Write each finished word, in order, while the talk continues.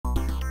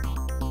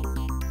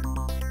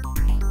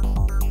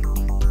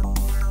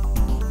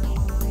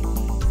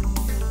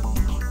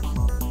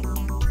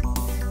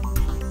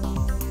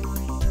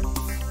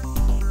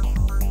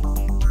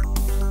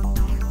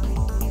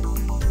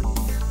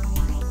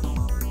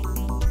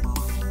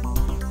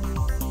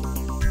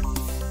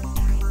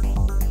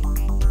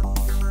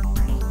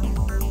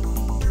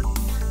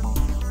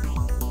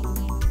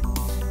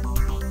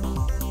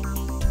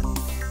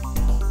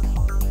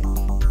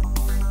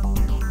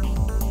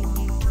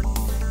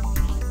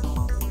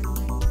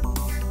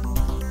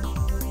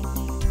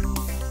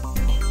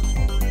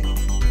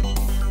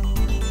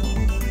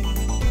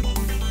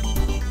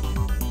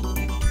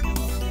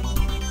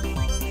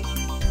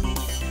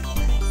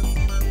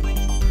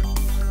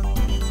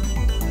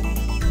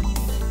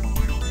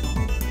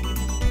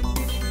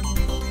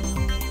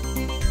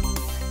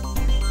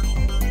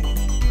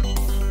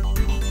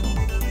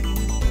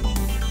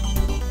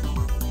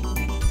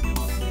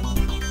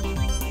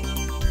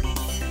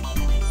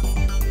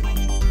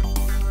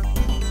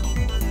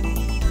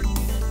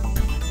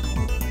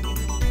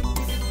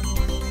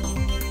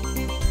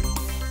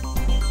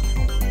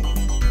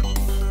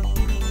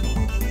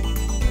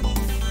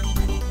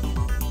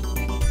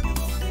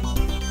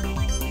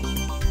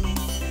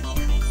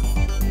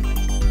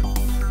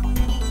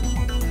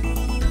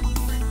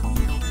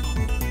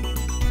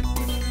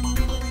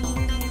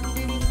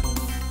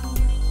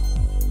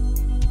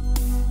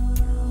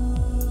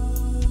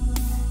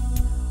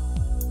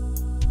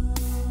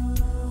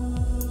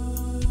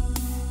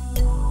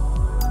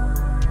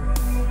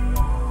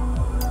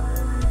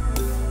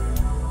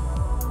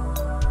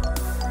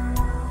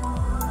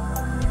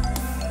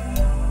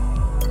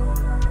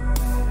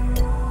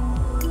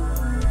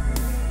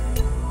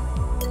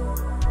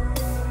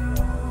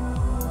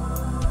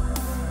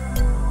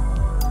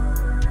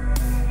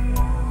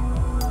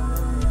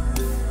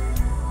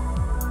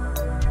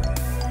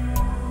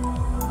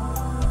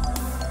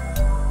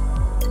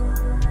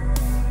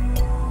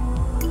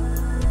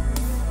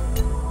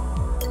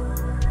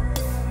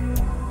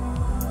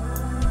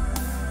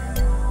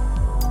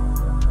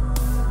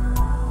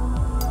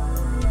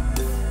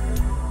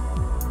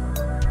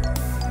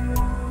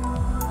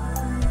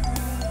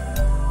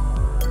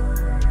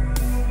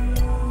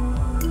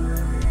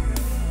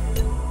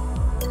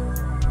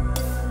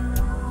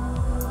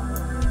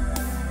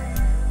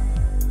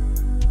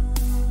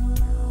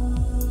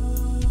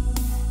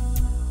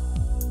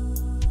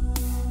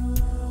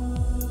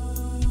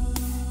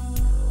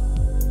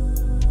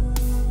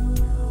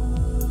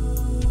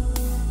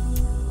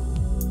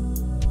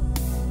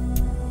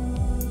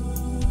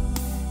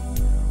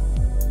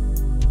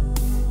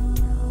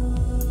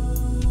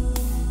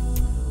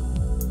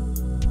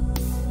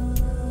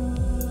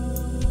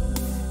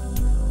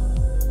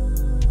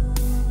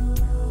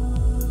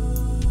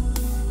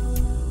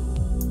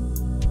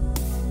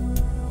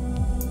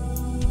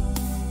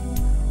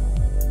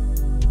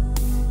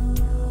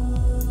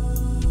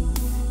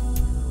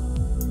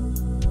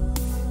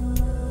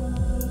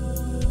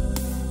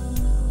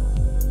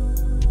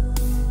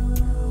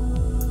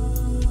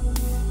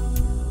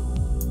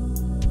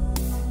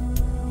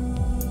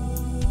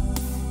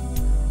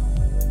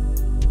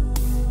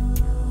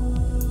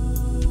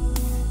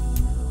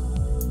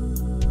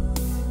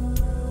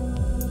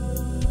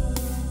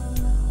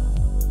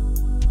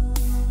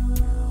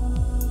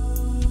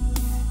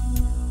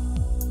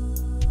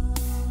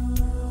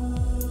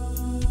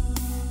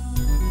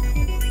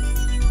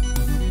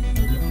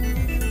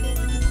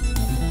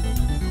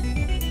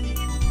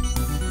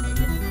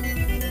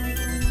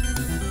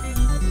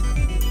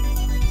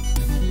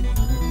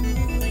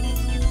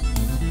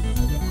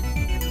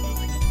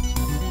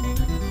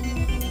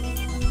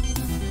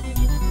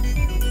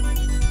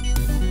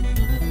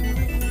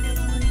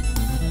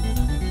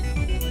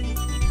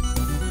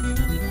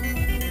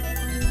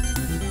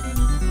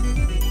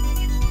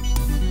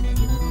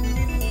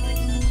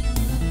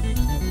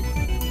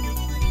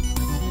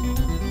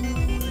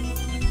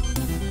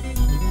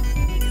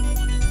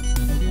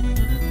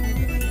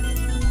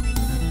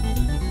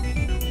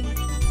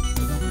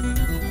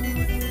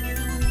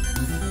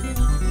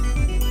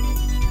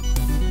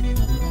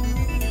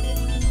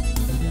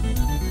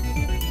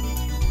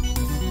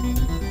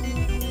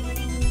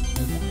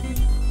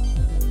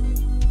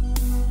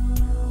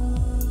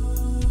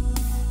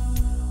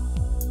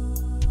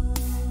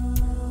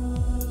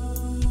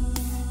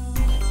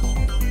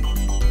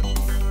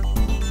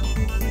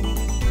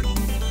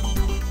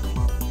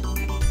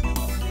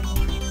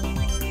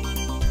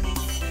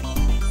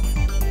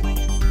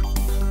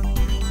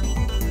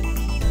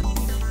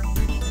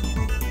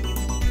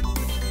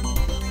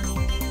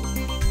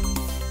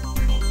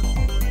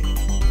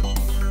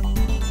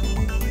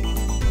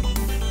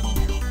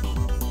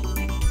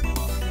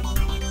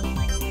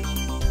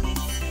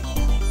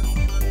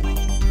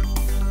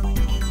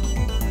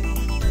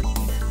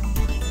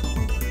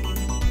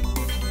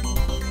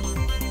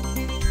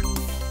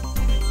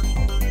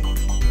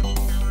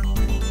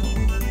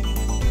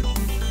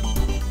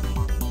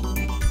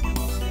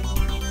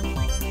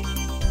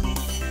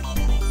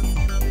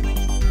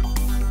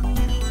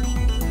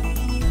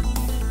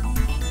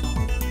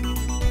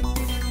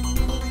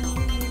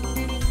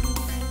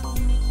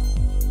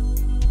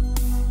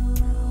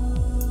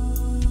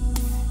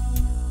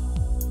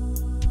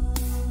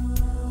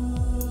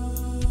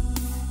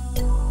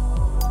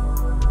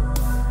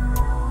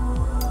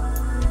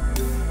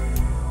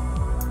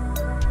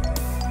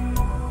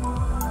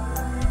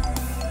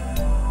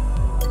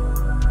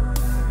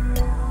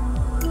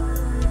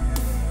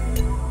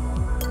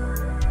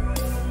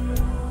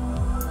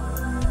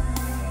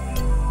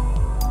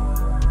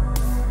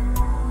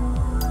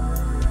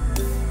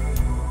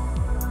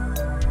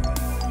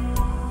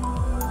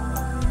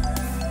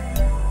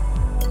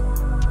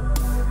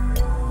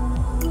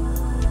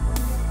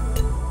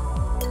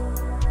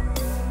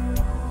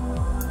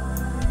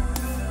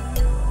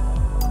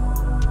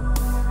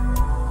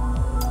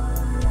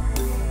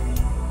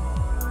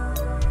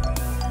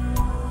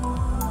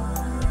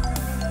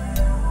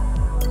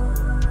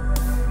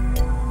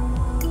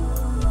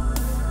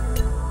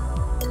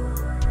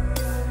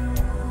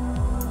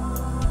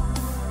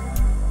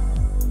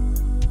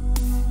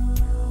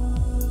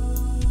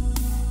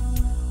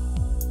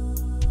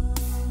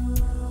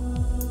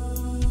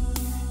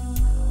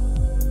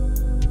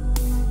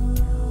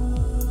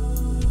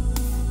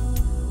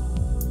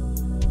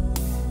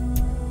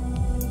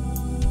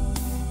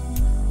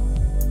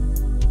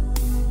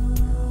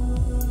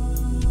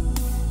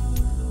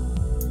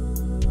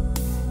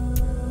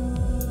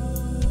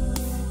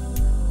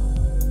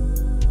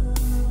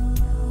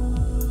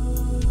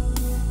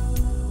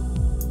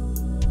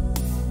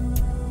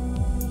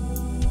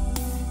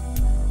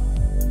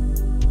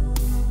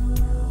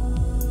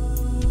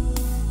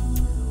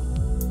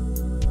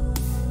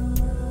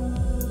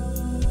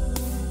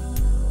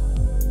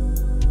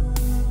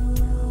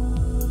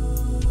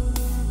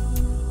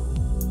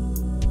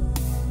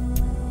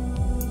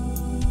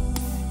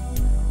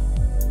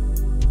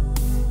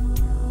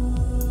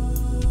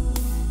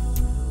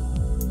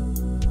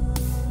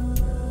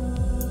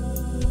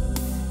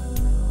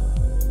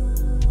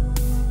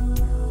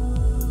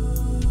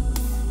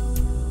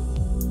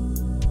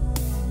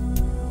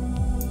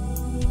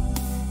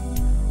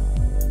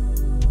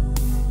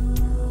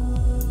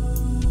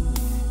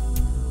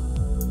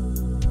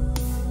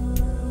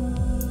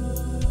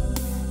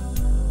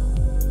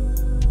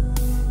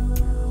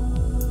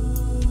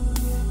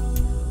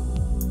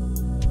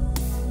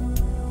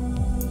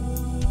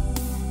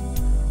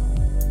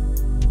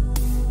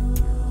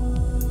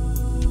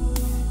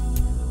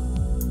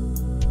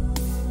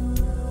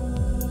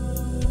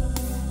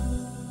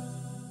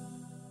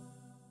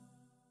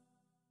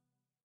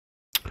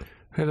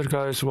Hey there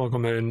guys,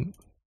 welcome in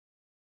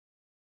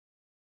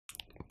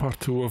part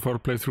 2 of our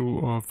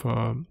playthrough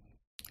of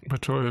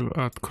Betrayal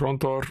at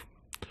Krondor.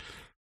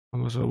 I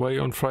was away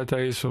on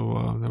Friday,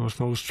 so there was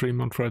no stream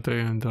on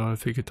Friday, and I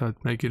figured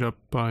I'd make it up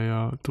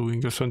by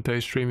doing a Sunday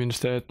stream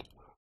instead.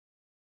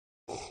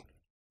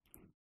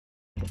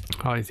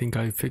 I think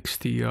I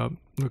fixed the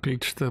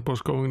glitch that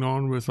was going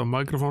on with the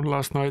microphone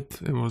last night.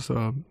 It was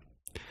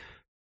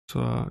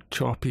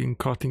choppy and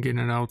cutting in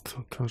and out.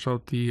 Turns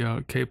out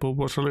the cable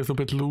was a little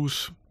bit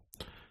loose.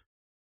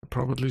 I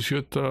probably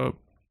should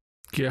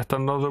get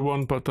another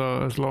one, but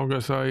as long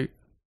as I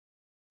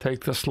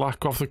take the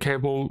slack off the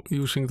cable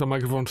using the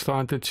microphone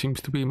stand, it seems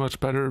to be much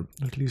better.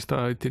 At least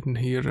I didn't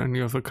hear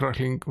any of the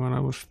crackling when I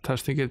was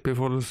testing it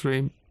before the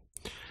stream,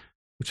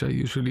 which I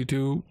usually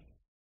do.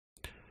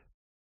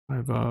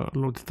 I've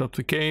loaded up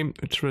the game,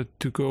 it's ready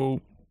to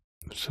go.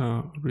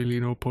 So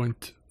really no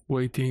point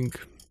waiting.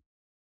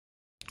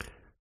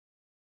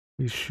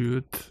 We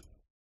should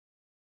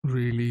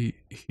really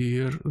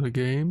hear the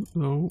game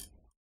though.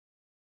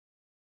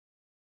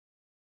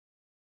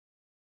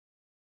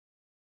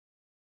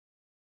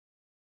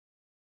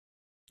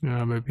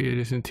 Yeah, maybe it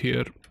isn't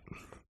here.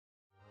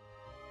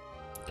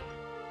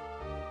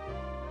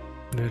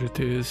 There it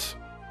is.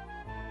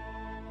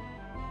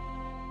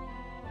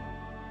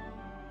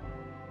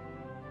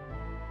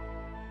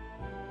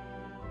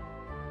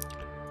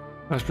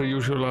 As per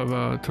usual,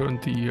 I've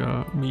turned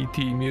the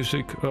meaty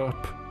music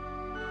up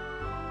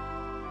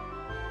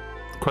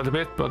quite a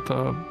bit, but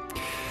the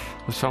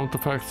sound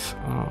effects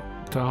are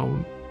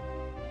down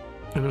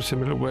in a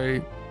similar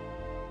way.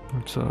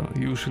 It's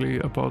usually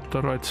about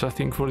the right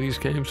setting for these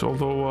games,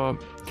 although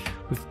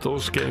with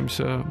those games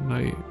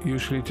I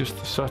usually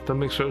just set the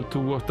mixer to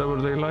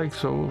whatever they like,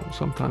 so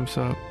sometimes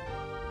you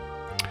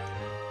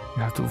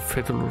have to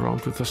fiddle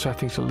around with the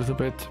settings a little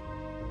bit.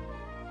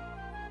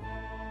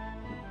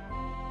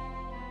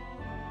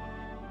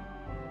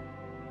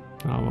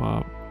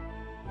 Now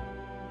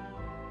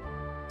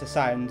the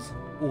sounds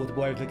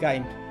audible over the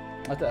game.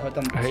 I don't know if I've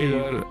done hey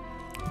there,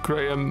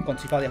 Graham, gone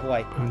too far the other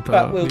way. and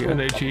we'll the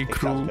NAG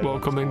crew,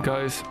 welcome in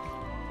guys.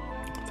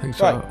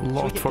 Thanks a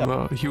lot for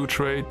the huge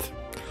raid.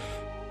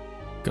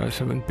 Guys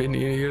haven't been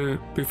here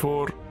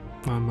before.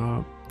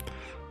 I'm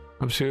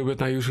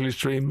Sigurd. I usually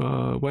stream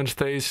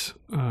Wednesdays,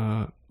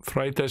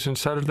 Fridays and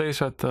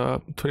Saturdays at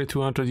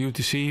 2200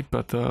 UTC,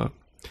 but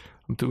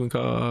I'm doing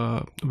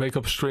a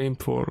wake-up stream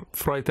for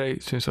Friday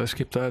since I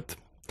skipped that.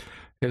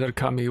 Hey there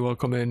Kami,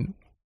 welcome in.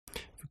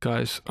 If you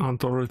guys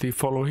aren't already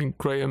following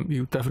Graham,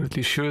 you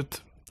definitely should.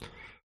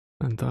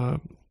 And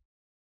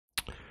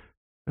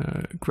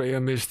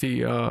Graham is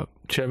the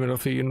chairman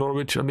of the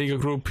Norwich Amiga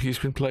group. He's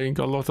been playing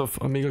a lot of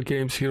Amiga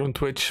games here on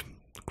Twitch.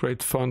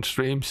 Great fun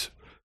streams.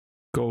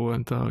 Go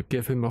and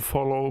give him a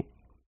follow.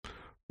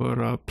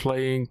 We're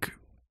playing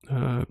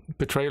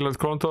Betrayal at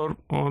Krondor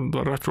on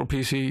the retro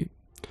PC,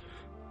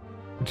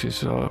 which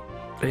is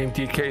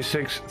AMD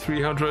K6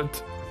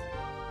 300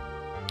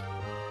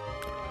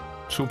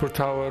 Super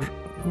Tower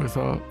with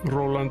a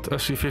Roland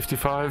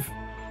SC55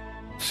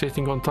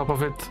 sitting on top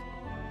of it,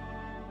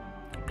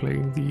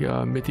 playing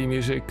the MIDI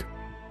music.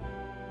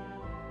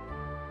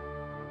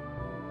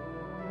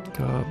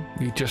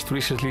 We just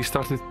recently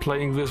started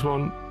playing this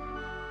one.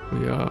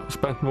 We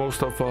spent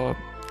most of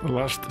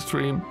last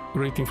stream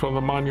reading from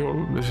the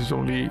manual. This is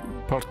only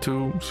part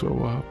 2,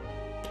 so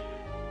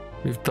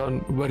we've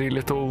done very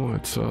little.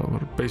 It's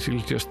we're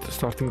basically just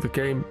starting the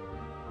game.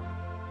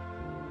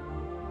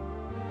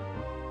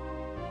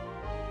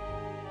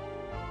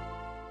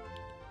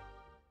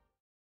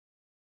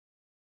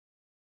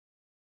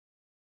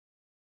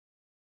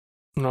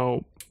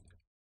 Now,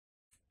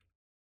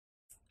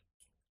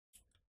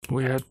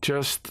 we had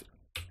just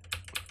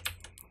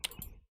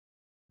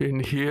been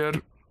here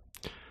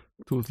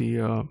to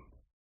the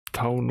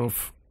town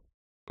of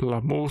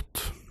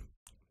Lamouth.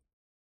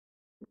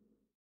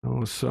 There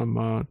was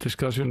some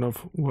discussion of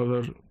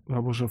whether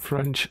that was a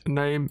French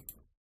name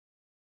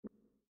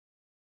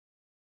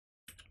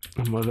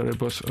and whether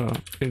it was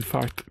in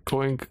fact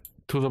going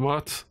to the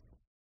mud.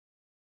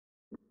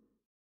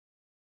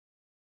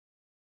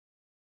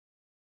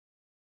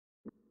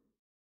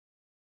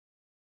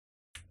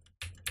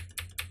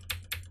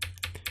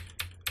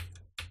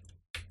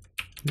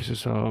 This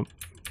is a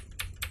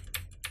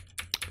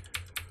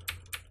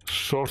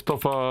sort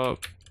of a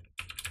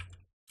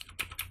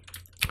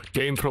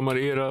game from an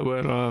era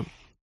where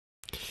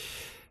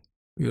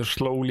you're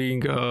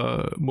slowly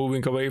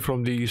moving away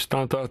from the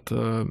standard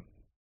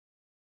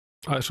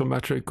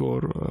isometric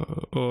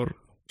or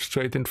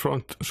straight in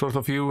front sort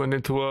of view and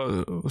into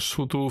a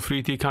pseudo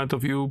 3D kind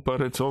of view, but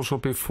it's also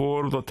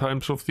before the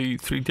times of the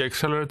 3D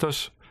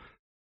accelerators,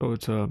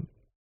 so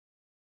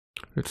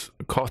it's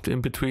caught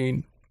in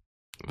between.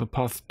 The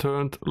path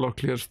turned,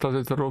 Locklear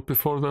started the road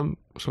before them,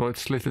 so it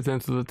slid it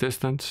into the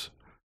distance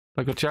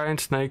like a giant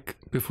snake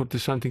before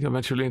descending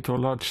eventually into a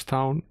large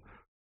town.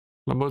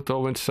 Lamouth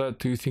Owen said,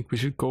 "Do you think we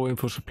should go in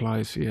for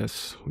supplies?"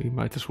 Yes, we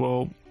might as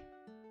well.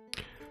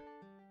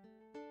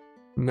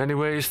 In many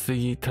ways,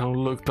 the town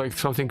looked like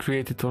something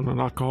created on an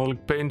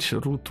alcoholic binge.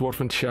 Rude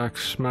dwarven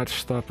shacks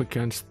smashed up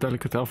against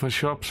delicate elfin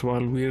shops,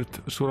 while weird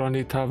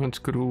Surani taverns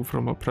grew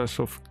from a press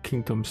of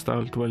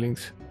kingdom-style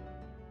dwellings.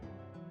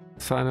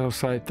 Sign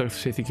outside the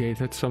city gate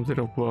had something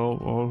of, well,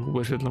 all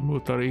wizard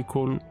Lamut are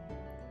equal.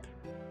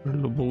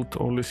 Lamut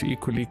all is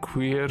equally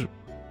queer.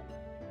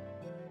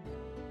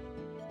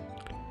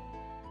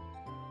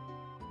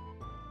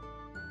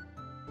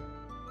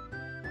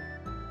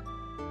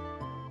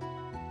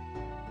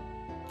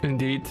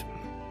 Indeed.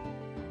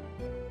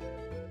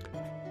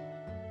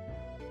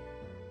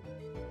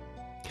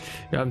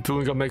 Yeah, I'm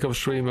doing a makeup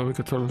stream. I'm a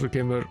Controller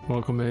Gamer.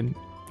 Welcome in.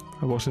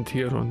 I wasn't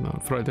here on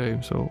Friday,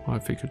 so I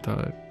figured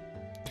I'd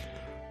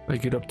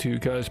make it up to you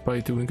guys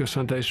by doing a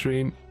Sunday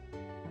stream.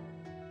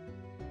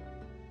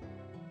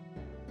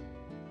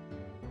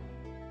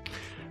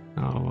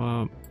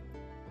 Now,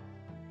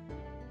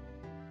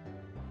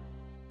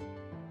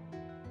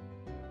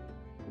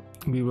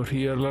 we were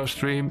here last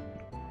stream.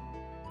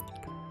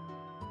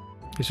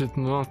 Is it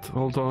not?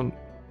 Hold on.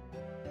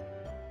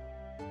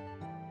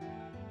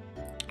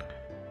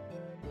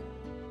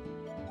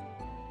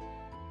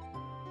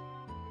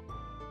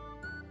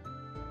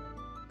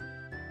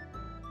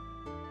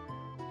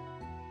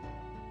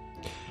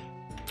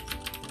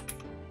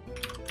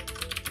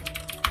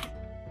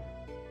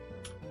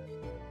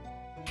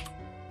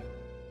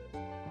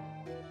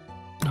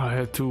 I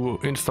had to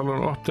install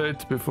an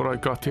update before I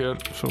got here,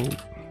 so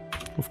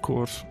of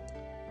course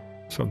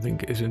something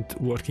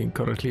isn't working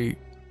correctly.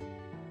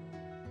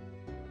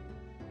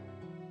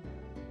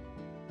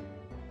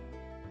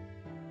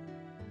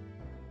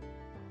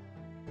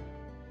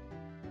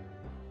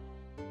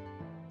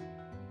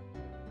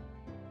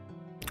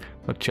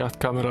 The chat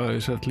camera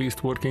is at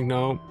least working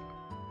now.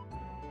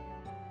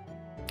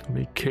 Let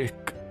me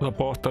kick the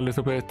bot a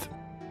little bit.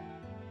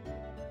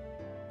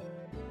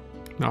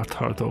 Not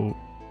her though,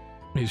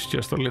 he's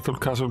just a little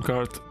castle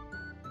guard.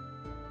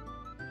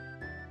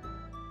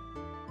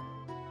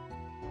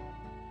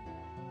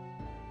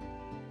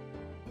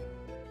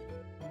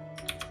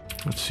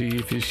 Let's see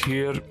if he's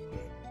here.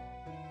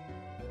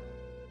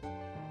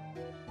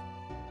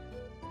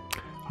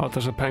 How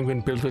does a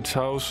penguin build its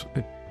house?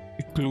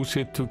 It glues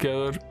it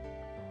together.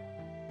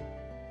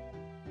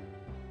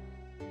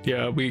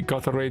 Yeah, we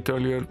got a raid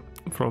earlier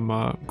from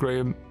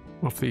Graham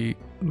of the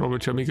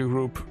Norwich Amiga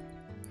group.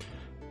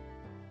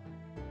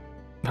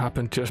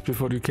 Happened just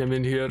before you came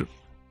in here,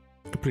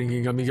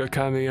 bringing Amiga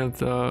Cami and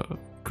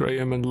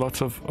Graham and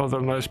lots of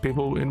other nice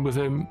people in with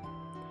him.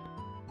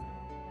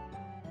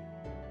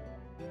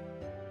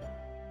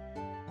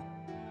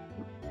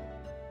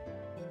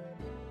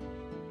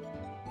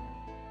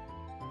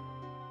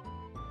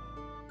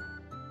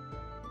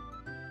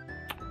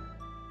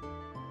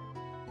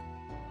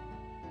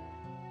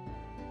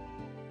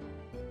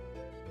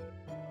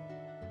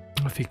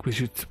 I think we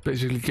should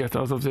basically get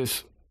out of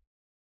this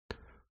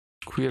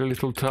queer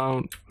little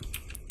town,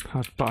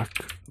 head back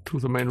to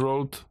the main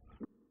road,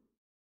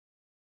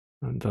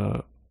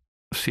 and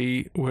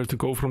see where to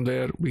go from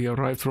there. We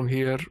arrived from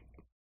here.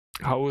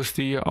 How is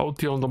the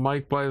audio on the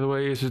mic, by the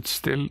way? Is it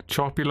still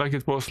choppy like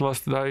it was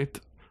last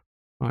night?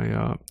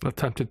 I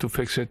attempted to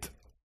fix it.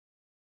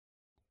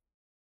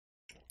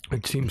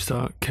 It seems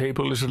the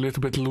cable is a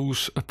little bit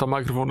loose at the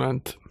microphone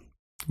end.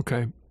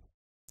 Okay.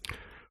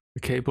 The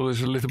cable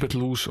is a little bit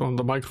loose on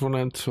the microphone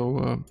end,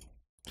 so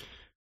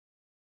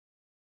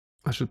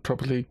I should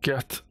probably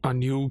get a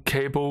new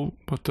cable,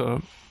 but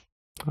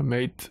I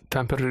made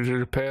temporary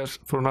repairs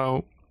for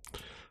now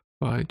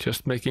by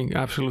just making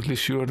absolutely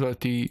sure that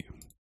the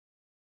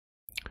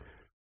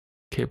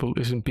cable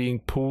isn't being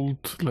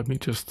pulled. Let me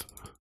just...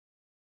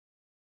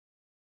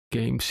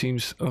 Game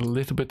seems a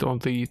little bit on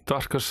the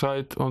darker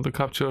side on the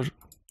capture.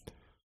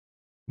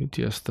 Let me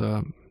just...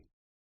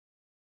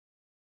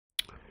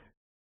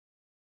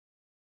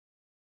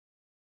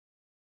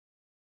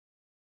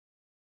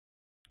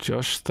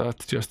 adjust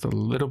that just a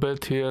little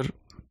bit here.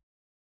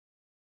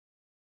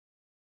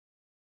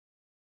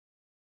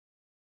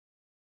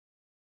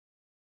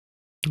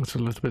 It's a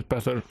little bit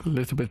better, a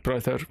little bit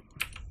brighter.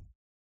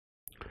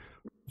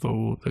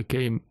 Though the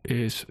game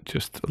is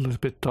just a little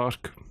bit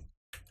dark.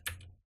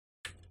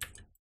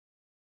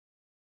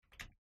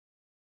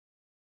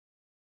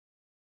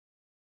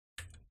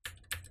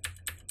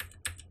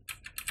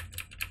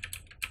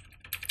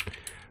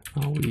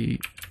 Now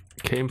we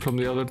came from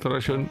the other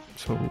direction,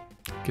 so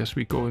guess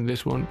we go in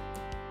this one.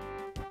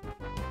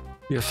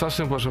 The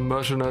assassin was a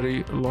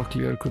mercenary,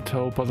 Locklear could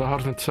tell by the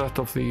hardened set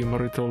of the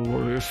marital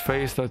warrior's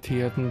face that he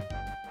hadn't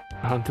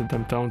hunted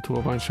them down to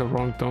avenge a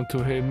wrong done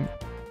to him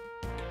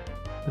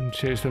and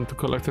chased them to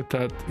collect the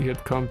debt. He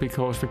had come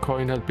because the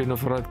coin had been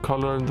of the right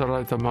color and the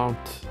right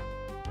amount.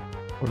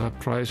 For that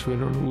price,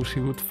 win or lose,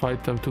 he would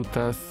fight them to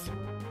death.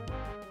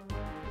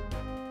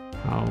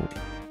 Now,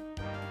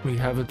 we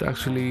haven't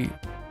actually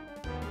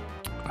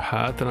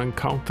had an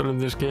encounter in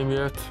this game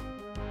yet.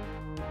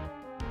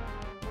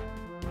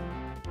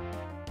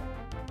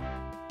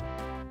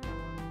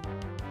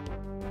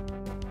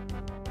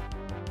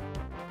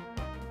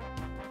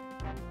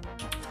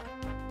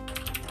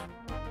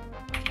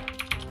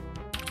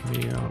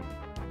 me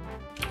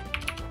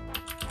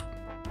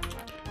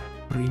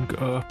bring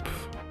up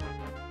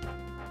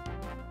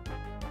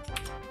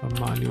a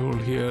manual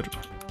here,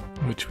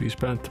 which we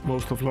spent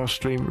most of last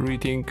stream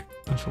reading.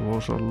 So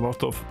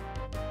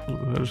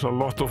there's a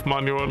lot of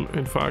manual,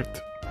 in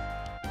fact.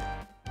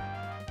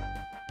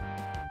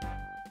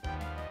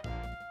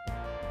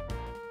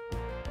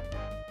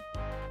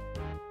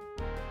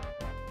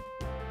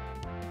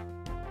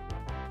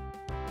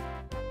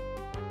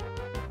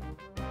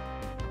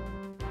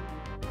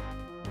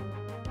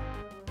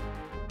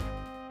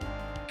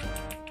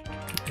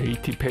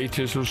 $80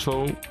 pages or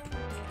so.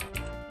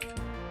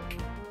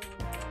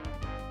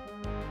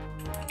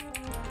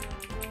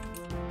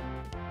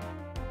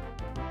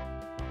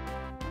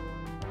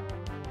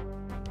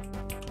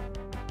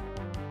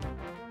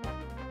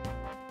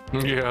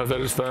 Yeah,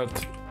 there is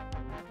that.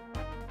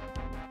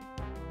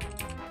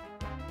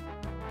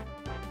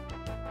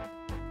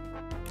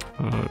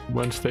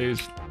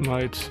 Wednesdays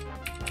nights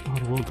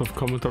are World of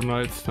Commodore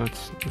nights.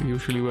 That's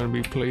usually when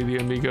we play the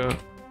Amiga.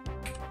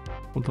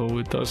 Although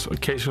it does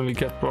occasionally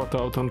get brought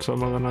out on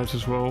some other nights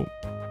as well.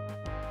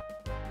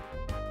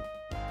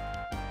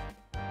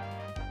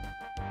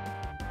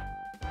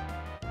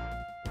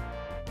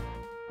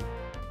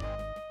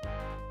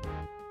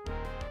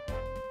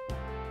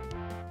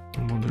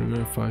 I'm wondering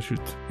if I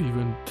should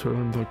even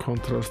turn the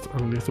contrast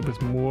a little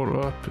bit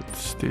more up. It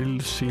still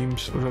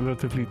seems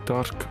relatively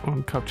dark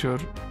on capture.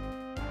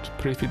 It's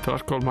pretty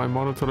dark on my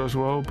monitor as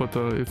well, but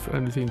if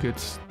anything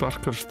it's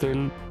darker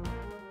still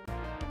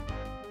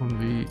on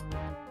the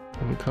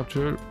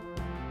capture.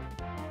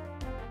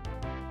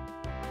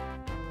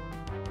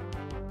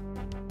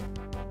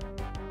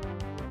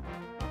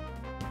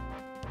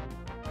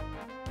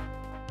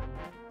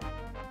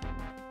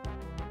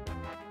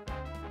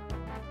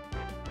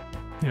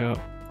 Yeah.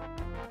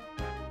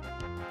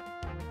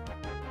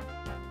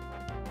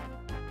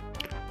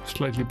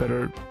 Slightly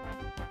better.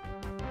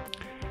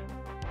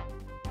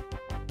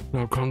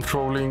 Now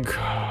controlling,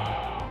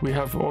 we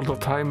have all the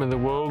time in the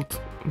world.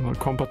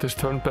 Combat is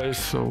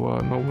turn-based, so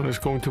no one is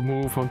going to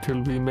move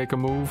until we make a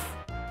move.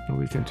 And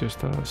we can just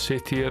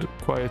sit here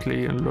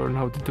quietly and learn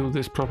how to do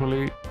this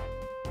properly.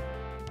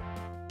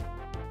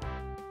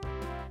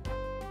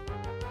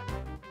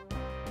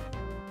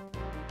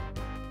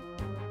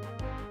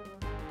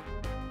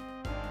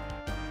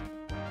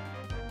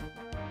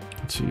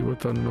 Let's see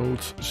what the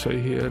notes say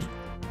here.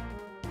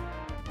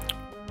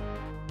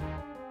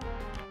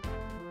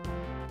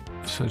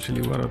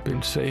 Essentially what I've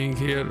been saying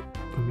here.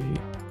 Let me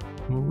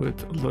move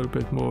it a little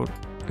bit more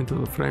into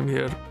the frame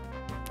here.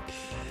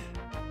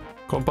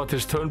 Combat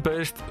is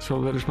turn-based,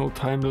 so there is no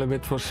time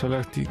limit for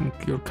selecting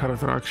your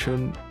character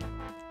action.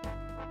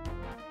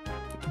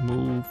 To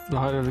move the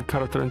highlighted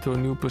character into a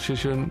new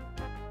position,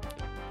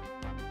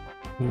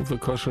 move the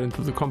cursor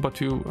into the combat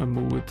view and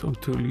move it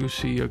until you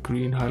see a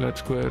green highlight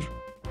square.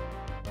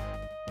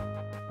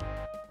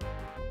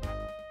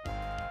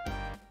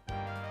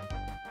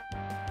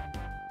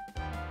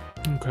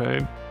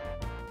 Okay.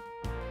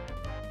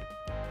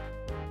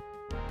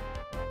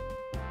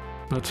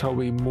 That's how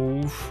we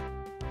move.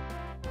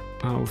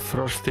 Now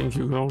thrusting,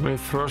 you can only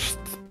thrust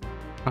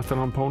at an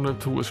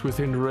opponent who is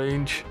within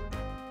range.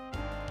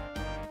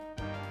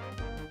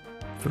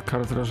 If the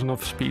character has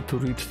enough speed to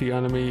reach the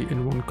enemy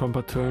in one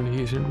combat turn,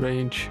 he is in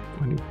range.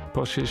 When you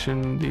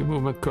position the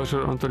movement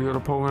cursor under your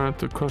opponent,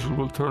 the cursor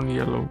will turn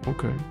yellow.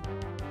 Okay.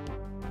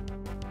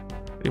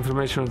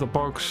 Information on the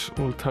box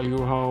will tell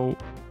you how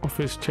of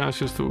his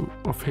chances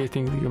of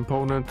hitting the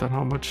opponent and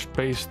how much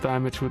base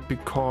damage would be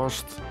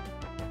caused.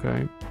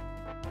 Okay.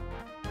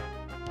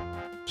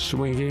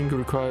 Swinging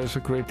requires a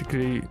great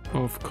degree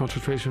of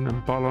concentration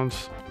and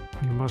balance.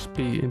 You must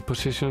be in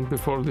position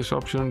before this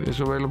option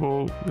is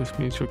available. This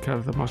means your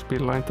character must be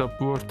lined up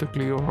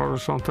vertically or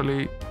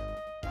horizontally,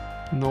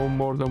 no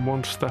more than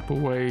one step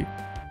away.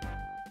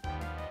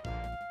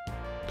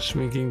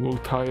 Swinging will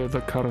tire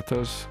the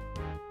characters.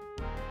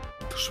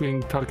 To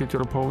swing, target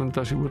your opponent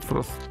as you would for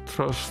a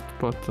thrust,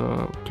 but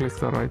click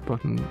the right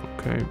button.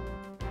 Okay.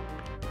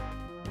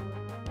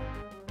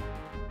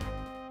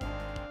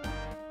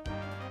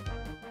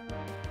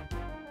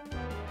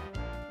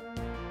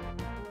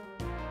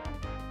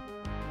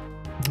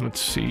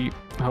 Let's see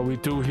how we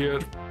do here.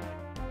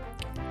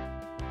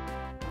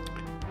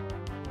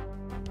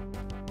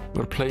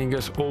 We're playing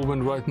as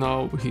Owen right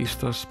now. He's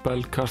the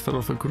spellcaster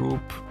of the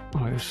group.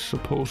 I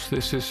suppose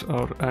this is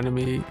our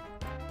enemy.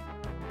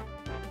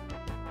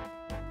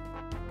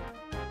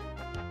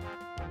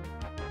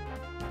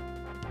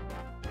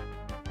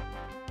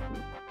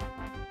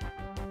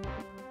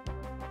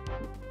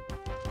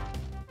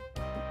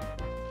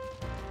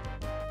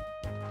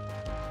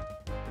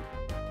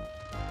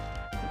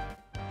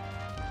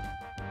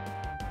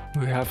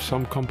 We have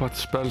some combat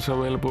spells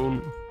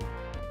available.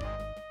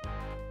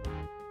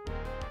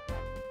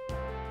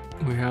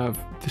 We have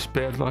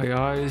Despair Thy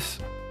Eyes.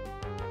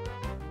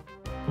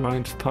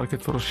 Blinds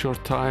target for a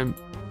short time.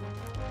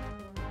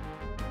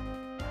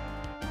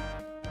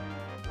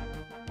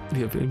 We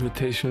have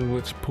Invitation,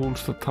 which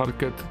pulls the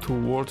target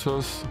towards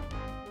us.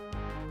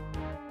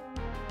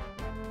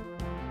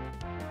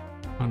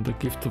 on the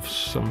gift of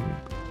song.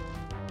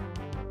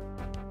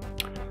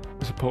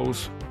 I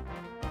suppose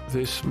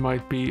this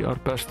might be our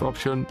best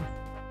option.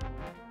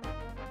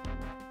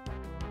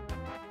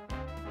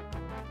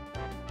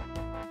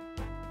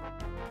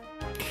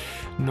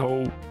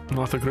 No,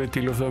 not a great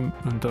deal of them,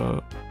 and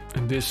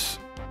in this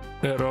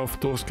era of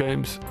those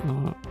games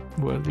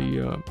where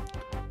the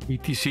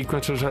ET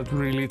sequencers had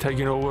really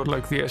taken over,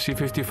 like the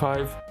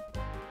SC55,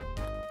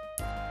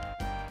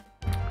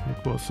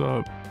 it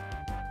was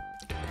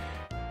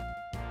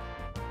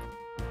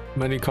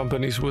many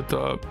companies would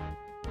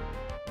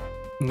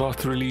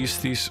not release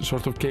these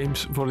sort of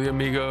games for the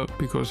Amiga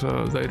because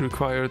they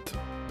required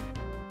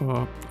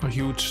a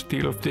huge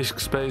deal of disk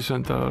space,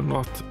 and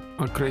not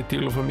a great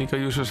deal of Amiga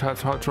users had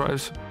hard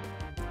drives.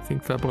 I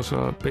think that was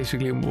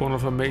basically one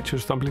of the major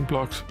stumbling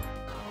blocks.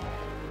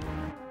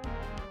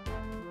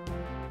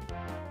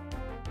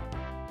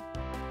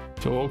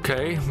 So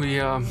okay, we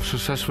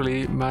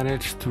successfully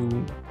managed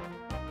to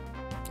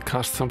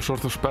cast some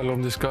sort of spell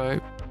on this guy.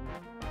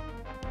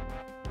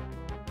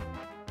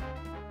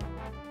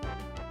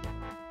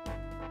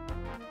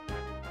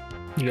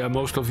 Yeah,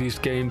 most of these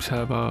games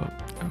have a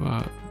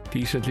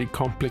decently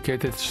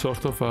complicated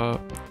sort of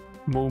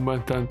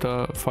movement and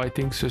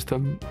fighting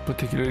system,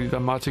 particularly the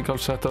magical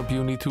setup.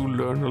 You need to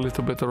learn a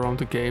little bit around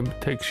the game.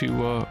 It takes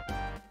you a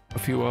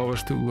few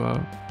hours to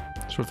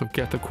sort of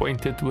get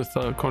acquainted with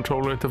the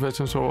controller interface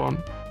and so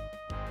on.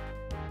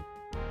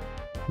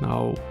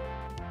 Now,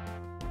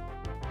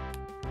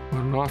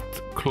 we're not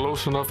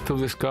close enough to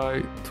this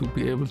guy to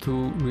be able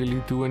to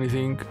really do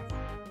anything.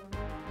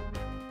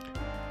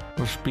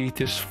 Our speed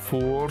is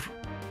 4,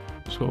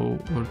 so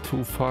we're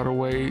too far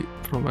away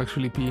from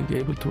actually being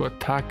able to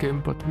attack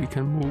him, but we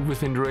can move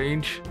within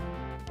range.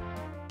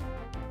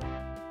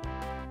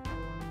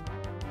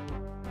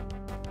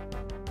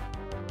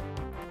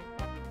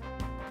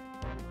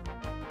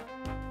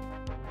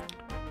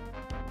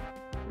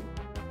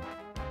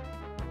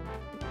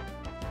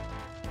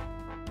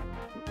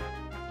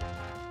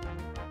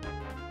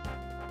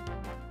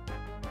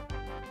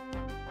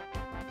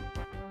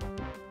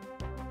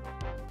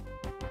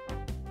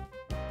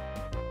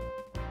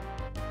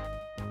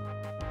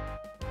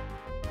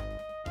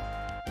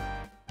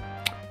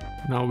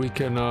 Now we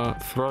can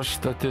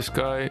thrust at this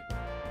guy.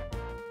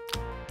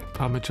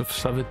 Damage of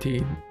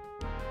 17.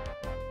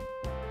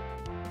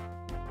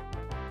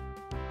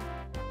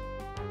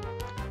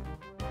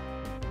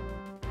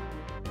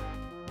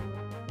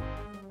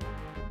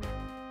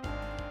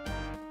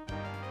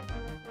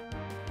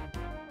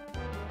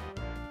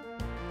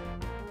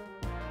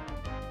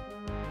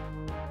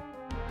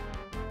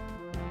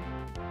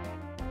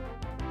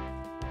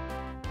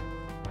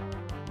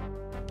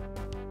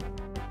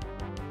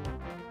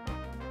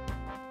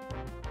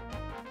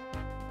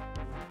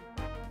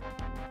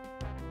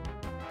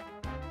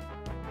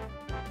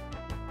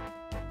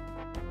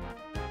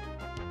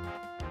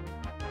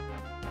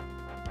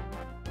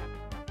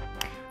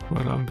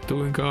 Well, I'm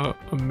doing a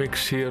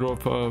mix here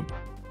of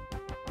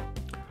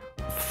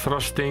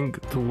thrusting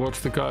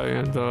towards the guy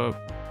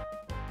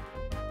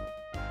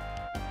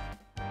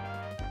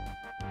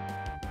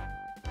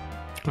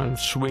and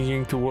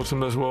swinging towards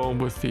him as well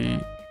with the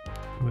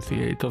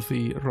aid of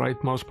the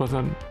right mouse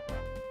button.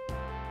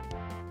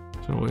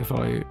 So if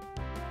I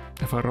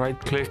right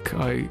click,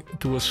 I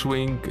do a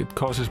swing, it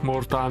causes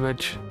more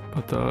damage,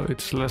 but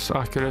it's less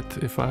accurate.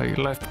 If I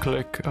left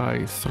click,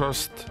 I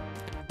thrust,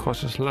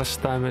 causes less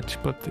damage,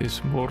 but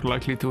is more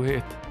likely to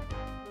hit.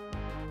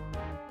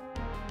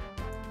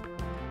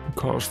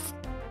 Caused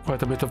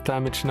quite a bit of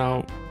damage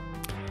now.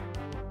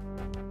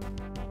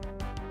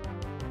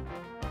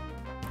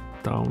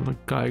 Down the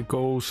guy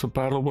goes. The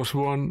battle was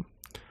won.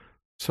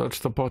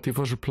 Search the body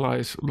for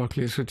supplies.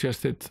 Luckily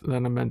suggested,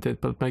 then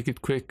amended, but make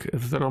it quick.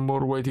 If there are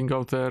more waiting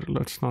out there,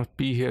 let's not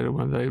be here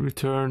when they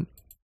return.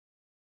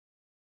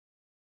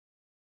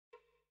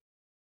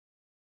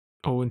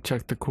 Owen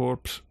checked the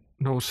corpse.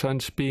 No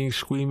sense being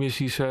squeamish,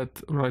 he said,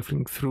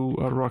 rifling through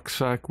a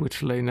rucksack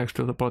which lay next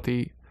to the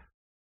body.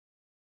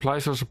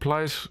 Supplies are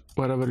supplies,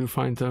 wherever you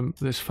find them.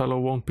 This fellow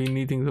won't be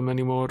needing them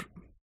anymore.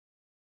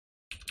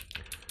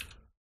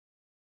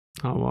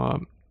 Now,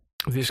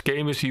 this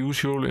game is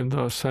usual in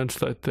the sense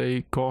that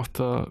they got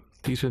a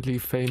decently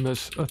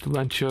famous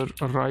adventure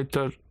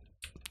writer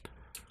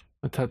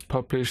that had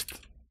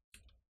published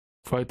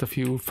quite a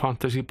few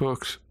fantasy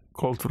books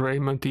called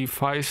Raymond E.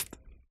 Feist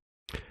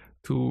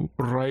to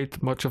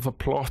write much of a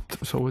plot.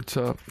 So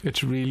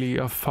it's really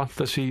a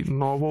fantasy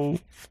novel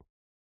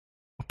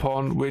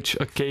upon which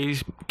a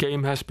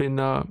game has been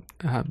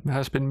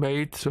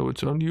made. So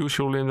it's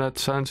unusual in that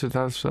sense. It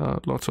has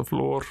lots of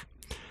lore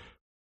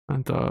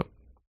and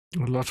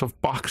lots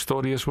of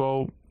backstory as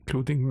well,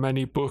 including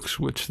many books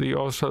which the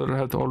author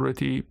had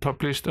already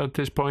published at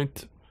this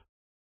point.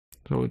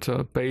 So it's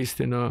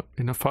based in a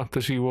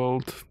fantasy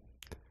world.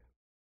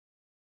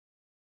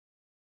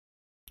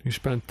 We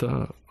spent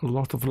a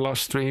lot of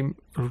last stream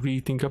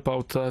reading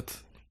about that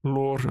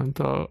lore and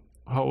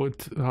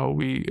how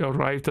we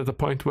arrived at the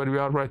point where we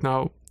are right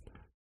now.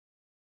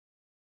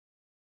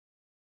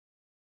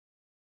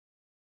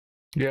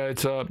 Yeah,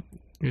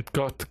 it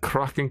got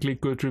crackingly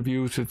good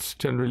reviews. It's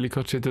generally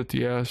considered,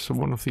 yes,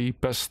 one of the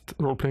best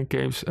role-playing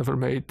games ever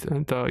made.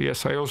 And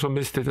yes, I also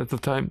missed it at the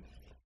time.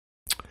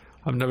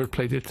 I've never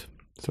played it,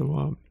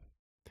 so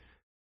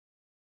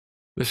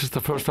this is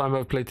the first time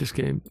I've played this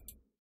game.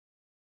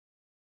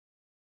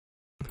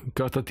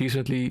 Got a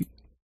decently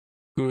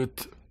good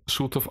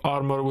suit of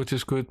armor, which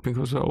is good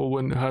because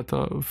Owen had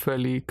a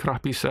fairly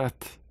crappy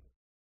set.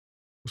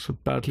 Was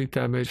badly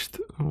damaged.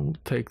 I'll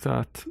take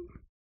that.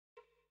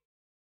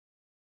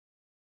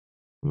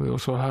 We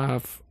also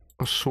have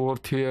a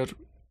sword here,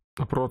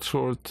 a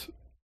broadsword.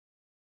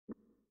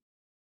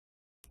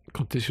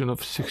 Condition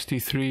of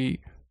 63.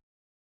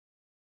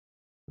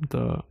 And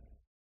a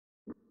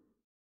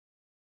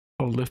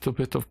little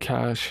bit of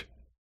cash.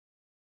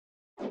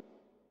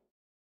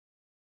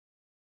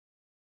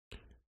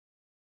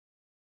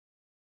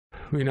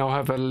 We now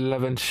have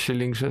 11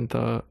 shillings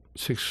and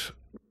 6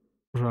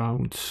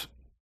 rounds.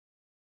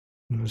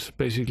 It's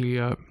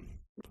basically, I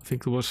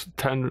think it was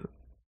 10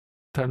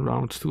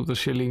 rounds to the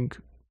shilling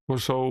or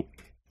so.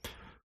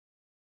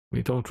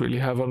 We don't really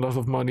have a lot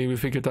of money. We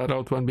figured that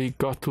out when we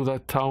got to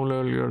that town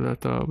earlier,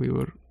 that we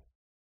were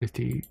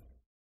pretty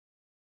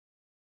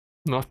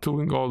not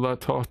doing all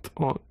that hot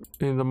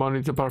in the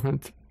money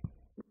department.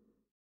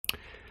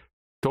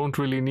 Don't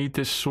really need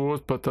this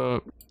sword, but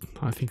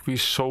I think we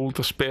sold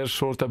the spare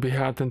sword that we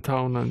had in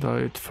town, and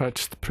it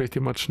fetched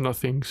pretty much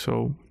nothing,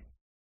 so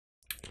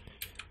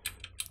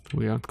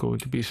we aren't going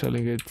to be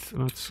selling it.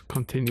 Let's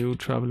continue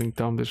traveling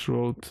down this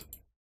road.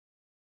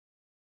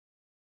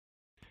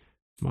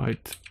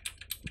 Might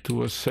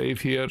do a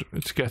save here.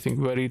 It's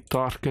getting very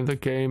dark in the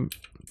game.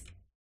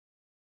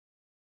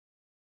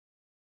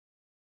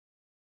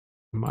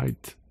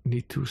 Might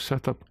need to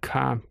set up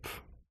camp.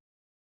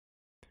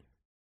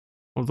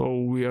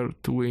 Although we are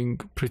doing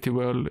pretty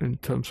well in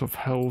terms of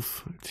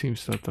health, it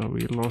seems that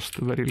we lost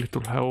very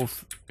little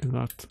health in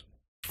that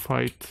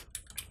fight.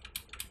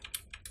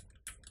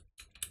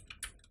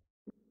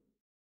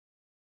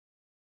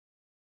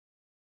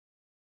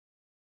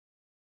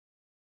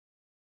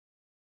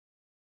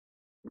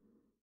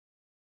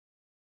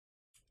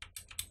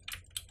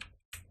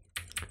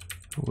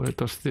 Where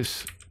does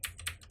this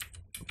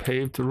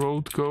paved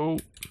road go?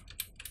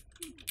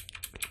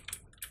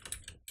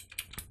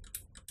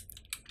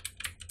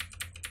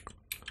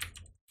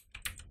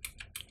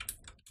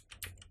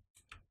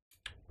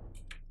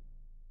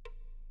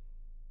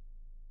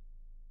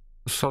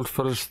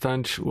 Sulphurous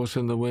stench was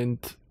in the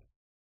wind.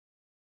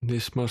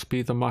 This must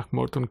be the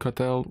MacMorton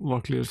Cadell,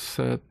 Locklear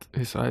said,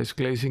 his eyes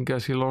glazing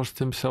as he lost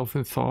himself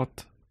in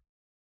thought.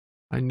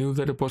 I knew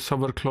that it was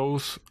somewhere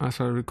close.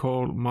 As I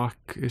recall, Mac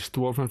is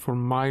dwarven for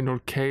mine or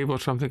cave or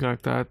something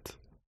like that.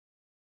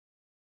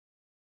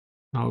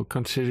 Now,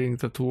 considering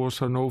the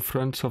dwarves are no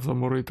friends of the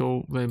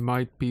Morido, they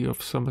might be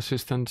of some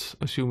assistance,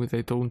 assuming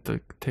they don't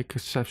take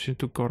exception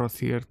to Gorath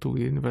here. Do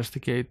we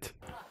investigate?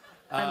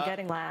 I'm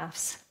getting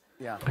laughs.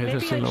 Yeah. Hey, Maybe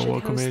there's I should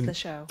welcome host in. the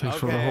show. Thanks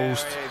for the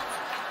host.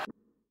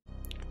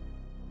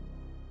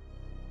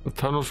 The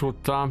tunnels were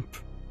damp,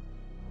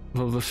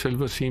 though the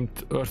silver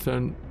seemed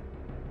earthen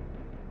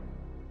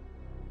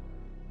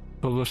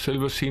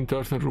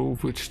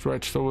roof which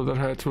stretched over their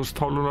heads was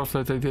tall enough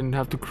that they didn't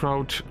have to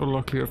crouch, or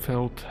luckily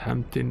felt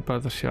hemmed in by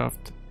the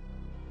shaft.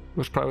 He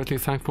was privately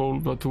thankful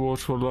that the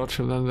dwarves were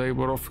larger than they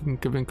were often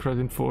given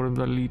credit for in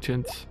their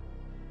legends.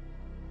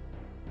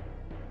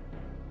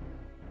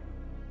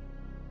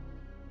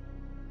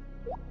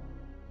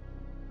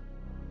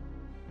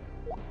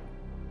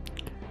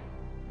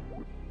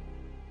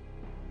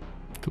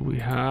 Do we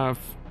have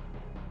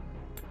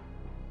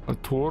a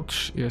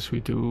torch? Yes, we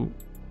do.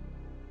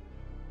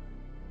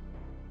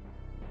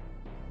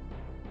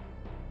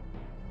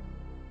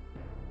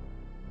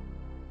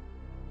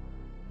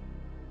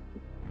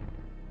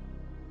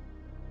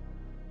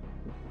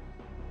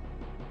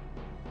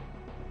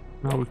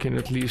 Now we can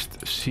at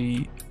least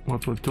see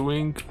what we're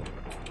doing.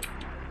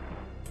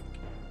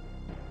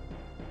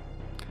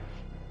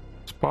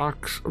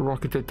 Sparks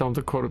rocketed down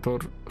the corridor,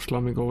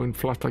 slamming Owen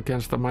flat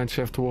against the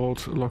mineshaft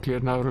walls.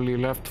 Locklear narrowly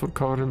left for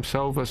cover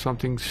himself as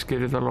something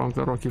skidded along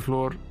the rocky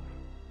floor.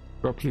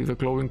 Abruptly, the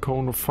glowing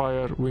cone of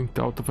fire winked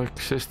out of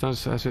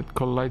existence as it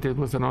collided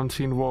with an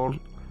unseen wall.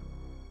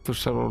 After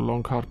several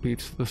long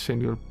heartbeats, the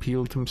senior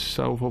peeled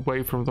himself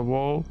away from the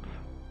wall,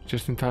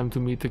 just in time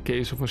to meet the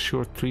gaze of a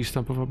short tree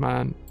stump of a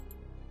man.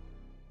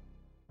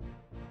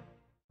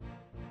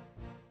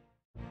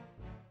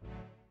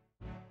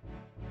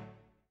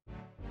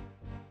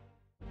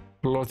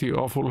 Bloody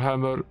awful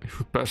hammer,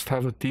 you'd best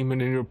have a demon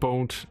in your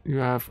bones. You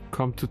have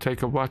come to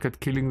take a whack at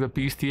killing the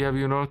beastie, have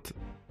you not?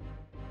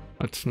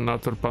 That's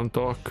another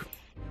Bandok.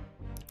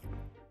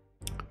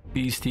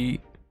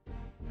 Beastie.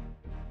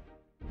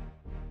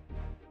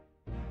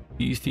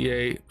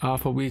 Beastie,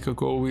 half a week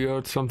ago we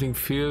heard something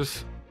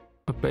fierce.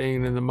 A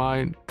banging in the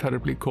mine,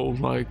 terribly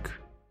cold-like.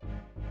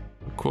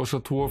 Of course a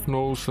dwarf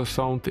knows the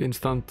sound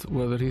instant,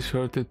 whether he's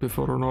heard it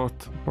before or not.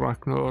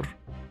 Bracknor.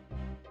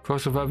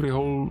 Because of every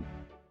hole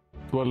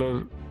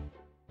dweller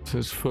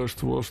since first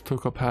dwarves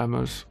took up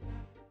hammers.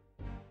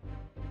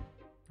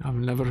 I've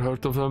never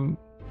heard of them.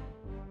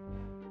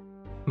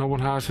 No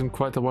one has in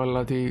quite a while,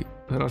 laddie.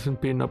 There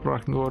hasn't been a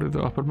Krondor in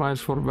the upper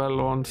mines for well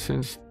on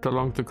since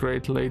along the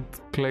great laid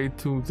clay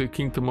to the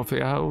kingdom of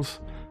the owls.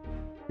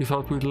 We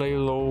thought we'd lay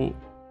low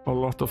a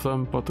lot of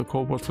them, but the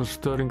kobolds are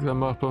stirring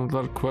them up on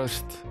their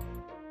quest.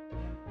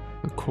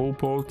 The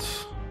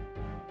kobolds,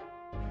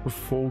 the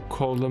folk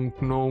call them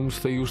gnomes.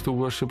 They used to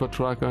worship a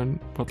dragon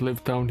but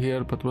lived down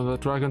here, but when the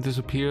dragon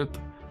disappeared,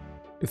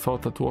 they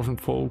thought that dwarven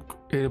folk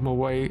ate him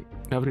away.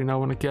 Every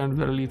now and again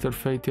their leader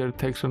fate here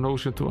takes a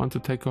notion to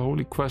undertake a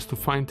holy quest to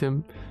find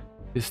him.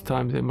 This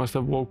time they must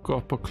have woke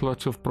up a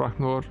clutch of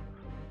Krondor.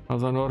 Now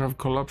the Nor have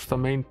collapsed the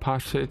main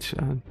passage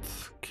and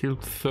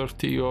killed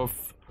 30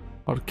 of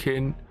our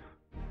kin.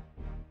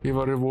 Give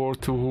a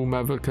reward to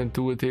whomever can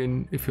do it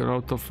in. If you're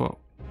of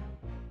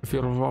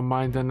a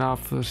mind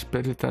enough, the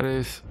spirit that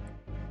is.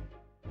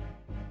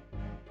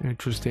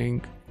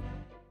 Interesting.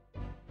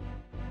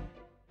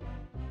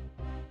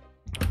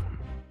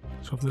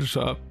 So there's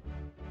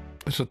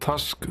a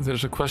task,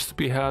 there's a quest to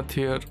be had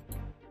here.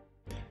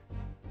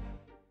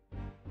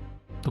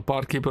 The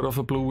barkeeper of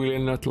the Blue Wheel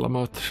Inn at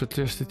Lamont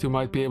suggested you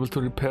might be able to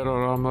repair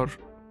our armor.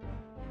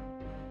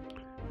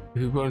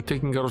 If we weren't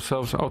taking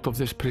ourselves out of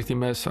this pretty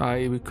mess,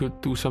 we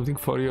could do something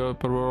for you,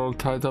 but we're all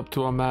tied up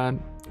to a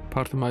man.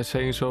 Pardon my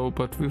saying so,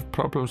 but we've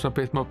problems a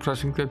bit more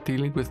pressing than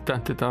dealing with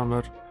dented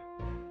armor.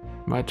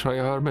 Might try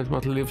a hermit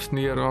but lives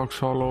near Ox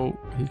Hollow.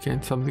 He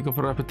gained something of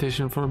a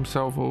reputation for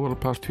himself over the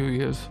past few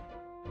years.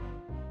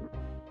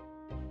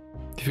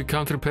 If you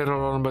can't repair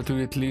our armor, do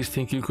you at least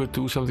think you could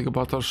do something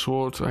about our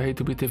swords? I hate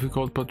to be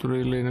difficult, but we're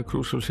really in a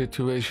crucial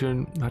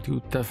situation. That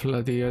you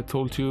definitely, I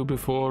told you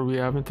before, we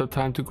haven't the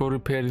time to go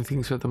repairing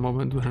things at the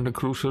moment. We're in a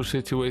crucial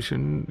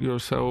situation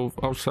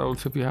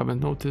ourselves, if you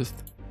haven't noticed.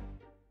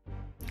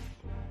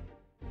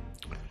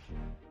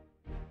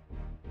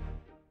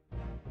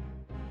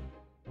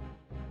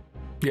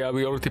 Yeah,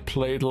 we already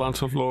played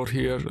Lands of Lore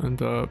here,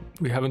 and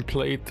we haven't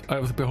played Eye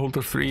of the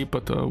Beholder 3,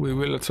 but we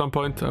will at some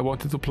point. I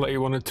wanted to play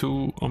 1 and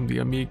 2 on the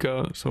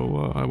Amiga,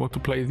 so I want to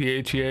play the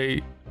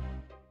AGA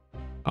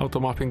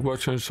auto-mapping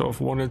versions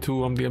of 1 and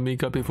 2 on the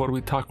Amiga before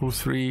we tackle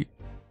 3.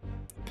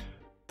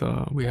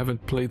 We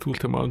haven't played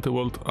Ultima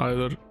Underworld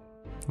either,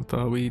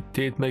 but we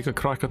did make a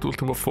crack at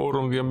Ultima 4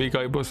 on the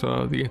Amiga. It was,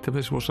 the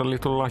interface was a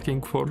little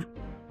lacking for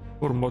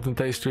modern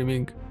day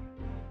streaming.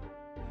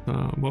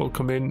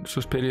 Welcome in,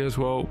 Suspiria as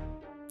well.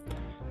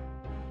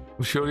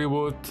 I'm sure you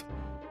would,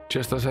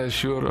 just as I'm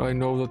sure I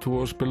know that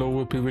dwarves below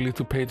would be willing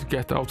to pay to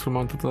get out from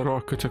under the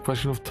rock. It's a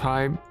question of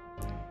time.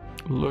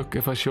 Look,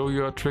 if I show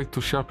you a trick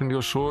to sharpen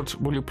your swords,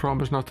 will you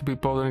promise not to be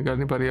bothering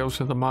anybody else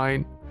in the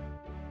mine?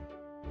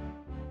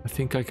 I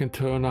think I can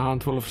turn a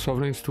handful of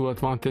sovereigns to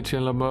advantage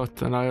in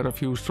Lamont and hire a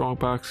few strong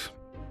backs.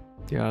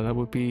 Yeah, that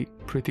would be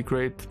pretty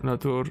great,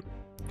 Nadur.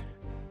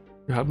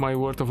 You have my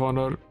word of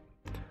honor.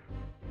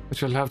 I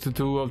shall have to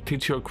do, I'll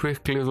teach you a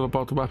quick little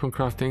about weapon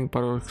crafting,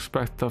 but I'll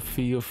expect a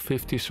fee of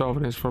 50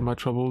 sovereigns for my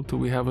trouble. Do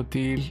we have a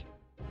deal?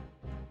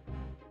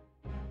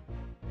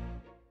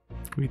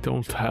 We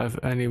don't have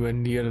anywhere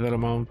near that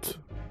amount.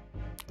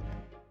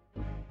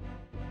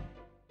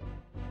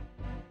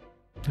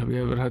 Have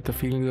you ever had the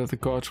feeling that the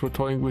gods were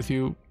toying with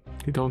you?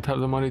 You don't have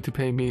the money to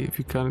pay me. If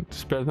you can't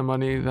spare the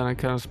money, then I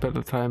can't spare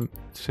the time.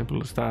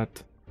 Simple as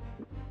that.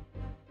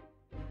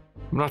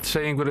 I'm not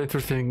saying we're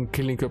interested in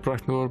killing a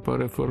Krondor,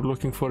 but if we're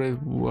looking for it,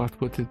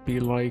 what would it be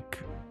like?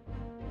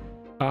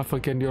 Half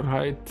again your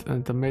height,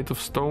 and they're made of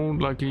stone,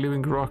 like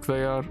living rock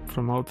they are.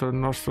 From out their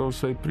nostrils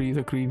they breathe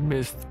a green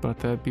mist,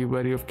 but be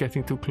wary of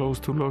getting too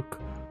close to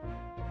look.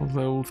 Or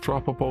they'll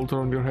drop a boulder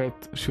on your head.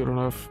 Sure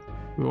enough,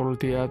 we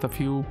already had a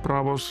few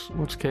bravos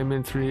which came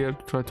in through here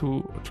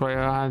to try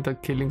a hand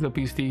at killing the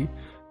beastie.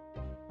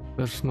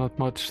 There's not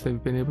much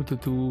they've been able to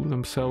do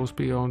themselves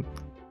beyond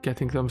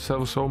getting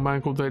themselves so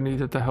mangled they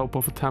needed the help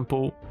of a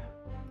temple.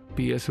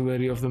 Be as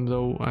wary of them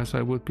though as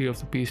I would be of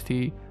the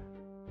beastie.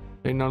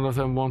 May none of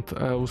them want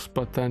else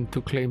but then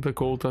to claim the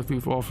gold that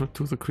we've offered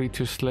to the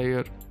creature's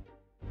slayer.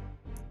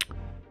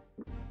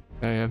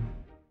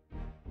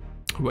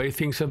 Way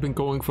things have been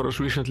going for us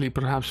recently,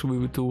 perhaps we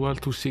would do well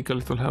to seek a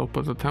little help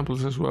at the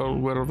temples as well.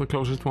 Where are the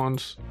closest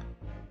ones?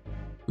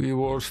 We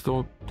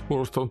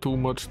dwarves don't do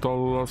much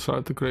dawdle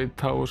outside the great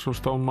towers of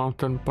Stone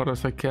Mountain, but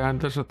as I can,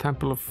 there's a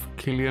temple of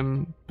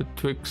Killian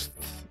betwixt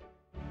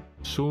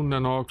Soon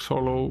and Ox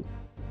Hollow.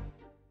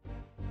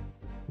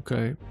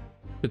 Okay,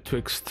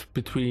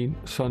 between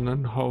Sun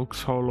and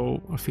Ox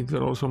Hollow. I think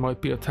there also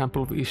might be a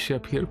temple of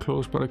Ishep here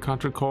close, but I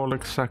can't recall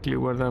exactly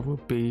where that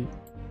would be.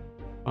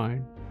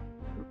 Fine.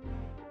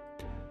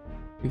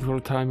 Thank you for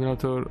the time,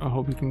 Nadur. I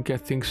hope you can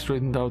get things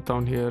straightened out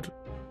down here.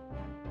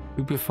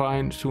 We'll be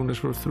fine soon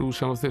as we're through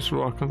some of this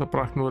rock and the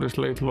Krondor is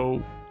laid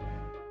low.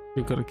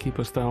 You gotta keep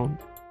us down.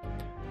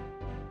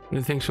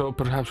 I think so,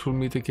 perhaps we'll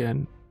meet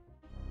again.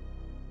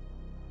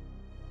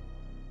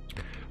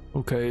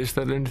 Okay, is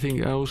there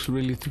anything else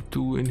really to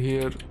do in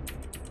here?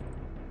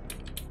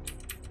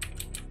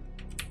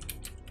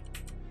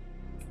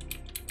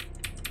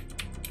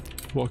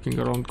 Walking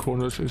around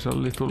corners is a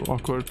little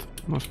awkward,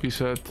 must be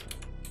said.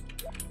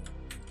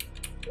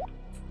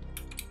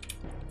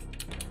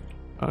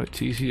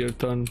 it's easier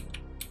done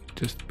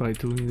just by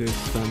doing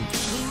this than...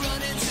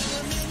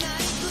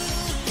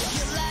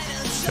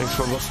 Thanks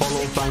for the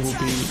follow, Bang will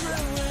be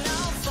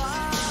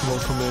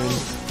welcome in.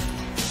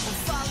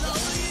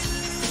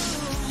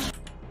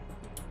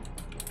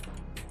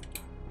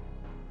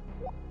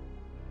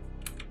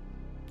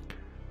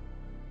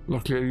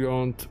 Luckily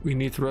yawned. We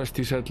need rest,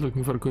 he said,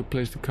 looking for a good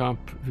place to camp.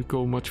 If we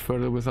go much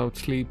further without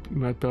sleep, we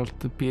might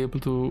be able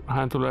to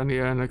handle any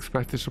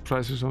unexpected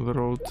surprises on the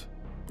road.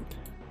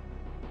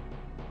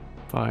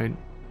 Fine.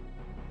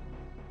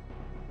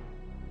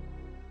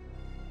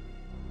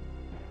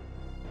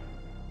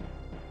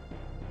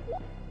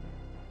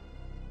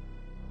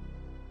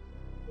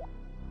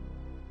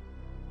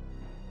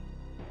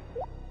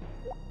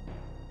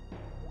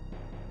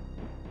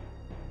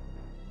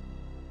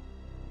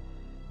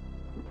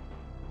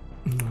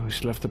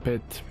 We left a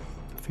bit.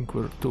 I think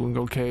we're doing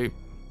okay.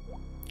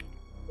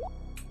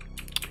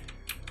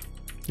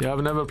 Yeah,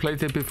 I've never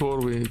played it before.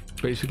 We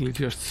basically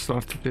just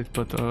started it,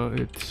 but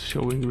it's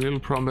showing real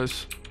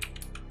promise.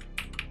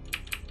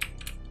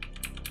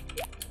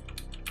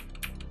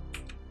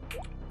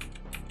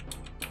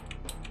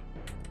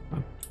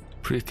 I'm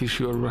pretty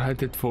sure we're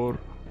headed for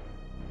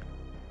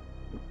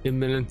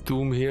imminent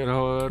doom here,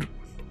 however.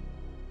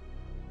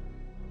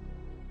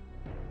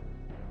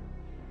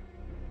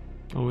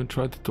 Owen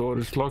tried the door.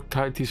 It's locked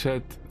tight, he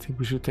said. I think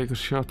we should take a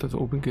shot at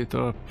opening it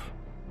up.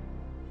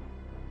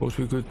 Suppose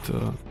we could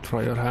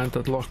try our hand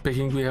at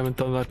lockpicking. We haven't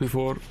done that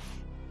before.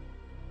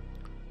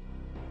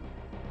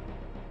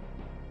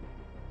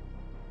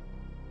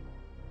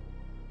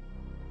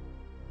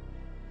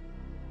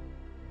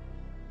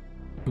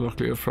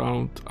 Luckily I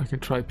found I can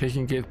try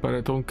picking it, but I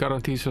don't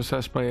guarantee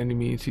success by any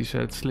means, he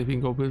said.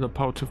 Slipping open a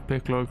pouch of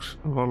pick locks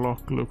of our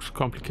lock looks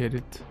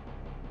complicated.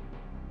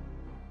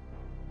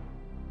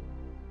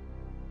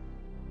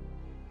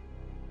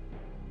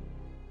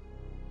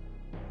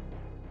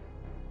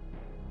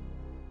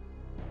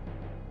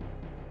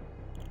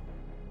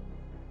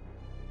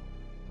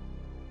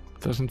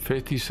 Doesn't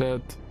fit, he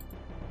said.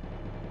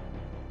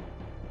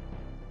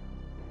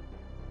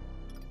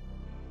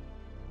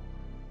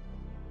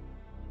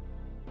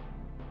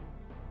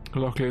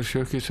 Luckily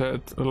shook his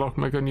head. The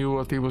lockmaker knew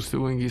what he was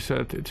doing, he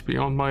said. It's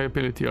beyond my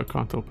ability, I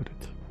can't open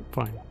it.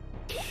 Fine.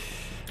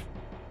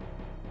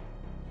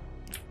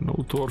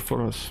 No door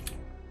for us.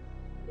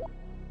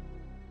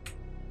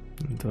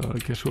 And I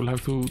guess we'll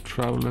have to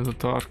travel in the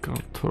dark.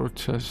 Our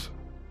torch has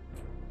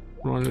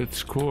run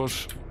its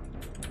course.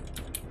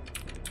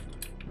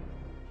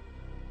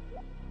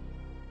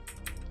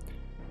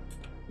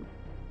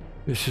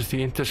 This is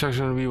the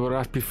intersection we were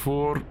at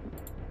before.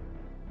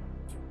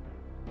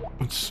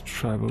 Let's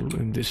travel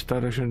in this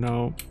direction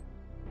now.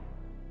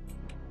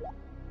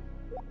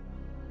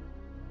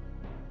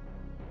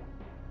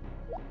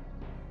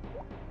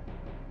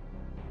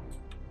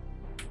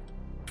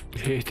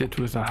 Hit it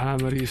with a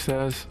hammer, he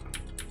says.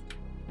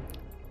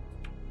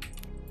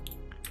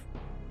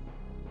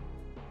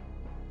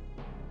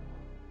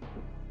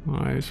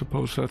 I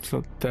suppose that's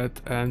a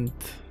dead end.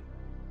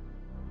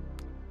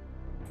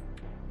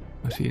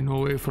 I see no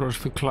way for us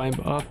to climb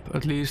up,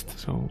 at least,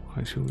 so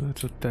I assume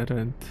that's a dead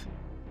end.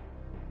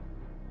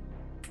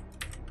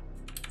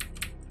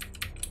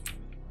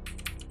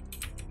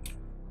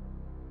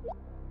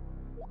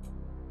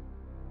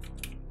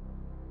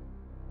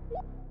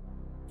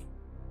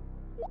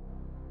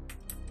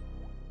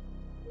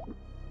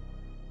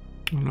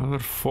 Another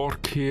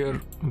fork here.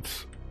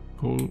 Let's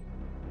go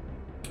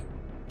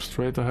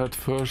straight ahead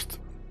first.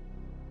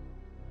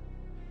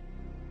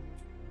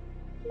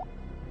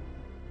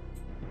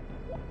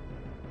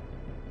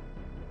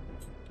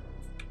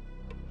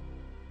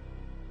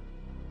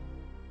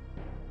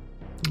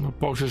 The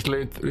box's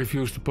lid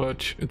refused to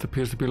budge. It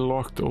appears to be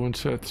locked, Owen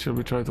said. Shall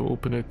we try to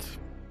open it?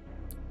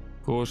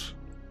 Of course.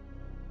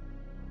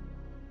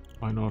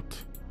 Why not?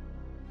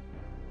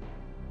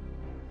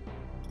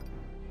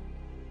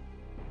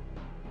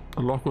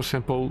 The lock was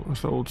simple,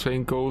 as the old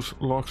saying goes.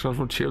 Locks are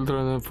for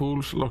children and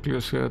fools, Luckily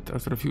said.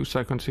 After a few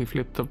seconds he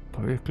flipped the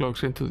pick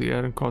locks into the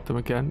air and caught them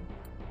again.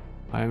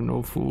 I am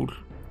no fool.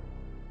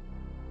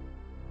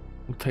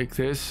 We'll take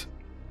this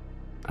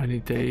any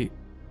day.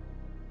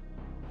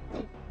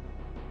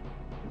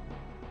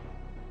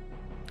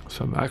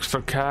 Some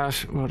extra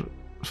cash, or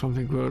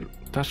something we're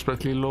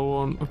desperately low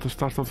on at the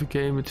start of the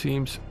game, it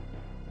seems.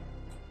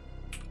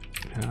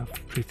 Yeah,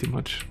 pretty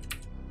much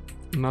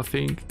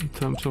nothing in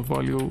terms of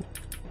value.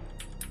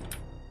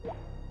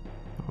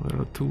 Oh,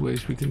 there are two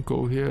ways we can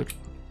go here.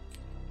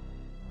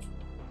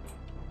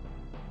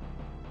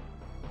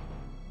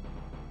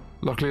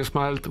 Luckily I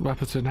smiled,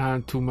 weapons in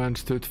hand, two men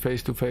stood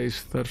face to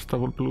face, their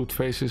stubble-blued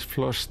faces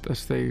flushed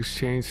as they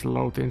exchanged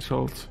loud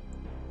insults.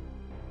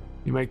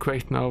 You may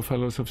quit now,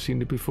 fellows, I've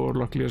seen it before,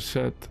 Luckily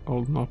said.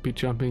 I'll not be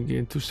jumping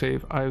in to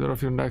save either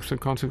of your necks,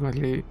 and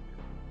consequently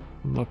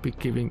I'll not be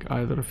giving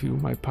either of you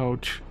my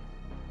pouch.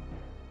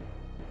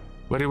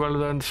 Very well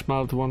then,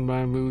 smiled one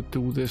man, we would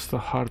do this the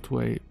hard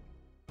way.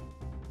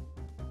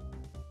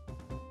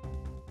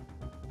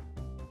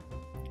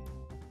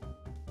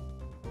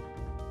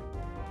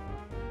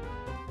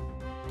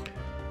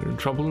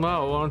 trouble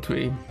now, aren't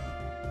we?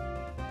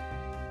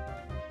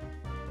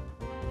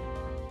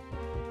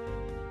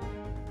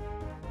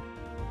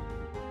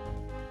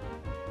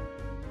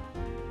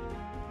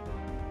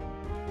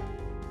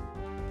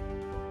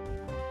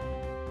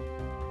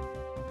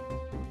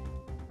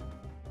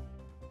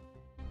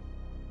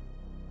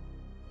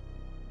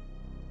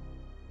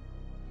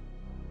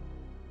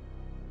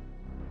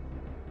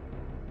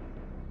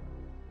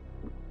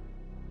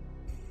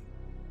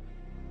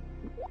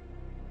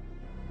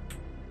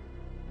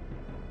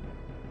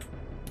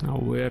 Now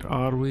where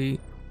are we?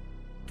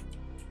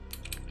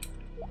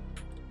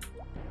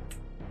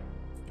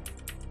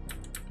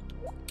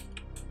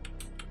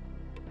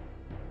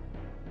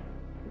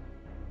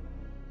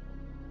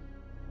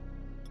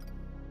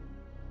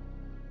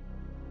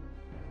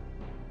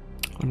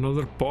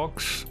 Another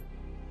box.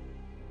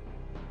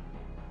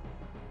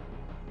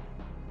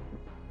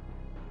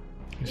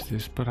 Is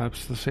this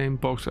perhaps the same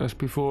box as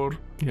before?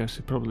 Yes,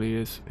 it probably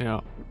is. Yeah.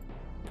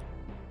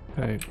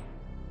 Okay.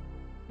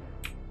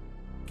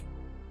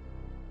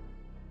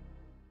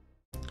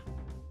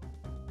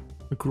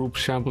 The group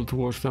shambled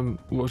towards them,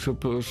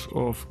 worshippers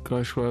of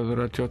Gaishwa, the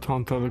Rajat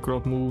Hunter, the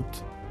grub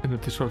moved in a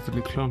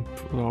disorderly clump.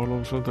 The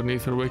hollows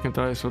underneath her vacant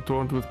eyes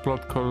adorned with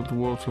blood-colored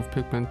walls of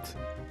pigment,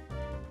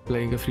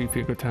 laying a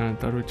three-fingered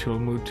hand, a ritual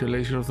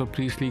mutilation of the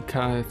priestly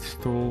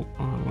caste, a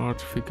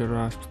large figure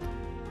rasped.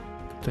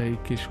 Today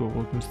Kishwa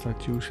orders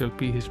that you shall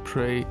be his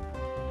prey.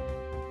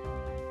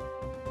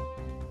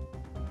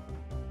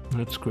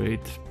 That's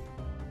great.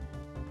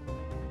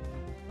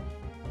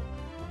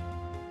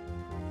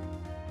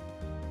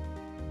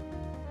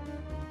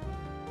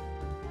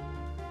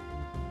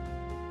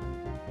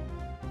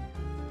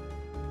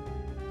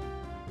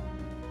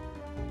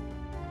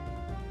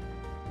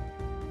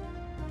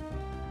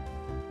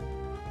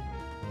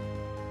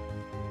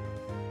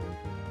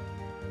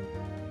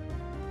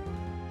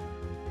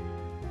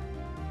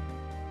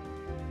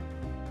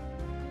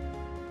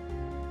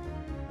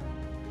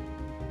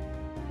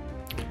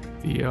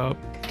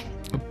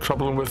 The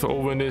problem with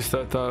Owen is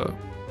that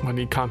when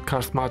he can't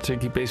cast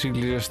magic, he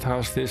basically just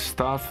has this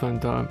staff,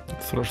 and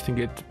thrusting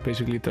it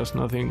basically does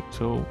nothing.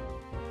 So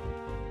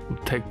we'll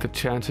take the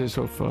chances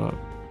of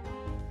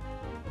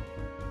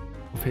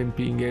him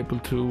being able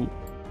to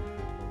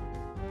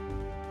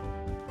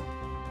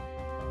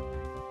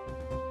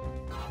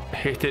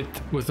hit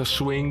it with a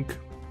swing.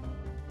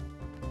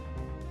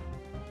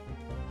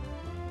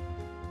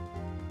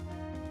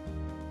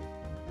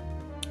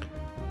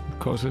 It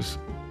causes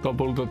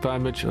double the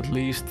damage at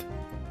least.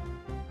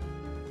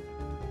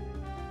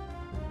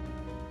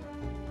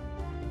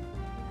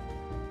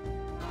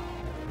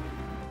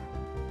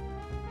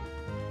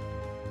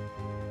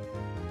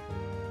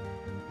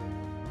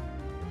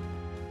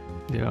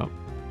 Yeah.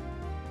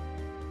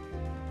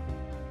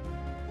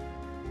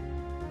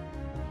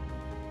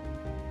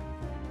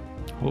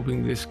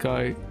 Hoping this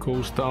guy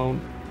goes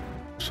down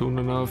soon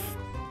enough.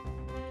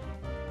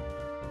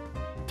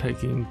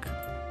 Taking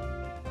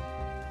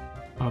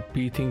a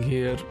beating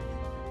here.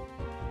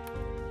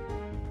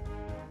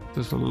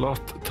 This is a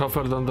lot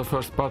tougher than the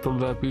first battle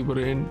that we were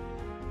in.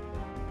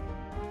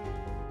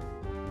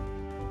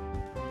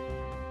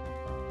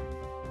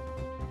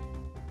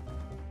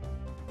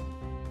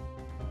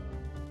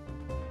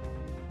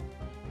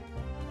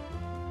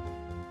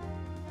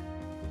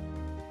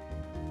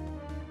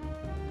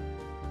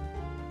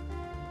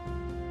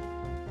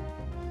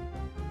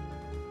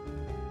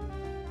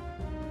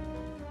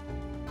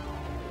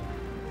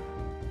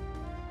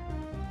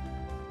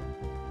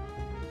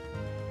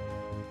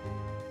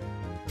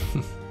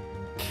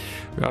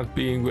 We are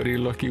being very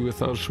lucky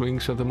with our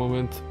swings at the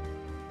moment.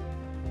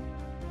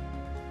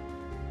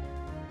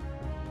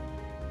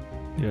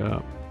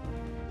 Yeah.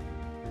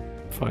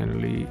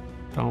 Finally,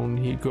 down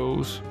he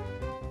goes.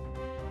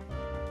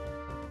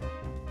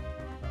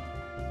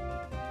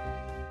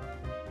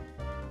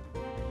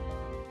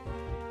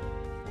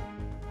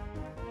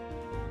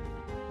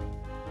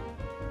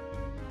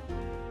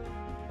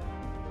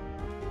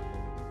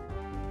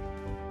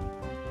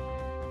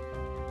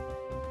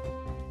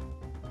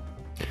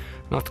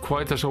 Not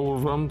quite as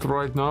overwhelmed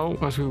right now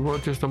as we were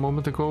just a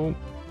moment ago.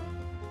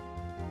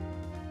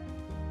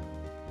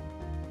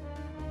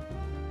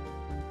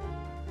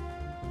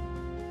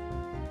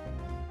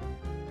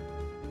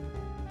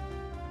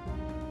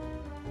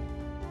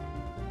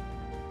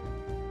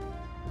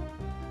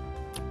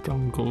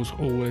 Down goes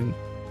Owen.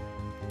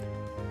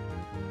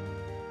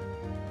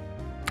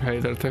 Hey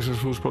there, Texas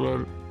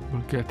footballer.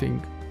 We're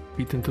getting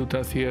beaten to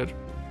death here.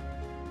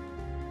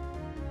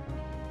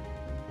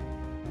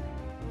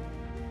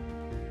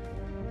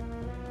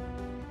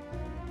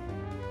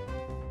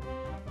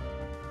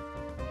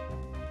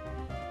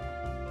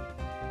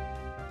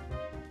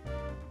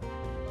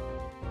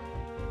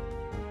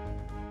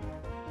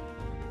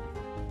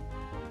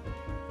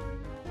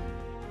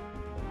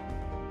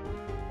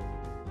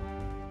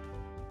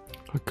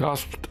 A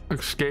gasp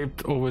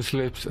escaped over his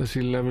lips as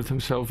he levered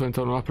himself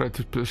into an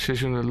upright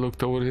position and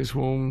looked over his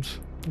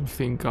wounds. I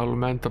think I'll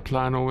amend the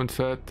plan, Owen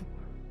said.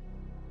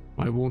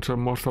 My wounds are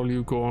mortal,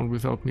 you go on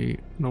without me.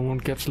 No one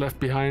gets left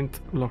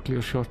behind.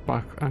 Locklear shot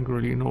back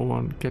angrily. No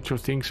one. Get your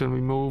things and we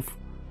move.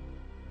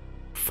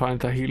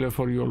 Find a healer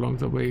for you along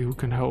the way who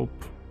can help.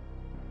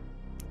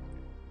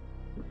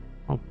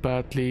 How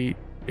badly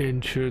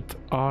injured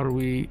are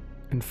we?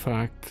 In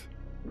fact,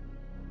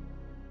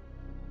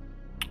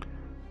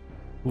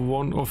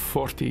 1 of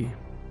 40.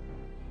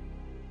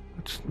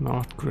 That's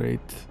not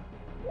great.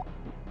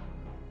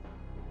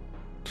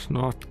 It's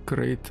not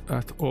great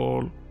at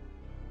all.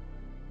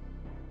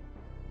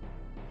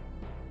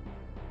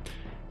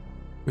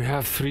 We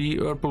have 3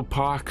 herbal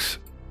packs.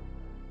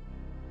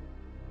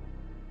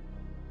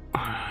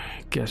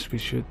 I guess we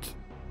should.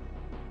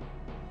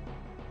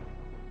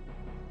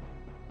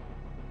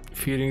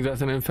 Fearing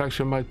that an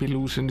infection might be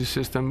loose in the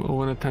system,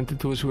 Owen attended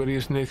to his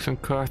various nicks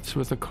and cuts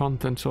with the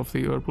contents of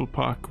the herbal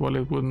pack. While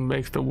it wouldn't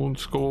make the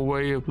wounds go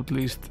away, it would at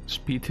least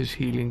speed his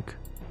healing.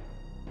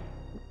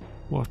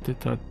 What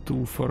did that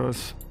do for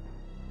us?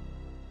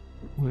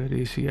 Where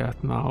is he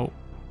at now?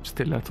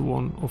 Still at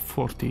 1 of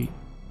 40.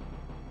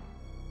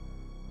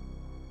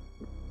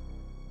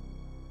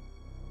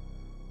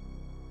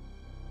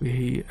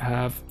 We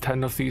have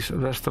 10 of these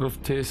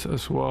restoratives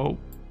as well.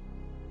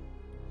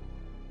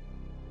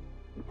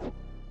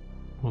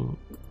 We'll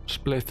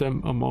split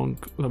them among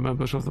the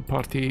members of the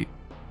party.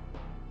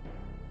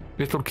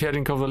 Little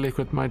caring how the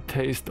liquid might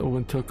taste,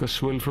 Owen took a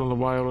swill from the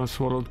vial and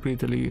swallowed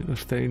greedily, the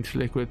strange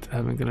liquid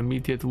having an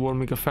immediate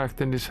warming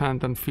effect in his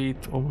hand and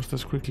feet. Almost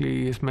as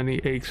quickly as many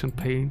aches and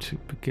pains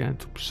began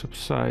to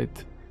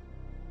subside.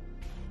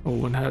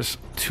 Owen has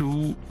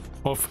 2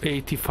 of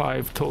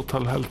 85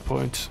 total health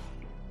points.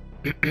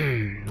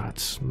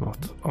 That's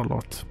not a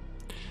lot.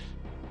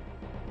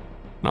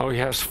 Now he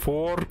has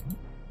 4.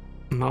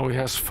 Now he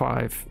has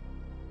 5.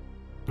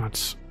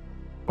 That's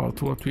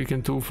about what we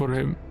can do for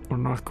him. We're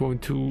not going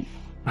to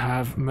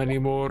have many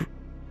more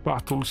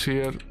battles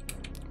here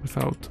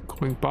without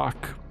going back.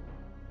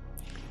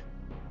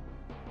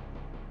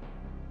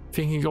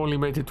 Thinking only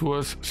made it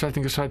worse,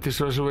 setting aside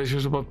his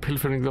reservations about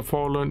pilfering the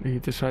fallen, he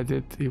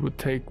decided he would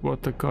take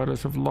what the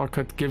goddess of luck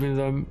had given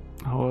them.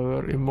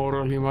 However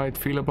immoral he might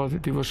feel about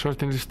it, he was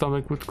certain his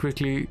stomach would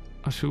quickly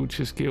assuage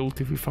his guilt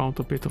if he found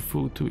a bit of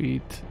food to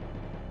eat.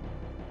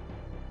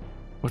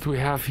 What we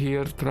have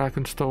here,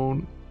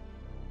 Dragonstone,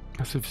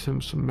 as if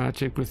some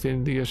magic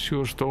within the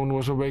azure stone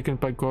was awakened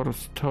by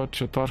God's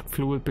touch. A dark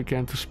fluid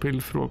began to spill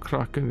through a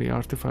crack in the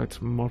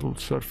artifact's mottled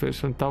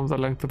surface and down the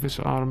length of his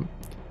arm.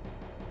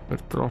 Where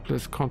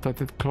droplets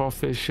contacted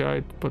cloth they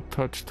shied, but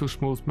touched to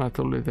smooth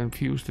metal it then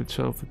fused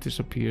itself and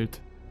disappeared.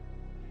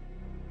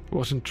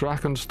 Wasn't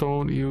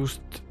Dragonstone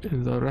used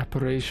in the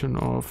reparation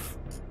of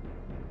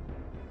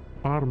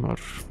armor?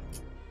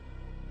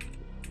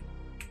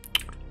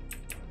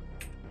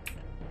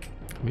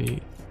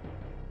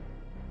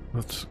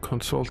 Let's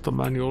consult the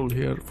manual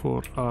here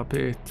for a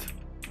bit.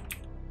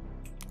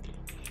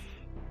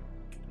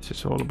 This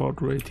is all about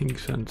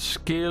ratings and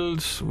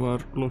skills.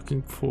 We're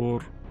looking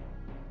for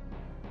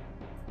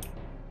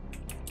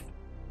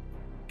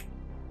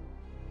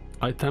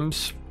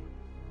items.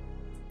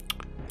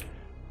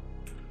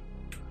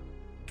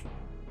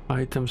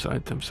 Items.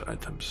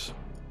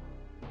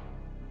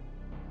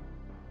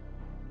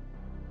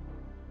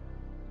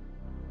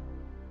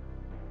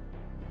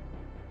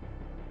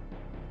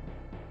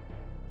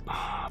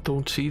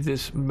 Don't see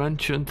this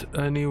mentioned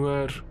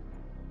anywhere.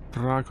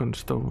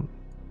 Dragonstone.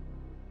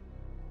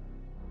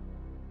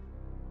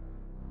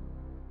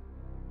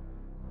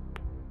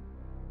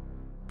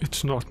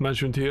 It's not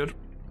mentioned here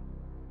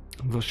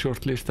on the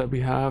short list that we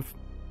have.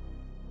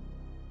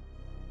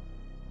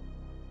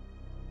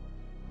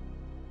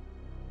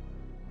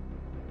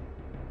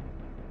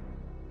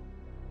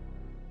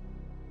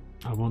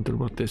 I wonder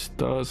what this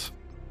does.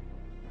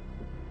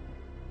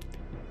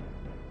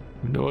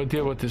 No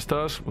idea what this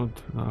does, but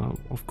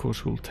of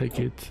course we'll take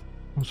it.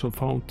 Also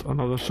found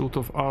another suit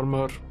of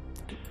armor.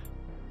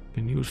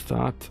 Can use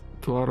that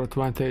to our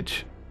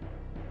advantage.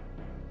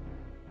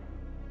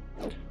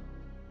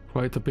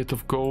 Quite a bit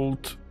of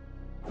gold.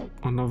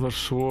 Another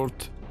sword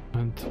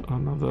and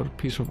another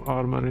piece of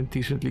armor in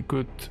decently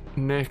good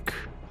nick.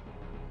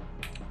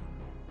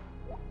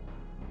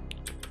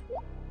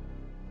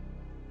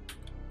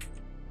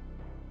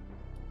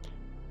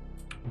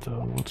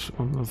 And, what's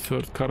on the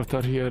third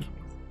character here?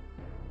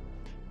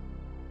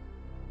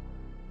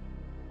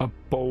 A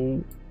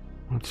bow.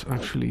 That's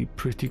actually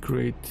pretty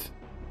great.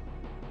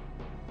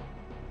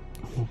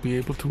 We'll be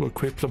able to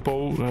equip the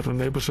bow that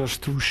enables us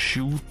to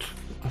shoot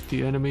at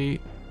the enemy.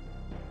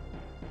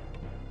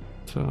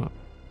 So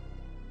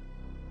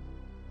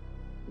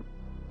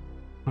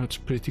that's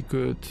pretty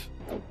good.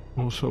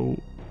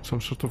 Also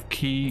some sort of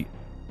key,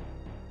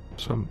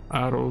 some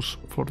arrows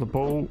for the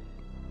bow,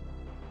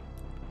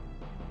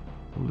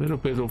 a little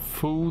bit of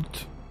food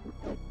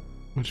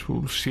which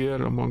we'll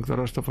share among the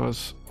rest of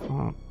us.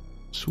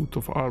 Suit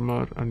of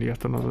armor and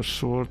yet another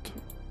sword.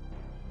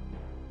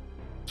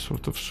 What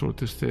sort of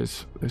sword is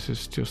this? This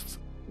is just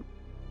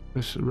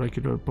this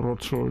regular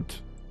broadsword.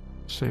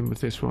 Same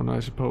with this one, I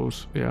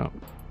suppose. Yeah.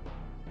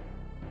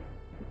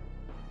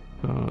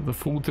 The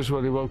food is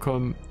very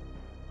welcome,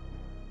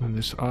 and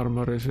this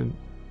armor is in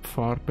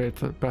far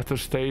better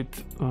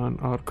state than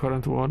our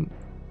current one.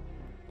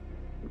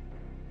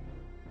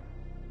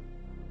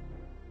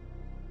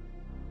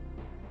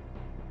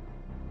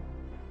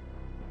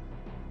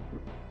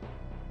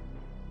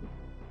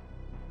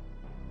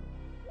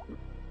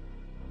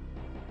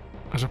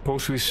 I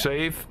suppose we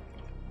save,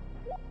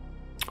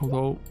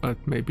 although that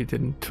maybe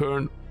didn't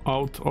turn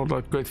out all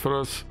that great for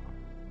us.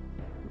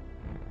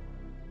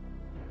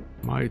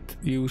 Might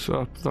use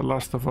up the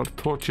last of our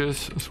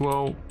torches as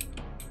well.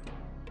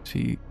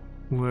 See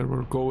where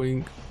we're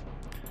going.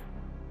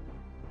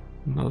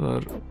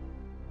 Another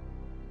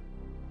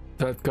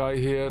dead guy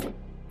here.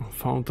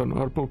 Found an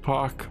herbal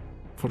pack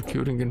for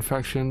curing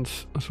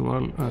infections as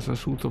well as a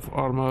suit of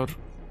armor.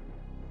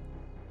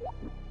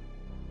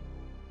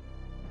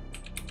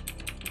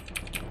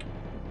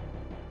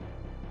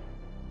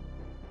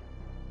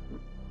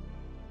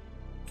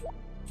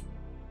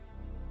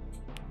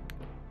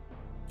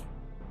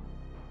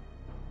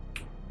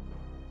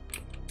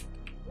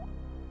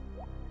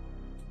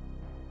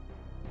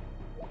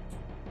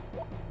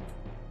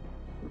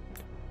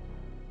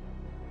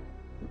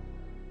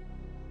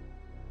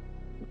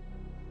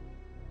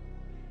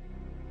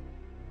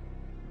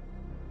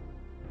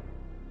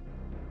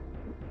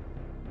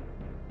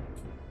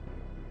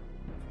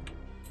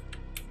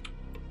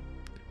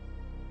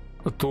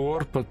 A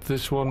door, but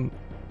this one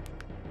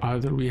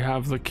either we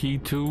have the key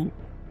to,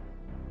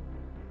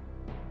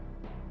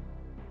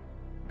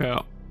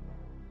 yeah,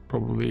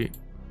 probably,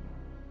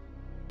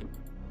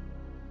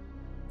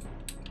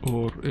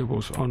 or it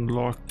was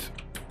unlocked.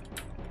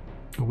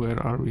 Where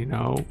are we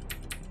now?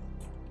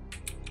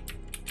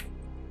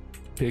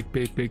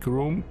 Big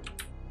room.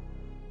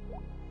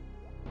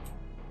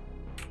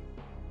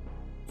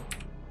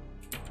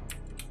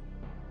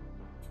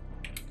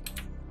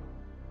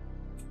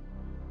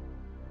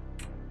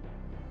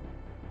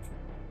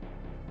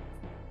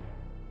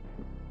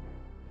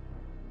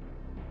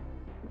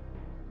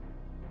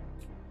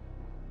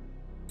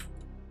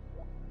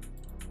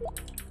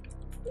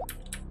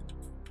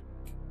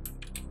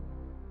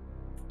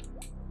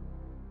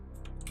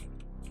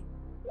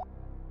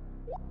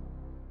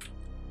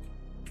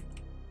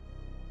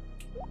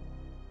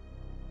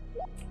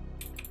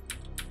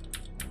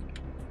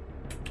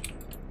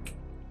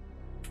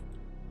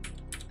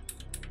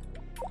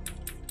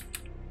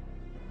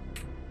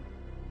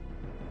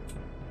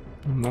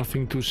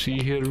 Nothing to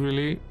see here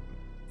really.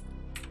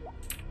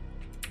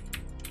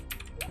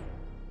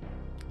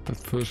 At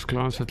first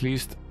glance at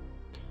least.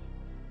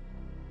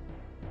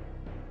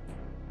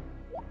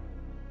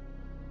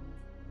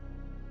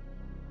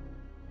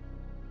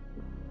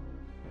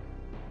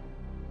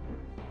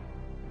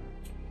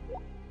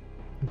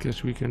 I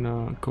guess we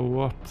can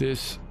go up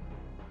this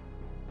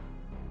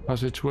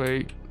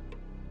passageway.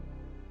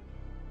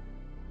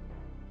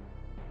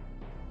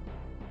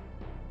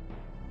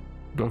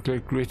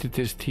 Douglas gritted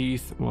his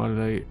teeth. While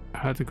they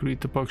had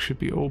agreed the box should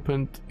be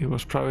opened, he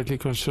was privately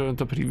concerned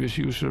the previous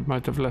user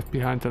might have left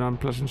behind an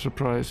unpleasant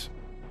surprise.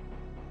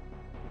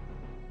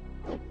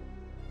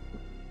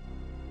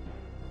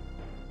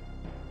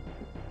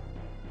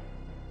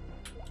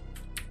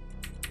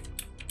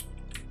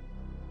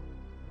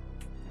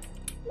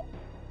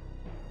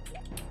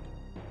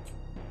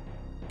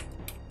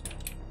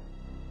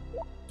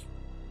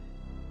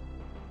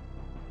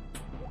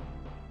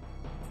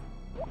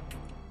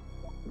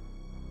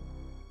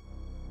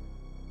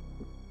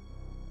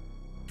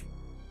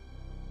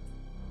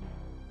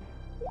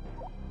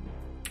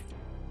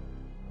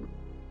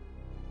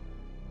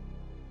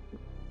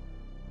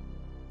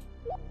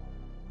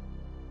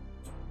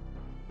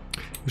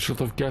 You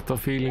sort of get the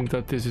feeling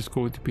that this is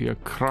going to be a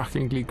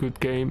crackingly good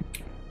game.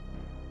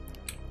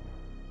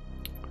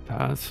 It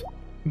has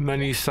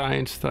many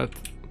signs that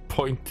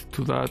point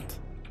to that.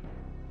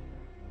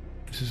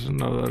 This is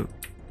another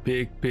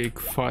big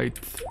fight.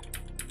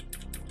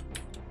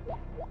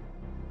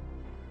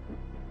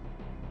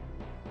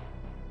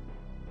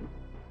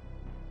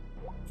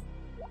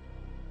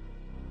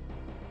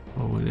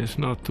 Oh, it is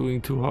not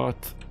doing too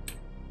hot.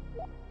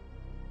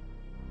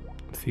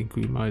 I think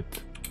we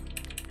might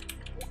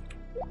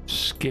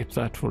skip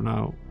that for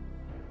now.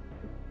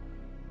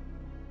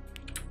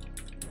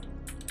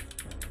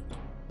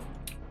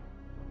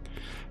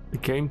 The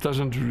game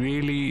doesn't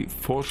really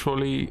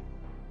forcefully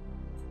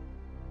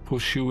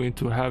push you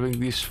into having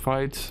these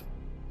fights.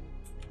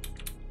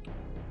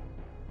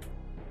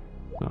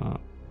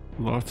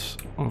 Lots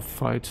of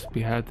fights to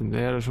be had in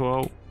there as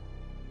well.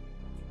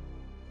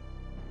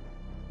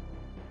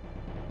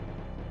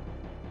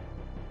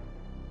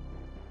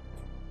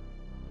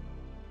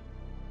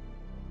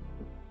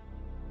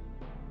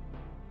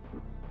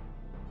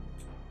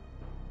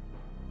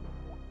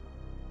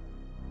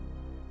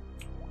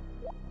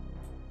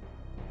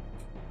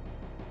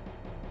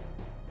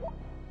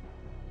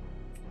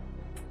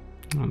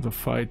 And the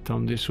fight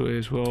down this way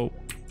as well.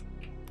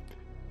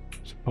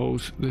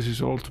 Suppose this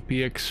is all to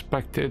be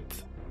expected.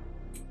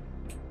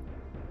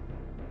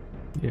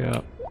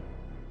 Yeah.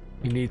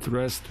 We need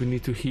rest, we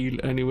need to heal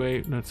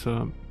anyway. Let's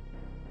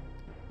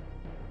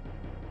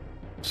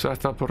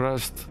set up a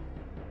rest.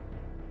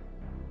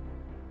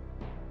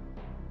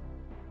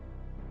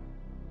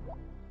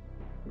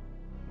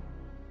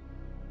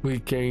 We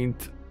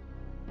gained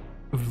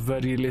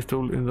very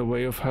little in the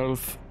way of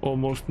health,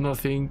 almost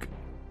nothing,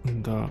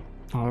 and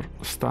our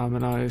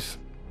stamina is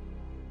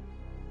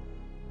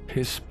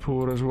piss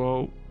poor as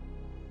well.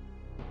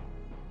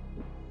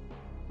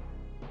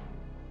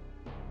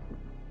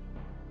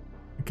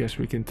 I guess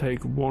we can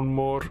take one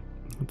more,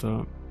 but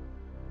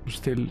we're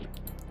still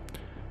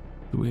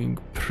doing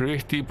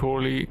pretty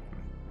poorly.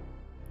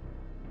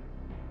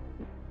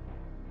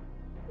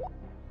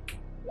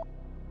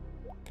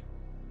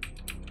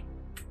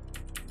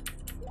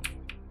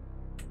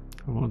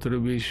 I wonder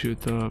if we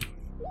should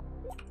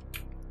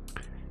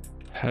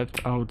head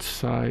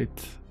outside,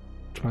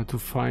 try to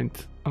find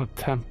a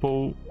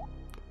temple,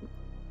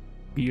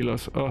 heal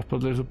us up a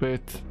little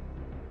bit.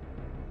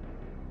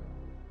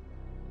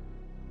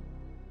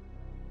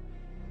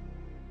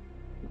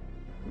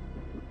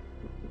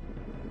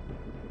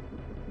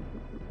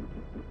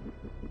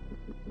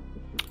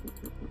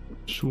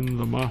 Zoom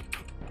the map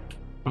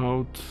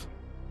out.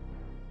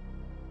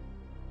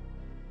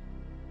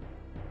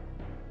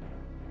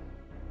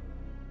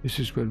 This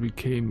is where we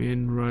came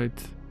in, right?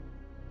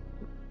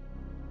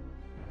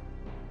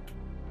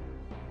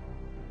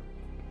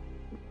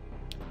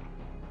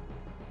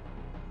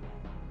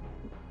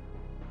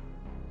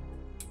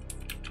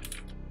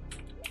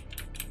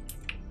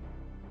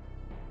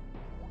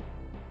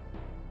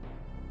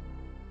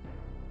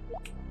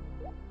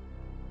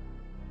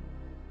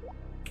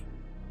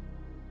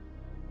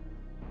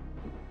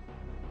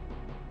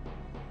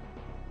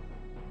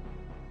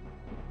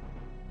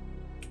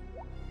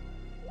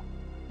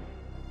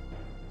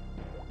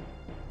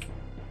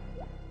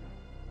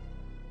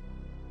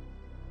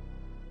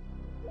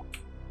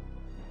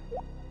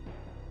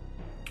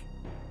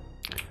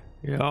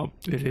 Yeah,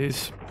 it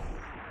is.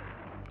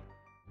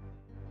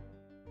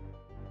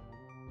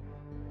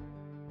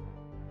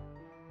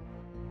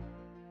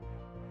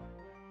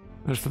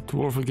 There's the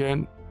dwarf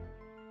again.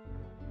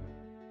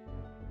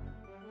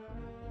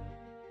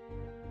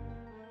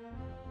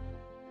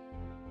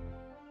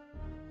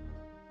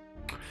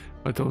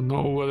 I don't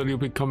know whether you'll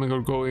be coming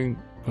or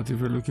going, but if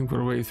you're looking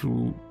for a way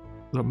through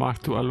the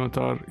map to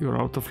Elvendar,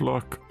 you're out of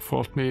luck.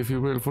 Fault me if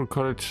you will for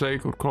courage's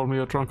sake, or call me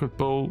a drunkard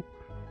bull.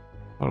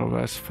 Or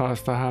as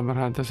fast a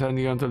hammerhand as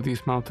any under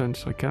these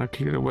mountains. I cannot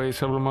clear away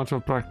several months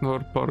of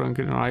Bracknor, Borung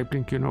in an eye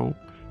blink, you know.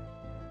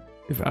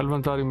 If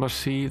Elvendar you must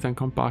see, then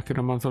come back in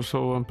a month or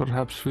so, and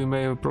perhaps we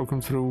may have broken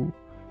through.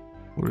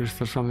 Or is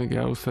there something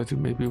else that you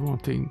may be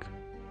wanting?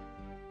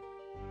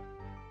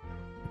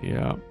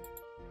 Yeah.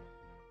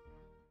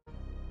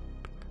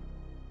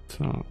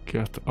 So,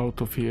 get out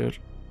of here.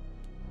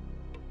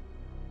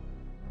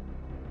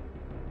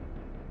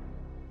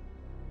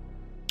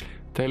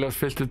 Taylor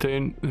filtered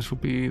in. This will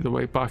be the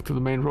way back to the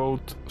main road,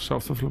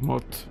 south of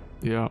Lamott.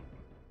 Yeah.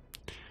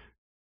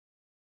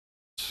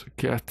 Let's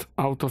get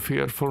out of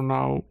here for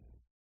now.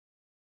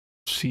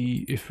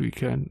 See if we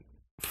can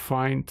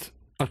find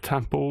a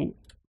temple.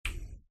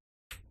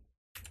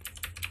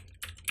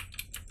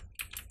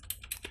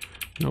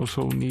 We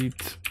also need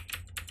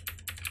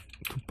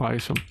to buy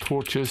some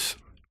torches.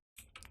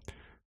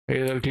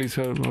 Hey there,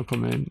 Gleaser,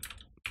 welcome in.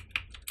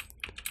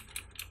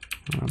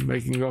 I'm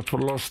making up for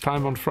lost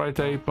time on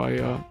Friday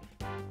by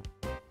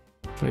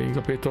playing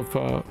a bit of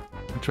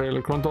Betrayal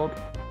of Krondor.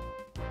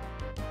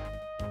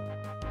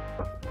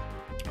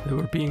 They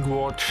were being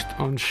watched,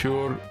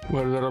 unsure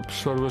where their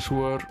observers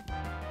were.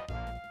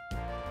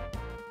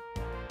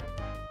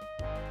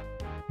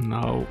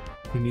 Now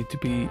we need to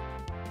be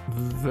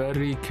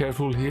very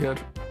careful here.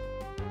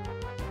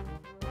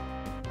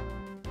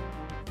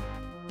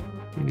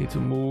 We need to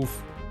move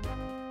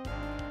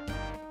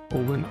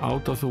Owen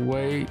out of the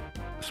way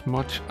as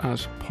much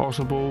as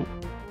possible.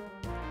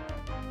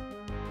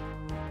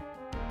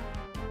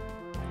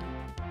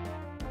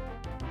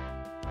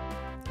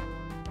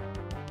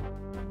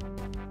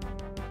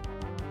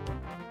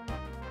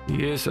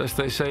 He is, as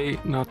they say,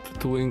 not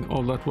doing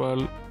all that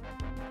well.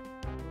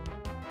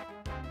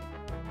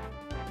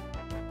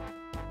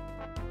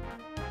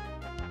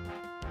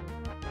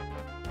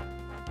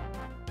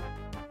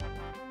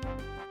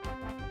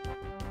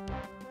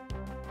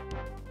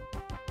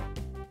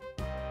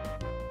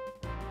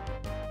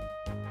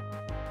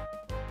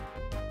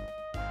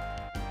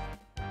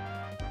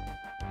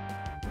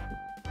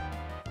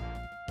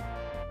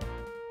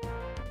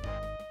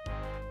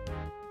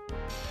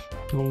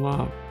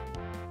 We'll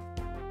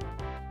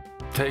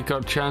take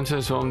our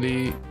chances on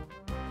a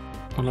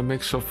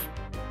mix of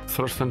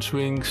thrust and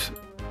swings.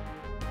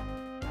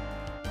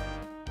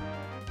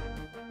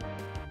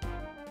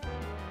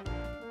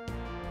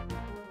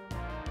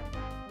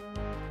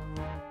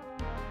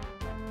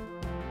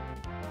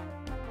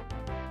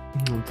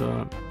 And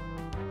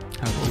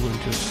have Owen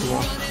just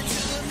walk.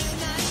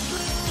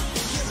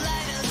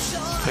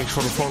 Thanks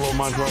for the follow,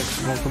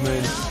 Madrox. Welcome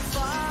in.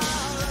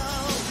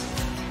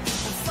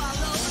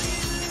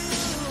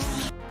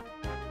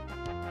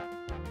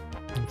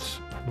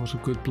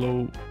 was a good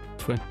blow,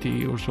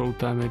 20 or so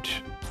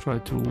damage. Try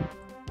to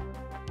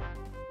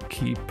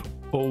keep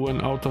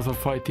Owen out of the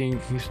fighting.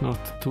 He's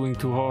not doing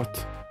too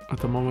hot at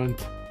the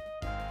moment.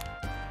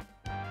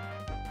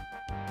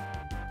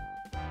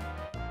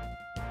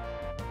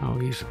 Now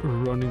he's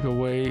running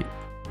away.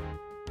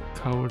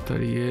 Coward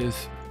that he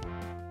is.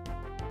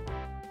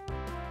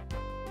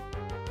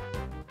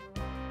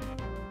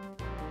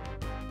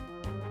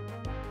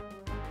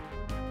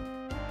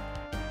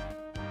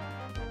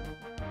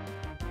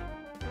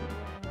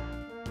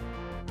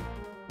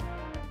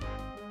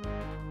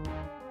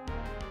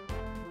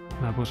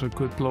 That was a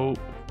good blow.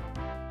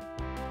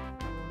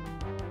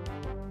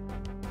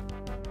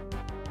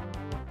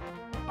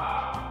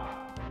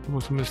 It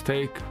was a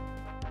mistake.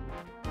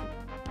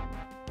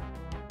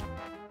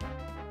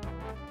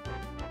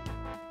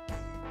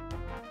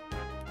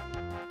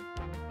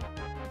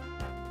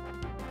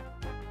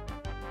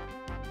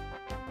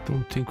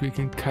 Don't think we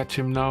can catch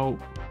him now.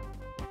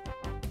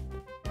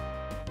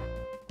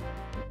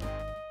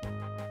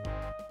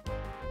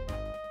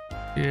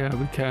 Yeah,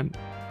 we can.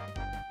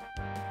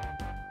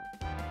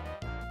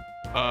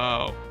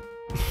 Oh.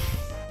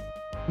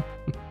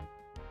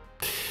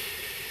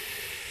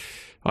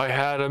 I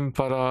had him,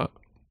 but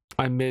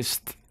I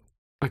missed.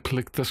 I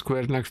clicked the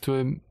square next to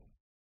him.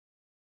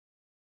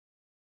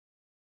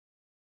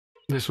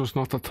 This was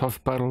not a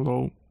tough battle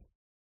though.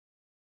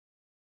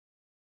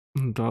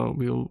 And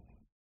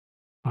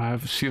I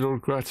have zero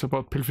regrets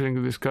about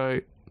pilfering this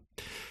guy.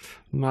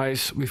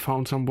 Nice, we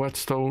found some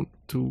whetstone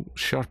to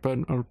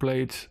sharpen our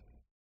blades.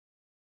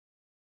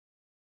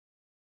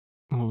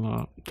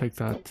 I'll take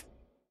that.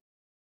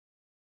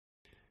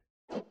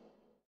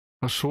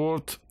 A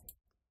sword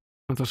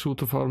and a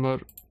suit of armor.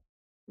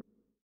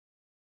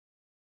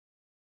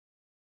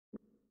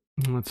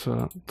 Let's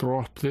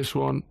drop this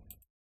one.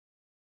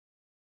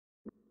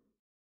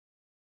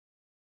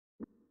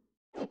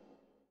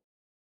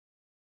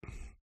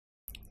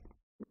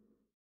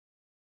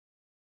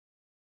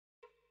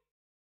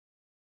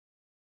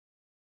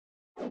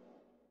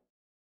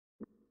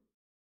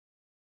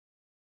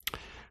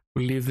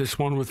 We'll leave this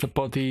one with the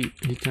body.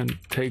 He can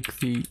take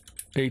the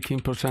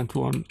 18%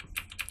 one.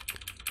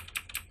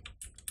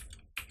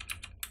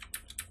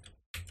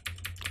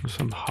 There's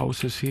some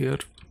houses here.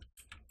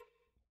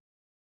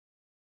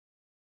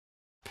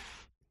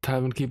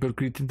 Tavern keeper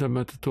greeting them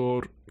at the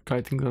door,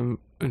 guiding them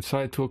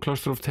inside to a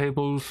cluster of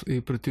tables. He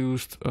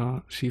produced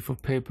a sheaf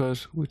of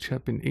papers which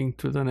had been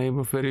inked with the name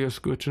of various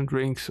goods and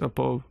drinks,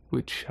 above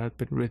which had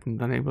been written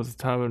the name of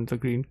the tavern, the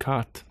Green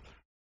Cat.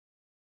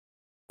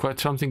 Quite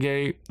something,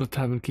 eh? The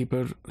tavern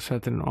keeper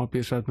said in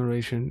obvious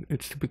admiration.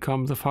 It's to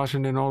become the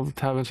fashion in all the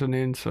taverns and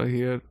inns, I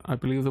hear. I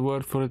believe the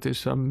word for it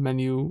is a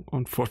menu.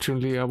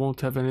 Unfortunately, I won't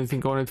have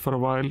anything on it for a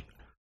while.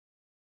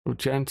 So,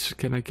 gents,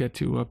 can I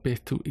get you a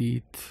bit to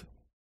eat?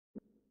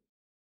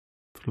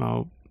 For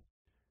now.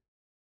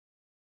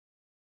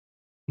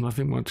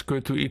 Nothing much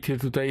good to eat here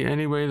today.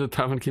 Anyway, the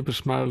tavern keeper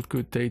smiled.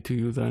 Good day to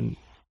you then.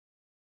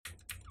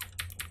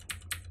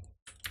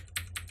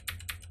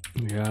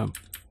 Yeah.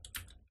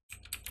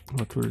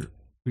 What we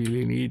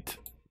really need.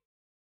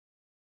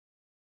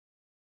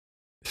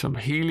 Some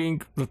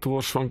healing. The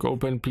door swung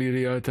open,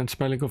 bleary-eyed and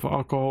smelling of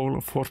alcohol. A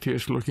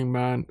 40-ish-looking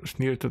man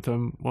sneered at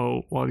them.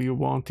 Well, what do you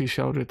want? He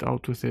shouted.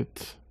 Out with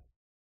it.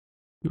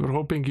 We were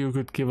hoping you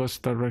could give us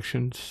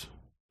directions.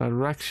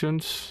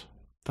 Directions?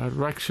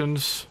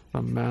 Directions?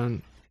 The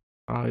man's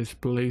eyes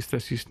blazed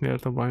as he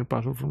snared a wine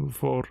bottle from the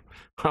floor.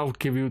 I'll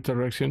give you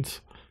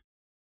directions.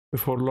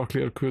 Before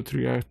Locklear could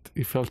react,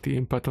 he felt the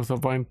impact of the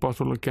wine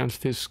bottle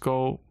against his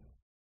skull.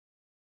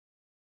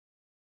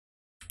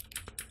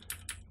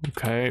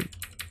 Okay.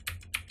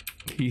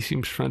 He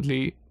seems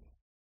friendly.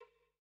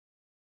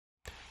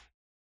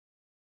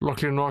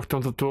 Locklear knocked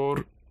on the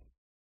door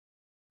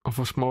of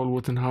a small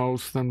wooden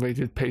house, then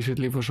waited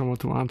patiently for someone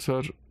to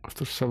answer.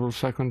 After several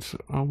seconds,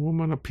 a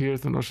woman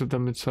appeared and ushered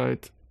them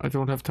inside. I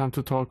don't have time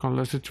to talk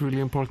unless it's really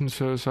important,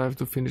 sirs. I have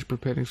to finish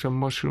preparing some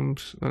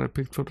mushrooms that I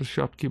picked for the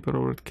shopkeeper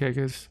over at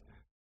Kega's.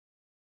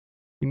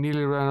 We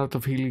nearly ran out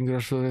of healing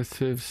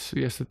restoratives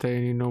yesterday,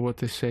 and you know what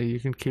they say. You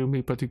can kill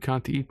me, but you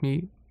can't eat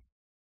me.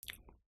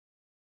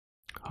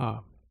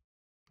 Ah,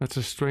 that's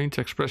a strange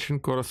expression,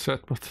 Gorath said.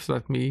 What does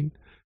that mean?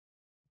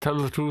 Tell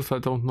the truth, I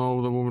don't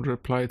know, the woman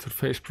replied, her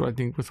face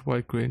brightening with a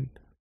wide grin.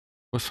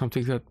 It was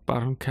something that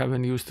Baron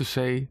Kevin used to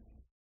say.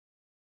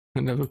 I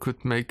never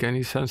could make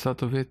any sense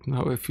out of it.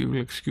 Now, if you will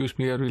excuse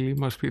me, I really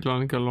must be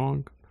running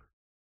along.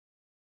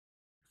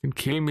 You can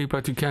kill me,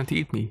 but you can't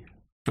eat me.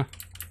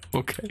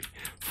 Okay,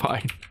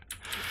 fine.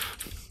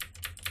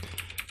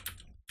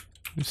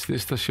 Is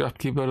this the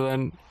shopkeeper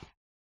then?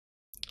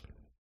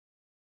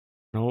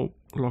 No,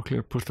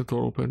 Locklear pushed the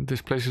door open.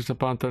 This place is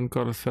abandoned,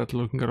 Gorath said,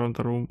 looking around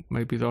the room.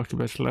 Maybe the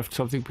occupants left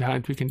something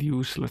behind we can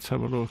use. Let's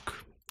have a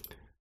look.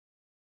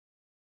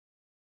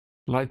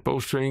 Light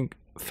bowstring,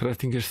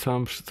 threading his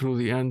thumbs through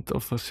the end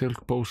of the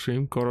silk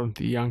bowstring, Goran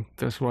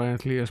yanked as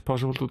violently as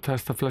possible to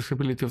test the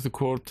flexibility of the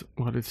cord.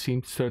 While it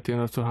seemed sturdy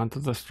enough to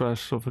handle the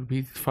stress of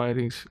repeated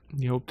firings,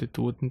 he hoped it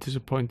wouldn't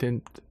disappoint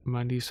him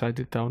when he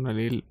sighted down an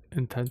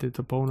ill-intended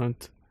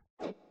opponent.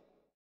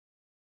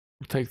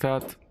 Take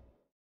that.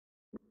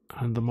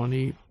 And the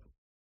money.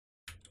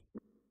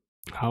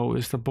 How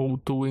is the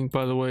bow doing,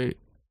 by the way?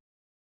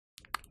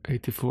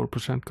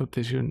 84%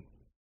 condition.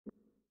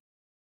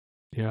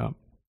 Yeah.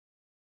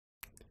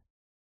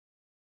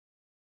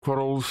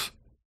 Quarrels.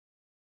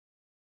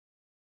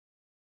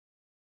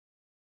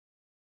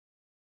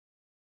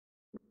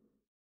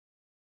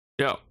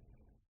 Yeah.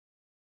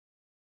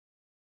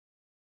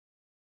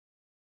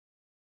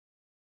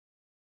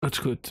 That's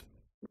good.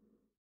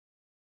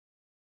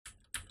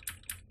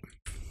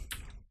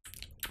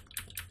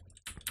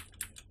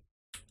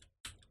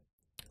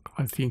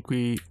 I think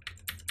we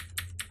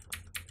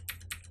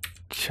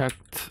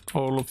checked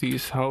all of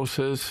these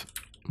houses,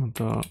 and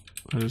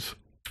there's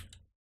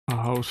a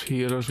house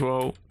here as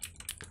well.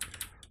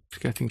 It's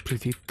getting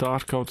pretty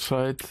dark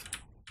outside.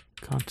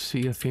 Can't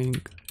see a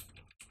thing.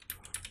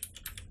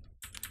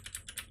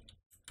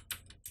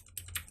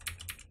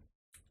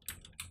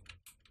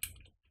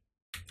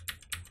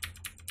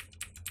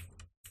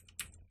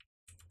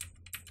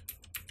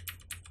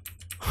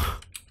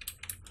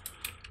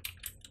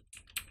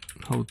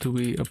 How do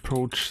we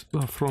approach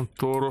the front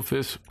door of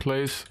this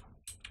place?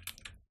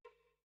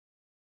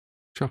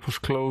 Shop was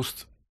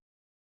closed.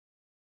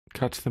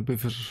 Catch them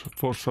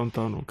before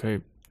sundown.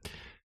 Okay.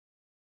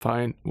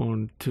 Fine.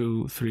 1,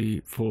 2,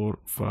 3, 4,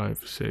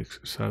 5, 6,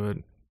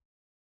 7.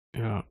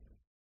 Yeah.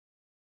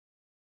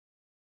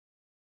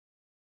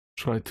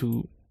 Try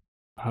to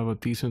have a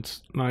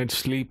decent night's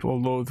sleep,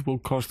 although it will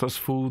cost us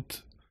food.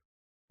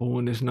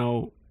 Owen is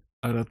now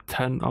at a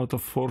 10 out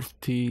of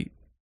 40.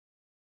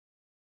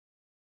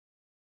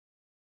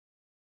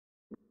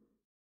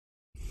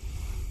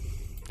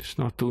 It's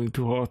not doing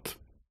too hot.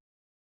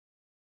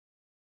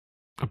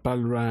 A bell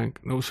rang.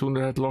 No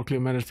sooner had Lockley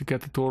managed to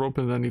get the door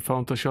open than he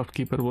found the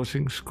shopkeeper was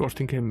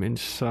escorting him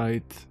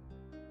inside.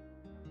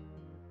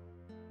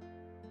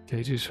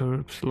 Cage's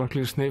herbs.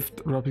 Lockley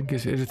sniffed, rubbing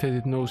his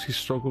irritated nose. He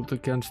struggled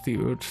against the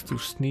urge to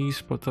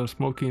sneeze, but the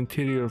smoky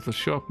interior of the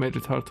shop made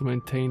it hard to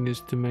maintain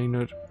his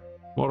demeanor.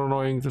 More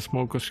annoying, the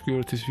smoke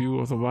obscured his view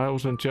of the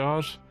vials and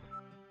jars,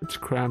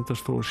 which crammed the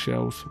store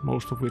shelves,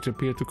 most of which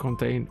appeared to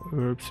contain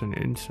herbs and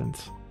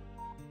incense.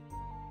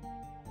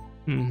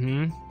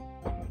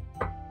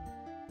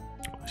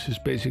 This is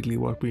basically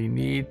what we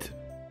need.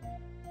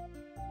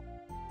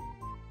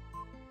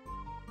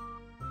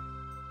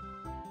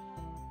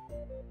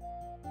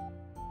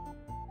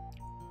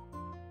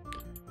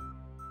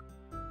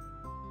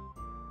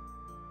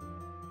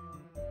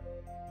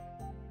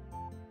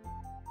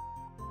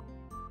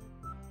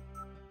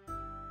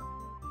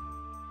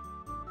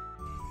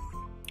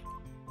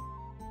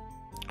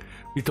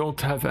 We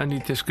don't have any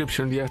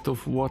description yet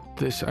of what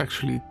this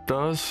actually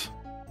does.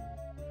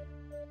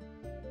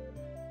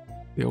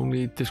 The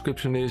only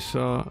description is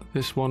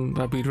this one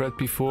that we read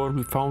before.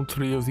 We found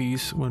 3 of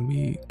these when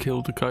we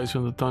killed the guys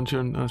in the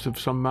dungeon, as if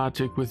some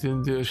magic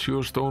within the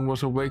Azure Stone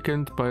was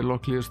awakened by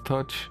Locklear's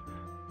touch.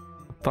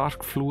 A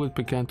dark fluid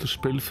began to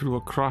spill through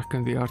a crack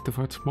in the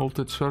artifact's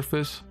molded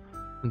surface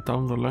and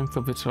down the length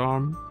of its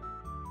arm.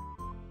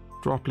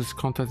 Droplets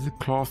contacted the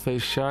cloth they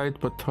shied,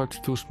 but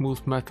touched to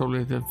smooth metal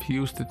it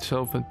infused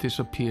itself and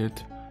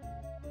disappeared.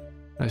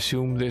 I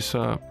assume this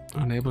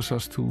enables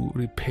us to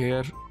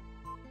repair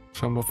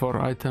some of our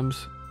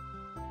items.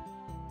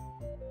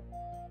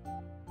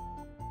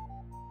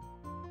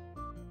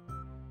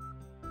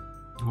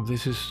 Now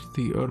this is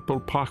the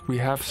herbal pack. We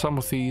have some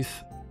of these.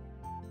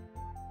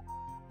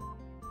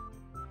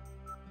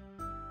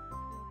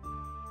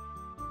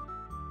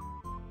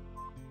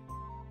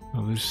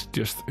 Now this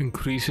just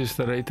increases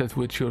the rate at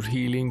which you're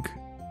healing.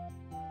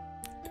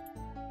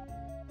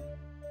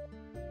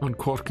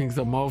 Uncorking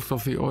the mouth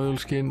of the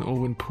oilskin,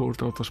 Owen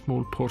poured out a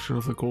small portion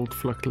of the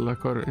gold-flecked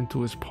liquor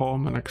into his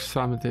palm and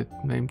examined it.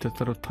 Named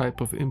after a type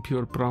of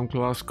impure brown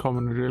glass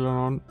commonly relied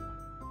on,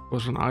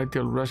 was an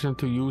ideal resin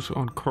to use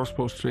on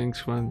crossbow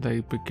strings when they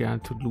began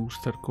to lose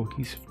their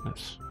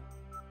cohesiveness.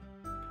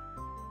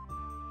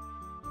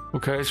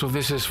 Okay, so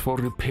this is for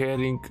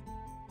repairing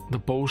the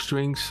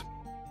bowstrings.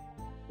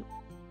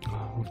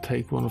 We'll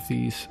take one of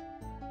these.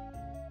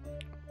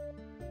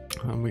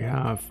 And we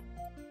have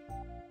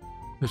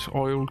this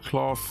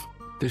oilcloth,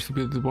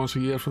 distributed once a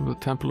year from the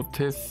Temple of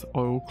Tith.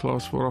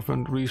 Oilcloths were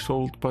often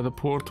resold by the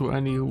poor to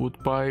any who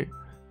would buy.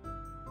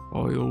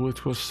 Oil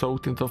which was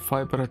soaked into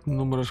fiber had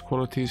numerous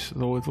qualities,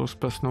 though it was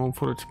best known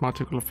for its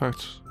magical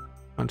effects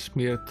when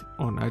smeared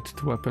on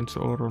edged weapons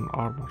or on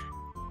armor.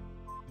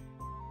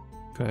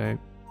 Okay,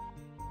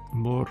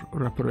 more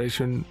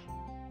reparation.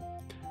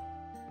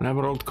 An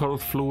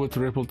emerald-colored fluid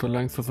rippled the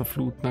length of the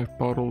flute-necked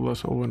bottle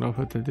as Owen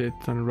offered it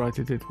and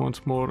righted it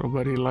once more. A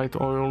very light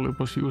oil, it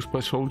was used by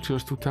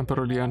soldiers to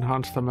temporarily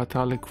enhance the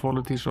metallic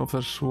qualities of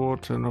their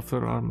swords and of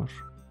their armor.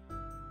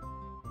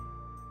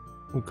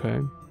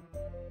 Okay.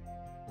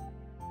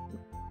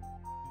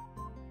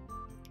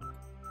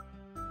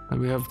 And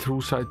we have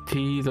true side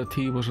tea. The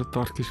tea was a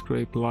darkish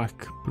grey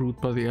black,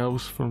 brewed by the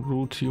elves from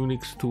roots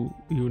unique to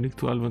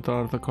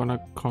Elvendar. The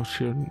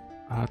concoction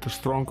had a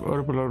strong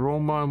herbal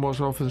aroma and was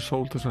often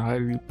sold as a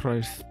highly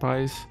priced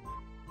spice.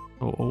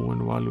 So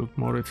Owen valued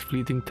more its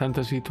fleeting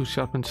tendency to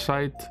sharpen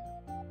sight,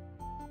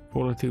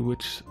 quality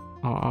which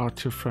our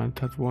archer friend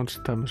had once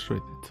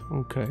demonstrated.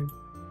 Okay.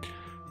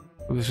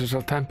 This is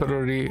a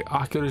temporary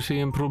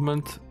accuracy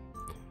improvement.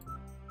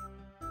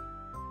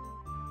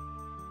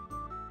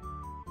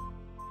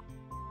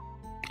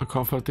 A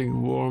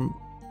comforting warm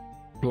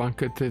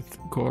blanketed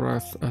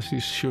Gorath as he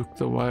shook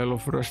the vial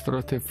of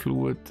restorative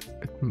fluid,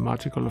 its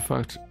magical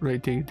effects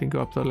radiating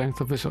up the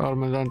length of his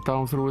arm and then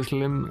down through his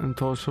limb and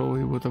torso.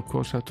 He would of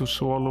course have to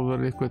swallow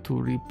the liquid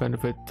to reap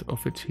benefit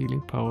of its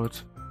healing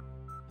powers.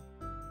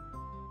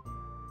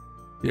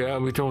 Yeah,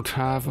 we don't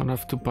have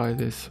enough to buy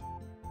this.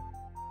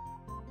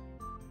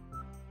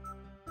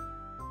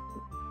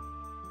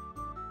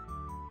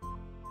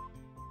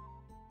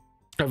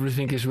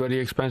 Everything is very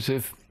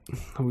expensive.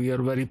 We are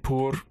very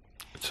poor.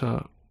 It's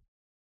a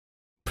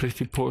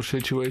pretty poor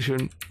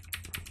situation.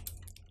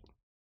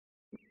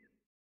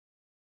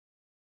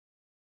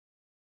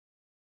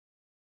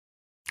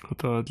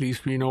 But at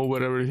least we know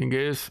where everything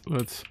is.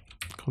 Let's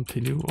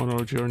continue on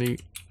our journey.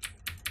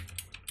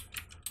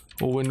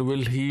 Owen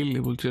will heal.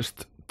 It will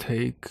just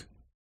take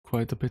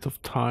quite a bit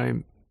of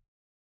time.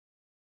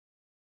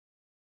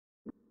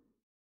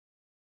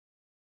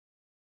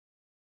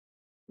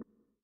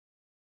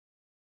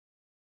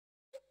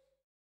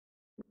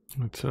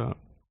 Let's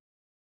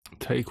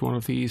take one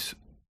of these,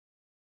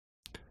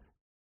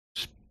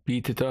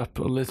 speed it up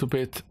a little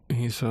bit.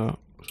 He's so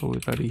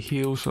that he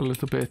heals a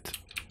little bit.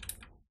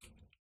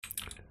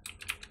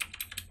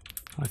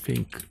 I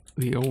think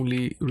the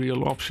only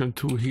real option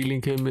to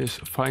healing him is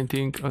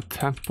finding a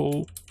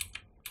temple.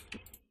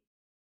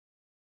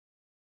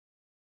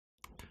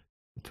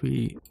 But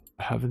we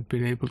haven't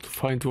been able to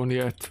find one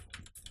yet.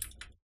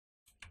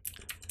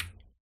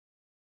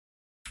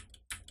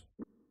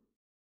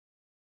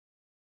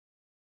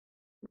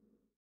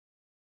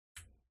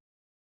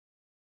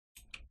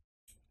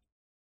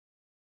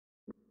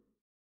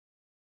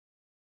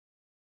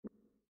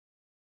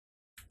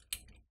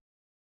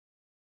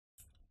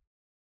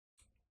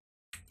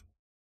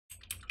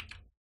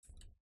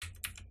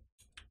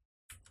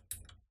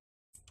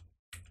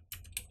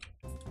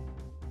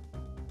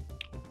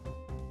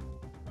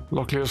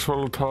 Locklear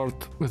swallowed hard.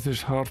 With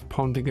his heart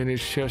pounding in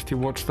his chest, he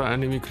watched the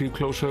enemy creep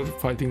closer,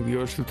 fighting the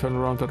urge to turn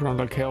around and run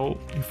like hell.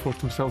 He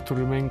forced himself to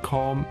remain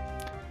calm,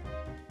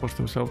 forced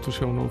himself to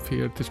show no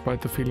fear,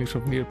 despite the feelings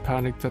of near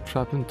panic that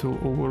threatened to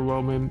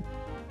overwhelm him.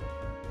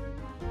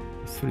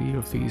 3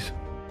 of these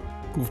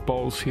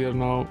goofballs here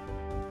now.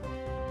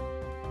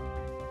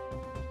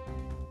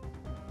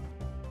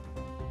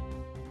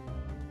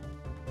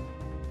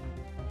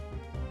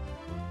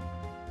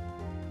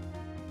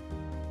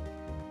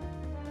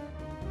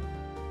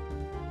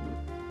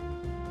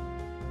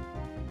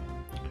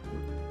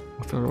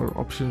 There are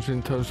options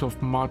in terms of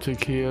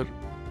magic here.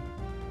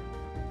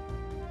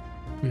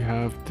 We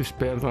have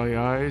Despair Thy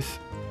Eyes.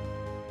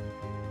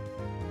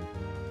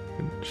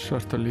 Can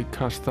certainly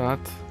cast that.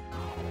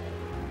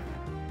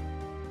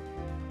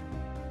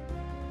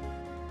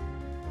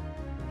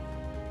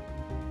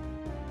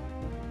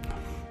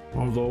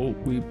 Although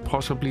we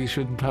possibly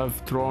shouldn't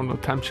have drawn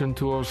attention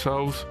to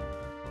ourselves.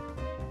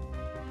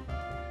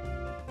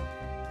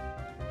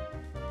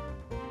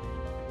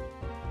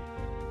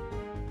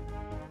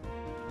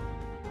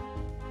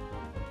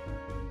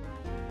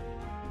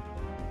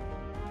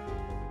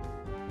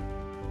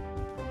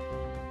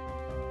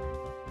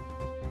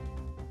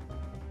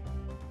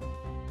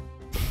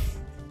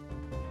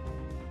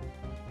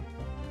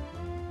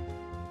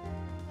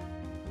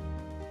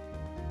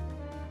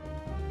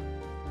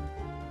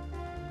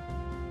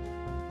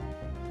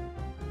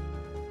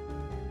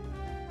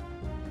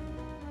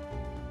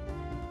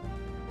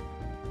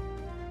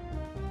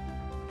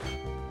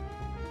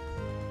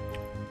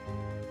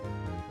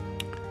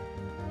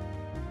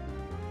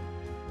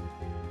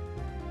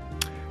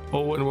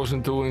 Owen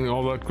wasn't doing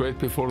all that great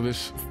before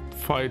this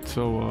fight,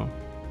 so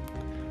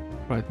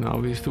right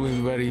now he's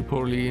doing very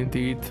poorly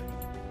indeed.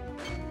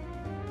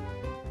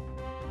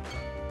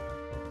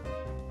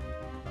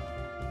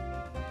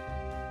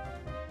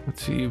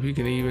 Let's see if we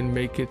can even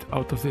make it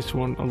out of this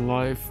one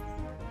alive.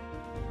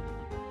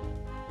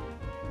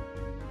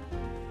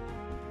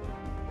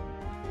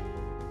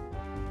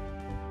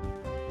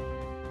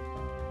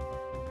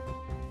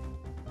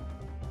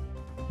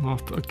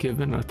 Not a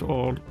given at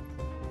all.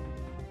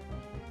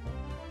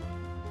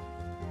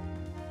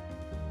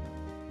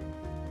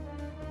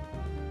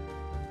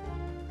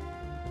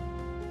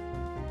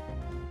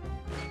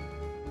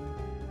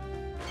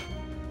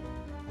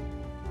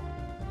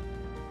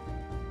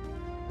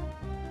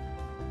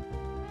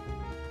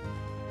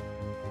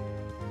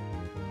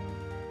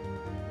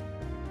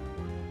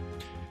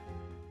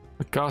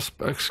 A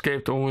gasp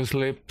escaped Owen's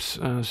lips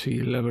as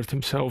he levered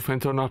himself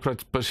into an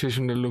upright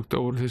position and looked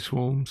over his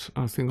wounds.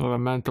 I think I'll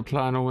amend the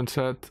plan, Owen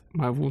said.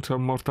 My wounds are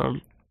mortal.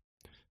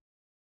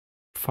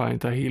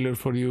 find a healer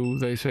for you,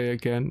 they say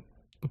again.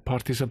 The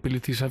party's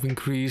abilities have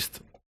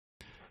increased.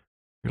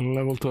 You're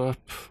leveled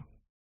up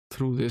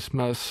through this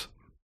mess.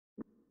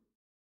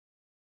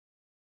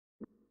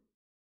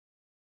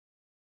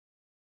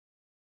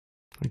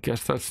 I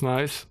guess that's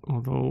nice,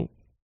 although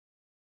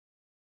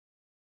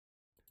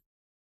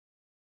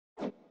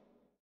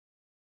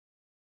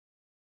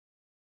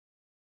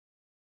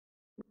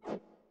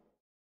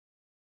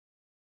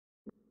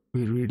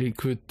we really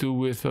could do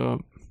with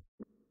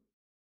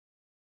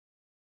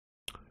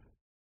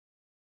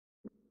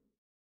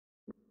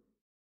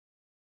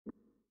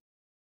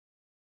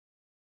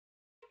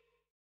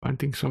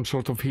finding some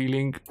sort of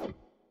healing.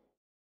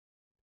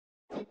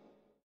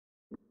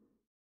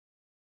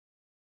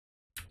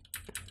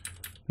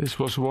 This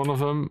was one of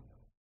them.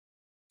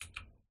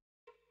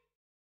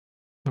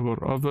 There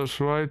were others,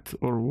 right?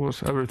 Or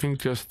was everything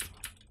just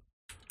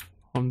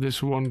on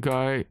this one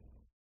guy?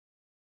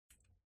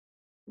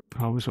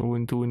 How is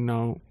Owen doing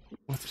now?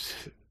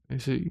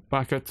 Is he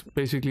back at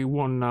basically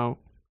 1 now?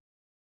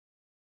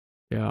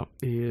 Yeah,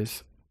 he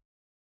is.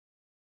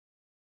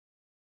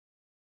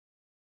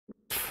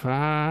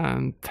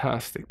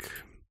 Fantastic.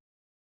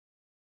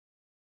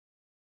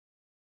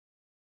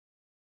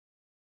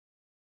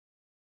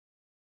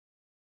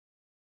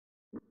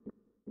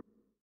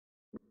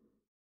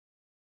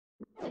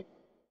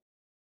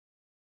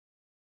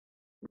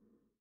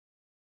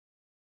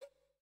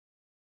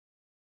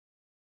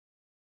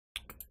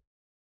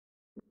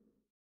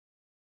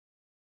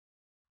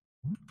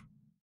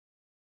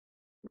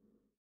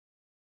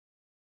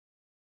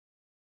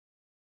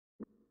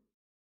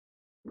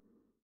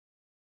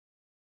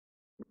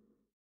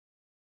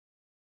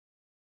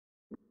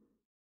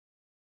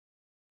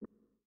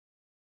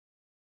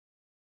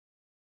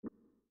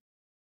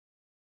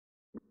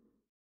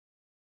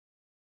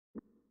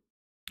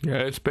 Yeah,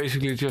 it's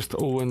basically just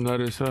Owen that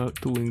is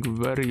doing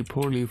very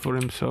poorly for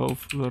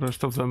himself. The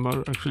rest of them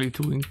are actually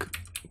doing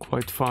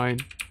quite fine.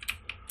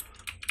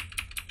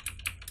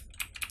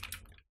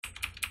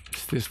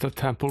 Is this the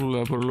temple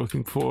that we're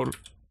looking for?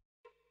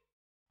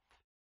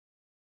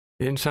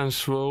 Incense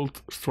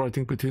swirled,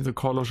 striding between the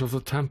columns of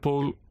the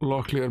temple.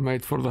 Locklear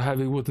made for the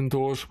heavy wooden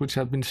doors, which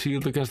had been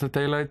sealed against the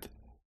daylight,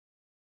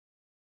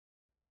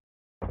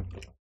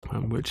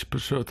 and which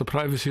preserved the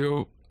privacy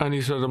of any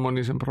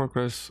ceremonies in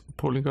progress.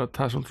 Pulling a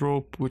tasseled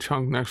rope, which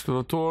hung next to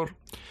the door,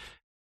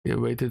 he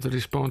awaited the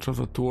response of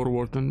the door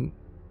warden.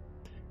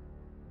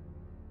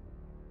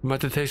 The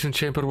meditation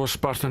chamber was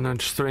spartan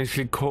and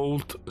strangely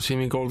cold,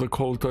 seeming all the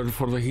colder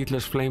for the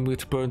heatless flame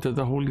which burned at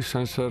the holy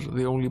censer.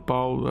 The only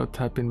bow that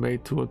had been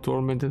made to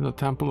adornment in the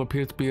temple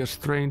appeared to be a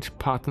strange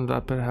pattern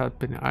that had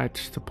been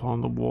etched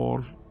upon the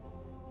wall.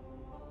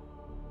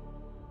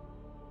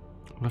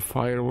 The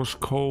fire was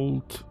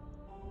cold.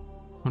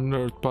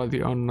 Unnerved by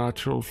the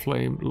unnatural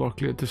flame,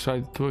 Locklear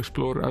decided to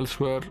explore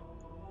elsewhere.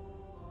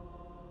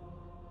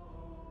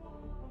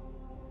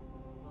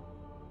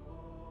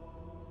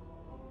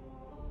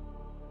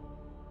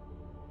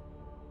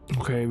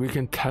 Okay, we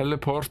can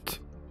teleport.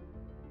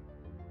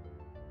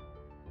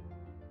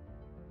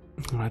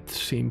 That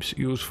seems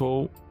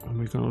useful. And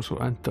we can also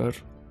enter.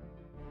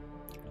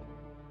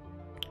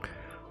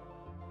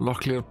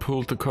 Locklear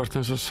pulled the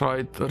curtains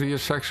aside. The rear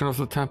section of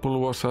the temple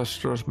was as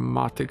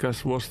dramatic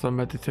as was the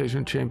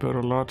meditation chamber.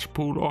 A large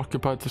pool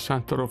occupied the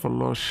center of a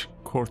lush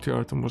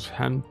courtyard and was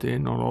hemmed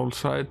in on all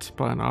sides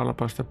by an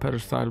alabaster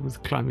peristyle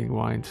with climbing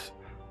vines.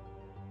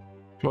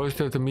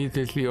 Cloistered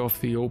immediately off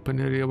the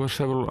open area were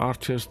several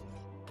arches,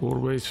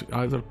 doorways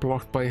either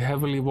blocked by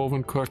heavily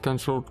woven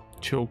curtains or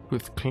choked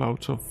with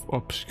clouds of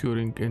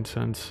obscuring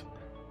incense.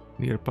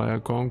 Nearby a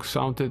gong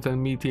sounded and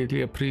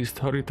immediately a priest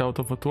hurried out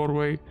of a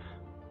doorway,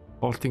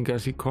 halting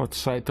as he caught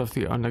sight of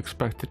the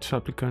unexpected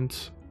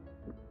supplicants.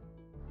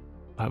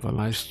 Have a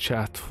nice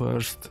chat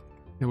first.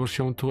 They were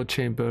shown to a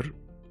chamber.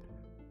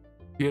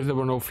 Here there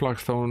were no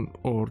flagstone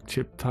or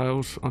chipped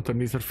tiles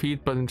underneath their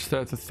feet, but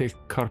instead a thick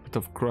carpet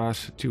of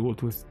grass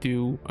jeweled with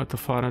dew. At the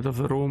far end of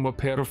the room, a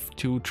pair of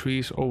yew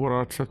trees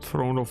overarched a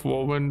throne of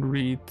woven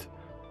reed,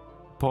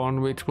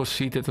 upon which was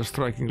seated a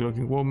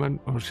striking-looking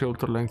woman, her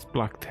shoulder-length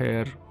black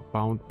hair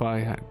bound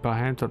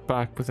behind her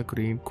back with a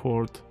green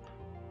cord.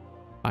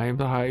 I am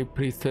the high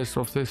priestess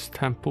of this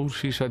temple,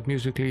 she said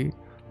musically.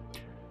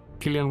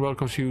 Killian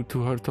welcomes you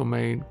to her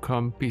domain.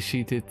 Come, be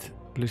seated.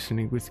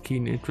 Listening with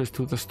keen interest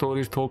to the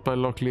stories told by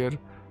Locklear,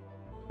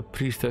 the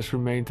priestess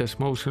remained as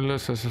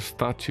motionless as a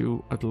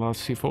statue. At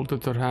last she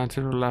folded her hands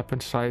in her lap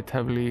and sighed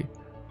heavily.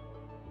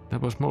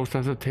 That was most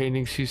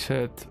entertaining, she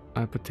said.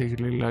 I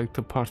particularly liked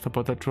the part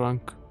about the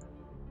drunk,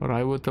 but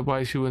I would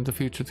advise you in the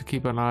future to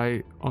keep an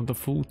eye on the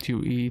food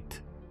you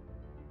eat.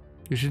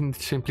 You shouldn't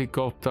simply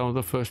gulp down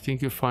the first thing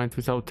you find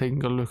without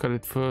taking a look at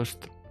it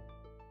first.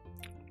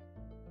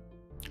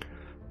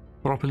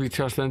 Properly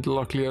chastened,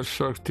 Locklear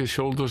shrugged his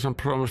shoulders and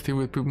promised he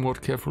would be more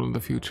careful in the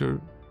future.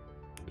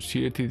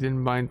 She didn't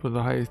mind when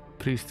the high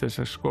priestess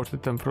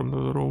escorted them from the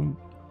room.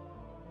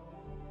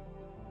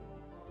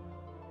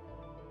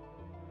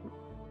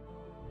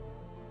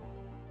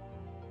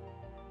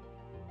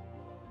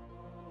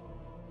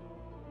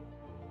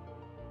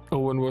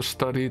 Owen was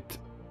studied.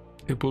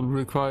 It will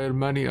require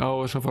many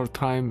hours of our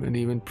time, and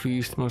even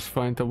priests must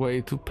find a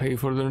way to pay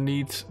for their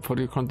needs. For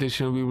your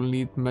condition, we will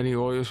need many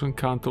oils and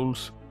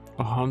candles,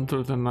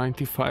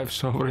 195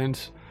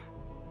 sovereigns,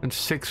 and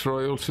 6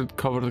 royals should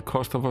cover the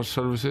cost of our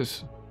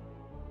services.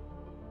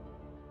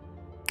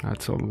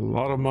 That's a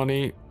lot of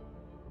money.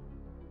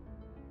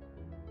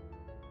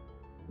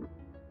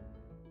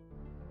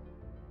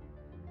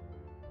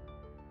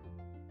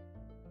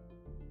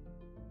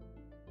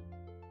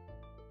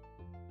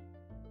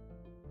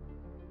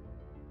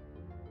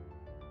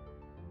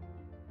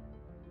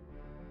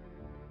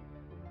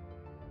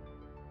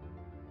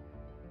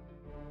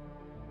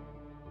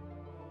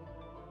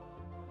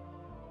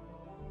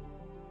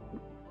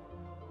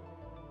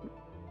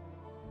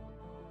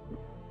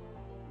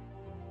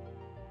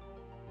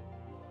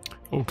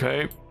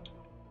 Okay.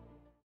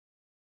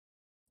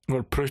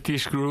 We're pretty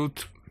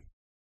screwed.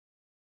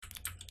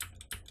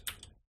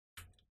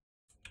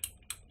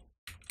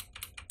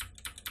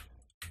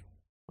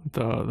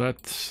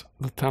 That's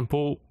the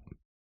temple.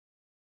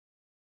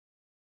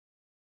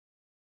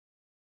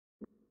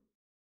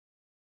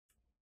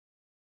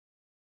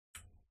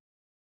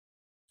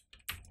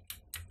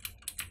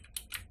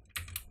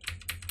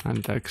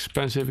 And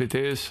expensive it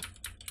is.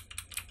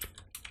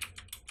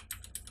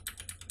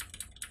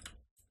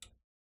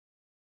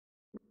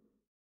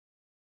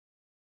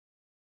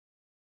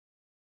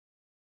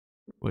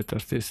 Where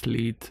does this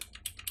lead?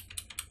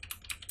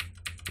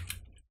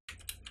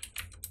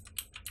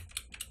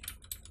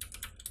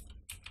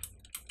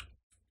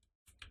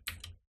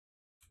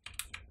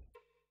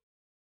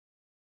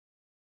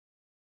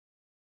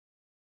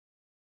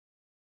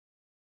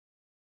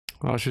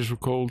 Ashes were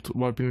cold,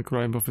 wiping the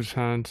grime off his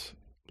hands.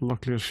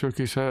 Luckily shook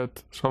his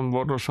head.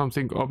 Someone or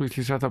something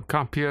obviously set up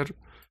camp here.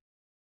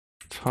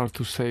 It's hard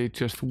to say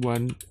just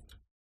when.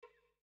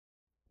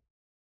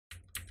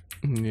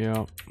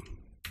 Yeah.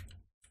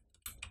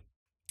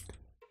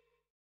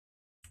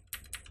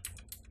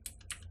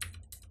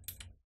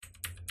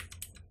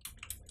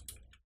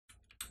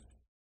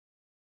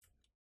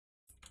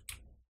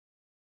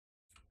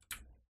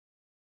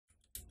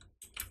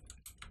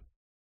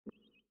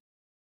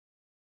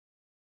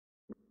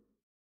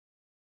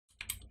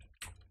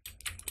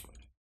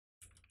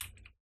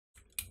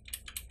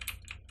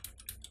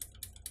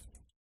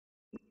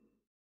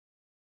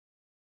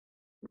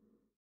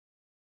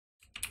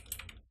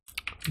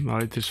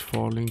 Night is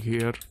falling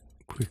here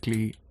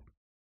quickly.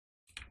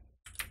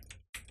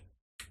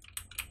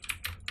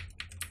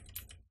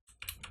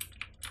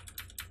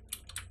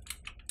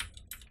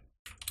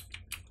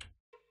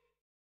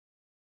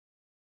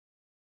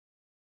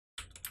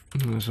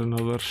 There's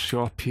another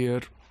shop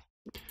here.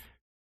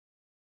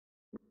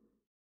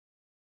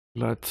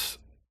 Let's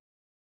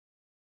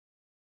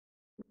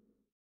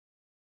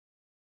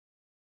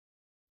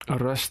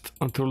rest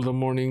until the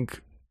morning.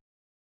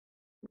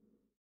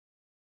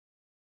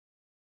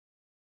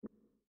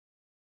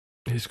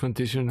 His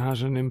condition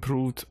hasn't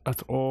improved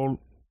at all.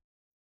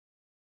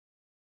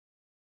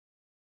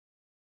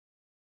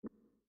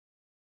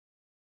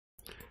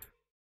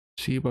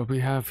 See what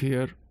we have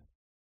here.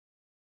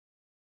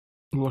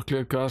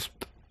 Luckily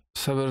gasped.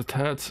 Severed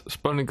heads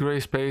spun in grey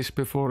space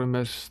before him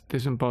as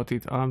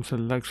disembodied arms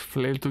and legs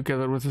flailed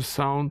together with a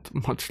sound,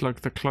 much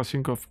like the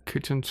clashing of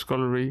kitchen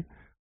scullery.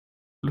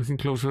 Looking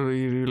closer,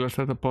 he realized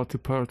that the body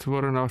parts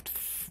were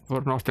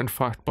not in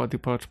fact body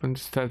parts, but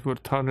instead were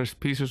tarnished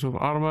pieces of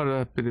armor that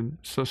had been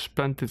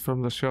suspended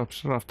from the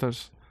shop's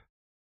rafters.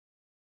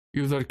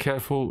 If they're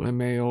careful, it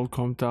may all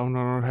come down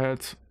on our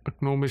heads. A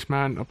gnomish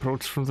man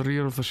approached from the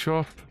rear of the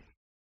shop,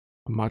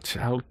 a match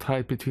held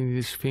tight between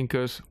his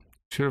fingers.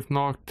 Sheriff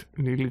knocked.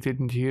 Nearly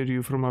didn't hear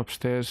you from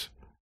upstairs.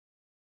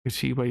 I can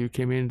see why you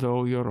came in,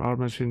 though. Your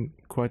armor's in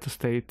quite a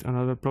state.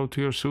 Another blow to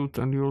your suit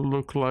and you'll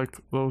look like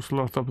those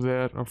lot up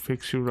there. I'll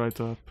fix you right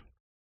up.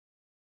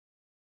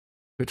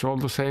 It's all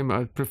the same.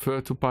 I'd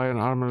prefer to buy an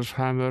armorer's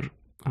hammer.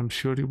 I'm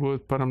sure you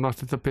would, but I'm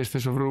not in the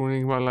business of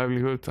ruining my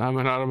livelihood. I'm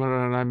an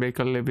armorer and I make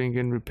a living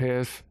in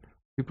repairs.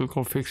 People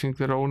go fixing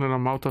their own and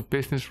I'm out of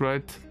business,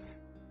 right?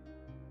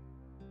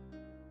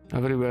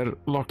 Everywhere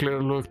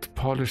Locklear looked,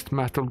 polished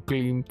metal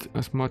gleamed,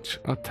 as much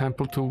a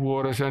temple to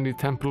war as any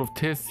temple of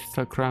Tith.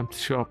 The cramped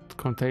shop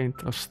contained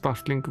a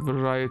startling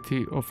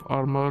variety of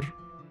armor.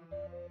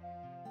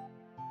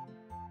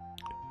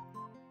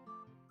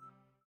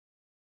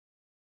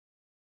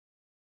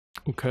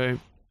 Okay,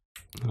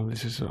 now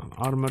this is an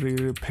armory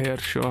repair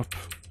shop.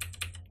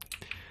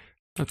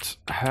 Let's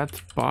head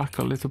back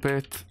a little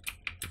bit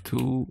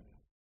to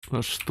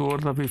the store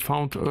that we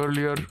found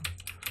earlier.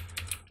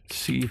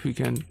 See if we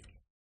can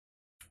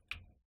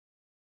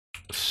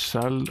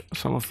sell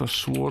some of the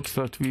swords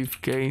that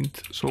we've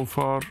gained so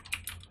far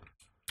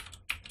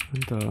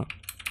and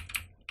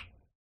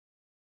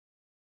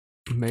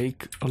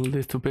make a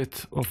little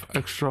bit of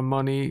extra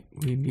money.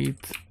 We need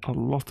a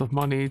lot of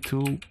money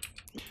to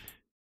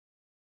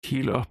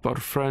heal up our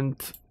friend.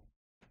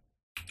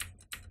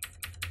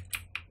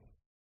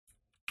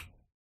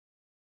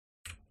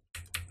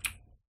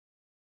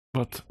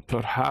 But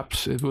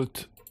perhaps it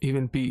would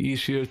even be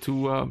easier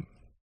to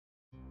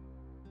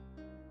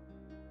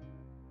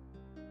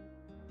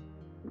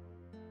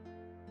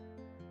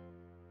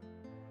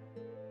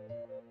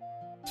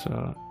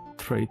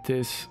trade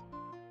this.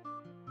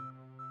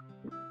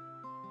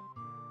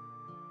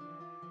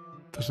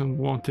 Doesn't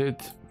want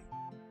it.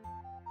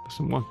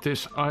 Doesn't want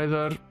this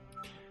either.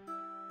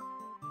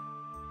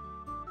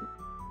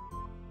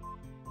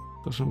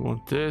 Doesn't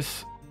want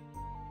this.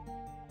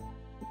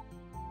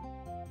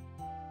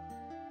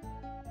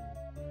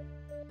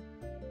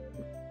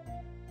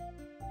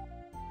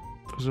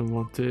 Doesn't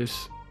want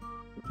this.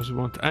 Doesn't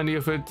want any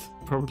of it.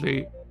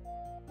 Probably.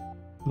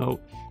 No.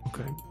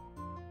 Okay.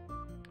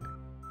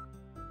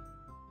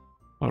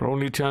 Our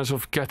only chance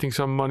of getting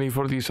some money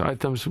for these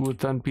items would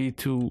then be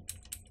to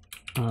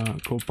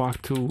go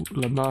back to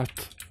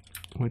Lamette,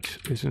 which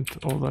isn't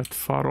all that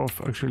far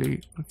off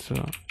actually. Let's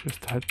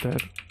just head there.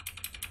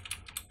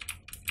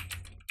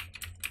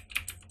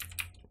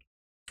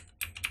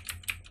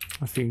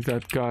 I think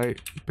that guy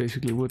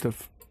basically would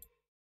have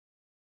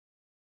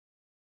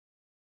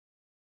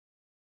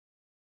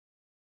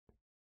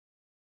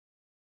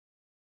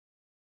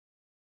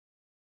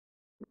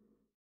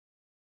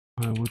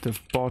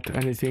bought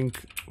anything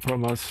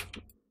from us.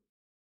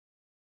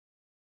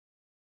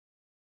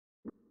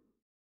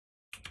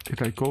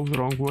 Did I go the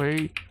wrong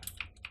way?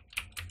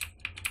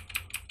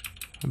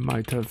 I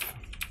might have.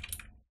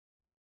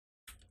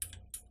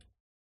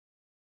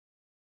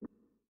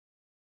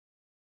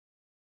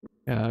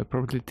 Yeah, I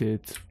probably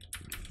did.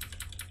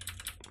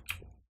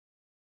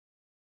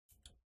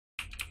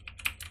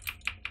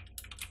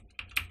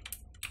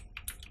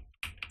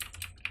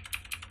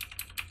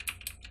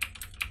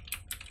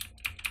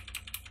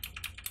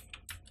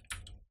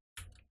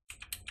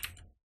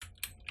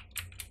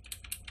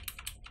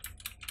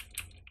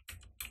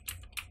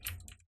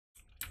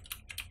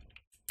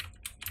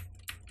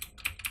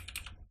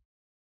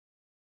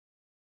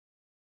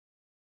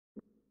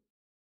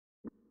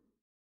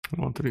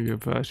 I'm wondering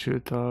if I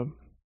should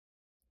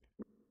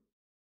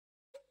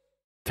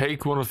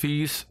take one of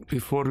these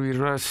before we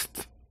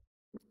rest.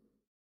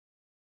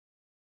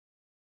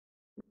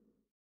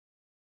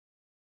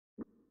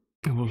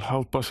 It will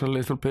help us a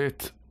little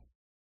bit.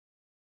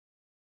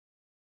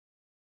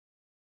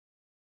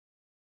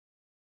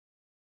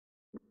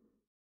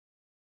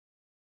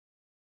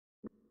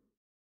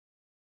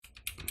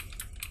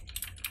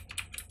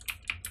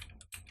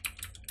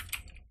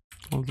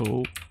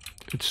 Although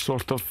it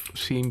sort of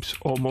seems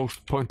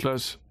almost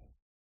pointless.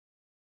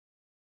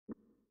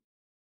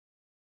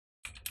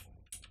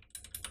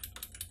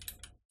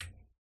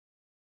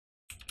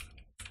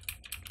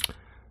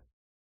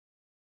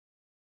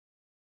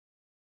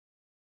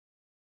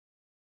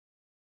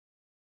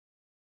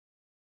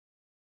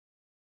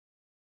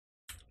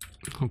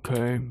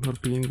 Okay, we're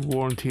being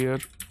warned here.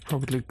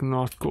 Probably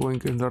not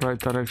going in the right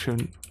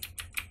direction.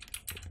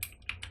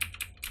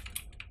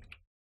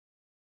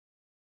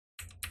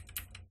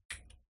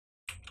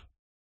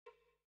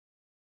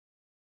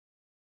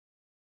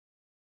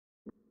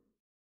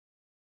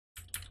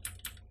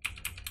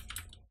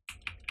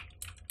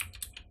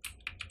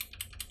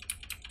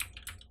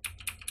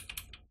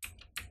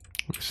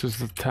 This is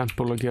the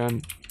temple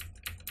again.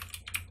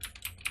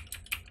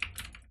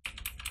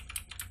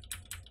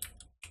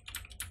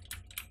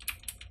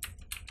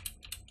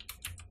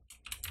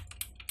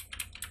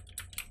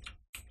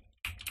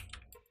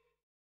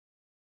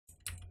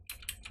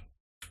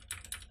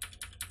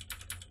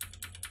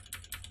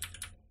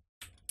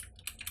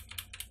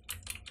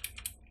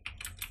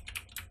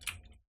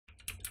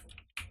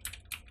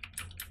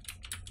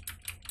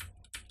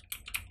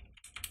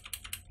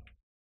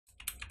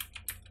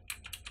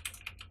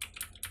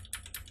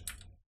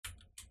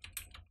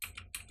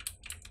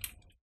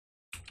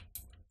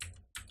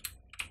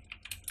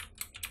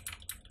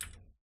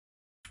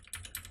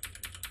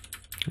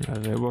 Yeah,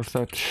 there was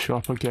that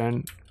shop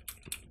again.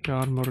 The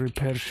armor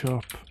repair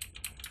shop.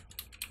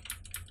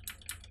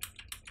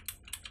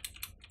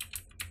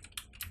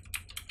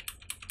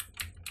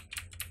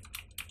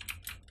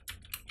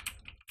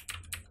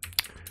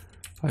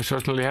 I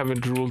certainly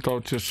haven't ruled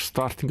out just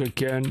starting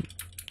again.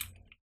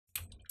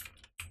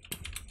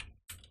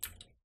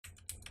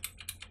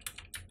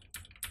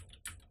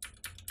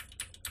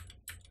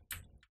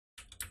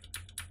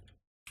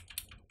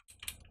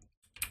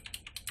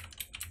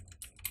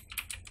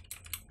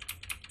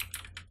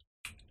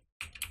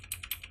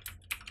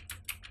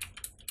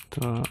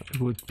 It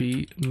would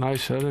be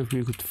nicer if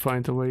we could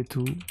find a way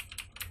to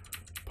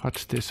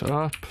patch this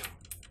up.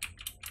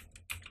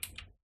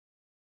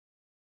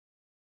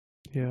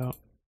 Yeah.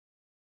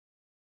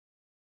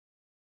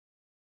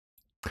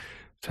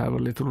 Let's have a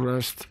little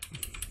rest.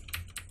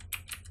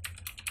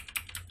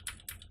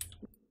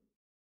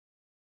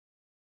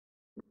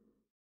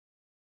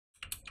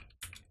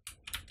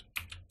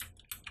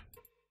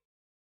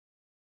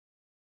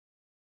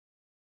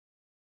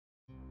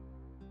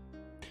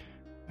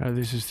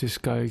 This is this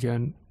guy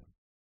again.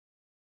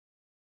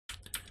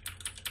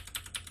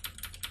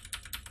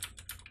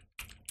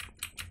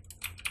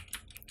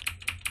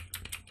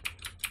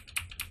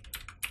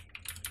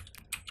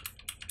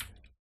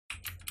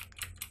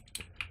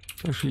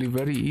 It's actually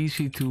very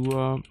easy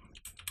to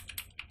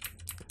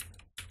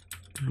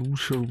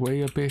lose your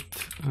way a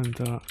bit and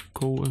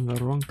go in the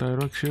wrong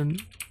direction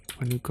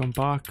when you come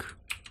back.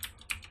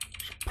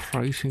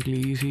 Surprisingly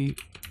easy.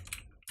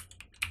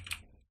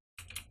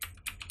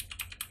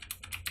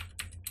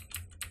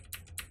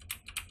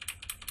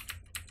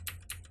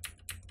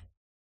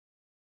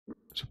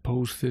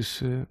 Suppose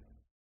this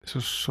is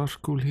a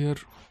circle here.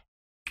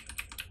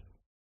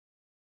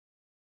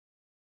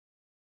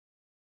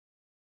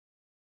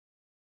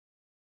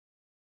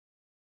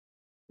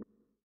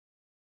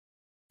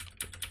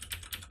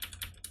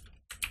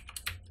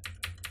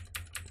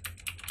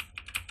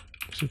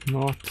 Is it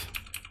not?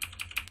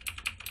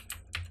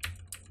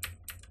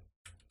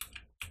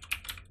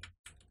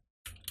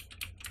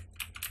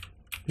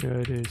 Yeah,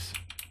 it is.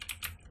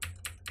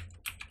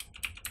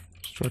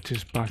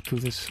 Stretches back to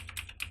this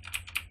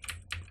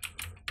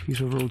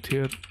piece of road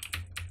here.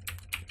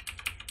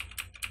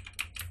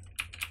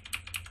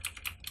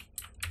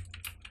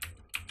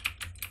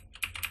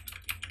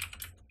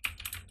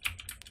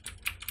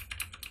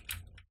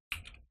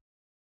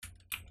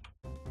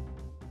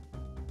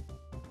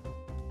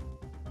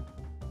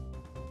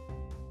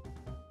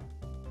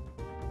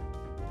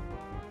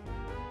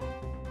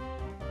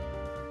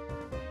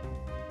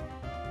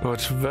 But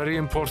it's very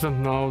important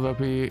now that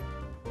we're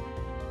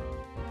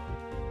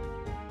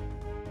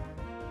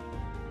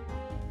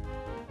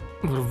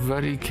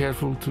very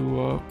careful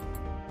to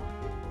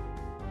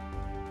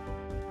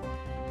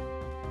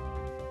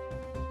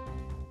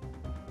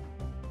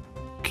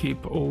keep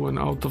Owen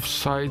out of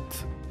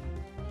sight.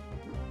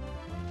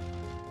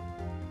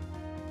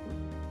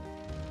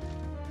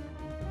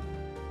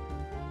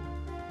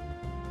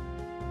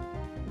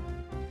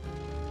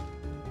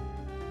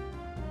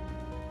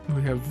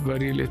 We have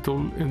very little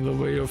in the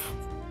way of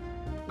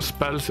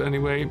spells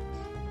anyway.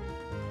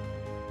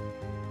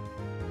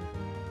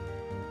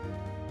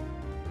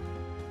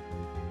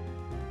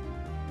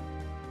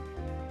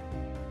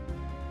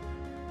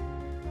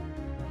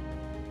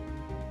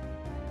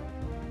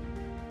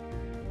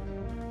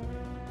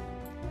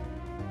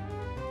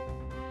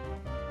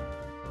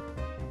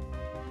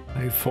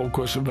 I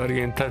focus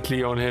very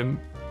intently on him.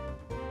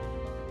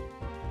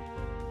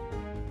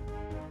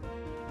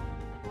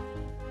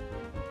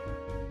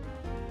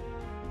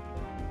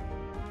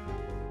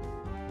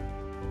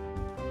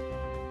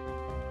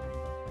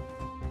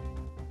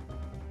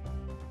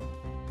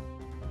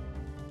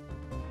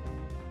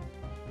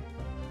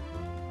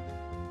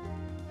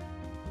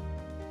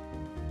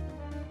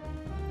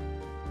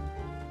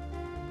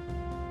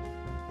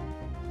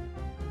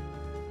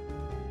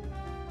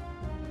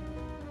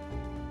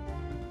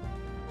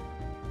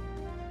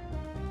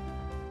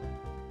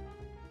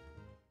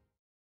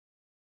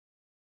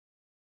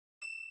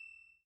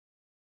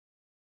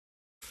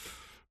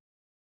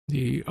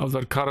 The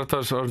other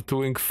characters are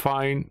doing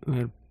fine,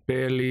 they're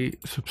barely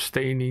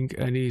sustaining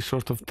any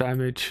sort of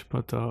damage,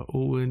 but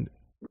Owen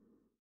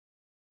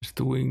is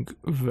doing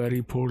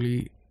very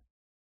poorly.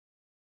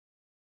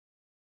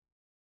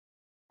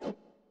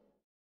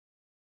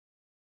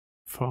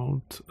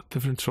 Found a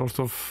different sort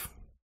of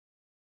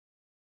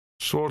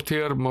sword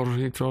here, more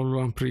Hydral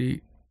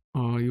Lamprey,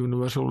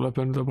 universal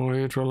weapon. The more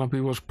Hydral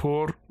Lamprey was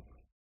poor,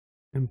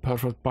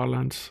 imperfect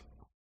balance.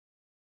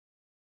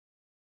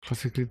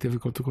 Classically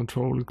difficult to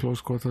control in close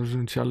quarters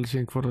and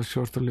challenging for the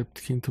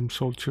shorter-lived kingdom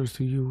soldiers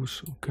to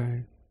use.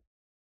 Okay.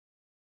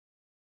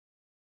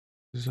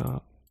 This is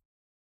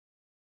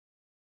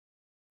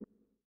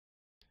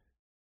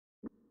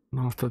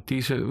not a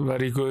decent,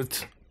 very good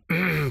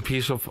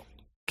piece of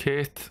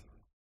kit.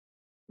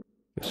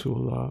 This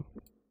will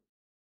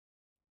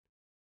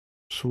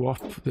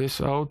swap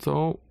this out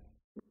though,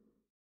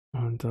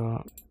 and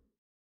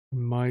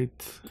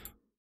might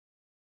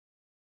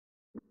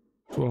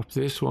swap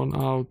this one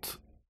out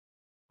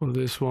for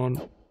this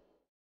one.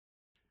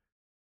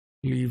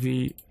 Leave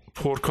the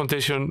poor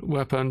condition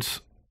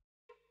weapons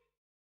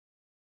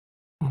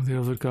on the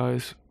other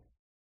guys.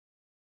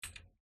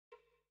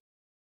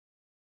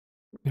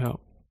 Yeah.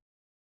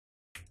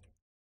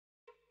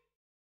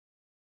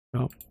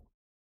 Yeah.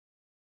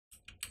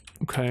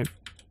 Okay.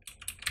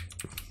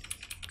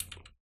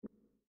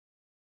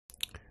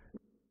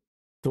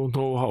 Don't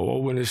know how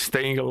Owen is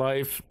staying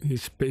alive.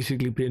 He's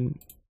basically been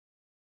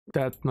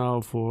dead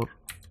now for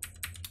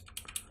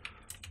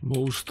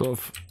most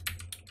of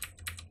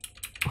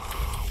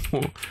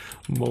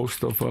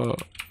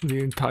the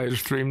entire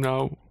stream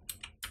now.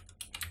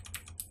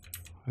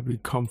 I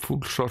become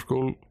full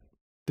circle.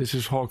 This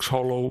is Hawk's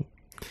Hollow.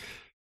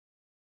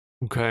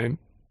 Okay.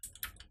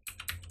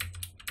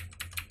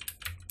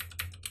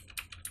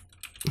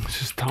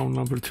 This is town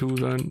number 2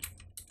 then.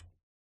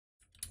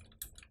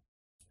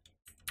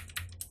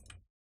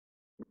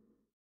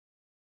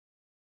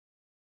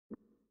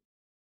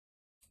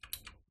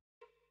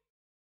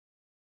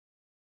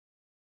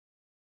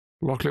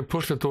 Lockley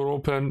pushed the door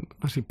open.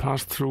 As he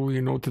passed through, he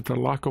noted the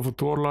lack of a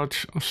door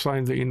latch, a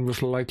sign the inn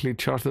was likely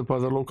chartered by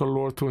the local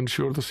lord to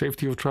ensure the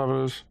safety of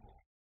travelers.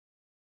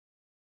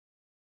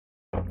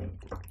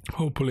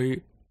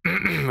 Hopefully,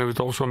 It would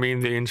also mean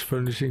the inn's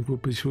furnishing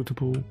would be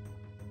suitable.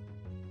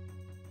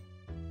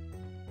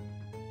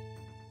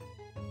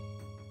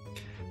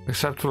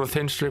 Except for a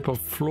thin strip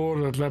of floor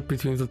that led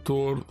between the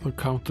door, the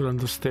counter and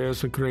the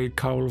stairs, a grey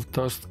cowl of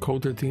dust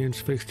coated the inn's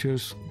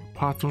fixtures.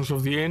 Patrons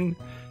of the inn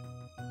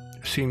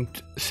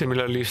seemed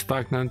similarly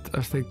stagnant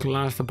as they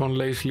glanced upon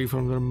lazily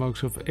from their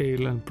mugs of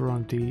ale and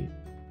brandy.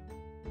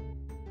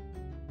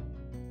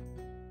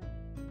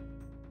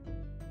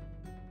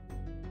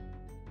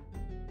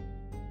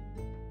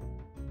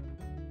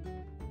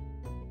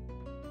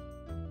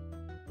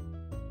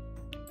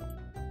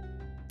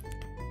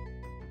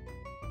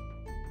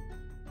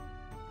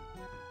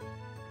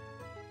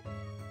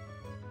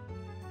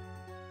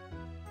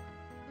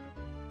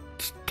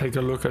 Take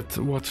a look at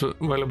what's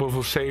available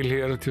for sale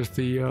here. Just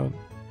the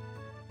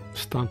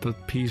standard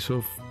piece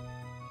of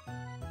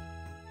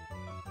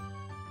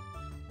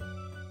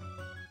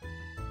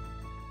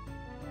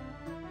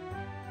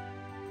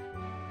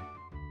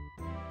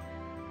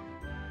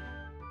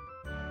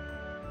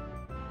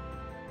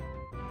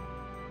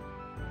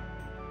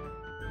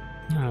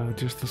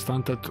just the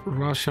standard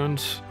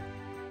rations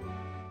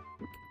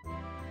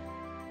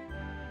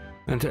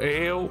and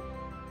ale.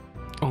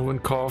 Owen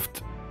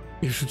coughed.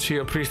 You should see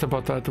a priest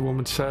about that, the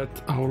woman said.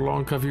 How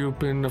long have you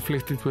been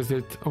afflicted with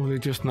it? Only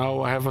just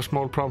now. I have a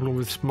small problem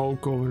with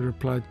smoke, Owen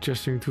replied,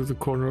 gesturing to the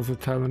corner of the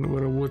tavern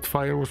where a wood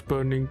fire was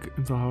burning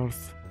in the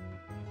hearth.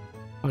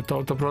 I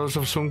thought the brothers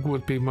of Sung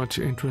would be much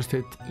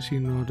interested, she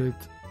nodded,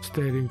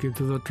 staring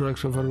into the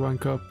dregs of her wine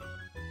cup.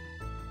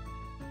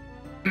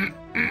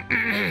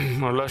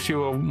 Unless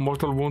you have a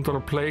mortal wound or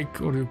a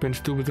plague, or you've been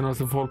stupid enough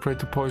to fall prey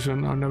to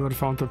poison, I've never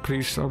found that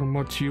priests are of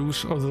much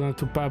use other than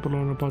to babble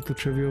on about the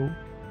trivial.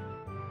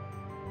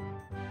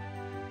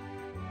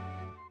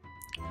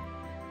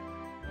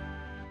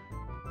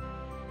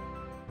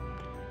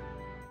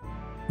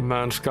 The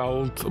man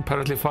scowled,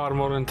 apparently far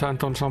more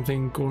intent on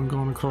something going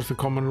on across the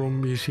common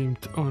room. He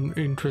seemed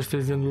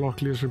uninterested in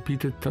Locklear's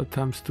repeated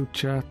attempts to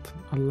chat.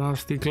 At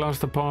last he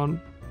glanced up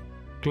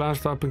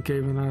and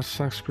gave an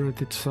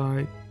exasperated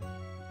sigh.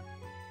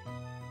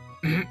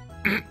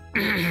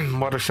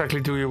 What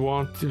exactly do you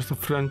want? Just a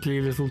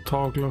friendly little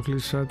talk,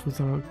 Locklear said with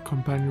a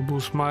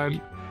companionable smile.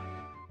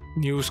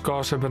 News,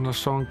 gossip and a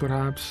song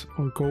perhaps.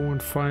 Or go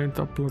and find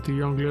a bloody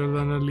youngler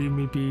than and leave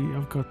me be.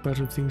 I've got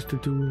better things to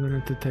do than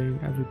entertain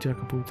every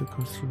jackaboot that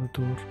comes through the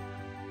door.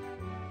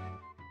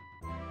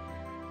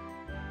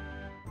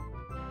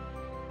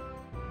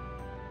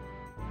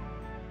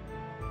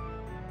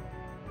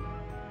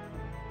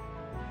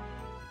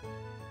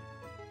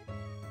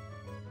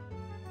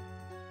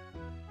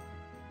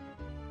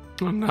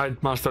 The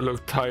Nightmaster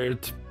looked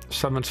tired.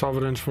 7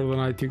 sovereigns for the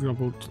night, he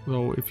grumbled.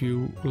 Though if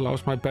you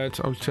louse my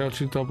bets, I'll charge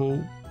you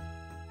double.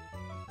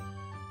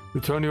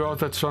 We'll turn you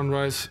out at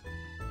sunrise.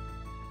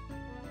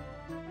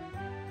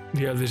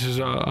 Yeah,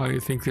 I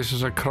think this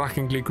is a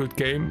crackingly good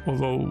game,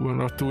 although we're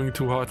not doing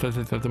too hard at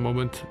it at the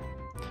moment.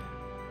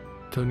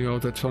 Turn you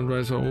out at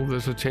sunrise. Oh,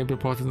 there's a chamber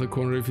pot in the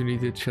corner if you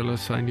need it. Shall I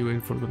sign you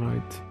in for the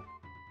night?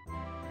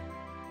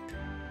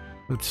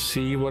 Let's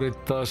see what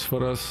it does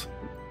for us.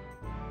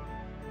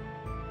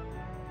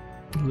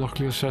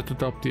 Locklear set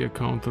it up the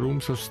account. The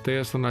rooms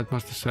upstairs, the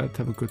Nightmaster said.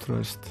 Have a good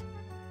rest.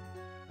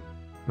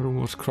 The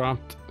room was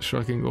cramped.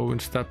 Shrugging, Owen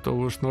stepped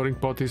over snoring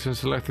bodies and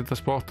selected a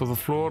spot on the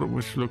floor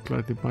which looked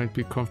like it might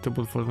be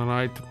comfortable for the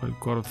night, while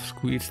Garth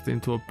squeezed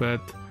into a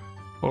bed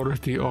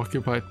already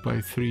occupied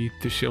by 3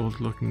 disheveled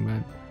looking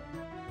men.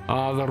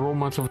 Ah, the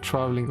romance of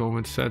traveling,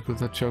 Owen said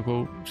with a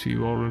chuckle. See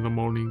you all in the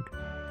morning.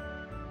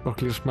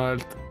 Locklear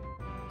smiled,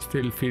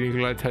 still feeling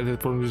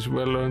lightheaded from his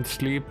well-earned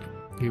sleep.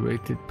 He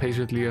waited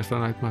patiently as the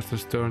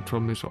Nightmaster turned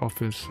from his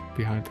office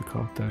behind the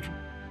counter.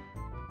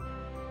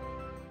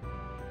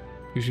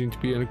 You seem to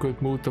be in a good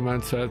mood, the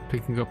man said,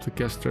 picking up the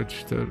guest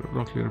register.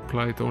 Locklear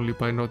replied only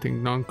by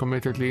nodding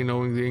non-committedly,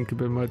 knowing the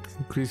innkeeper might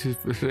increase his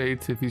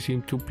rates if he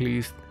seemed too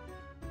pleased.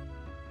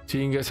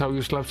 Seeing as how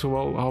you slept so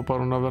well, how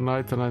about another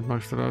night? The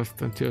Nightmaster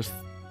asked, and just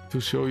to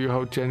show you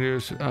how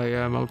generous I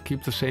am, I'll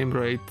keep the same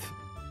rate.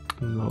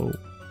 No.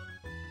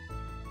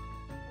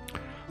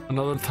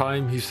 Another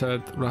time, he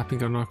said,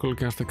 rapping a knuckle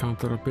against the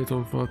counter. A bit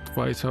of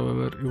advice,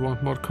 however. You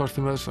want more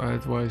customers? I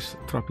advise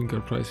dropping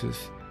your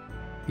prices.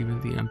 Even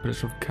the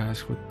Empress of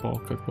Cash would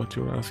balk at what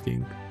you're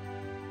asking.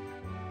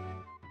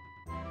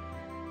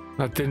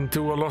 That didn't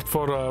do a lot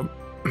for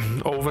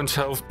Owen's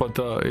health, but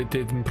it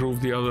did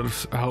improve the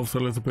others' health a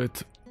little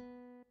bit.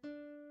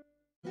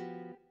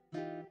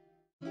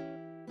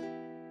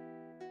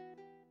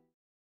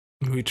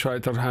 We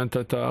tried our hand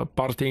at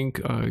partying.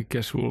 I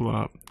guess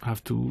we'll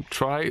have to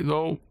try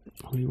though.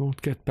 We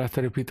won't get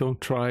better if we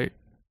don't try.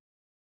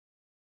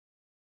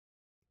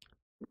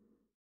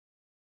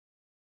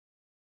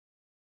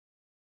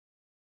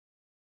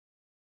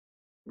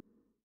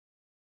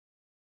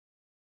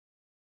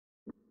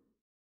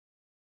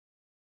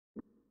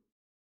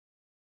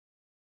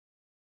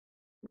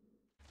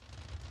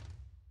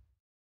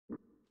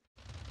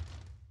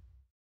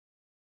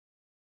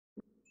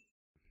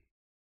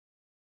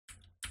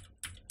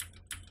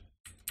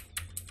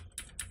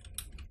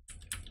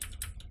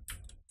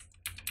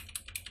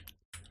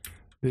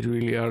 They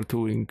really are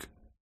doing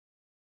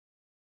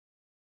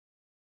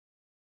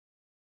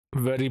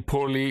very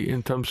poorly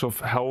in terms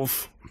of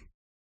health.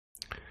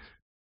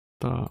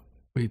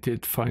 We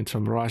did find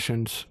some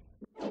rations.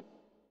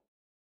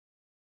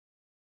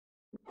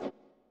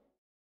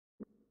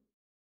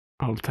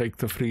 I'll take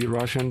the free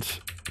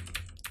rations.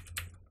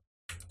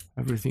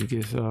 Everything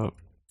is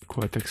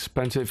quite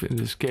expensive in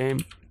this game.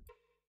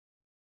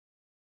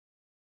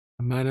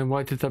 A man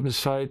invited them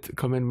inside.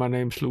 Come in, my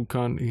name's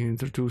Lucan. He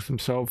introduced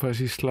himself as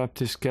he slapped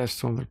his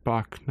guests on their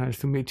back. Nice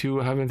to meet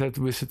you. I haven't had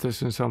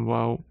visitors in some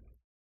while.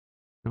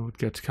 No, it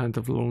gets kind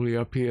of lonely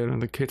up here and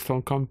the kids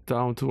don't come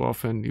down too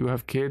often. You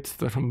have kids?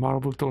 They're a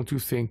marvel, don't you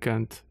think?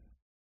 And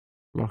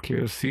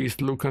Locklear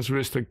seized Lucan's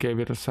wrist and gave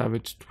it a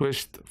savage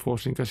twist,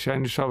 forcing a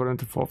shiny sovereign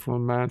to fall from a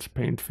man's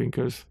pained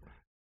fingers.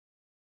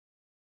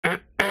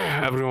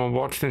 Everyone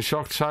watched in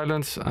shocked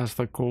silence as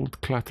the gold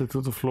clattered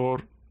to the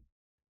floor.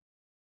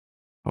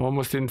 I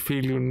almost didn't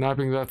feel you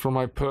nabbing that from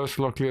my purse,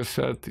 Locklear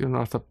said. You're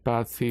not a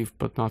bad thief,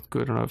 but not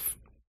good enough.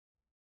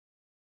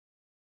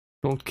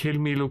 Don't kill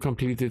me, Lucan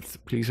pleaded.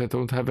 Please, I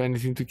don't have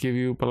anything to give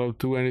you, but I'll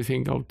do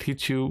anything. I'll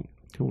teach you.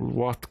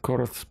 What?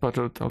 Korath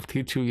sputtered. I'll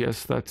teach you.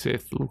 Yes, that's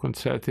it, Lucan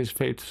said, his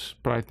face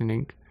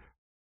brightening.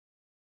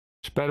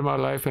 Spare my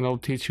life and I'll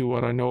teach you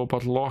what I know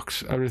about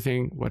locks,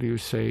 everything. What do you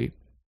say?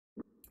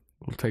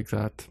 We'll take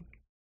that.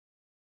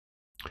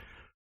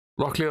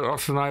 Locklear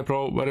arched an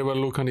eyebrow. Very well,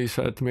 Lucan, he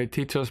said. May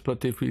teach us,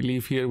 but if we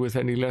leave here with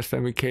any less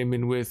than we came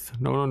in with.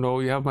 No,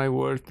 you have my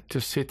word.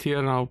 Just sit here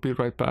and I'll be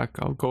right back.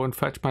 I'll go and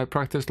fetch my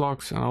practice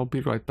logs and I'll be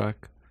right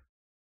back.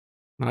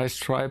 Nice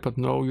try, but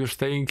no, you're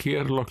staying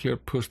here. Locklear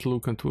pushed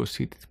Lucan to a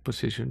seated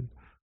position.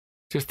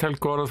 Just tell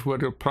Korath where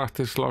your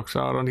practice logs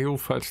are and he'll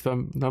fetch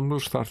them. Then we'll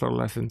start our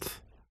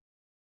lessons.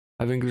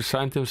 Having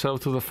resigned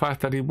himself to the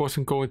fact that he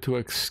wasn't going to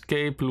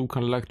escape,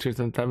 Lucan lectured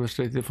and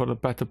demonstrated for the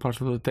better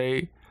part of the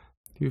day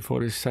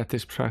before he set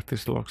his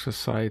practice logs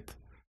aside.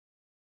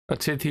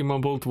 That's it, he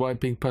mumbled,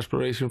 wiping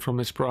perspiration from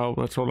his brow.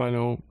 That's all I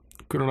know.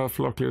 Good enough,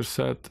 Locklear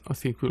said. I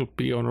think we'll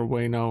be on our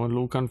way now. And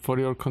Lucan, for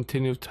your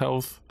continued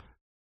health,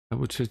 I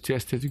would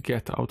suggest that you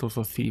get out of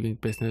the thieving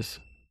business.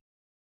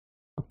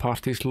 The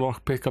party's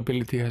lockpick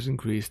ability has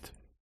increased.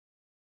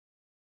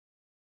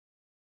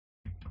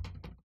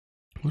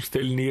 We're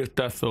still near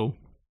death though.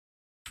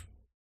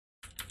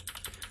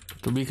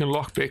 But we can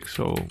lockpick,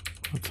 so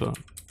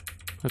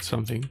that's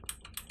something.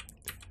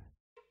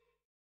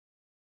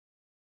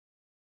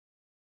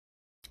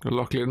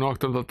 Locklear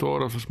knocked on the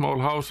door of a small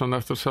house, and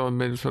after 7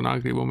 minutes an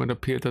angry woman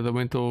appeared at the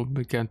window and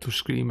began to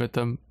scream at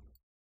them.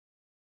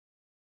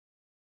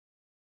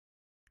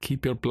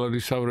 Keep your bloody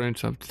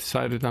sovereigns. I've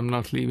decided I'm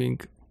not leaving.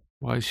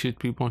 Why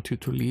should we want you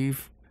to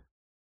leave?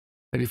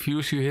 I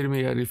refuse, you hear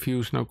me? I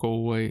refuse. Now go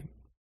away.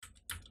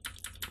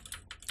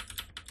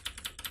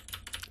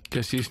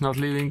 Guess he's not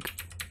leaving.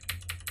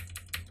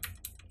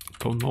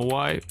 Don't know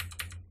why.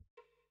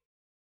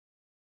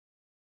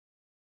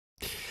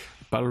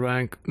 Bell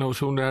rang. No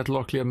sooner had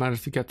Locklear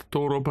managed to get the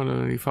door open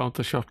than he found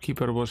the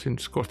shopkeeper was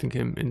escorting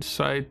him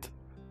inside.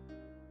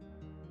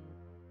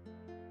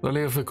 The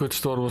lay of the goods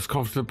store was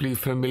comfortably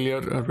familiar,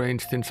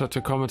 arranged in such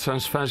a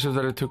common-sense fashion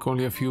that it took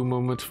only a few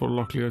moments for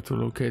Locklear to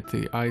locate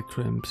the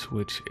items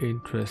which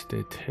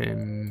interested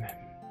him.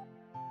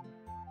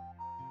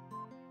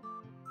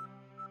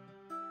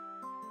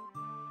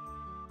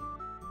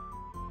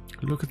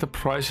 Look at the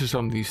prices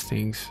on these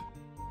things.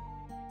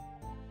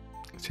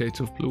 Shades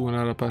of blue and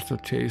alabaster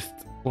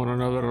chased one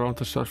another around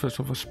the surface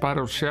of a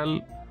spiral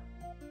shell,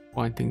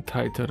 winding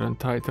tighter and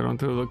tighter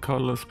until the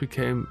colors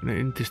became an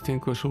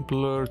indistinguishable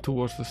blur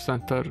towards the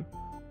center.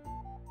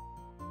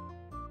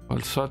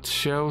 While such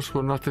shells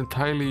were not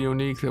entirely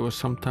unique, they were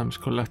sometimes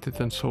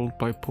collected and sold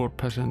by poor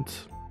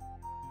peasants.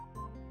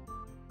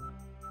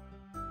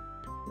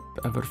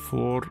 Ever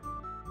four.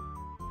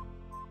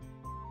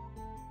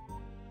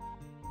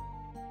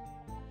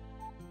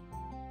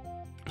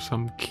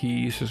 Some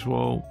keys as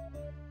well.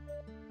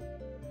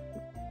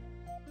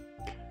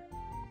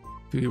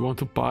 Do you want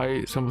to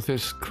buy some of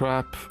this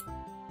crap?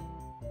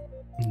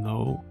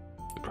 No,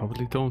 you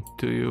probably don't,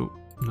 do you?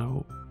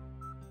 No.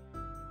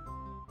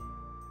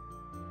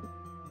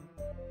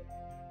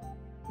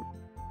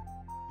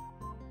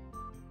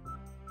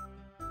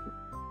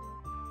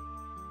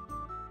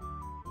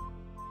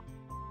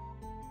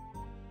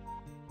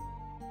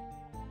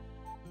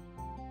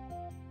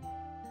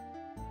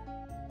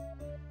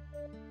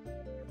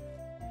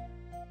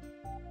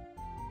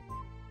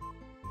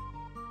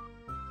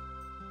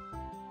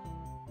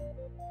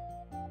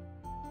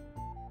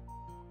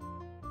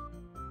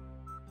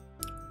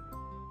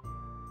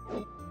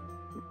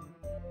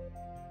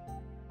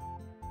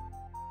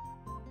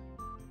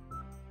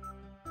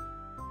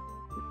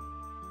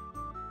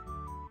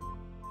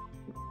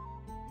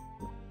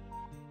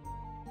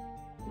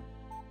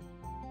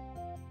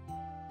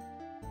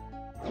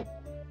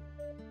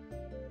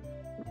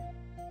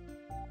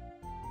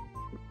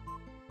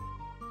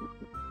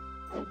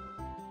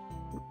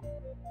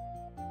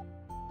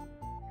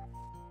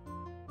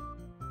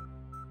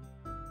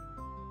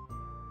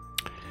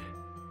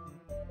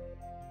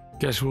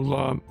 Guess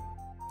we'll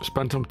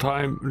spend some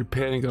time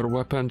repairing our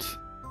weapons.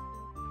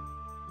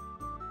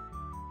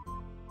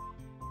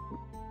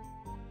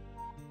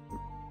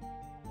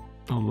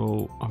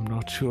 Although I'm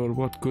not sure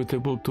what good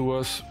it will do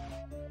us.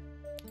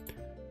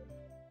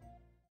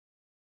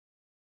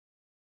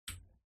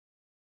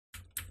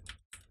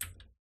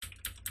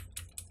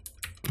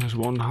 There's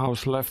one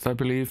house left, I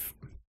believe.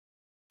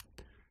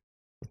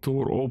 The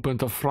door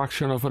opened a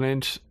fraction of an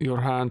inch.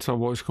 Your hands, a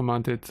voice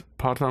commanded.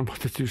 Pardon, what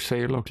did you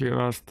say? Locklear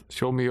asked.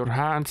 Show me your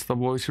hands, the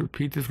voice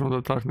repeated from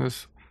the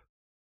darkness.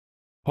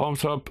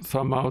 Palms up,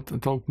 thumb out,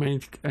 and don't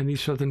make any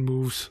sudden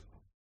moves.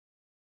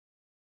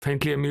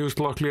 Faintly amused,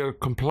 Locklear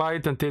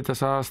complied and did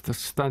as asked,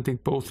 extending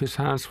both his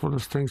hands for the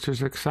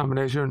stranger's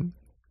examination.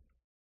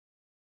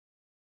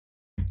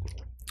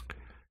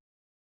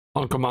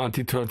 On command,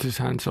 he turned his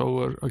hands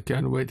over,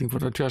 again waiting for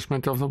the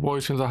judgment of the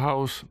voice in the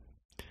house.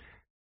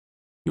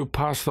 You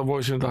passed, the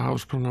voice in the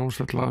house pronounced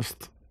at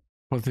last,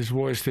 but his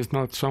voice did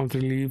not sound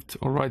relieved.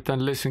 All right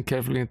then, listen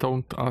carefully and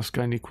don't ask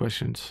any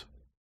questions.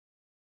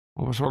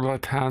 What was all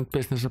that hand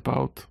business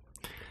about?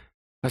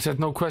 I said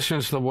no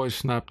questions, the voice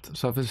snapped.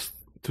 Suffice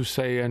to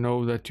say, I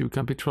know that you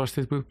can be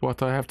trusted with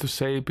what I have to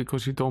say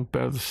because you don't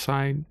bear the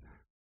sign.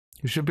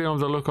 You should be on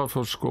the lookout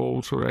for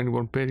scrolls or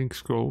anyone bearing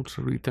scrolls.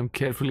 Read them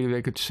carefully,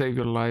 they could save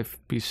your life.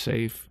 Be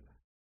safe.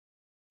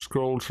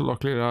 Scrolls,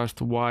 Locklear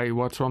asked. Why?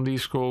 What's on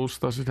these scrolls?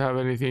 Does it have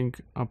anything?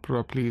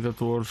 Abruptly, the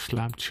door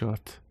slammed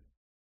shut.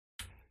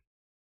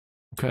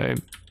 Okay.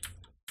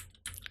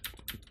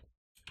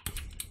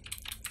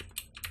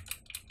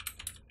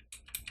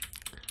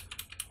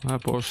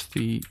 That was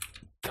the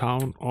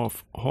town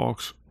of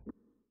Hawks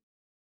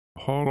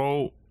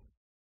Hollow.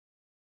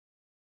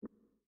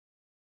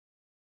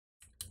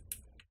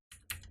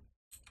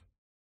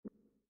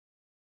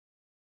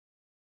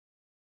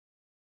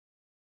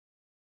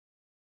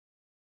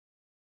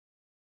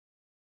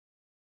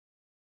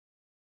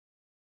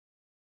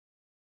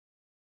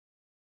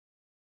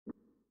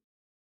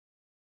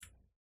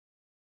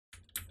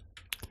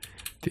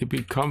 Did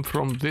we come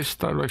from this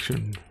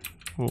direction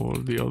or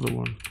the other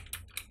one?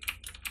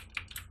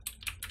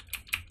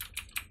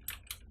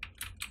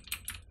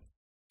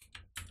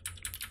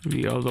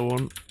 The other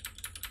one.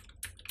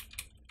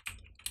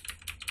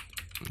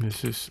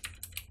 This is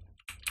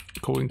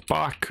going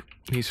back.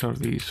 These are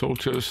the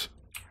soldiers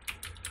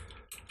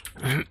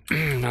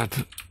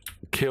that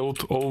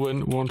killed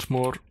Owen once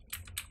more.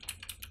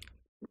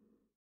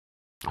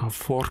 A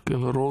fork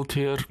in the road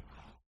here.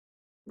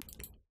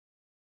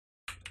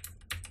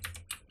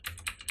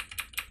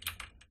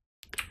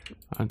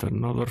 And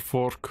another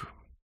fork.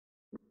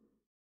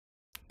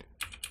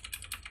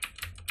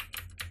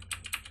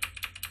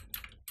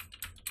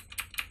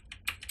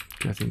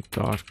 Getting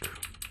dark.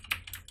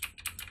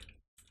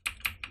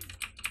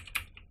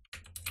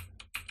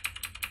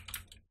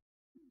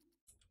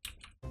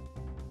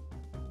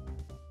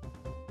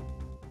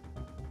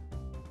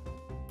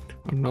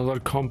 Another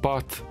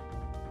combat.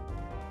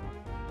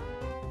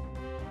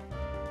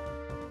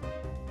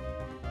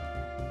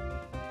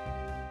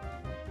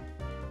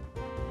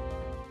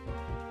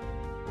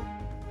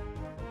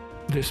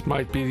 This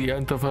might be the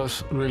end of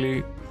us,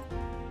 really.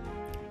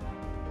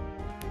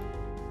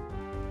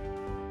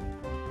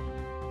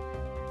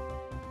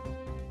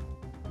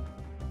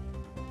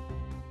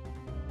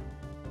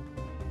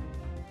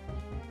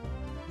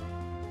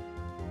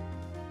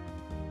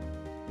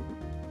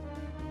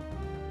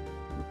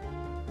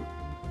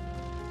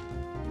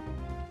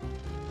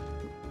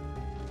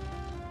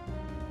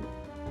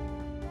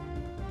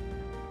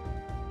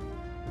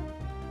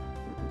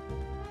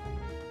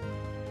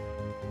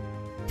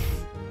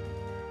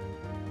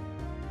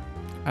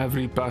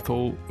 Every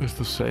battle is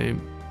the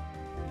same.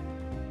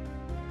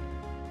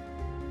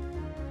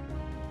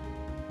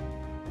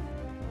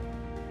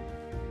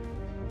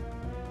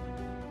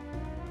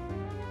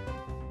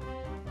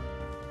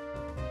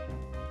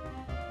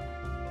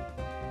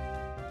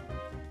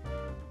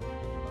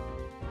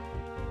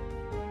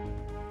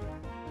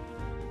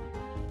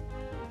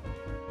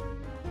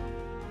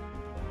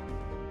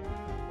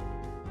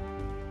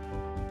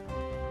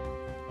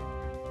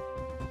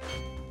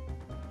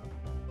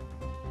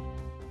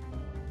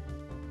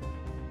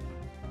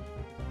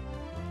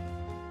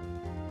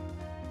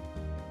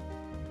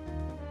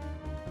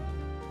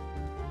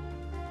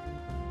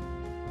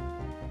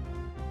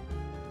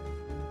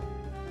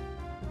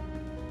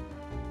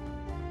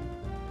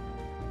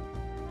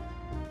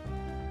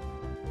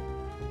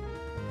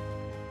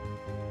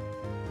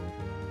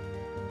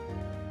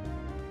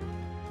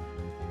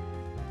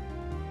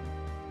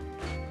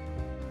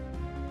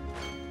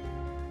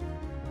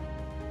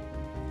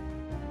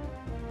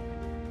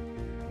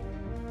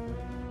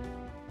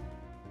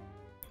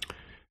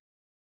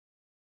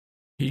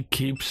 He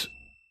keeps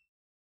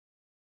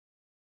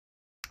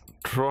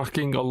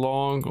trucking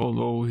along,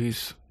 although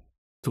he's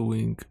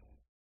doing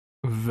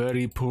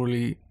very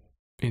poorly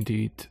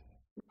indeed.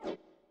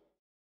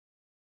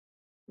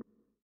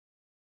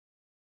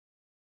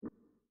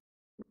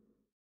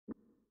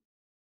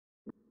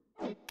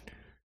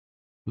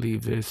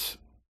 Leave this.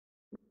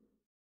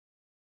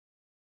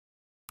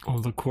 all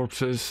the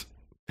corpses.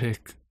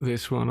 Pick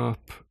this one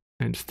up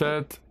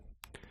instead.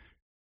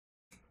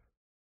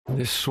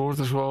 This sword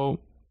as well,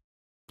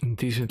 in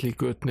decently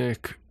good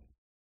nick.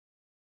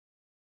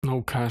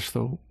 No cash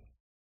though.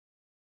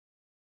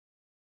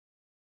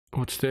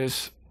 What's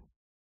this?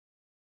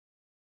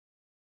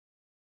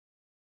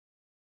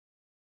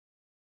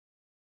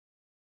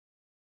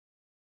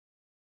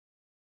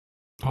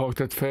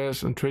 Hawked at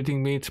fairs and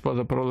trading meats by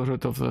the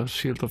Brotherhood of the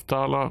Shield of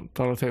Dala.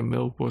 Dalathea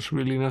milk was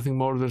really nothing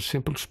more than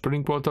simple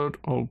spring water,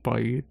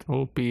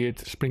 albeit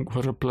spring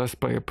water blessed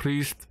by a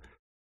priest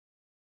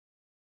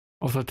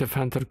of the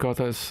defender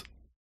goddess.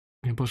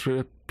 It was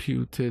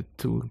reputed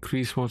to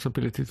increase one's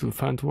ability to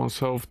defend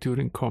oneself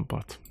during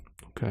combat.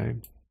 Okay.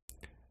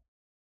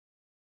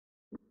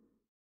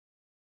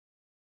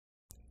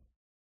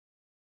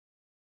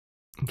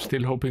 I'm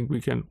still hoping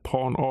we can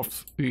pawn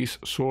off these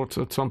swords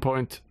at some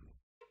point.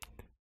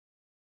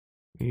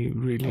 We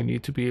really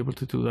need to be able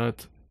to do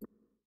that.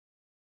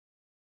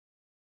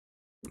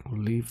 I'll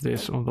leave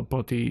this on the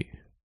body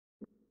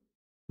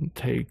and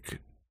take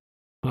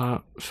a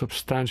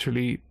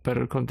substantially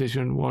better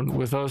condition one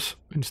with us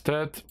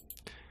instead.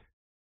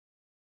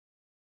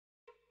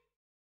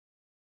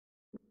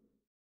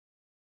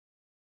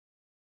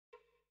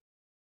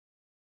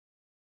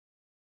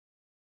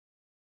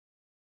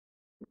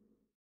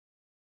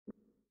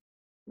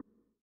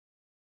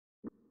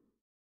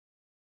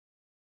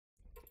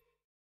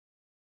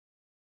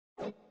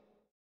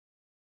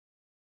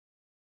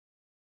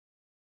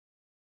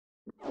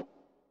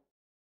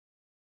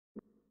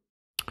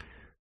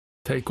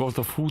 Take all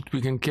the food we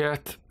can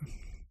get.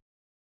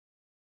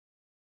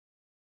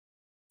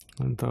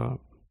 And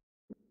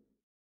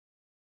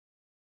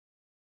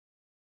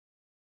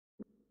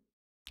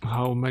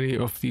how many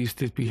of these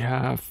did we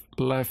have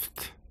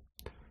left?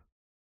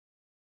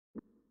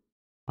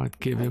 I'd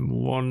give him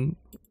one.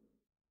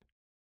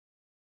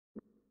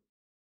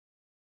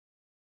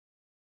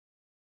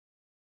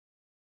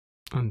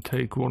 And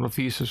take one of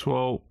these as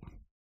well.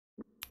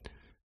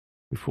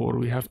 Before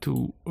we have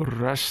to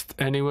rest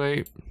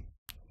anyway.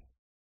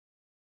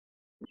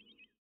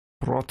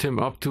 Brought him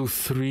up to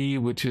 3,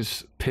 which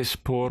is piss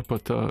poor,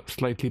 but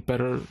slightly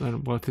better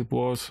than what it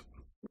was.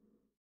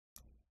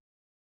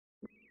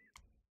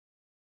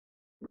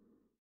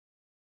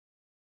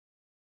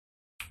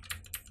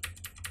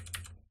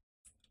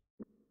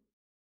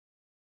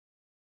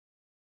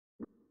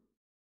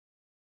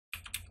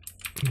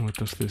 What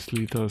does this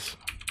lead us?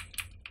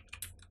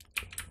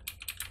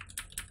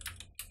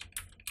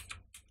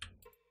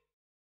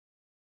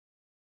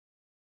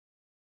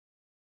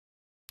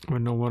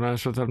 When no one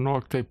answered their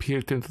knock, they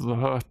peered into the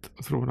hut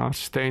through an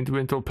ash-stained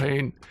window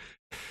pane.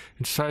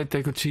 Inside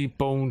they could see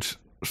bones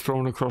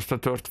strewn across the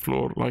dirt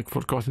floor like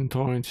forgotten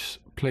toys,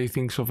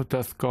 playthings of a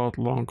death god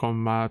long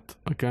gone mad.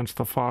 Against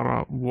the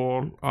far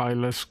wall,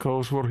 eyeless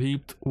skulls were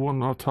heaped,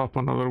 one on top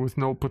of another with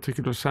no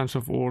particular sense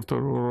of order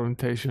or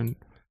orientation.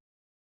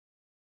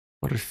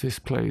 What is this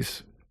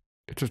place?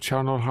 It's a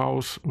charnel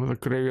house. When the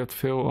graveyard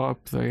fill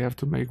up, they have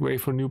to make way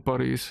for new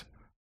bodies.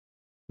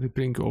 They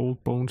bring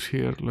old bones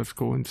here. Let's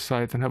go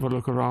inside and have a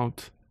look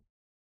around.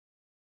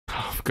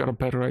 I've got a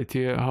better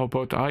idea. How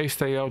about I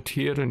stay out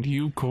here and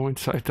you go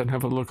inside and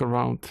have a look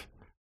around?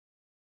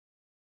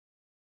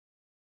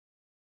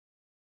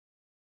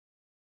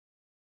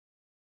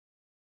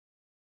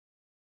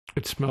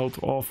 It smelled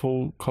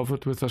awful,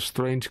 covered with a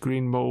strange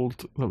green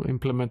mold. The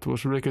implement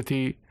was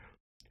rickety,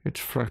 its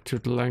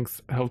fractured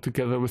length held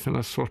together with an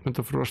assortment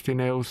of rusty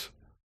nails.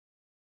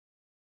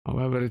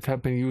 However, it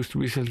had been used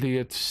recently.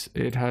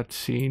 It had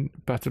seen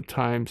better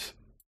times.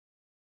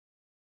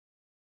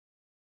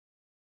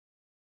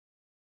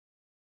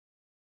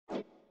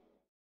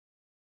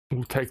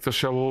 We'll take the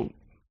shovel.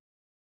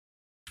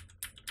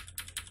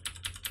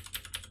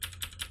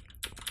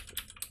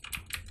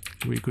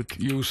 We could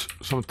use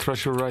some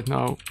treasure right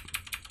now,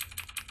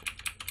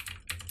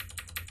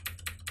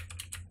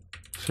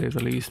 to say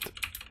the least.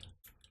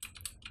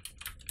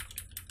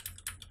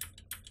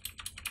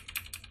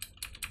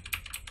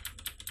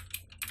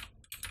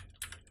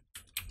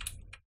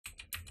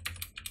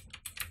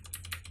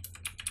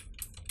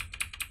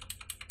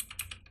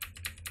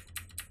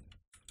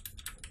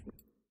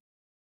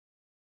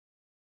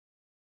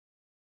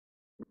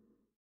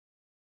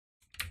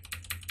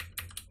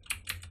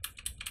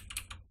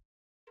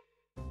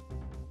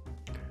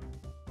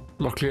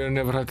 Luckily, I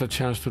never had a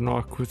chance to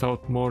knock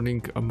without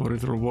mourning. A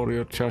Moritor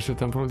warrior charged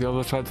them from the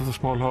other side of the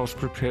small house,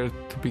 prepared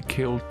to be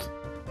killed.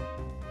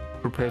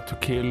 Prepared to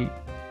kill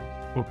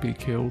or be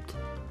killed.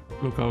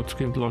 Look out,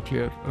 screamed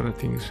Locklear,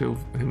 readying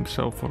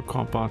himself for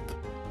combat.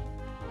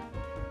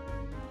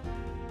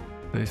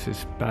 This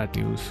is bad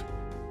news.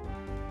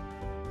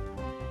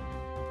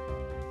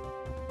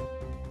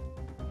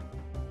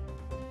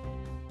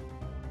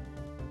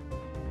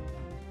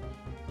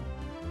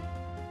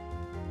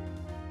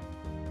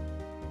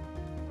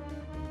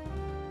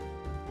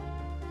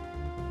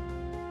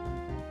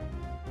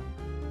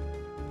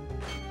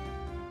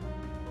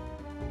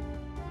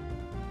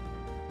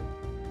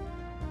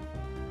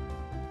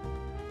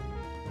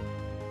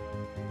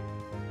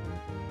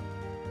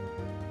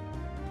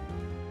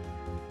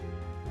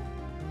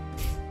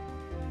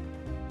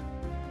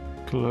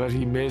 Glad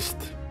he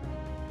missed.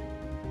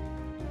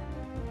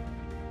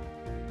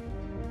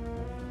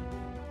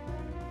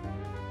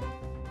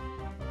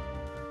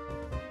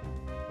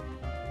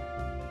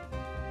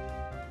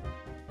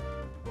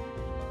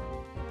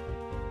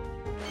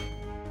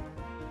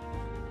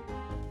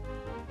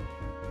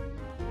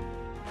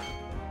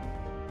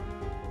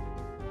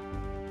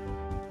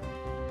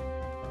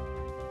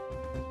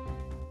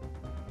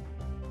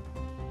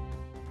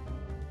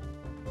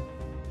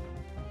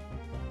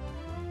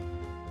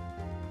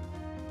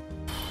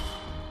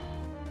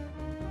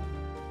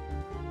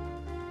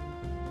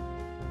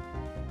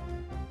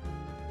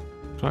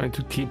 Trying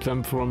to keep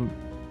them from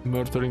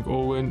murdering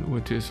Owen,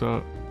 which is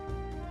a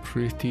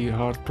pretty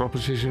hard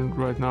proposition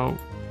right now.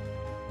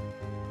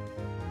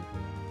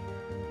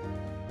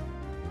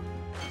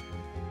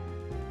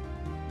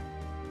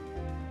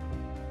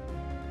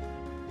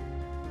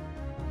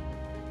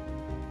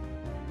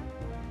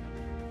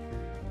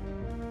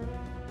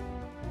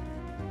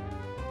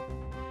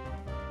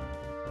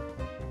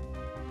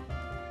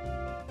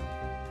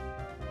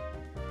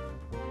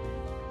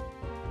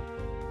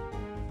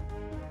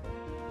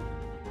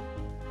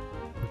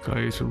 The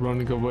guy is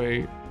running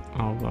away.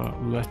 I'll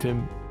let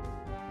him.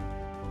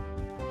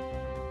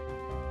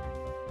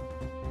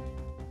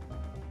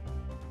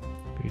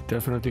 We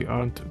definitely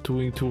aren't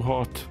doing too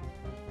hot.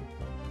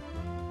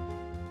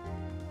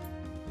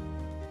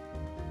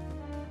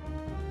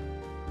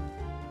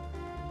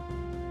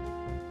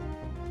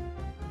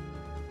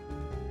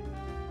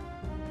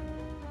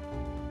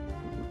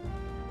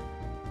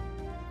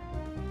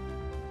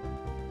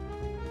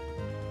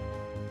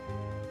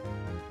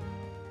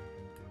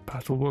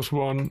 Battle was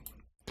won.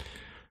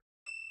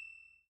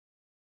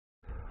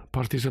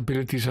 Party's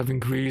abilities have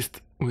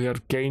increased. We are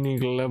gaining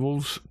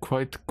levels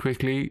quite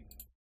quickly,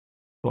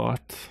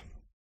 but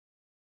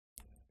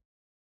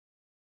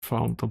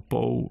found a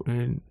bow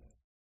in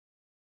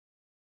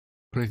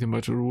pretty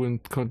much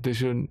ruined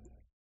condition.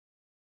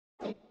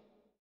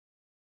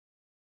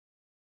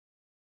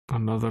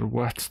 Another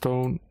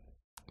whetstone,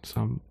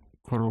 some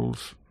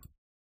corals.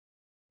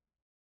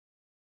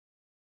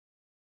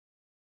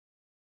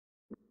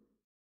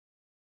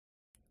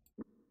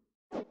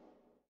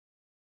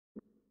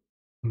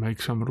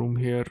 Make some room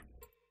here.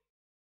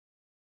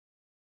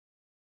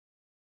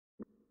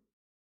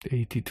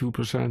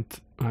 82%.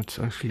 That's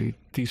actually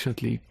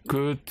decently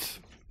good.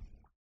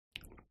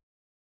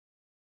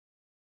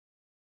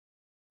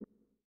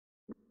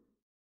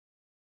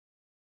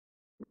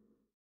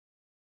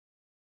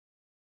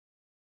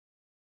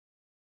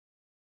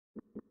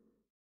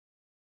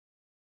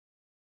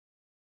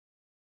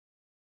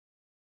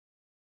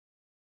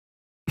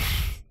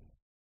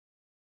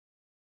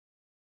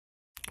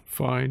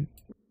 Fine.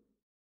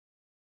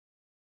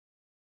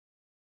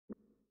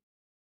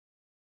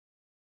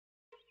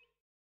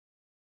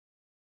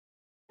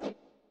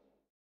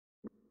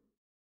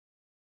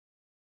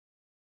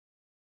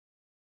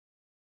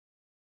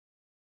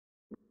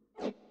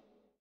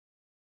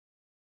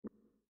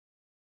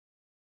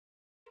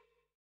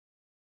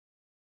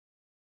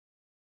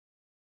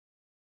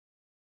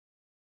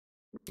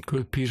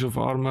 Good piece of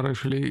armor,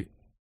 actually.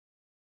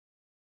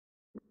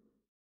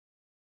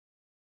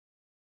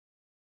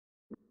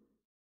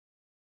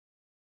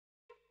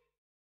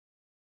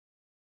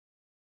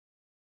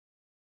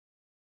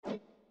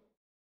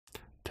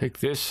 Take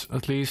this,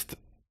 at least.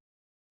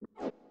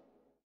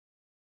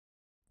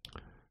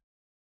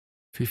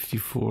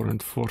 54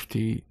 and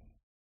 40.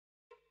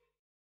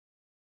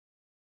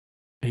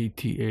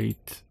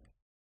 88.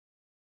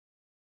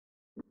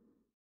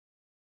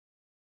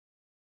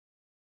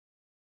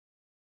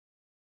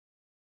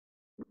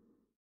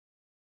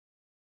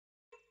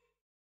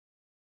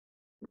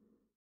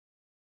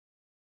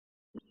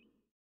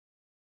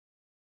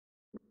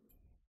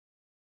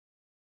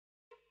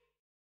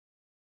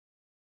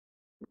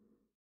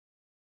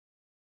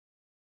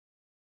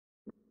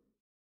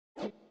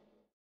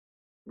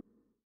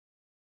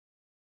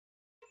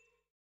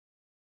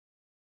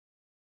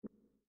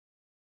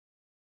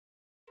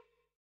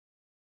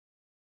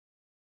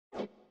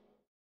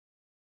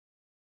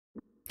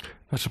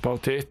 That's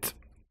about it.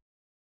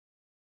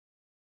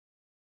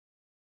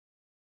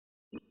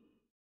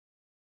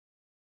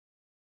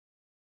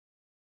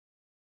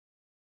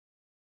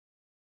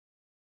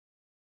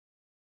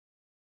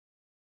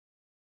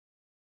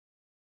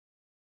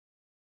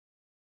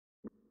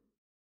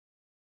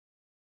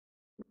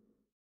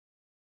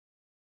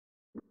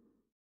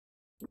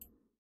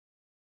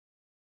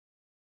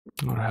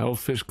 Our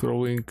health is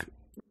growing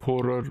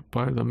poorer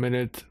by the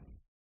minute.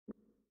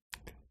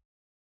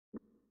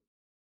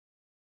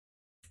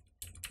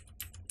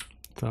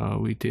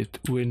 We did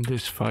win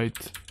this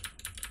fight.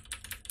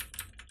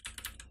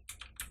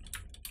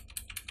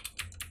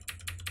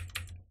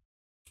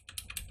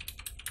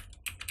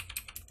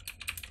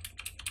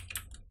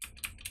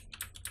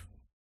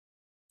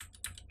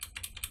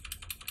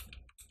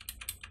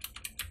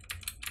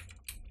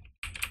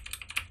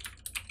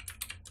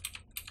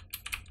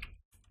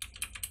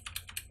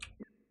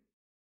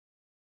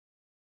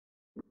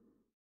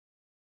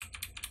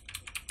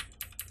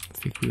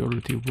 think we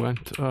already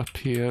went up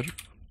here.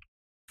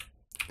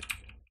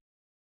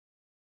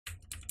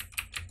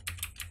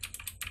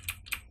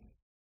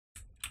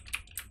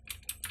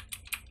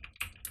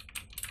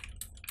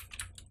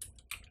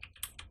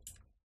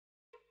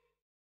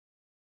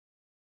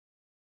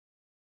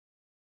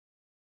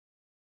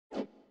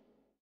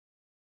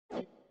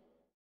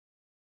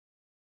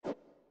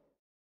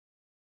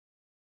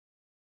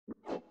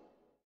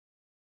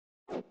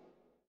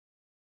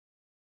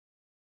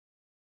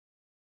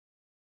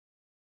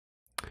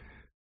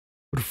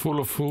 We're full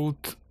of food.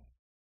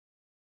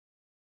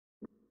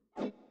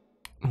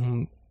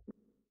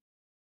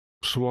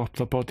 Swap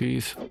the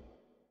bodies.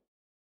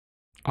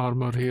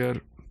 Armor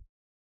here.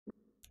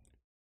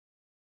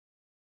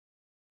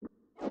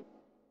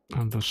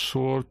 And the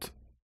sword.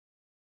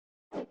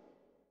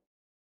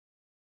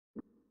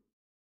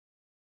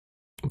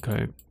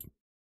 Okay.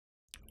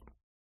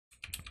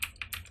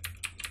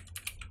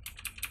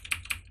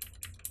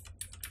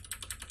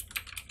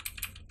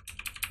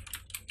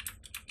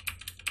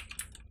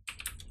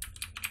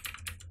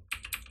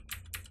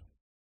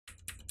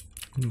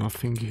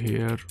 Nothing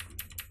here.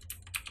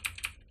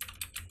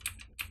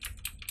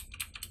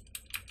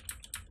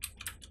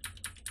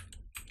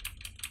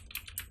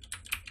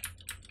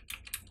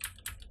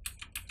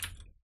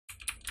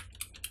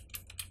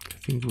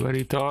 Getting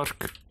very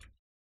dark.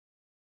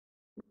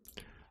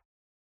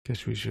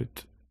 Guess we should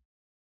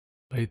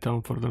lay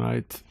down for the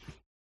night.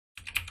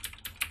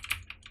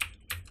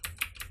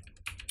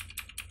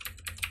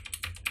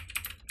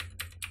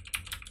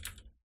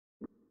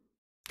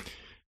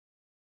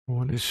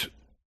 One is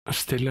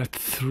still at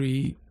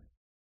 3.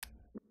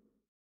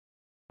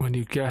 When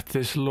you get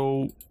this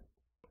low,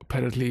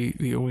 apparently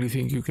the only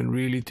thing you can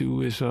really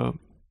do is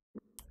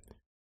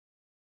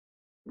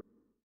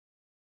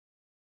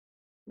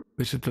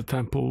visit the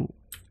temple,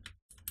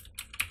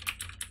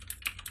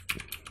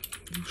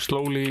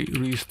 slowly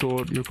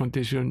restore your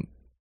condition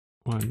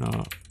when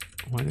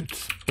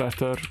it's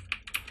better.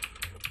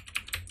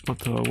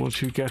 But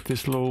once you get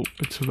this low,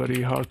 it's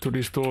very hard to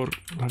restore.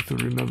 I have to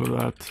remember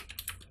that.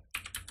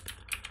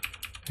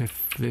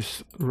 If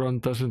this run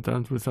doesn't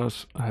end with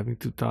us having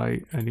to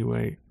die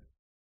anyway.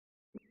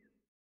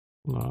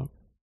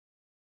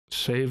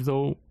 Save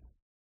though,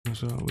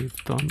 as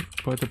we've done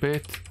quite a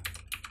bit.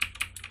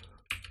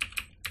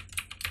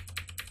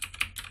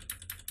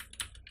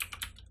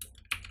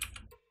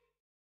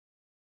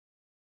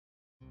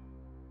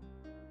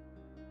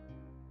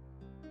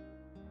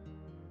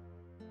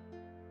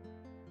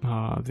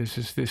 This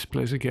is this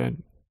place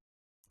again.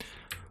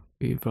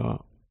 We've gone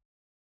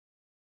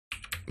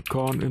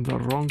in the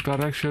wrong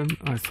direction.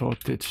 I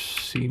thought it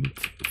seemed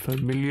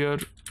familiar.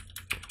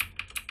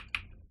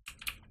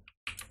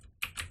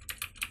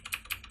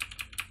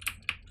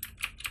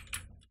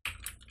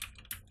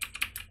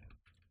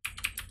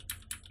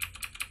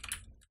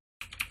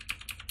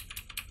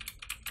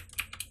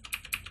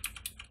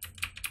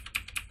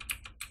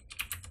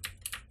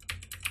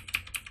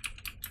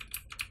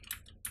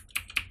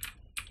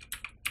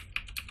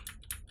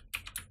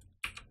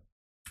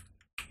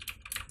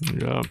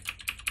 Yeah.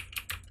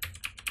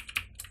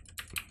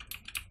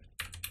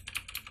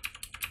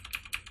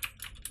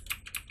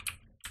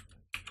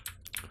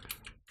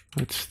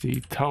 It's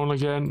the town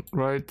again,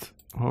 right?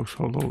 Hogs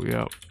Hollow,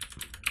 yeah.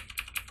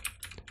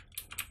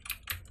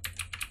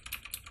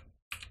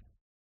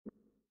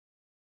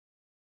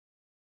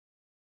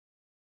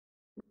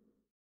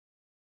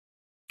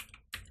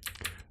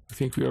 I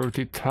think we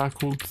already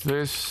tackled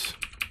this.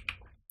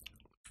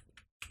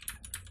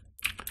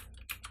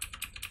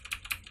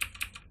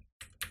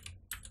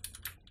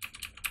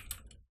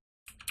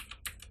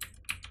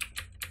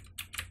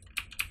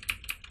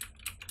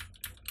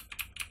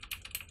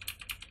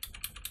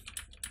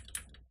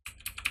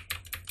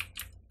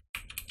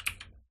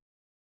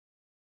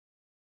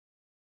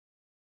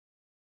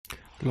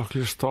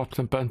 Locklear stopped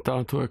and bent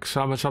down to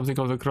examine something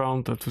on the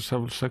ground. After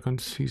several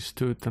seconds, he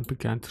stood and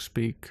began to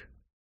speak.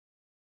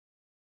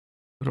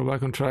 There are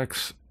wagon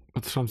tracks,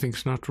 but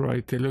something's not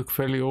right. They look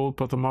fairly old,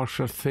 but the marks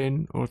are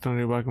thin.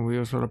 Ordinary wagon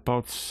wheels are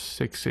about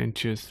 6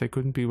 inches. They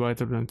couldn't be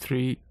wider than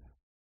 3.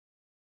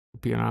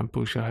 Could be an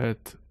ambush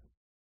ahead.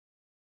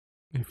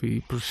 If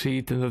we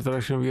proceed in the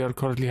direction we are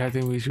currently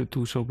heading, we should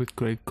do so with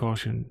great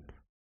caution.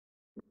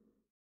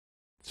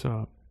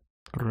 So,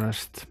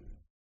 rest.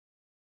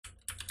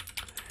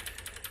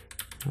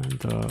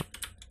 And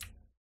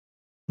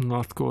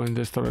not go in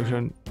this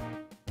direction.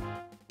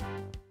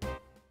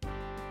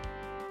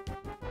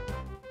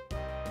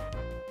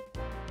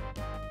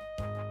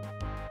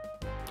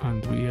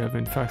 And we have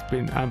in fact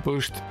been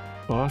ambushed,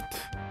 but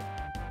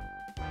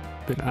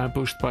been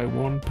ambushed by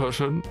one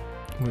person,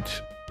 which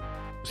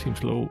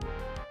seems low.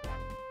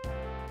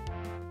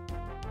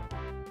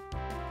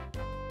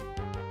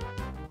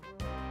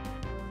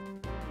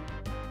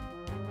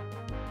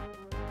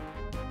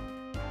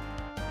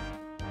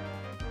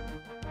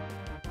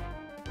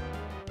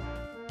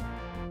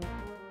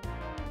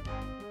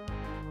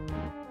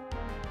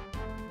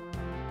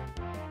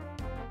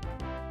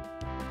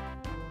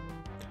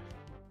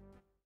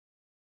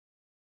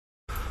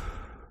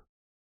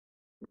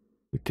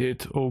 We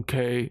did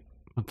okay,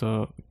 but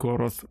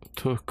Goroth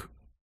took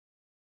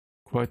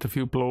quite a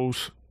few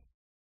blows.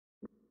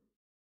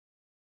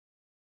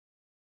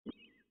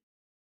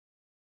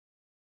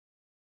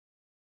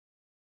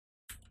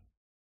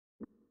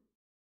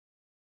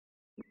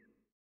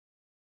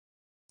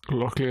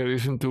 Locklear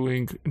isn't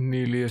doing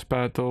nearly as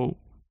bad though.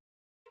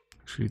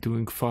 Actually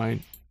doing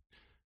fine.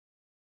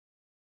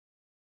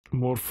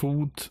 More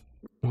food,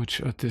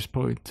 which at this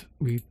point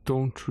we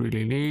don't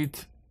really need,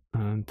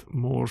 and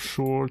more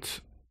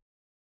swords.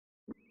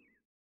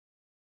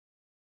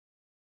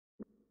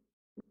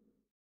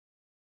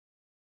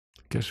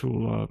 Guess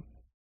we'll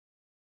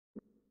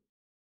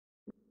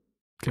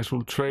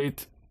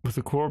trade with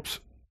the corpse.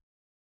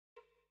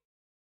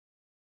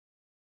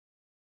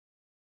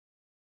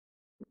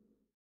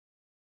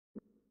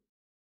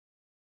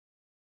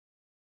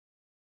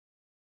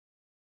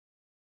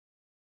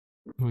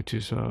 Which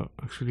is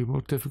actually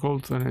more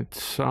difficult than it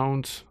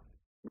sounds.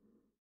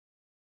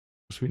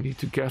 Because we need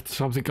to get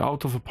something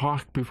out of a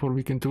pack before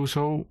we can do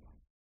so.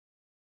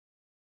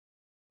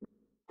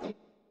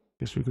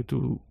 Guess we could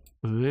do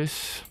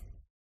this.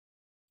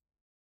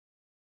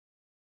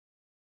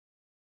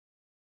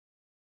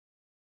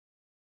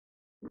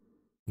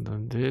 And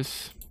then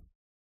this.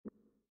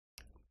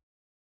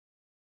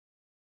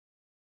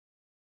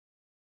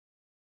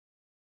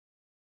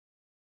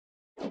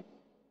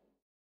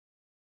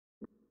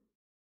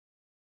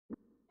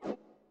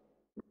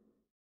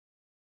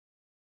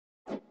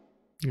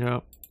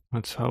 Yeah,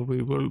 that's how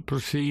we will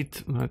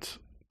proceed. Let's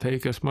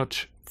take as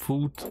much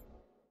food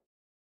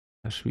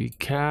as we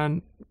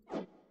can.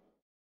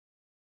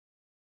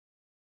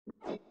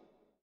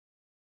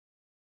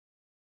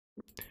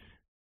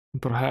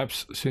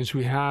 Perhaps since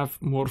we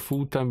have more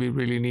food than we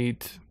really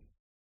need,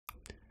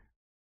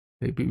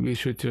 maybe we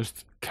should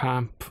just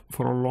camp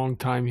for a long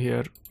time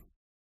here.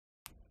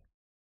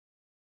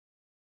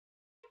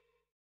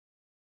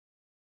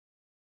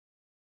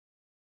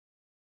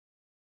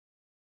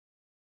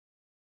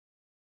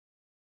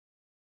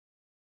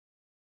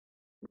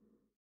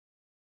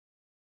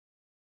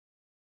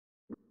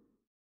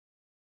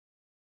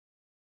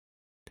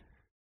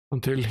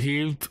 Until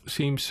healed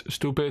seems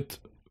stupid,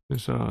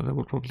 because that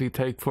will probably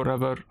take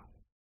forever.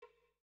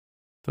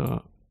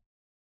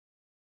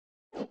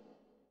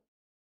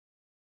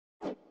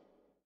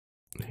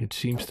 It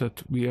seems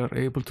that we are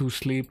able to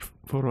sleep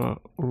for a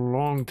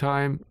long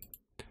time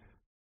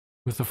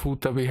with the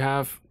food that we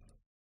have.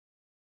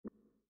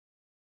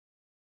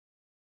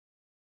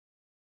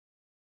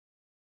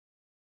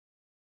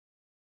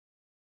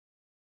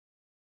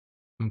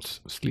 Let's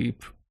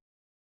sleep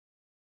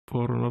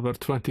for another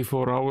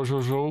 24 hours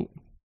or so.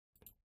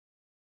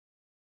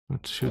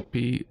 That should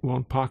be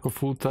one pack of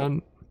food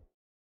then.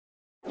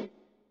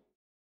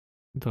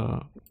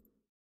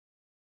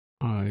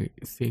 I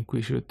think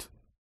we should,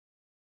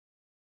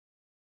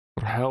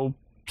 for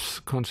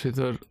helps,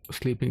 consider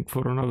sleeping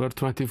for another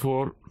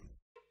 24.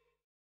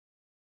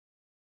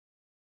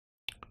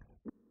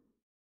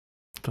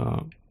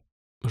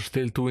 We're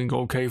still doing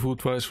okay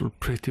food-wise. We're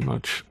pretty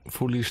much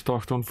fully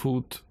stocked on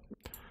food.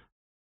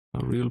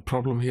 The real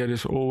problem here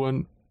is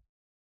Owen,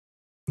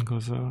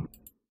 because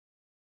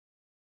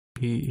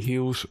he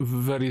heals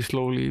very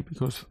slowly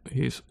because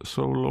he's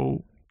so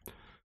low,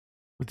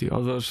 but the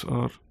others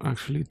are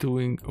actually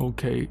doing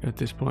okay at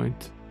this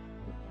point.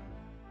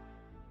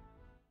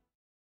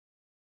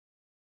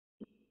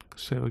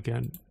 Save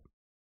again.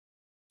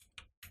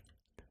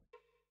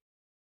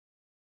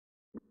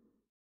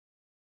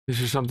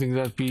 This is something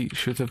that we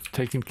should have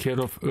taken care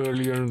of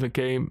earlier in the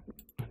game.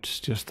 It's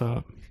just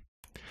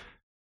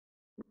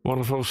one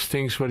of those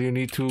things where you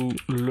need to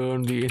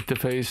learn the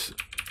interface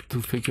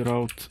to figure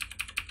out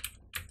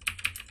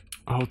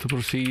how to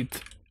proceed.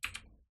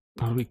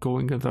 Are we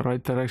going in the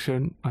right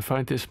direction? I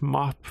find this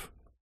map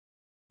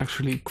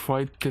actually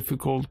quite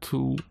difficult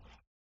to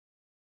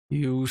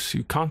use.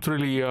 You can't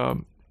really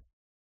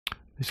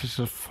this is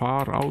as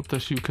far out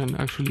as you can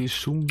actually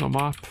zoom the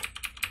map,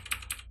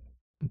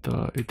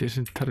 and it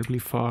isn't terribly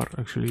far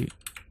actually.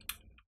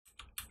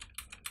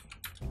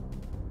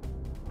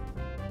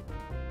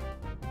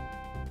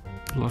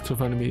 Lots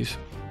of enemies.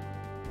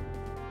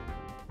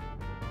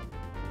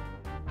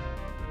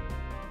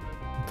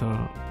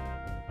 And,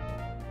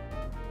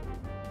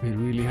 we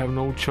really have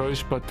no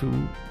choice but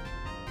to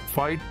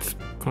fight,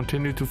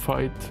 continue to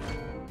fight.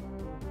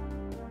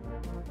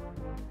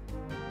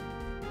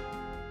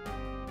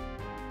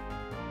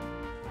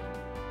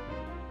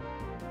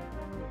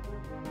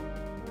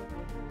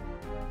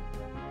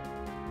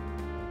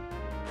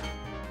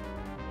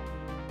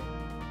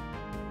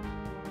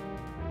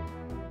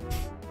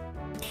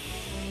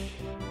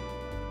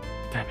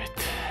 Damn it.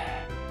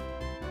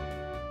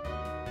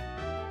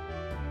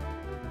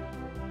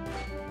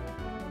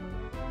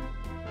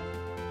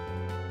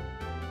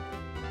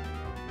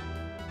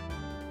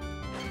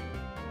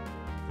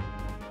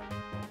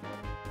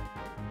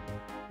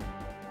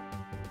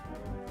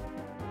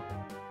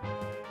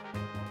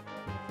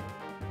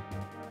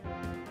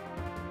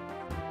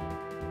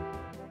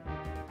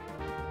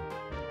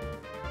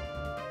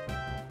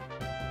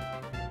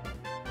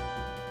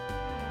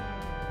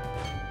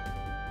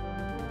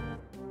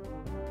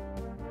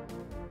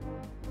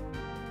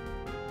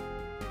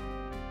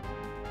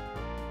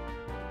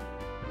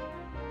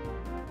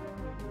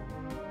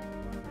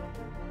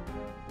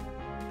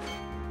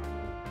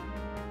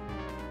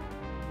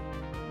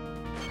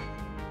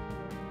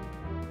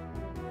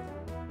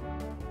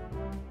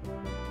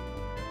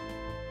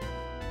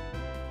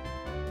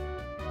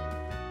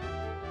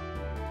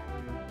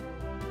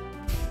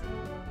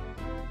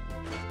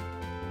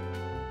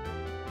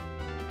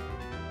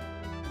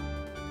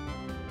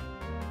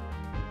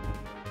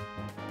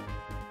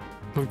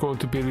 we're going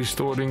to be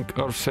restoring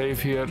our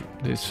save here.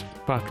 This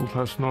battle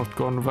has not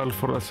gone well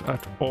for us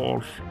at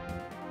all.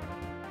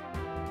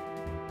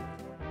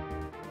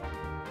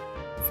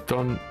 We've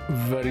done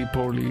very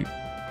poorly.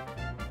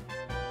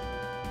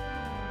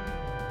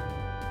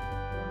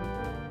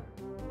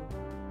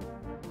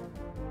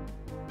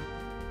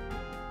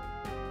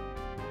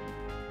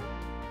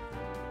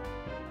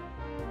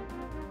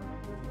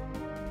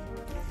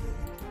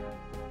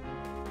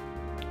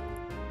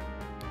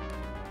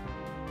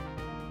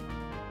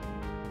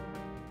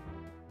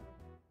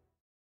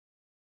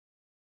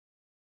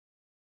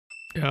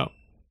 Yeah,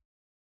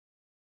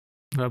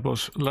 that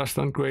was less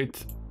than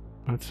great.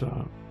 Let's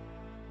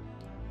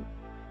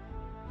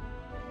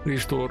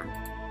restore.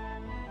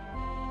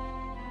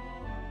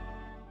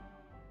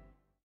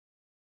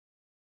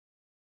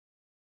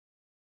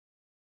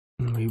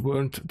 We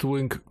weren't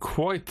doing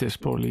quite this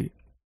poorly.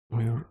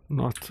 We're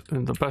not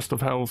in the best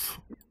of health,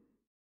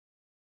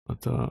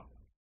 but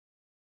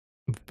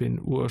we've been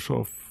worse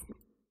off.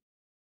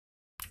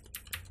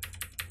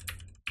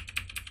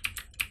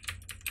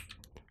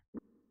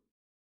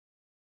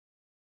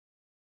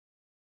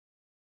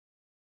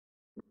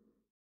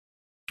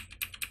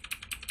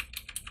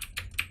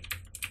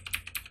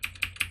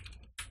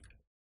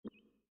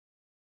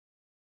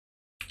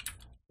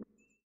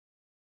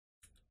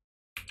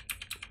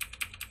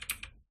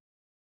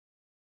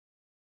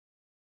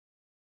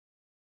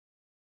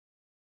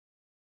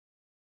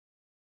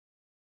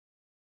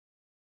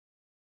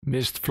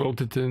 Mist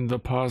floated in the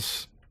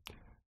pass.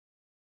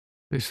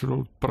 This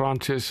road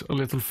branches a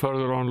little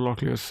further on,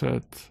 Locklear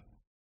said.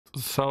 To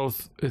the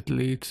south it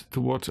leads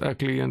towards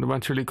Eckley and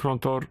eventually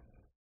Krondor.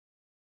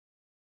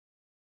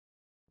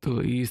 To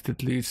the east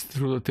it leads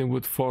through the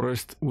Timwood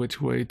Forest.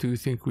 Which way do you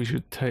think we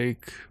should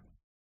take?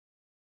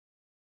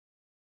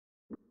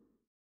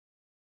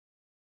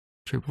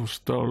 Trip was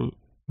dull,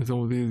 with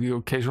only the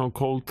occasional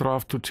cold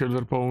draft to chill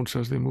their bones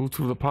as they moved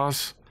through the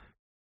pass.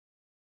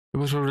 It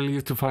was a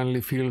relief to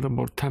finally feel the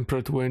more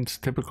temperate winds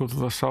typical to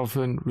the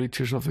southern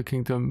reaches of the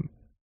kingdom.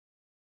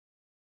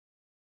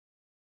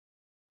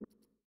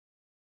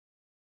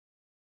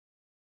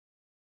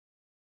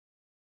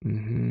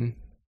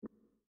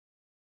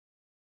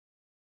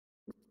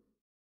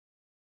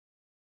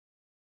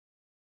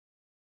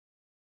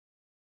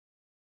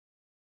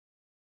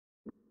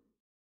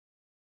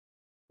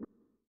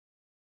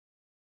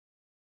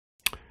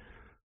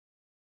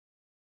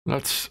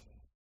 Let's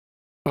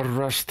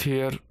rest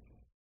here.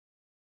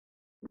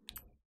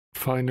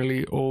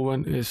 Finally,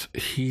 Owen is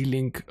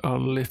healing a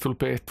little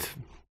bit.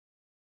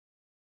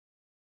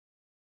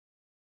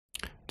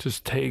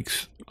 Just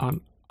takes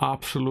an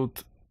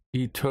absolute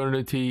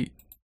eternity.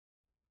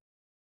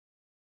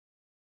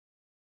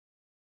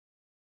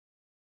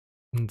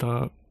 And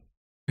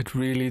it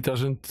really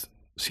doesn't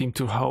seem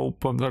to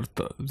help when they're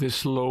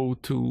this low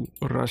to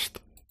rest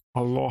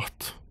a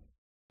lot.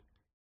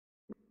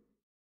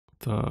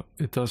 But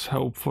it does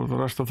help for the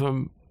rest of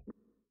them.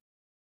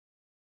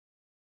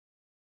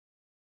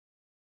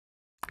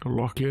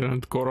 Locklear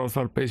and Goroth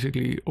are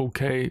basically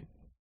okay.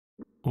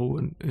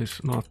 Owen is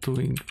not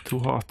doing too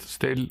hot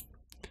still.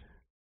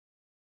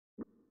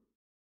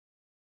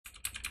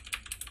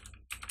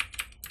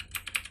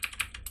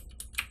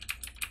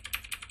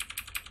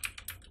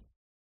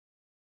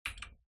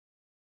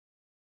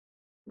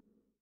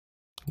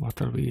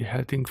 What are we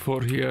heading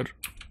for here?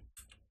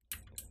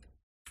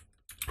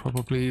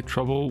 Probably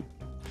trouble.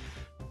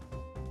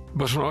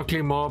 Was an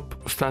ugly mob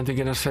standing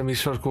in a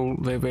semicircle.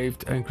 They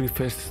waved angry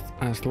fists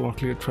as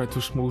Locklear tried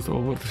to smooth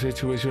over the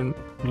situation.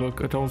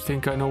 Look, I don't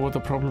think I know what the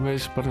problem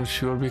is, but I'm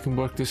sure we can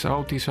work this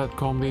out, he said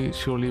calmly.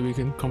 Surely we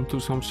can come to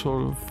some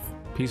sort of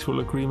peaceful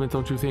agreement,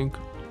 don't you think?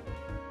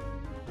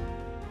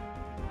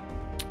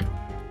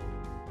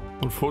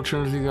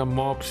 Unfortunately, the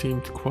mob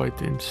seemed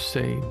quite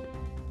insane.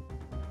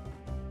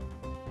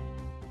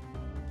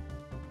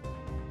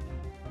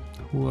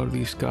 Who are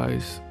these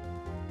guys?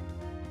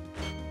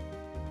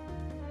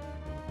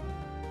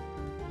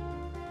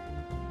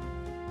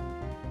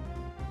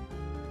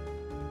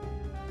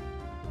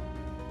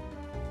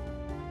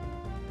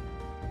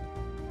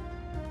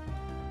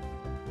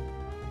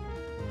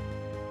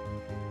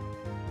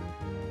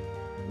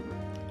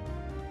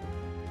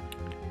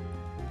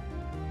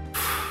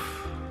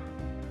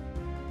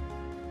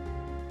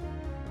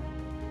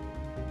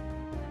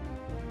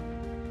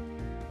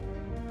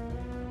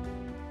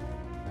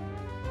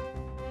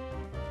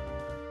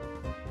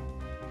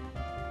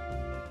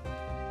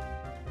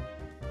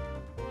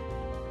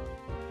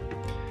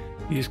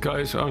 These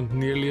guys aren't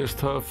nearly as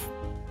tough.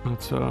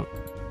 Let's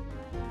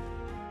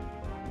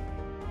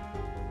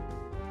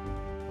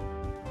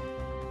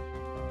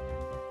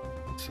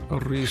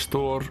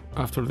restore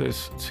after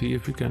this. See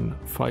if we can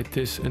fight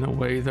this in a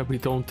way that we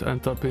don't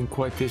end up in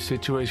quite this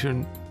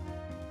situation.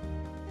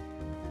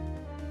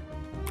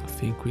 I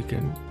think we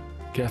can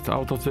get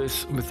out of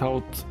this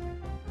without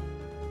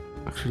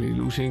actually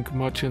losing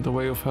much in the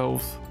way of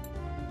health.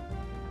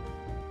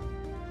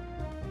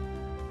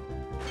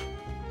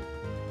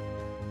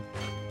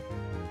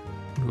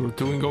 We were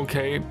doing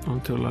okay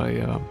until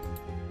I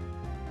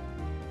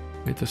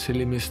Made a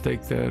silly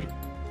mistake there.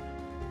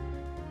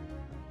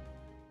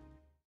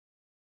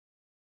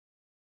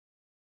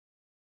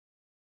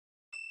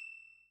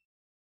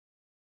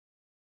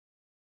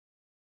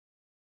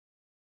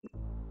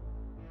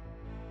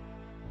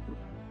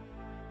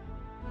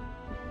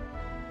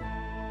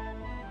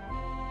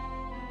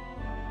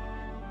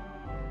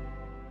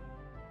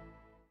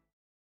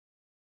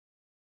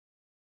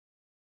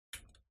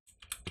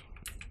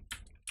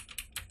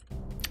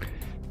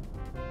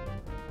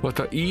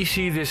 But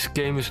easy this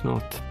game is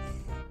not.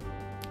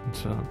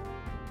 It's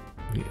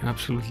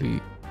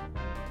absolutely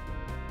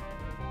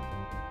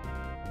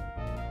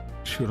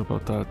sure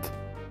about that.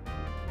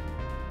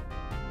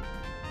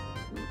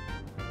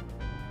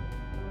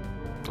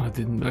 I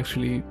didn't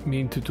actually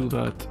mean to do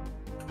that.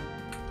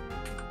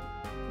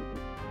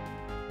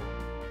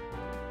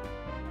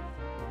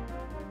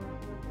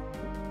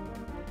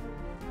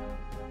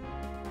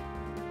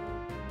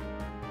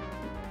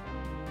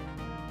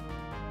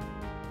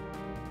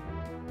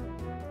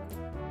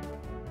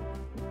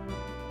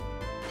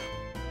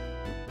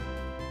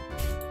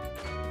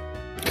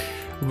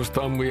 It was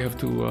dumb. We have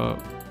to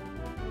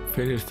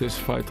finish this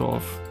fight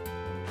off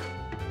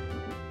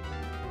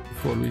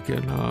before we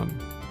can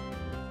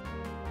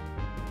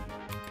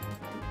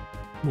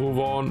move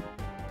on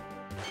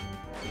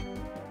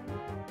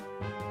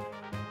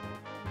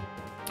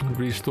and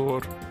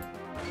restore.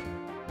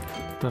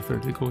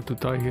 Definitely going to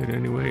die here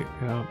anyway.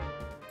 Yeah.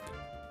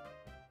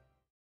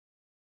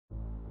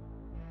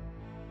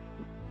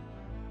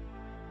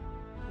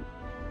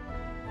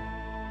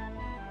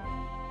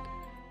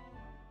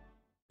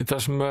 It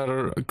doesn't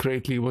matter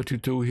greatly what you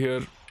do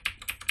here.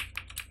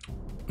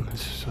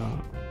 This is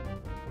a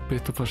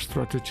bit of a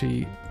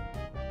strategy,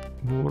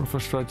 more of a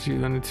strategy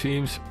than it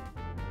seems.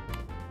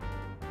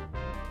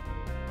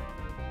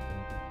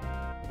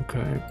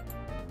 Okay.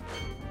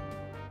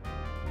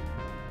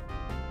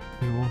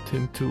 We want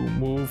him to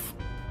move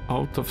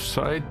out of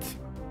sight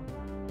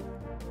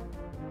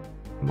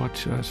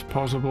much as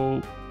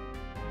possible.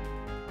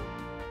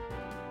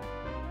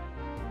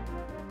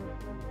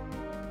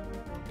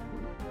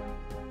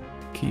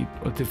 Keep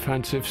a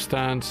defensive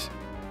stance.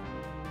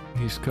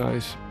 These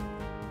guys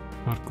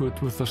are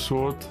good with the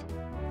sword,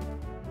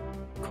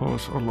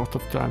 cause a lot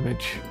of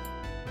damage.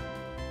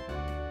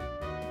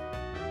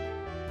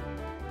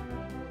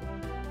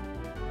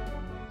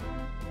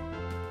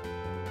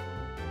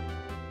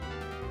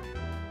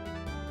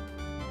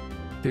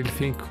 Still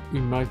think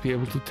we might be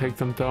able to take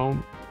them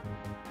down.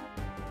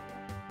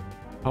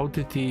 How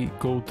did he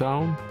go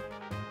down?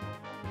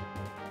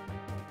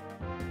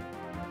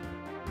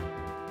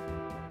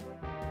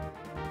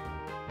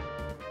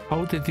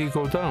 How did he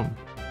go down?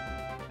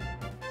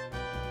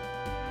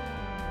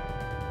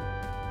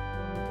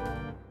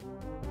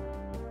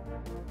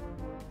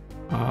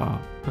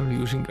 They're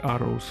using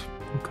arrows.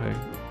 Okay.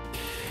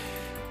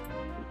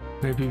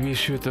 Maybe we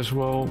should as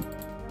well.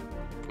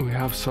 We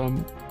have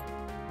some.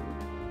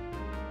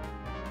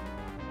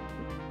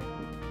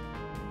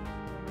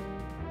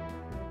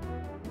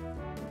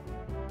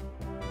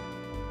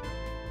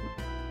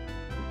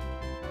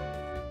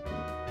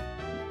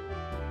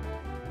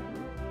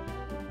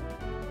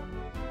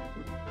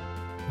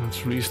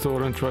 Let's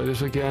restore and try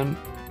this again.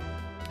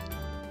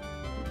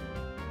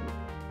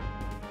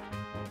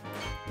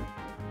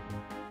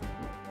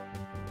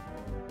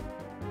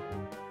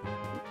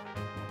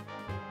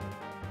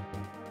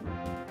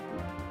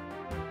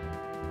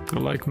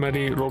 Like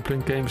many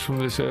role-playing games from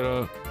this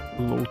era,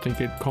 loading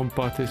in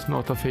combat is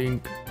not a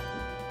thing.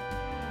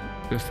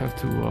 Just have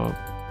to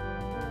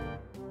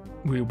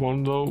we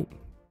won though,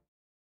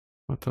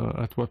 but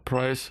at what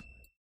price?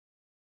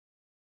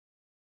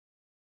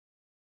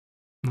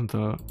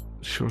 And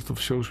short of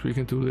shows we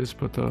can do this,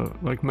 but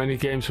like many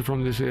games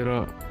from this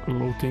era,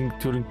 loading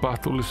during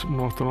battle is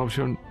not an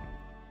option.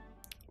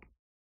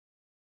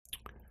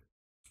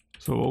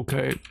 So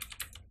okay.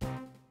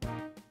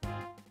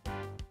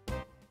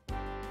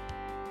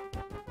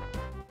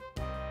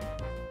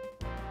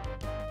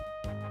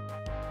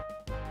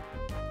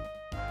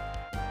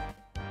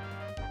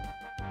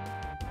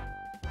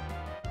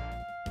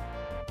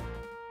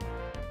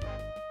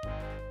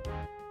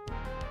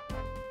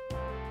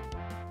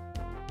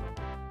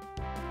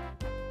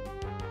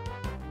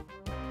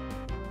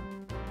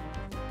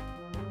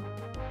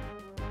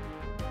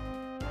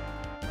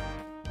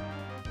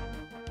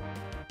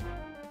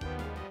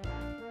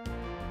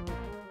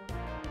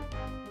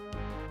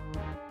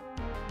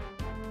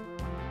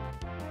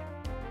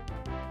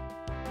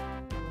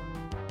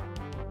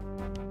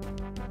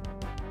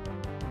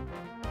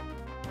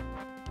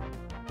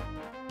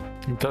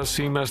 It does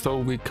seem as though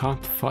we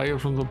can't fire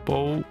from the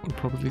bow. We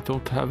probably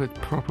don't have it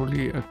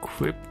properly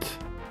equipped.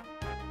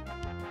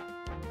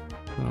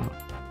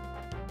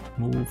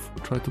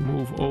 Try to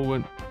move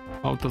Owen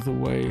out of the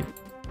way.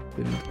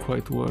 Didn't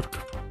quite work.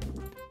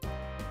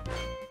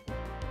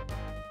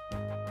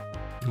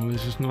 No,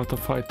 this is not a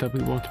fight that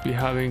we want to be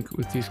having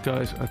with these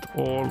guys at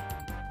all.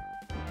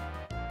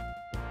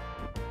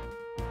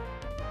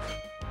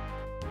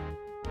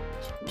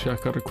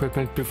 Check our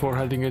equipment before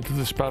heading into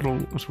this battle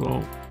as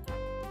well.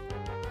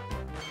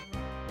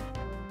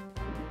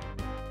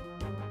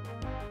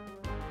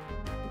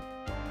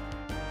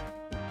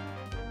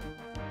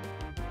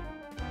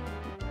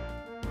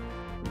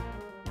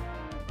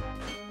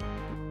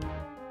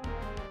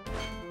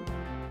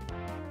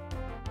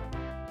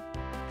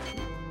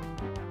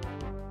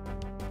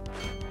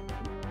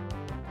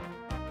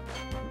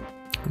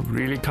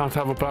 Really can't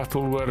have a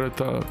battle where it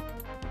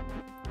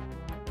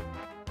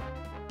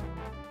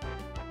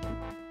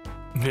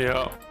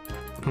yeah,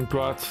 I'm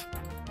glad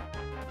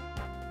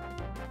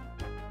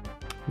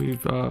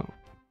we've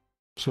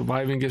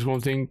surviving is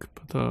one thing,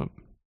 but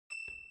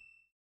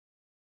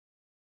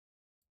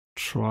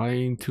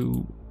trying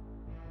to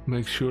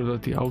make sure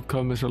that the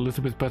outcome is a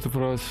little bit better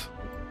for us.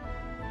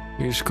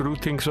 We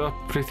screwed things up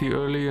pretty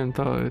early and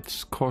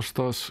it's cost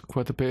us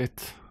quite a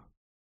bit.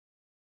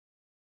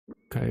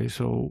 Okay,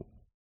 so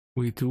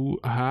we do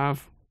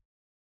have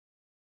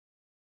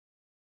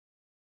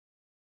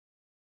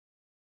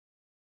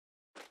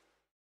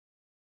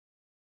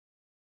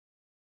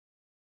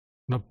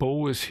the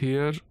bow is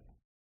here.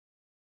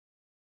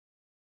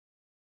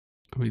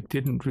 We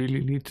didn't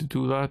really need to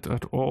do that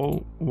at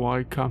all.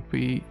 Why can't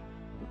we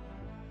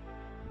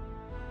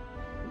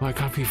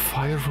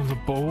fire from the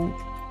bow?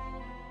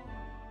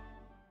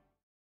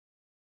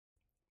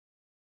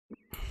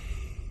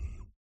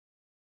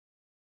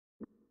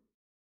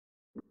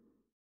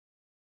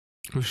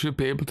 We should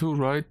be able to,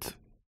 right?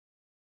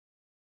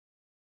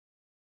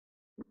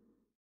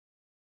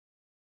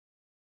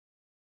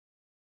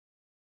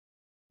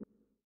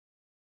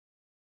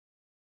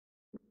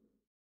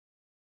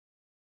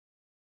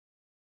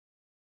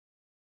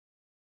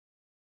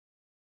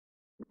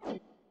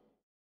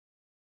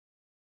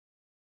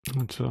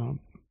 Let's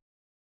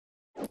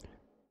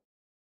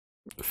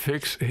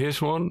fix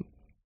his one.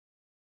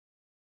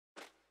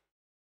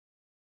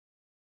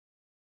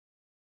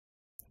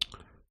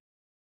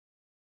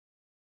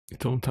 You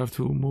don't have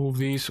to move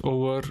these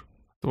over at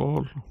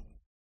all.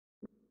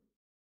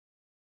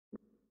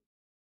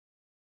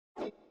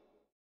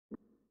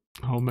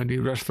 How many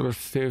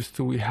restoratives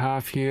do we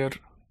have here?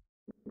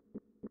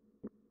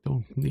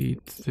 Don't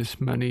need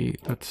this many.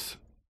 Let's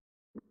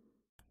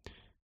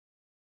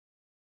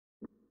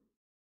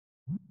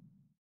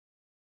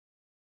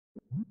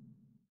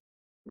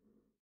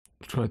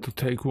try to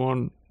take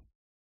one,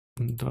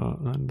 and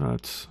then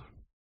let's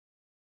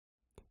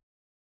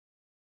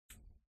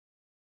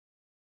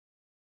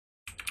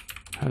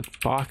head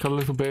back a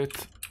little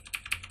bit.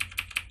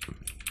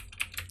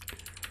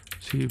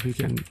 See if we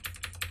can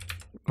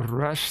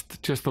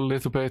rest just a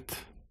little bit.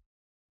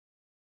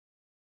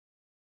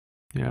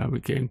 Yeah, we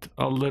gained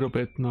a little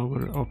bit. Now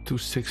we're up to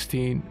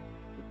 16.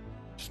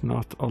 It's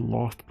not a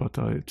lot, but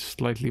it's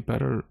slightly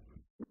better.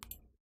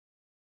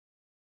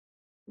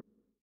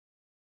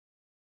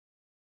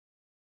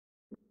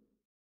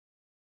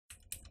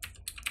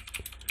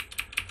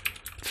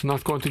 It's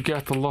not going to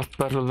get a lot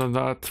better than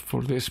that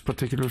for this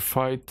particular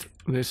fight.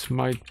 This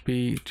might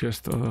be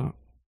just a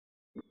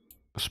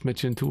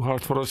smidgen too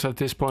hard for us at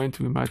this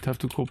point. We might have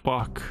to go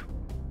back.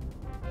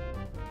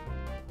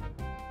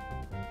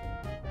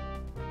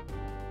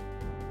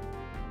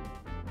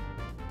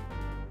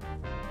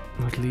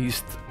 At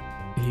least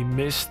he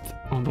missed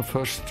on the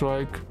first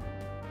strike.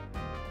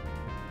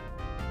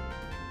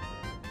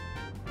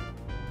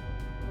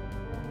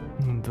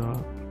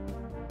 And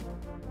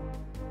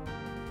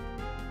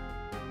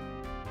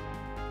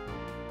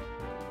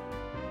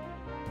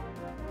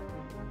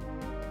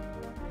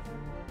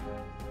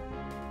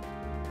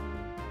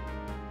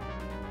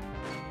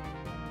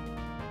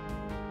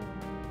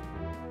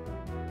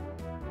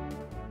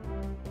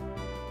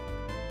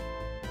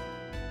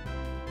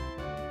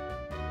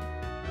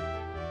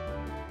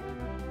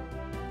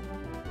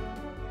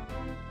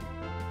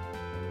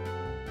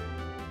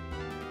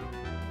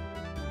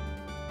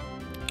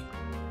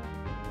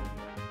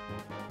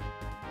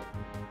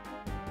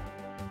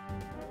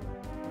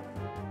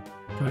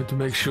trying to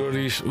make sure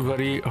he's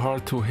very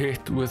hard to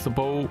hit with the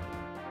bow.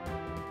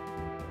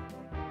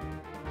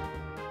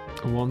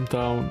 One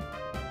down.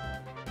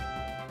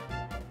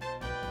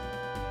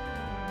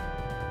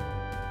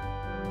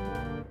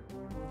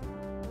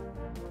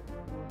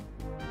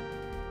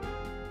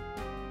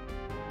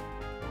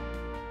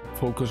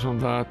 Focus on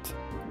that,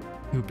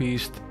 you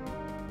beast.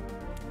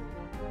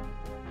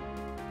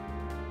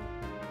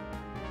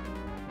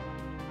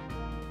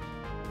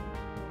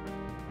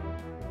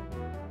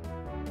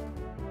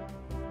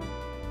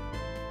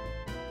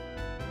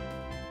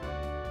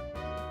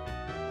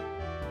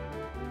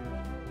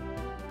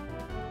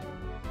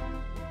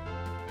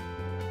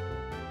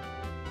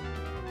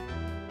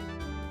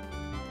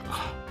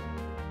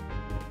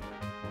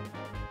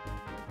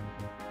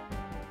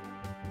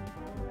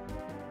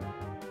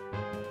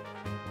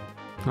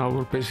 Now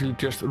we're basically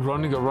just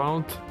running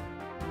around.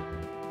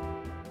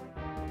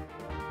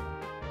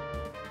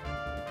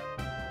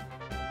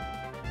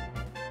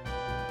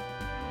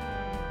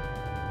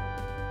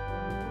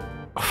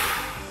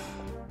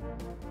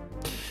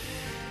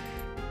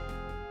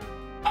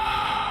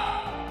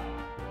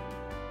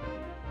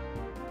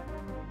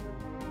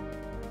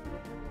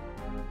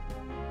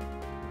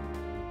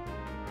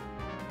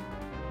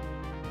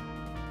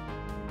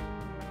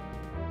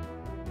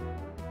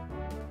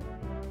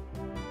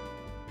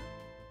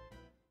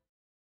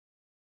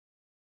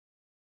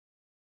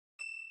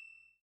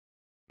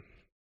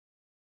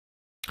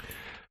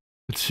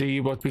 Let's see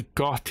what we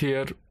got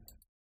here.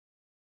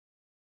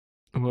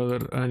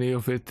 Whether any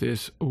of it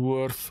is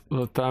worth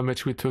the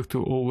damage we took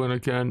to Owen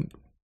again.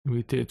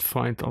 We did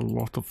find a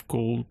lot of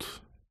gold.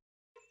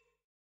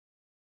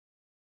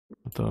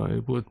 But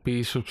it would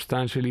be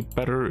substantially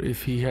better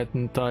if he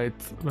hadn't died.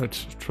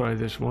 Let's try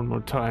this one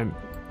more time.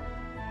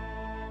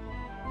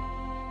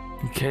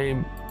 We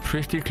came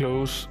pretty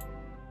close.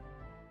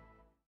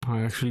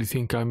 I actually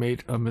think I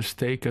made a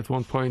mistake at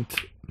one point.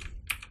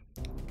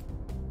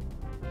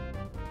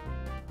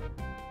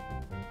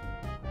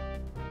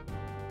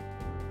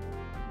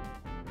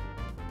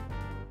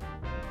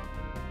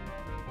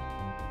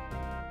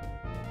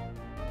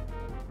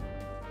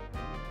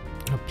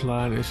 The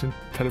plan isn't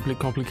terribly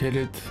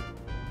complicated.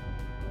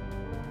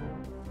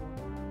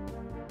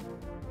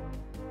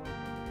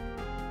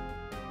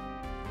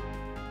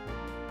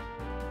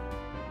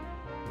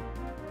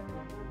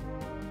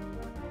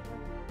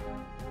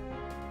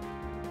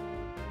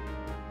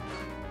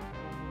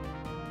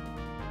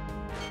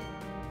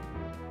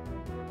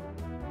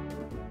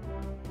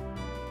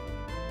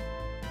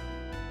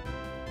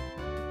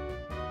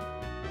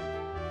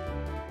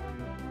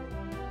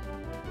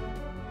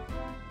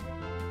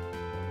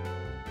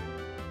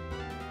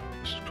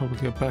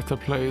 Probably a better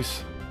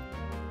place.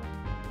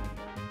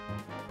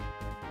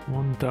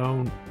 One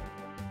down.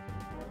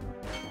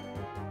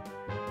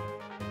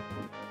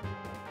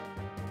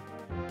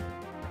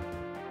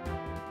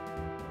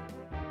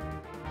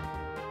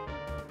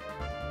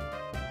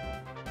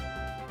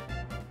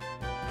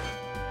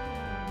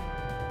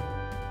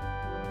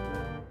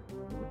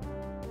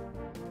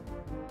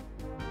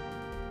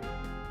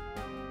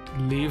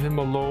 Leave him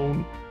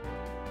alone,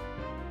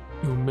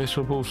 you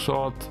miserable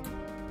sod.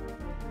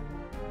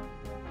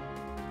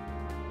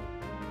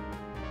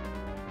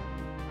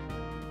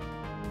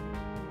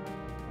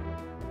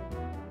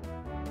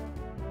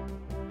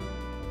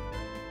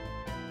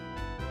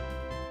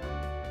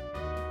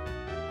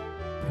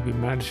 If he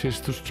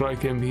manages to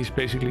strike him, he's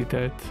basically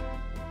dead.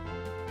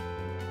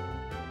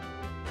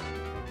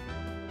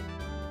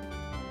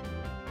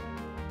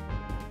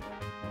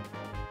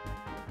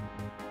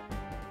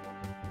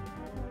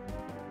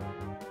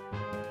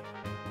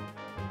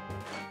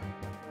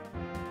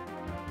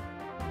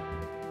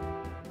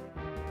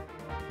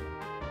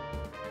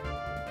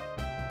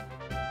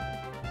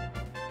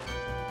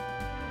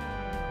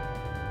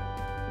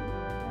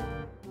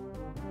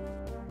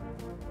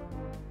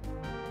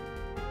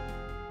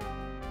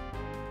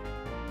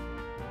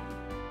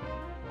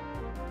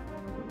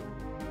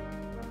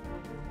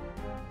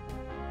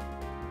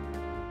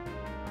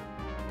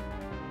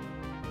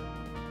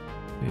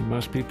 He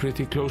must be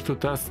pretty close to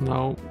death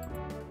now.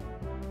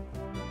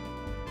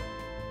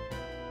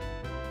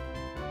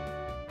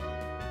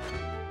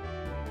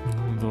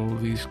 Although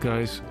these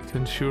guys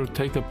can sure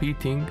take a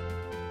beating.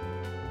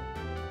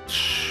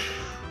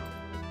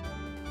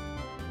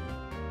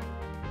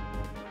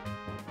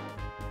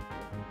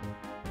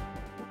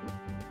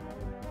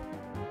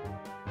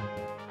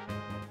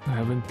 I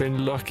haven't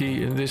been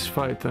lucky in this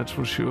fight, that's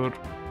for sure.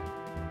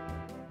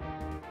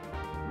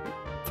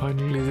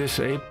 Finally this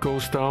ape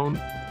goes down.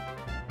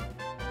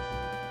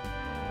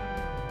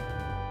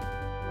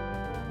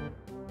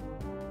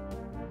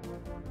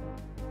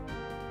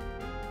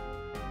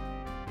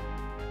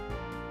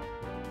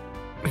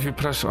 If you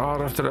press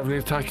R after every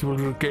attack, you will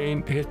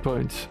regain hit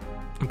points.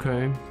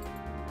 Okay.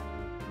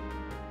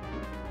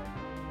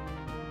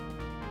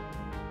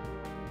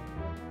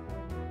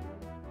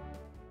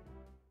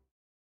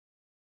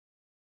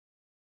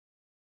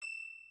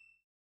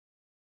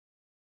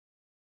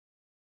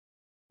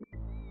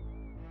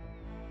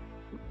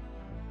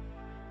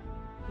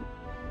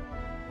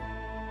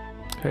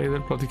 Hey there,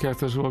 bloody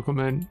characters, welcome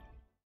in.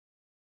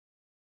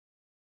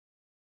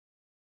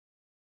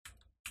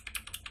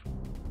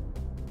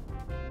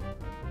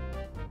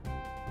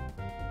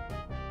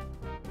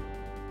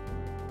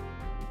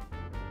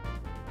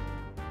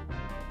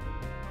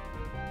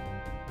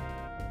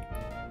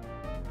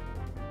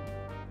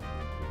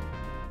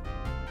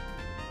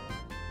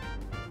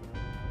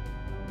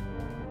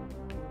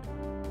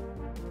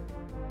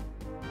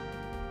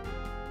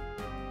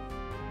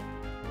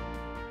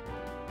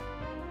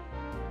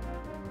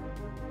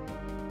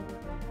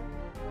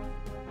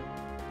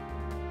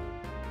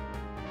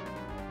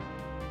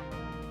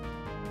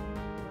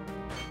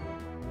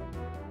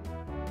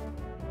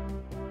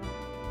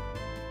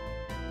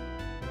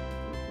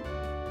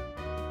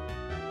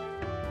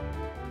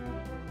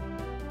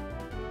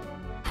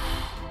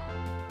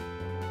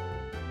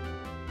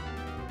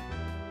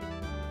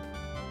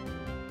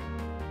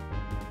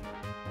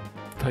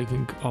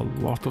 Taking a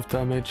lot of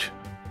damage.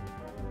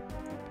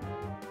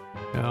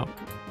 Yeah.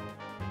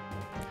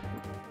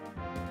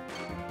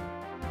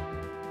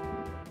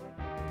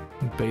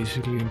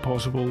 Basically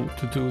impossible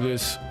to do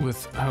this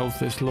with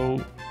health this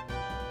low.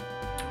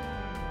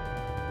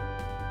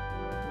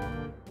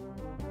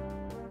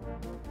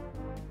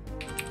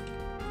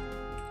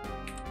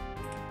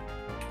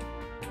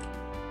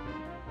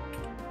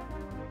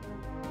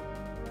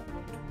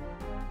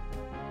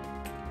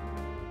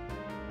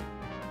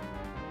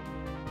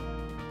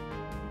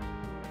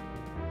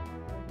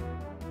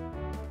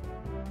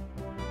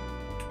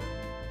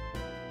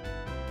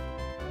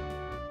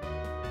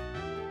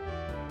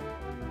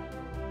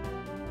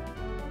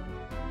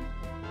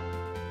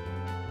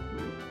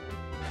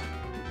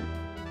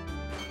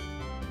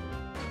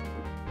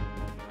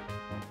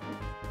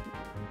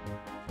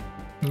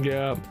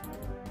 Yeah.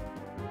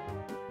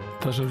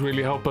 Doesn't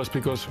really help us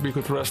because we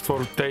could rest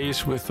for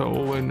days with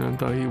Owen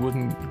and he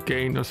wouldn't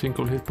gain a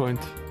single hit point.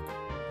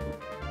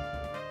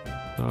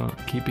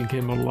 Keeping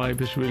him alive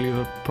is really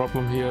the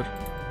problem here.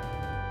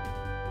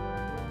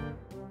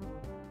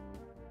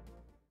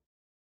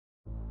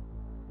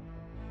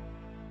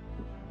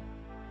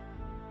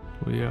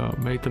 We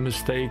made a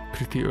mistake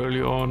pretty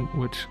early on,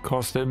 which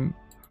cost him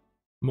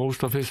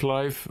most of his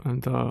life,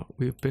 and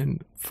we've been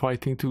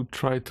fighting to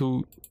try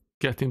to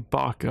get him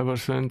back ever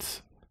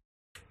since.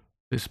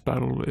 This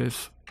battle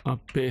is a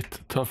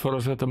bit tough for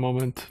us at the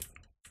moment.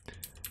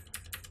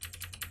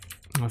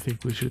 I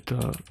think we should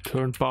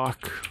turn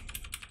back,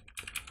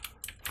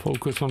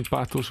 focus on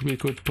battles we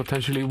could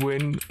potentially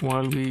win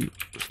while we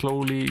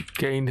slowly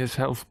gain his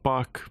health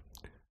back.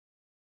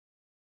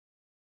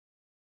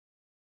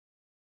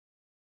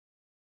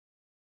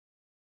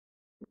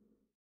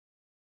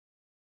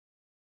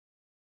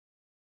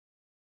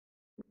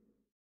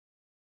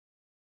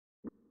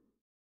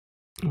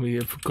 We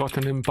have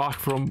gotten him back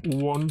from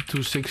 1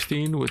 to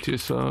 16, which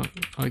is,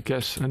 I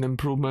guess, an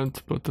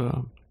improvement, but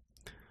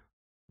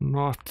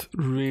not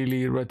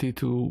really ready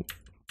to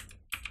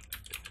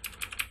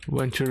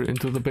venture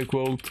into the big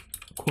world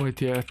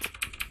quite yet.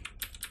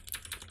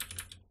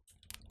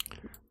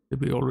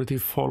 Did we already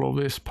follow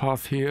this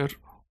path here?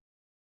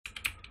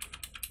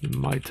 We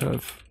might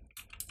have.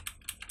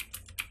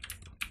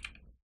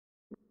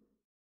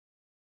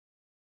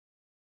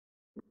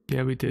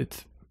 Yeah, we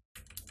did.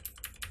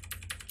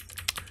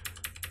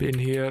 Been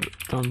here,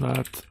 done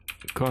that,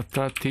 got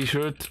that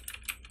t-shirt.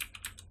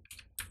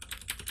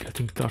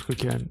 Getting dark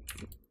again.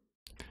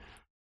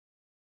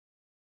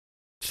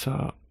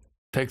 So,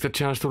 take the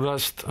chance to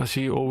rest. I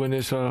see Owen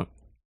is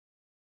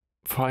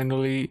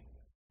finally,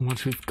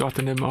 once we've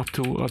gotten him up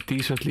to a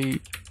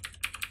decently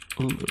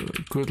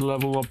good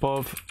level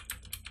above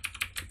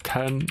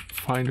 10,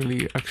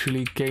 finally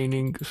actually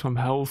gaining some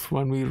health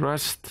when we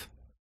rest.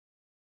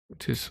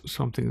 Which is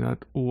something that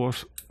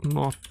was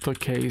not the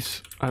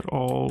case at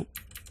all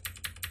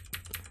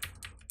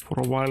for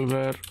a while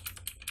there.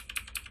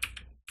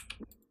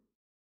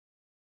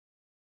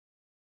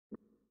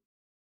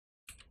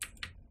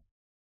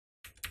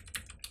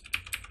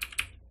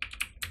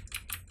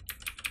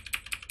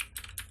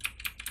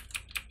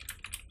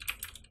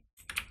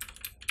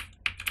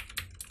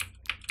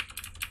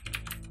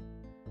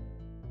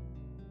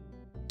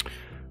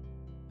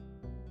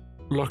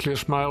 Locklear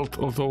smiled,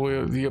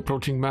 although the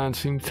approaching man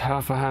seemed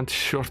half a hand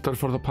shorter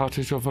for the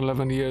passage of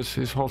 11 years.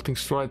 His halting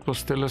stride was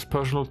still as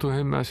personal to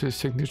him as his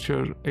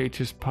signature.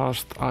 Ages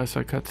past,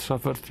 Isaac had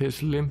suffered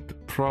his limp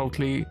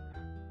proudly,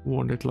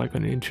 worn it like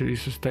an injury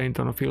sustained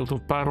on a field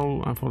of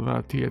battle, and for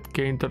that he had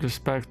gained the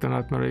respect and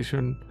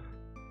admiration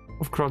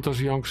of Krondor's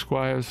young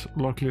squires,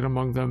 Locklear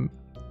among them.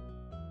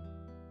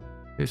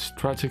 His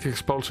tragic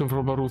expulsion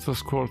from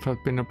Arutha's court had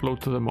been a blow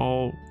to them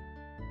all.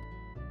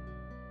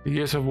 The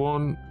years have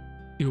worn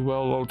you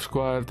well, old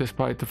squire,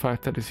 despite the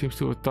fact that it seems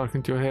to have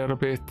darkened your hair a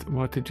bit.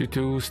 What did you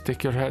do?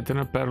 Stick your head in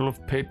a barrel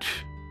of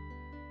pitch?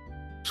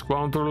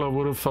 Scoundrel, I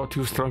would have thought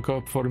you strung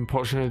up for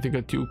impersonating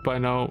a duke by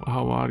now.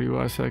 How are you,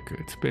 Isaac?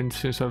 It's been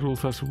since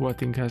Arutha's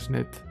wedding, hasn't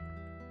it?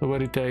 The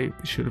very day you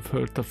should have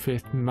heard the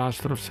fifth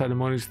master of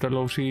ceremonies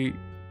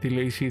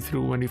lazy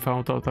through when he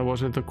found out I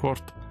was in the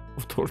court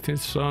of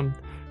Tortin's son.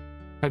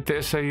 I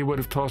dare say he would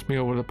have tossed me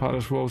over the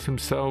palace walls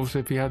himself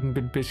if he hadn't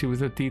been busy with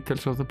the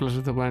details of the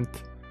blessed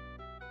event.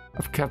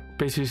 I've kept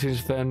busy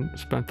since then,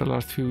 spent the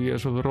last few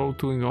years on the road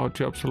doing odd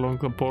jobs along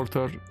the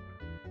border.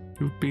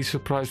 You'd be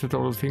surprised at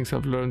all the things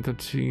I've learned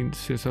and seen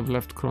since I've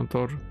left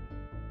Krondor.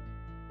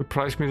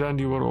 Surprised me then,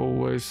 you were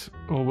always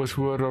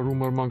were a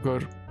rumor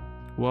monger.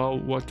 Well,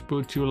 what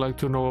would you like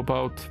to know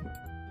about?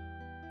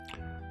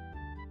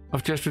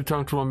 I've just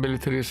returned from a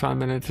military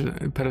assignment. It's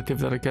imperative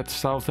that I get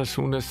south as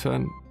soon as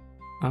and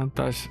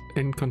as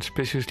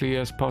inconspicuously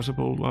as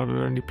possible. Are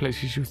there any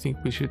places you think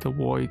we should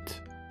avoid?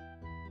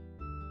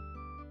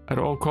 At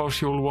all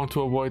costs, you'll want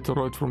to avoid the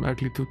road from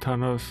Egli to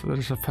Tannis. There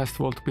is a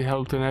festival to be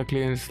held in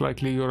Egli, and it's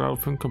likely your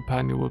elfin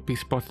companion will be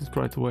spotted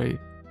right away.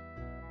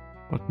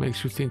 What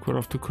makes you think we're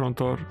off to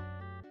Krondor?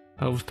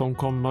 Elves don't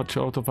come much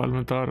out of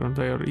Almendar, and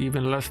they are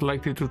even less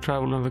likely to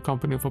travel in the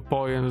company of a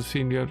boy and a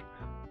senior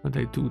than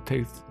they do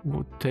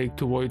take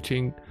to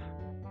voyaging.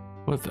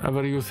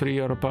 Whatever you three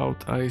are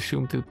about, I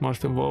assumed it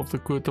must involve the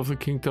good of the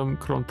kingdom.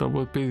 Krondor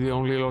would be the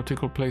only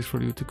logical place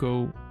for you to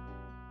go.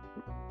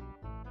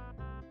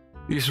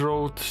 These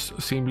roads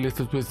seem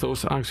littered with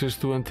those anxious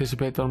to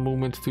anticipate our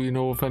movements. Do you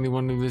know of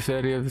anyone in this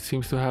area that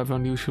seems to have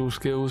unusual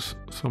skills?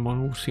 Someone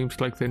who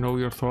seems like they know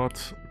your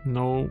thoughts?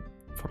 No,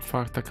 for a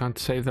fact I can't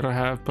say that I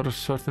have, but a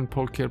certain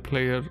poker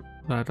player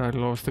that I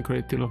lost a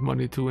great deal of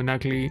money to in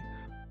Egli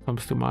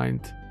comes to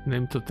mind,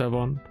 named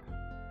Devon.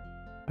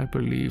 I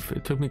believe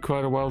it took me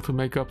quite a while to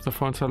make up the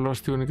funds I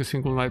lost during a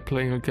single night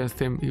playing against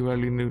him. He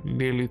really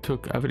nearly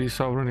took every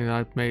sovereign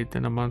I'd made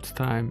in a month's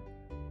time.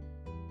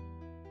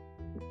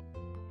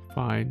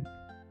 Fine.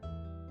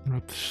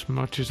 Not as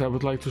much as I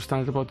would like to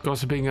stand about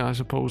gossiping, I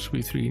suppose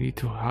we three need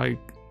to hike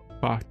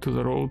back to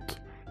the road.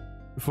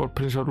 Before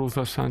Prince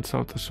Arutha sends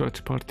out a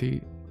search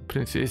party,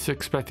 Prince is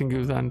expecting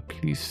you then.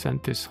 Please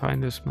send His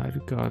Highness my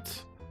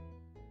regards.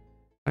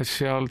 I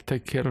shall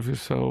take care of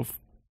yourself.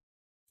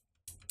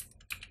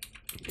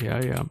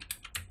 Yeah.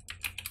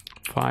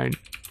 Fine.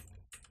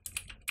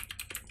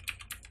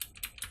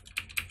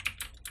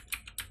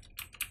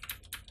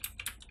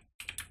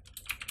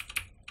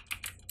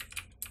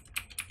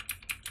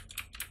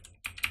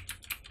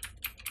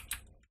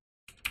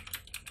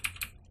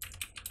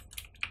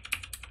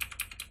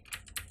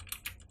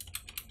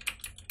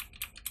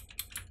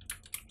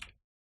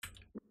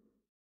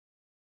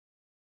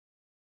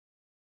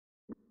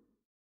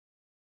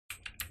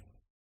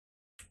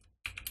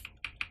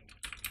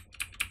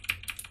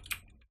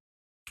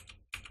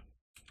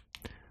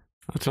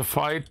 It's a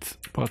fight,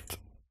 but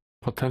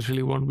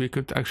potentially one we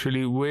could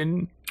actually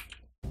win.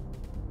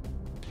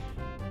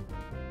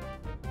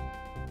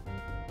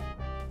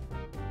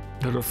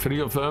 There are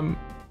 3 of them.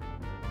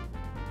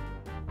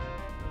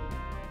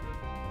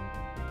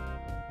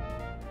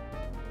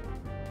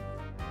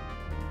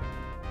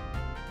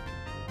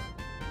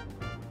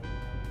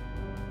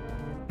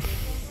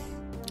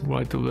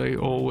 Why do they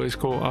always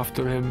go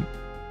after him?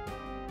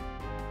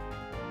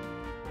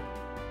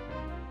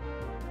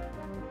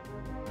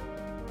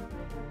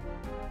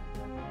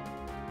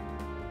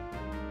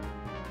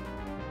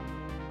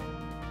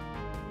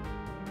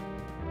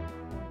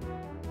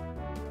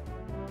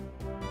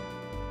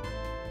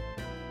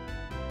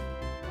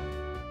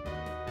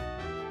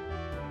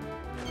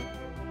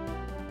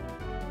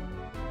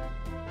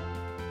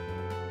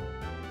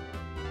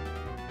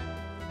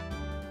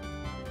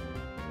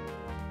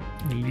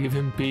 Leave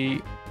him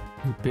be,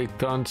 you big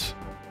dunce.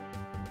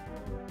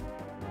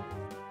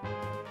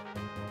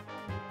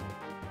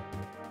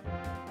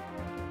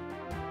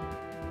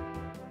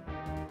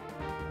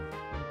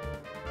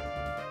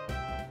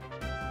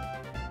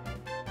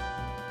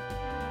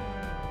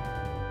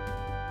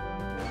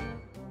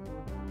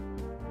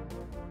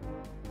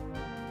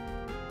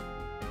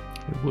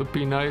 It would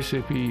be nice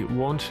if we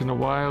once in a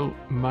while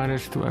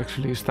managed to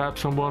actually stab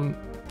someone.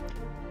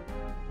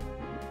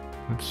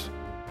 Let's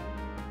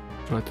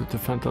try to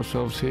defend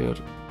ourselves here.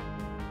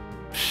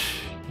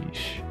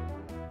 Sheesh.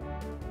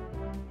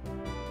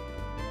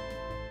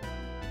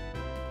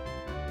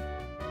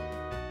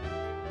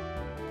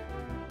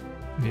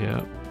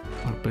 Yeah,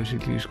 we're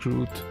basically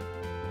screwed.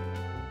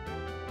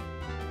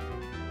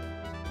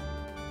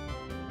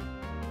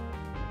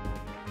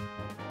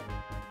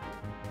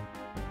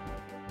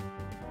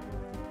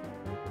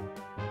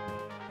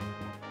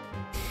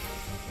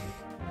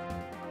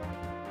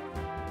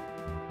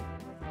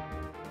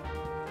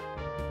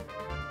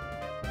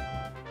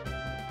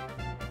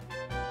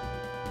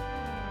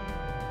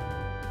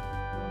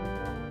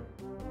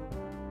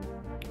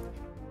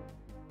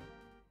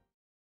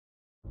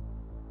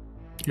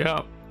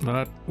 Yeah,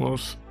 that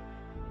was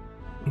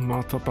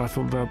not a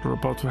battle that we're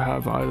about to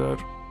have either.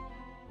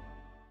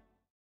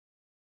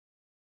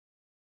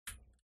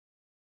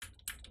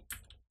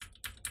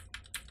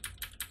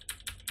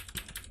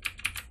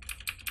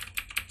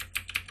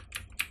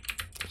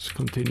 Let's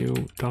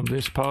continue down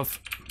this path.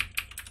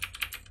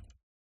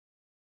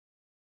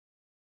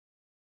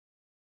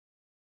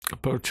 A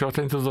bird shot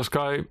into the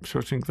sky,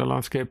 searching the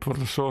landscape for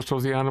the source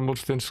of the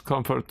animal's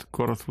discomfort,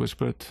 Goroth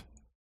whispered.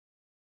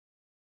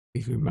 I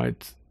think we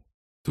might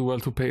do well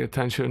to pay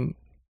attention.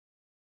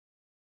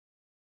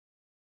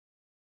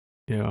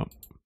 Yeah.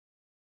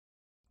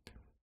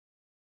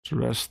 Let's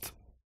rest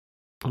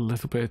a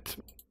little bit.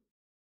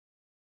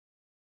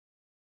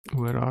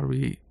 Where are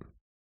we?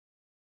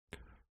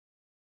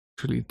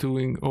 Actually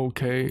doing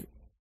okay.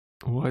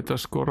 Why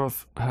does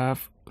Goroth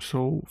have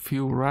so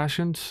few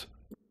rations?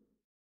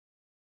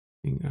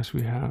 As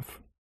we have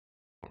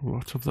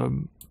lots of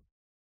them.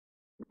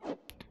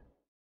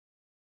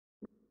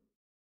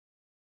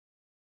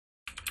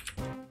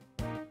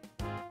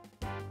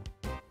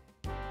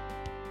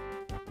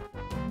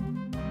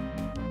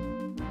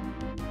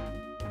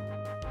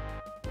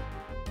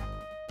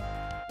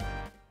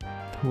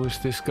 Who is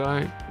this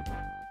guy?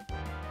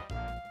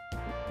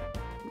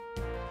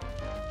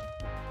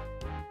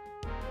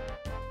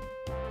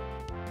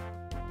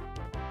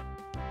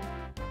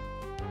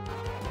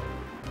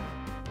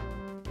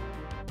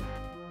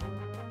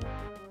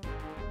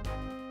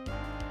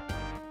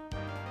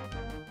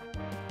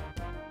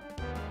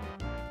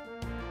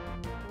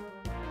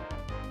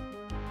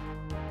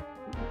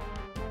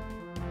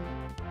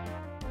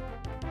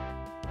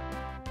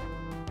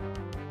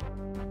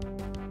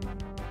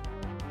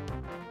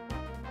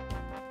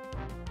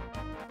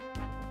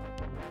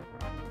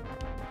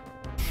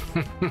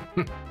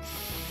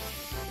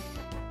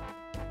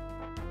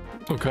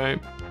 Okay.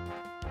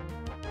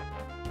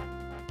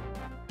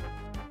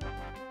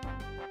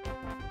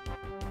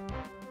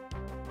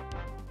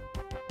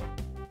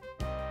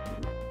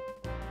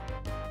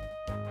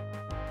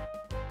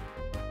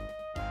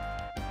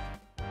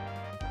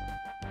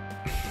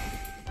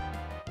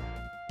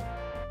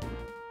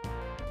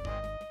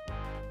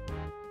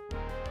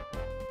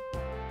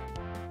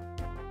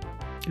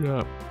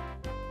 Yeah.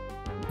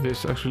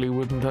 this actually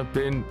wouldn't have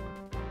been.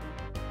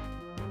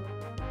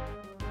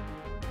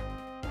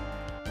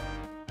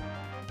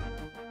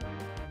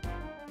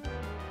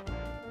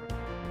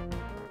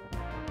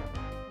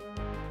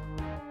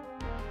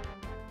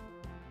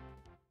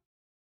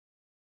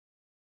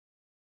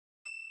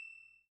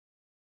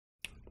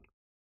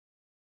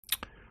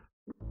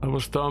 I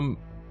was dumb.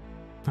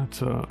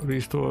 That's a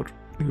restore.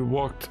 You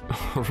walked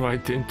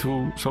right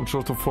into some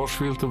sort of force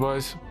field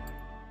device.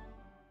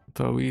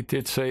 So we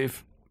did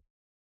save.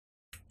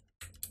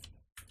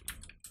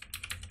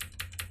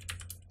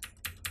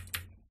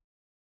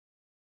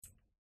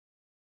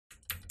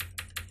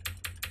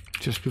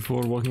 Just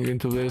before walking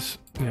into this,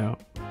 yeah.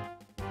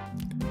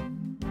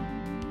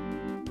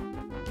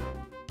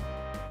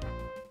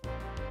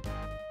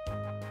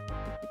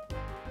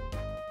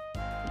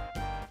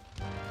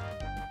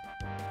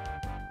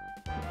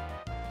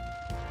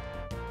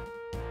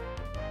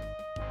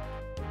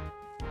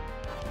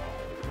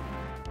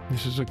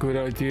 This is a good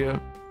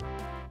idea.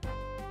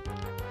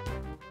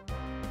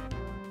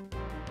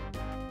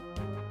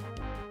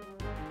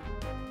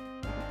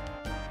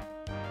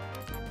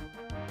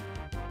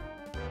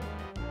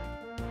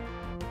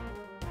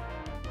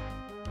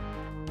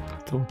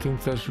 I don't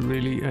think there's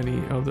really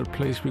any other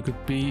place we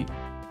could be.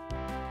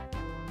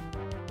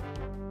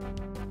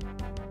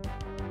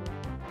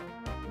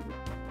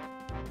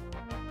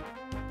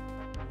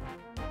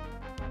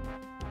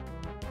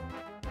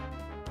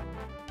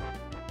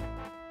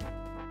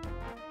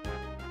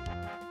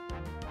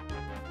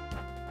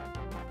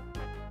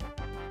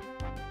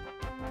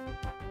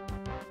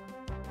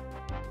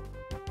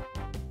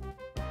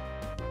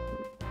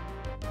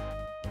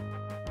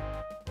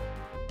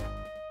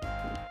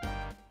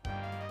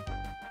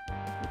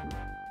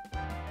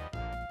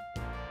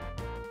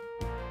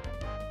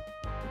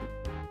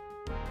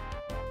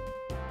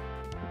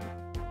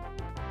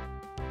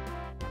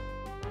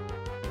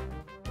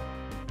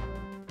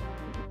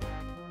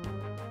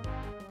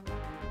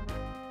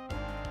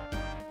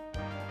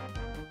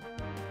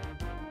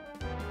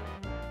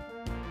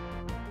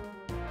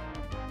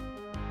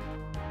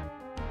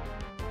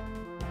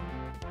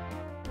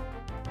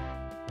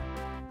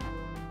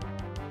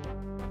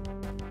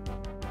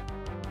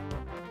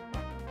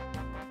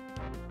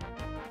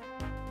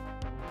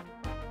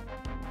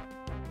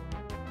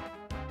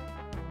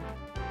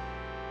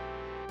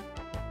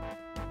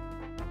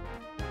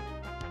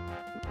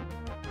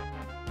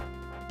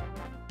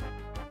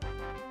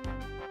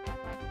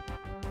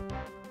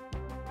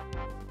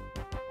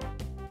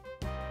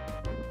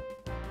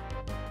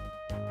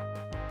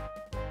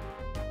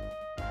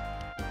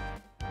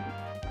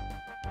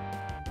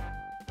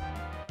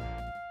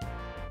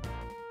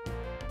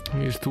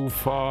 He's too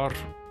far.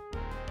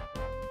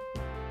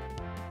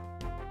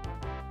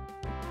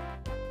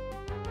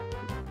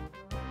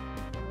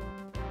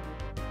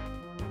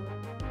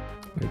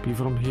 Maybe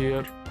from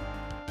here.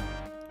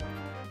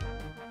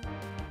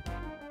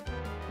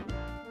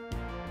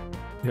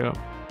 Yeah.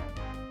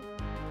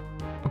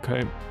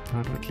 Okay,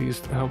 that at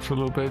least helps a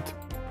little bit.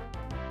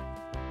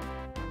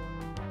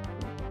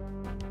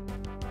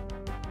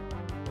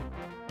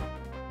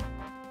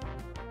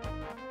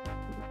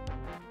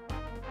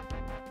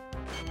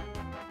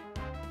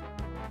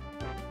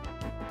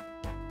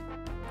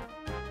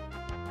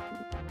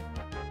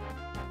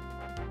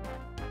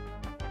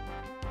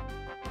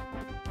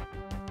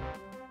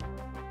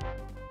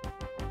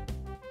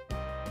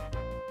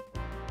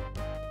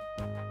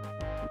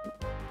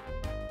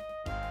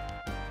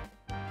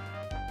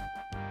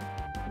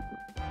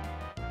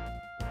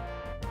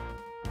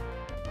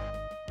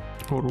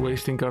 We're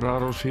wasting our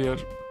arrows here.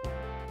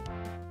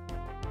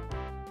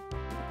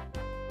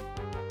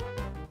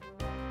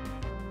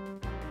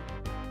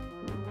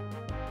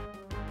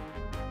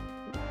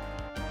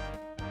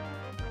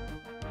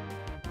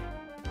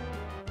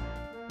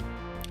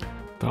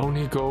 Down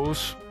he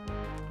goes,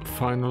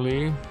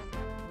 finally.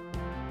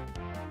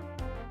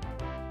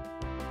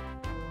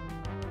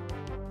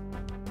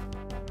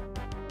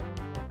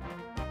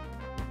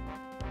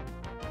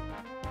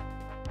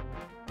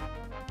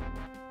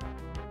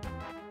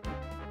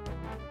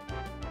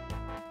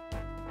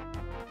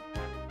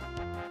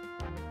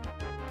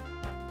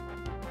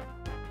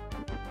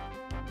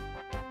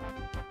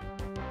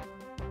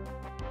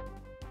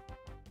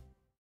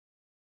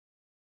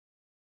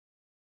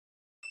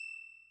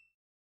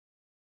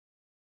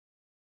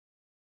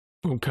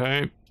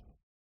 Okay.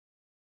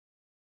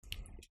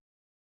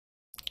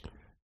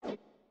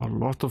 A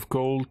lot of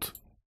gold.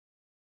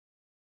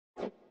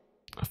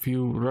 A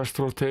few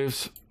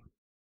restoratives.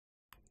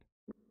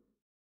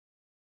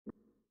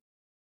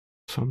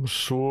 Some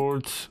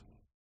swords.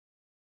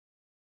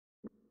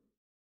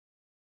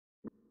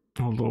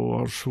 Although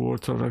our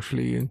swords are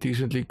actually in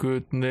decently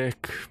good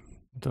nick.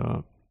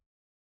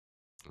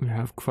 We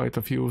have quite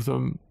a few of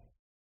them.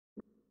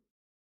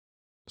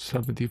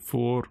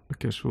 74. I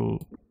guess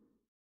we'll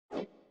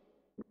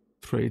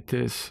trade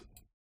this.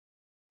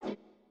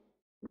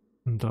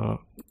 And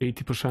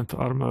 80%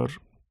 armor.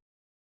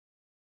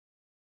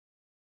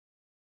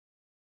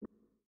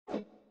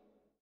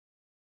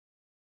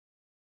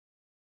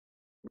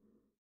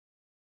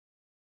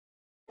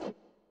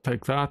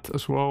 take that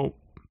as well.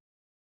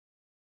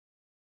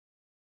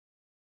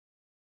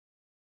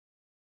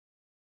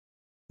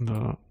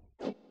 Move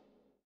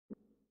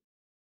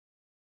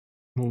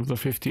the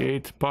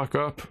 58 back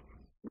up.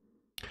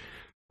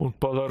 Won't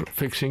bother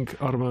fixing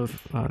armor,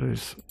 that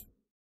is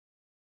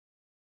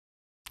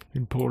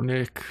in poor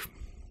nick.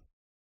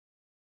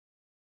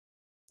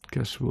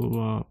 Guess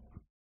we'll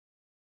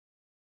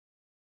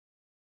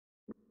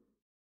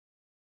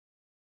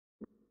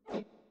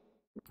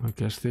I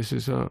guess this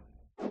is a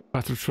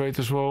better trade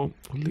as well.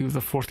 We'll leave the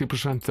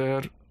 40%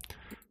 there.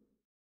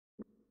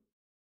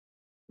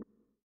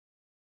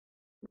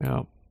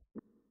 Yeah.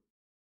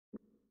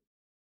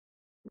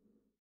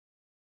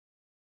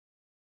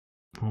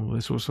 Well,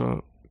 this was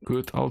a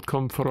good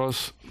outcome for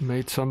us.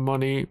 Made some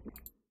money.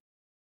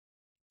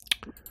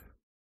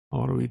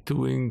 How are we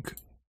doing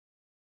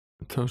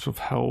in terms of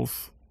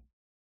health?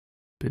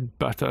 Been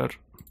better.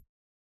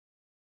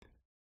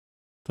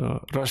 The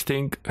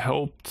resting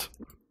helped.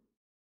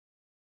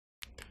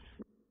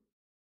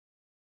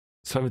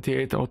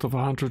 78 out of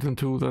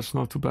 102, that's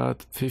not too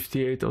bad.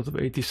 58 out of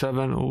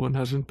 87, Owen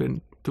hasn't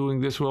been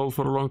doing this well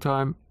for a long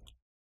time.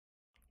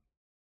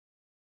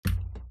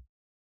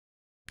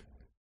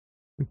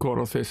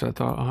 Goroth is at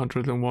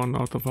 101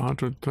 out of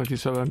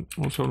 127,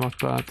 also not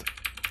bad.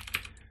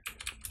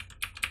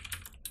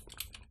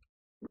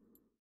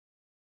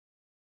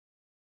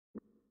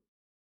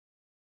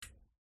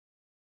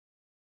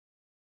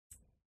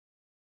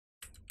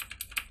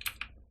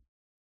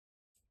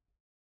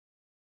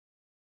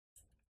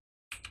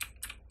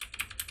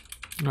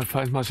 I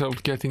find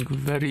myself getting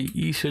very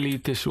easily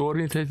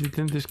disorientated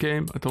in this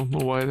game. I don't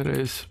know why there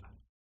is.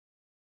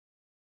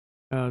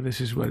 This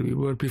is where we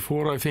were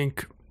before, I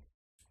think.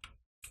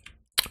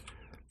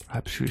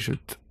 Perhaps we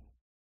should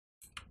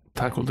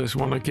tackle this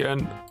one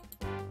again.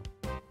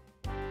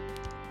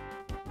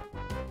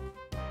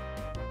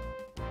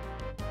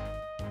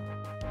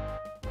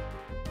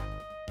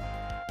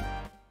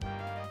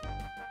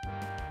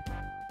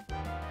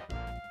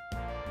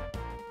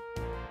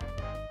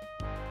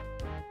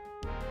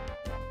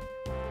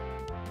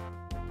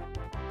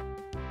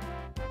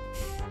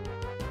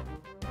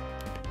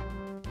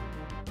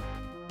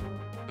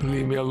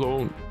 Leave me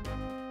alone,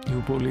 you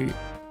bully.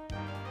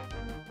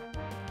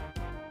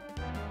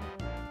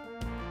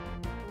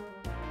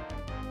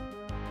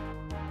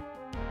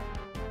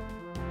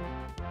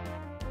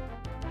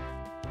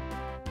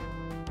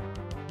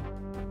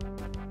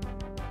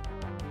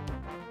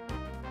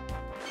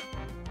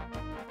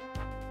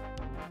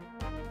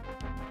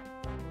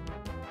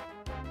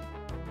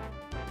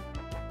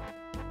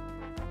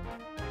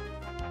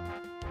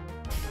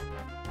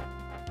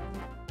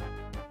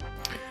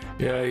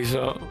 Yeah, he's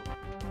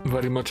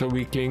very much a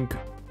weakling.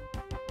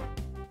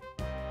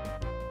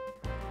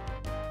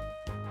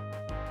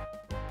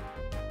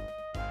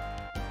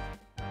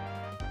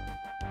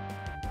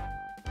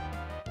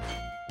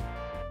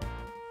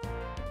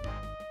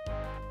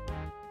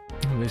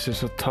 This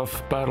is a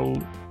tough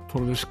battle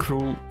for this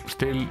crew.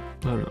 Still,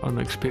 they're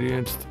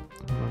unexperienced.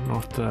 They're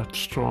not that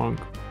strong.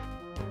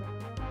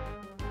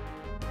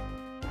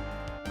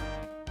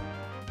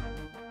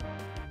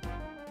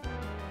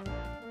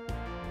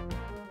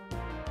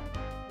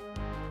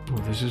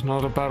 Well, this is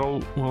not a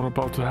battle we're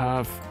about to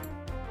have.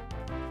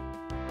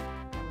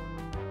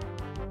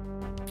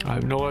 I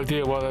have no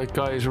idea why that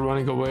guy is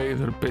running away.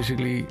 They're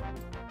basically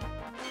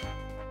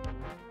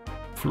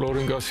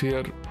flooring us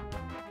here.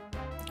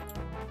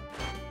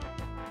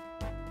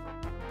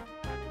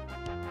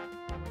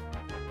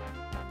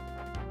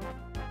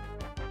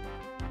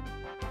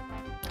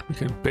 We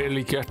can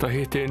barely get a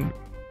hit in.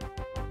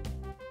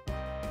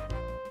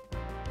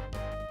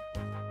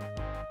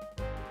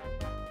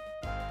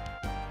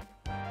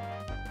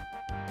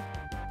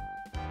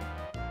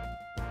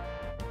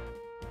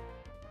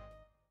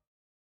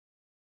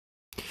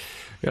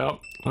 Yeah,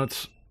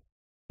 let's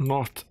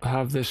not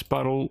have this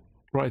battle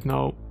right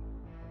now.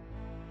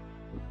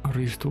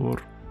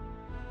 Restore.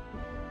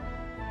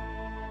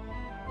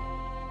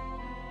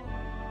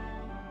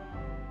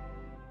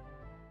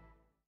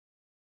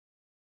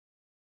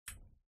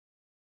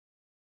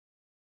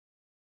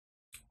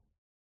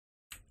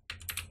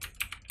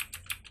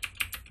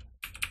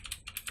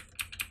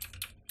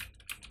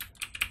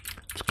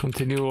 Let's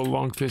continue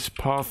along this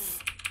path.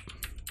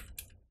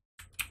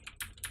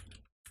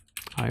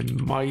 I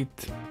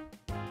might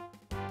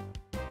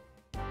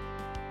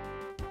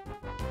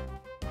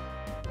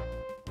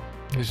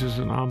this is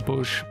an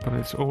ambush, but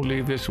it's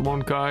only this one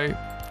guy.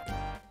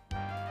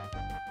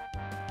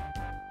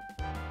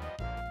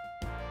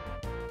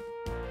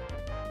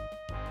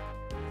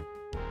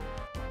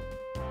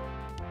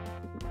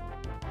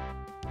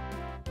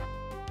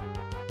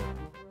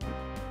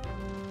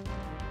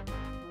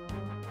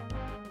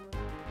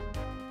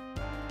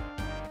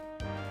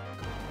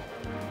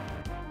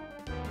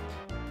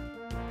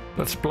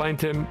 Let's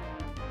blind him,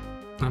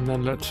 and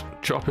then let's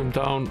chop him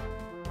down.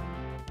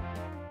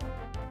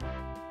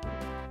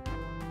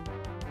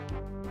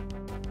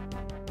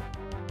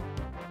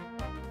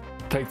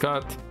 Take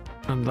that,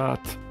 and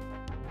that.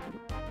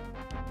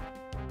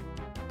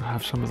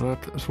 have some of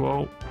that as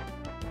well.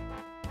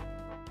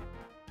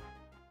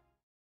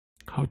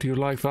 How do you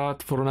like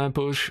that for an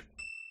ambush?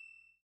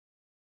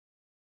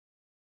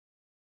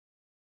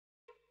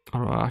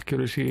 Our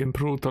accuracy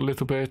improved a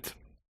little bit.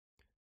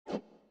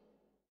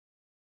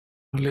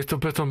 A little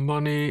bit of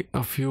money,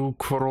 a few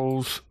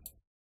quarrels.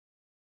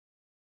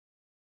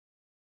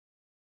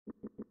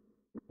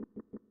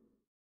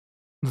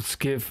 Let's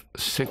give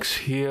 6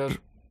 here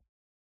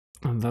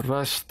and the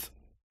rest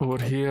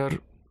over here.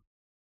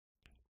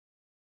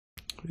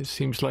 It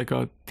seems like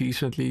a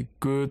decently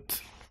good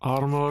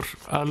armor.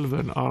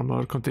 Elven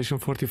armor, condition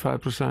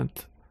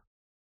 45%.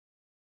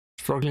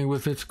 Struggling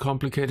with its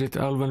complicated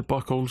elven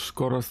buckles.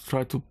 Gotta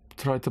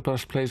try the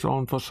best place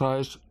on for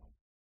size.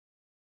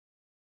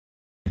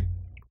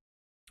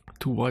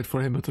 Too wide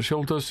for him at the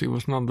shoulders. He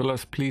was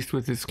nonetheless pleased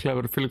with its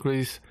clever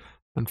filigrees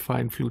and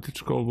fine fluted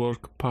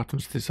scrollwork,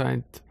 patterns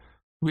designed to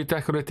be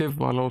decorative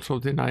while also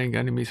denying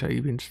enemies a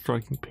even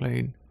striking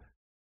plane.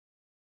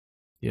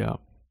 Yeah.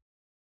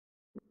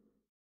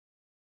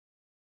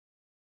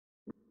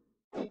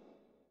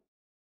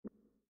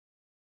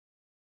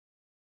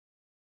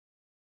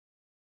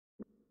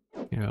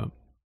 Yeah.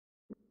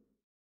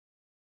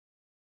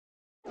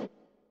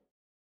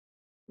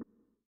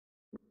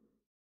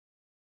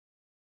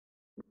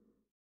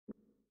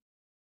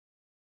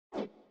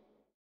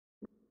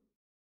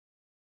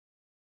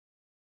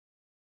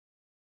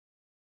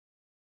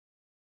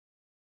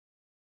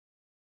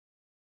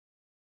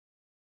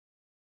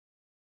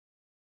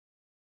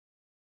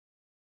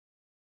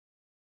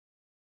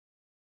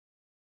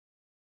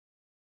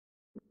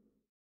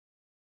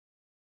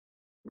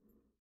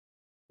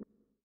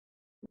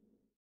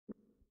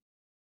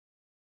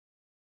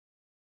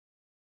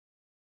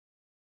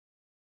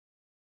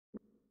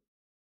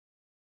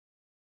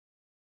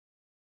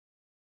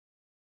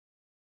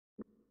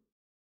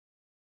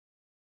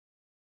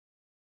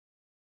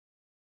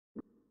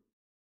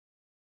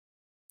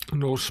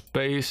 No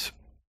space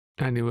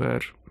anywhere.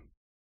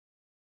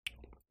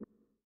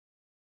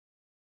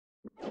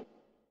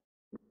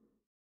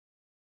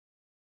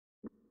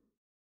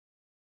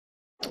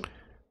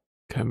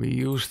 Can we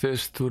use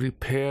this to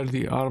repair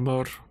the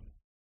armor?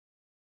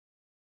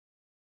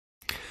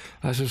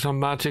 As if some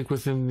magic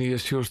within the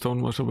Azure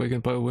Stone was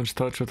awakened by Wind's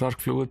touch, a dark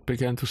fluid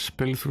began to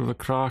spill through the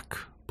crack,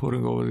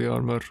 pouring over the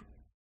armor.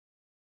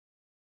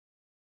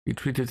 He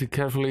treated it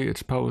carefully.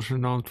 Its powers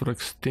renowned for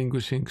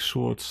extinguishing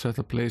swords set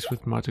ablaze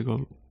with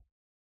magical...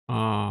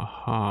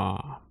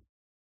 Aha.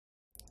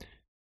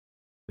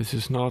 This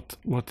is not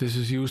what this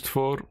is used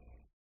for.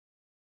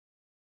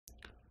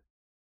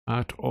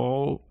 At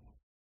all.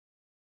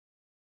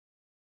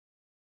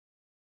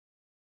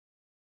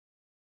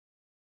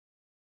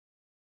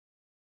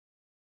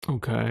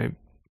 Okay.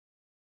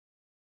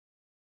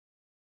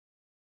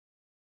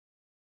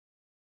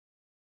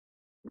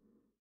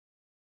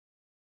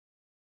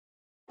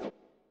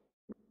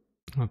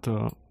 What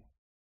the...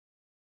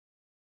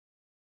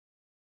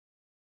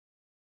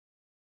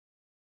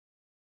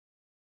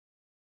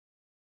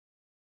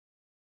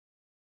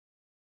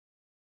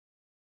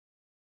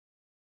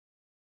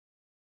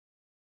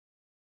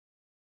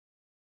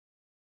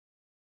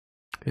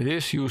 It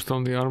is used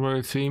on the armor,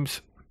 it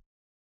seems.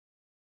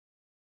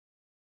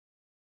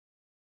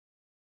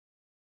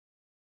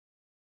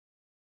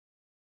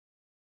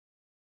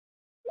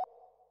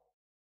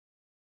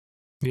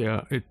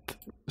 Yeah, it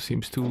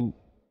seems to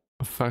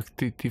affect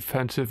the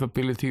defensive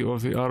ability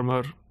of the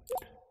armor.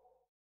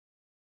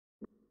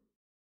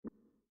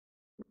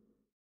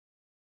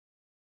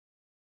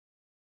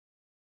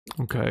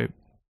 Okay.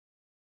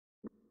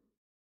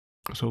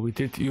 So we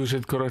did use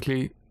it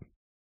correctly.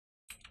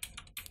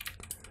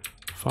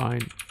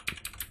 Fine.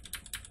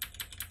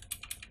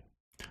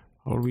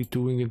 How are we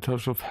doing in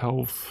terms of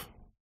health?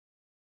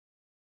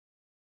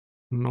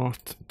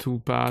 Not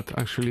too bad,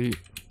 actually.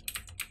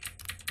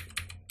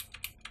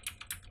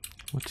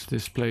 What's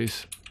this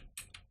place?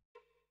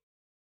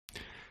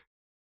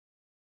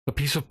 A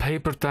piece of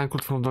paper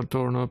dangled from the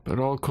doorknob. At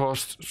all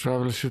costs,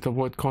 travelers should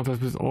avoid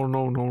contact with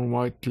Orno, known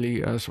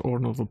widely as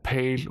Orno the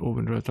Pale, or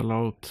when read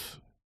aloud.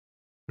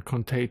 A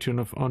contagion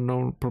of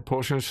unknown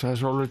proportions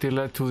has already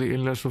led to the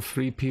illness of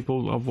 3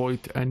 people. Avoid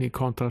any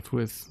contact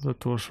with. The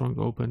door swung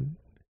open.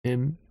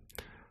 Him.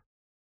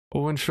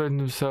 Owen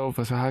straightened himself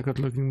as a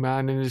haggard-looking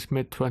man in his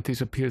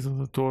mid-20s appeared in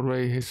the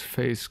doorway, his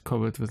face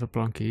covered with a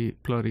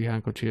bloody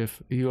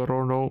handkerchief. You are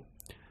Orno?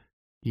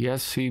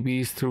 Yes, he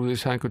wheezed through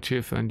this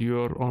handkerchief, and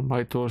you're on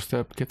my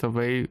doorstep. Get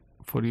away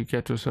before you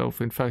get yourself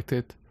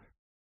infected.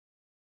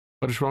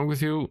 What is wrong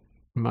with you?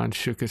 The man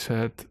shook his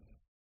head.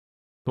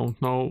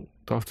 Don't know.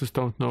 Doctors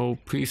don't know.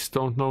 Priests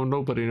don't know.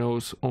 Nobody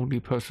knows.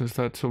 Only persons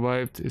that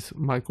survived is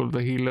Michael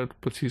the healer,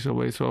 but he's a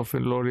ways off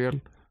in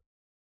L'Oreal.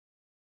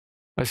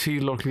 I see,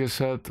 Locklear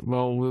said.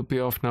 Well, we'll be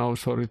off now.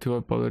 Sorry to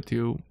have bothered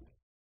you.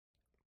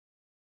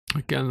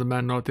 Again, the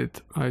man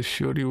nodded. I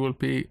assure you will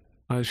be.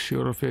 I'm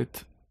sure of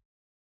it.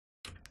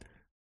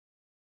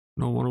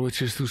 No one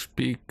wishes to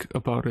speak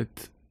about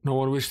it. No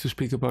one wished to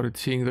speak about it.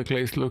 Seeing the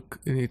glazed look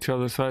in each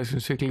other's eyes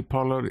and sickly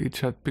pallor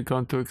each had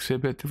begun to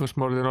exhibit, it was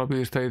more than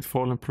obvious they had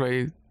fallen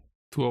prey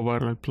to a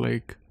violent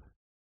plague.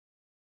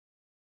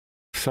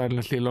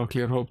 Silently,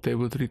 Locklear hoped they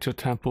would reach a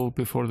temple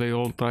before they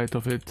all died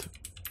of it.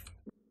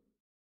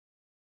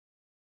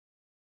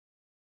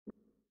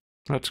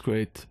 That's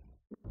great.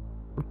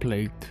 We're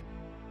plagued.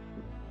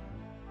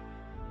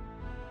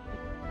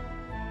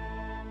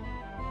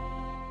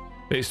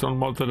 Based on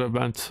modern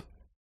events.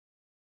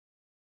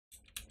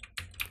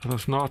 Let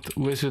us not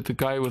visit the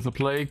guy with the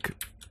plague.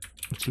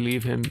 Let's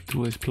leave him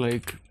to his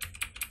plague.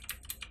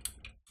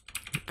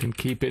 You can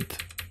keep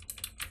it.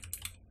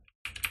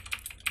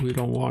 We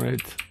don't want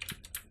it.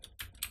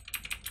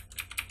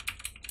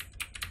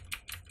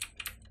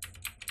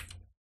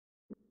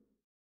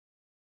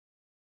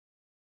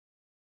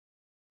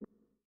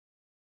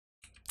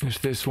 Is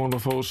this one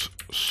of those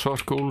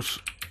circles?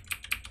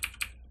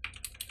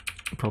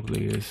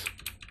 Probably is.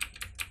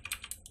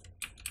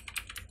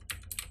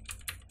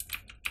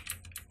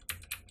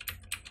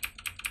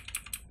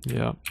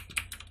 Yeah.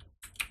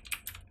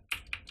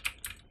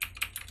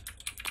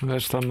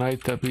 That's the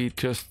night that we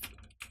just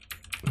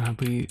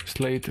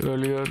slayed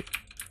earlier.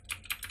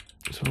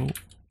 So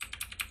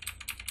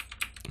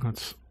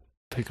let's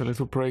take a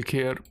little break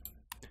here.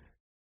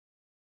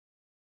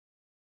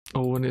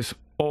 Owen is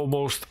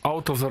almost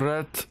out of the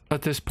red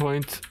at this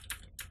point,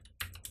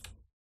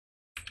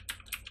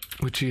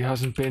 which he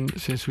hasn't been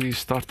since we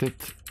started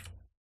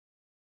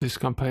this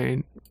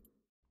campaign.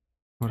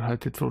 We're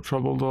headed for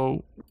trouble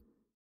though.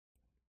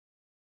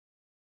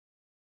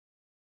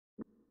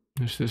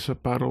 Is this a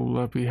battle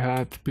that we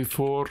had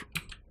before?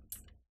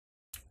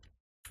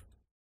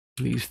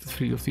 At least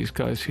 3 of these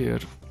guys here.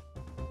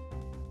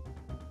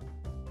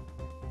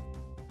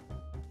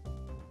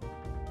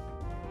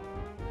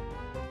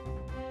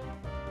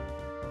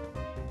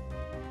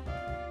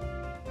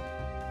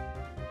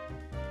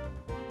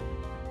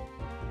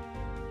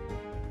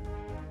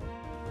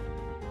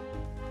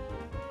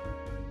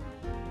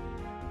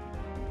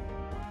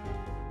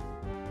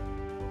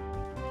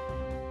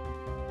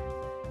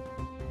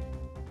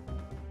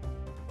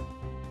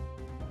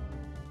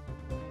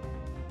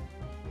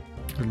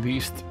 At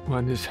least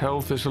when his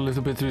health is a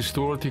little bit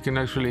restored, he can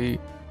actually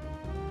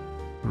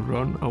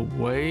run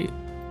away.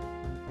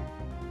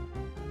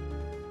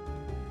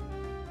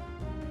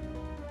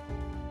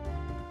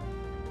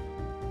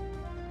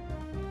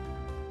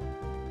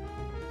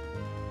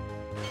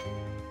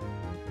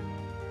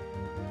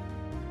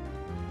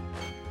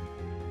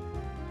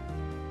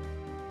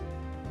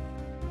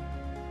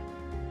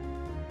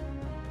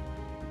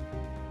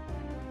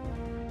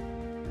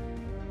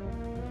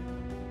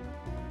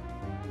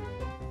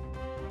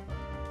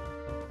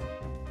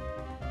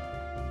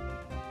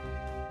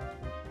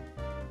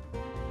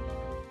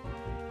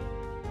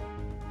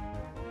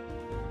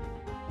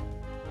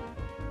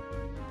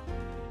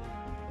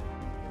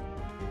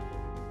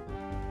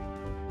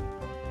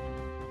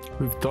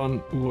 We've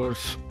done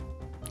worse,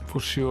 for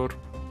sure.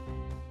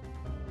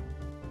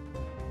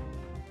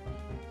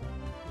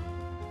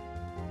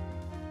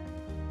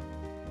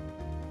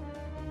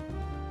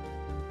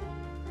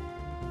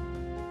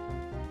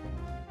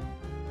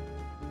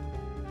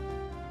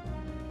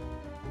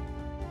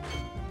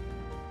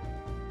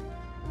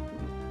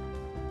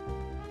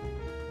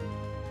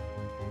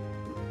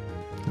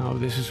 Now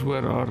this is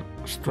where our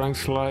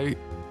strengths lie.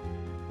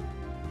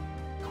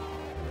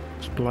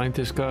 Let's blind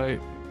this guy.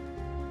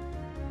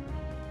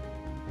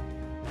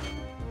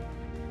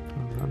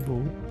 And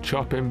we'll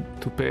chop him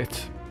to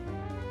bits.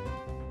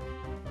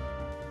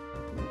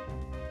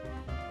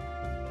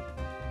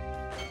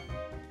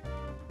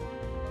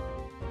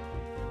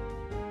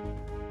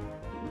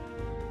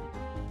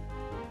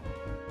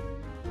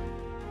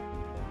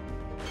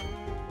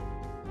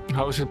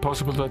 How is it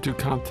possible that you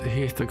can't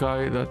hit a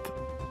guy that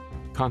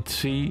can't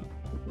see?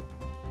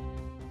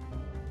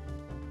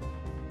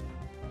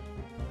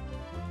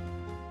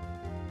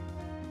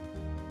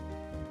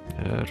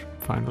 There,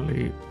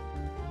 finally.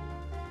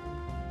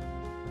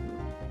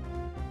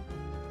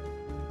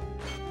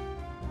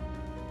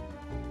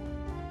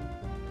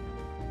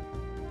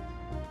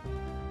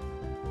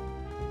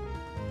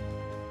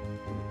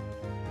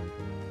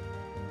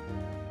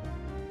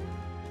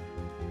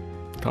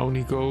 Down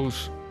he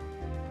goes.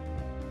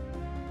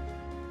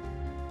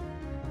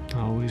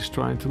 Now he's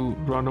trying to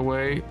run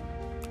away.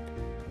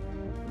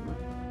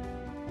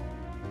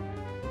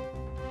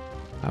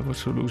 I have a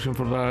solution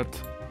for that.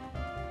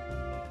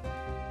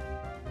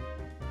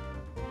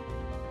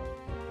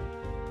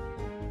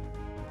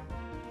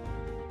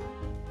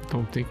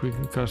 Don't think we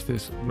can cast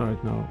this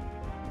right now.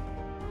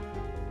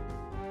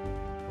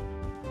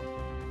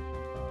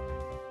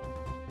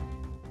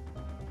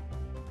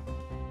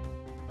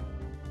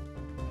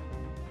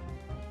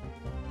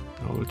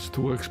 Oh, it's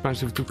too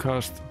expensive to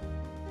cast.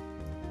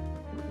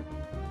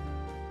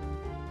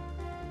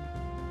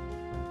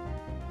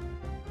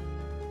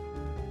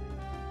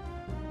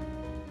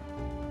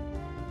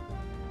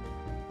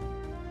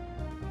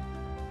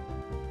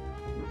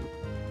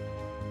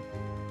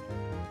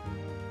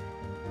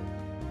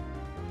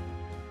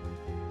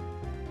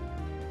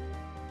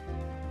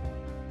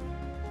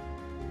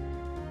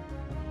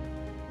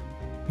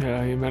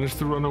 Yeah, he managed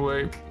to run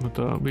away,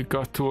 but we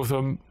got two of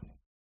them.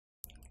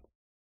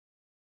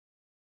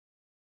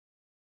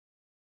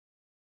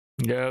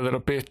 Yeah, they're a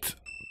bit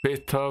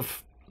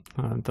tough,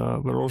 and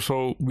we're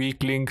also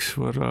weaklings.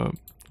 We're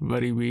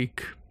very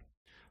weak.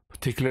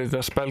 Particularly the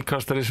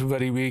spellcaster is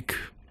very weak.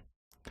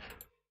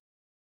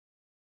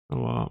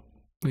 So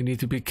we need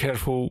to be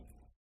careful.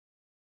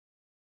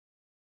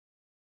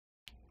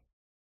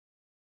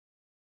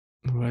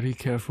 Very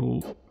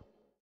careful.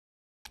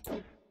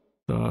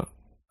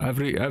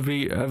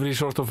 Every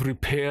sort of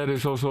repair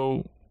is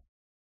also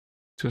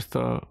just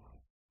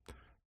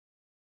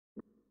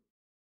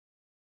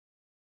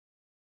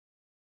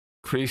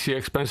crazy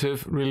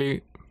expensive,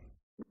 really.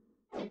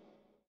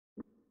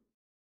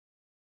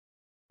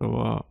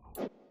 So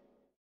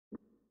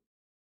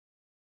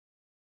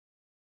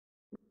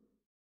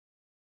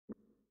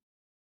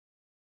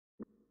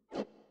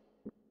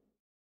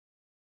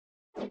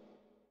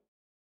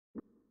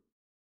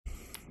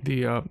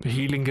the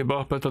healing him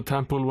up at the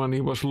temple when he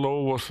was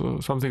low was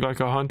something like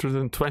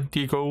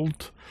 120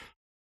 gold,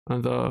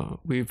 and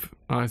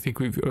I think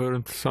we've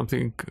earned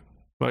something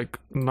like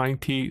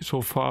 90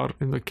 so far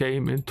in the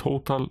game in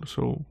total.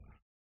 So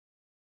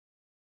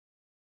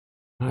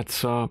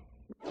that's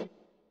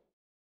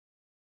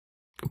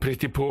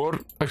pretty poor,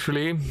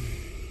 actually.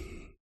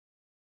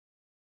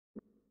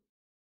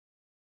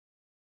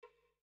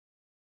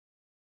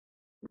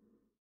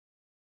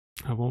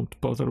 I won't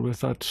bother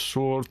with that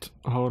sword.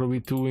 How are we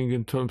doing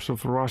in terms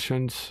of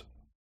Russians?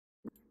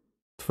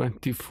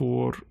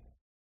 24.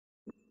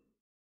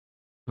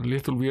 A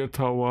little weird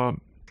how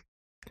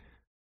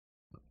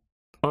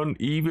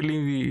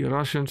unevenly the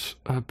Russians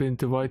have been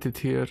divided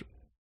here.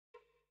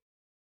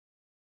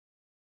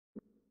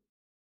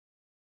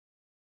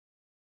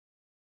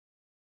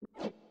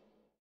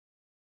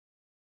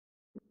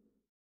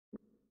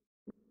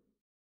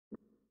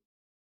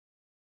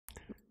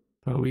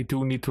 We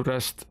do need to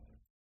rest.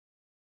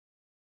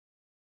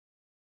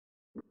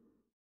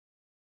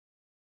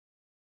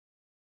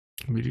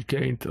 We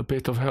regained a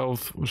bit of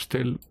health. We're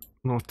still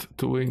not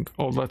doing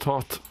all that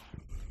hot.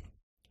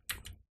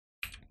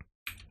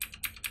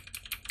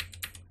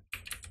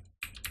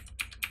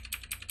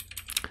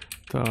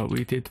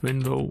 We did win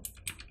though.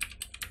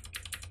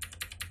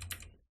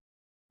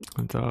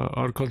 And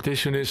our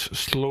condition is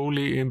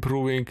slowly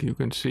improving. You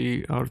can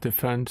see our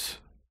defense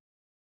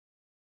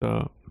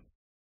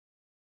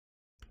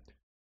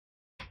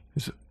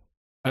is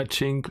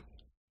edging.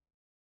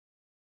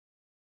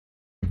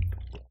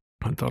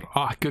 And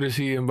our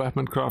accuracy in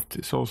weaponcraft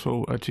is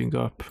also edging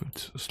up.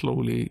 It's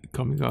slowly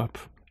coming up.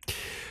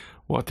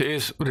 What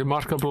is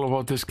remarkable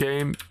about this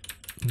game,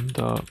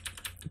 and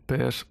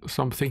bears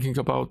some thinking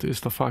about,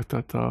 is the fact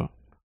that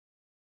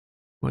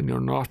when you're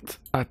not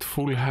at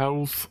full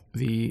health,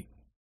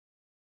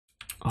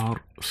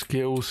 our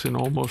skills in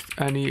almost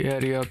any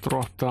area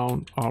drop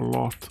down a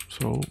lot.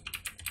 So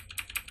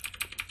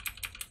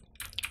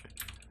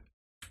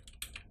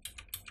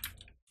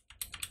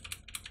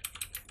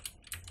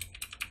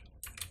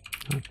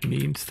that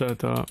means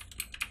that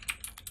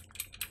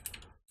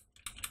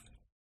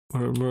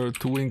we're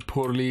doing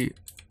poorly,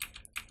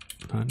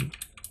 and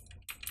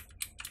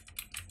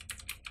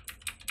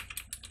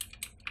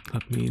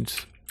that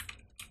means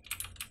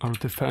our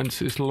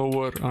defense is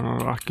lower, and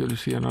our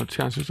accuracy and our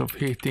chances of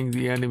hitting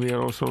the enemy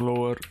are also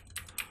lower.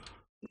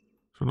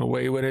 So in a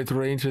way, when it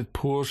rains, it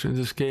pours in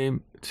this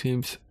game, it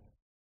seems.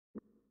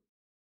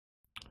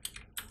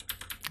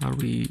 Are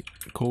we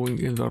going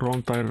in the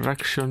wrong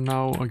direction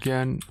now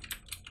again?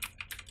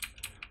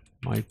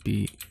 Might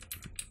be.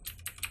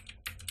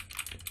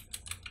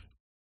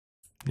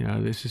 Yeah,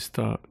 this is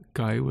the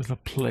guy with a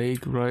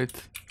plague,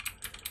 right?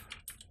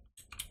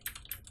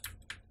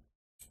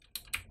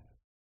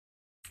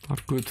 Our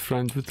good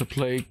friend with the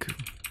plague.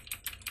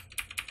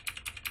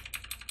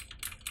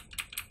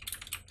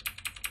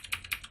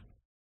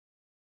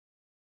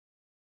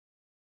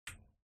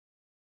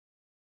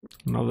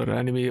 Another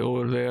enemy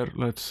over there.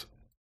 Let's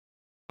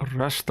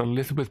rest a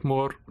little bit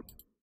more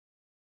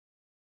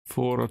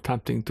for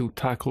attempting to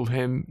tackle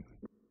him.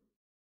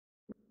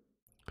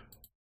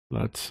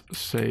 Let's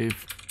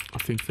save. I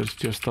think there's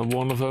just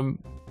one of them.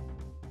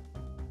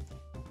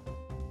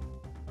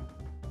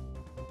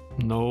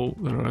 No,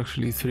 there are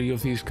actually 3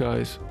 of these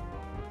guys.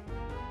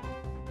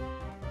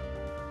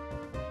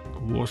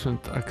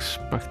 Wasn't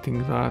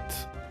expecting that,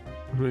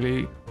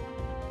 really.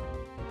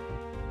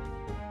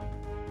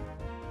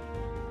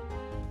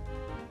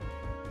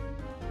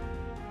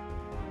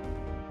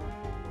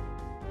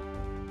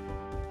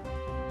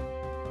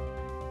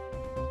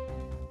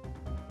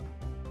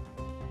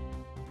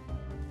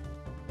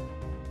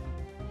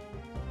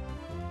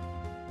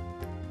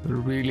 They're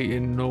really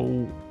in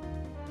no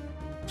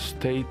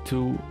state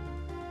to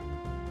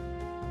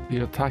be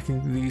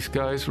attacking these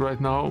guys right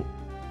now.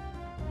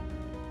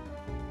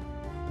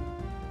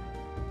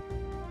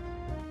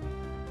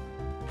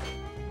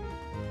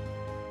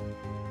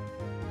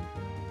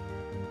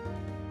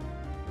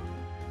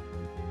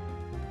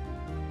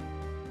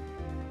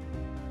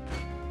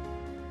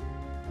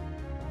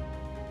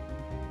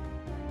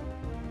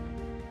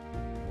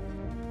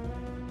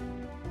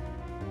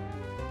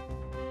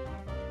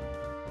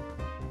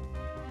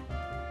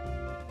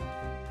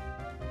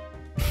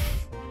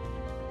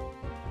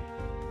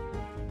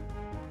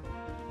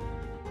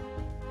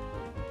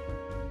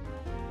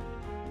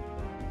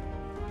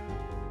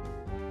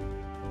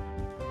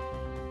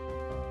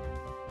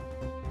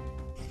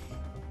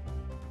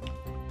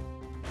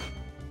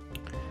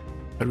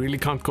 I really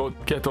can't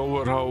get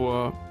over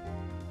how,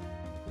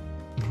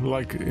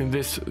 like in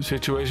this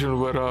situation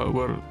where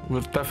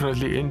we're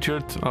definitely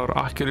injured, our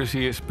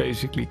accuracy is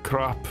basically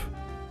crap.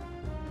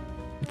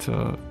 It's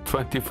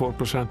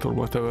 24% or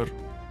whatever.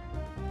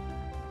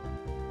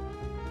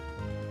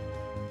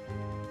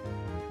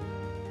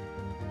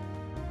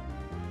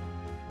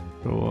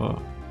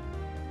 So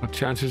our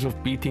chances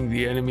of beating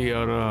the enemy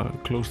are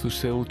close to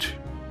zilch.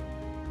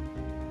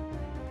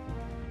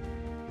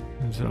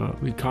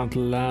 And, we can't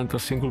land a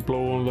single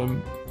blow on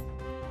them.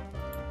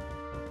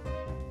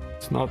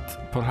 It's not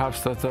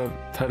perhaps that they're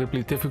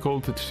terribly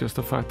difficult, it's just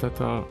the fact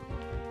that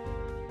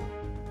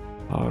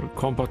our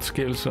combat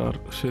skills are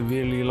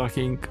severely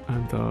lacking,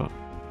 and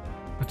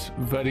it's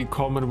very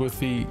common with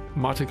the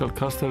magical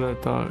caster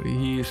that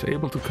he is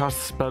able to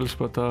cast spells,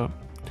 but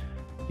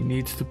he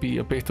needs to be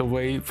a bit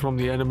away from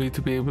the enemy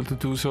to be able to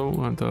do so,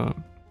 and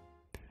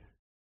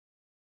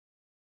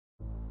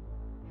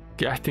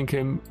getting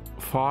him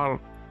far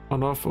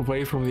enough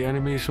away from the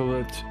enemy so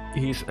that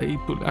he's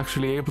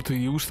actually able to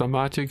use the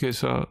magic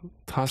is a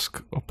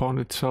task upon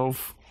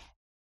itself.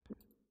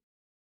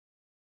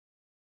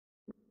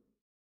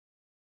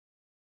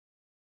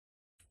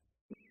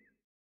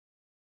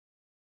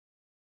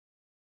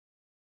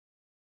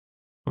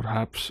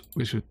 Perhaps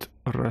we should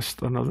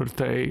rest another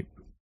day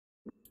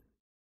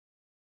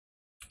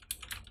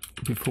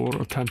before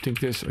attempting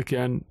this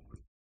again.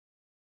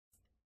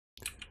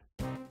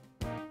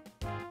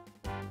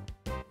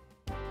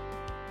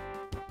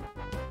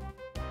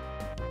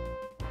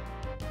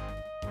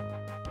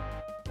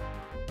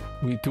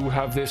 We do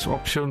have this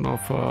option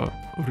of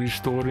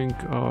restoring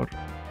our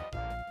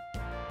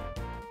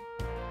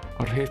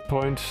hit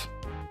points,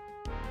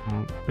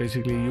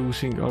 basically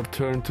using our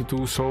turn to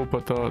do so,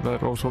 but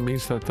that also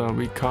means that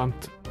we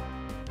can't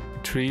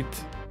retreat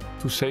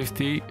to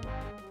safety.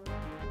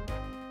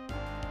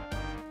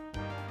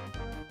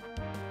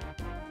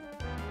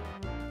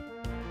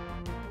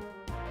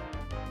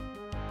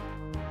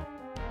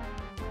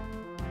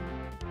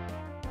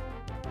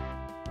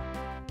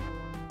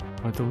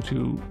 Why don't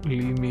you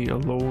leave me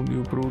alone,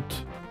 you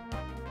brute?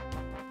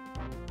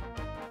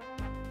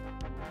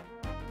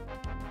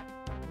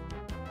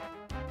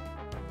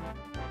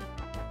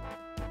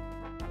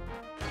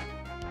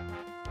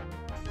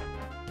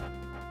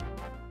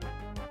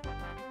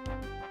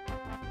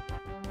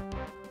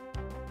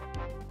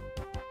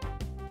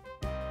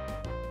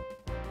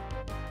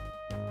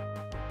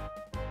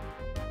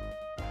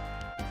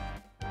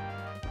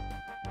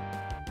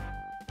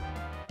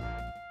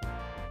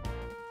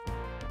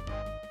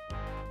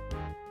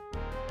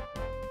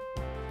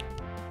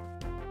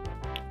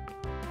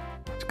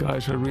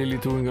 Guys are really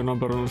doing a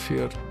number on us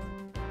here.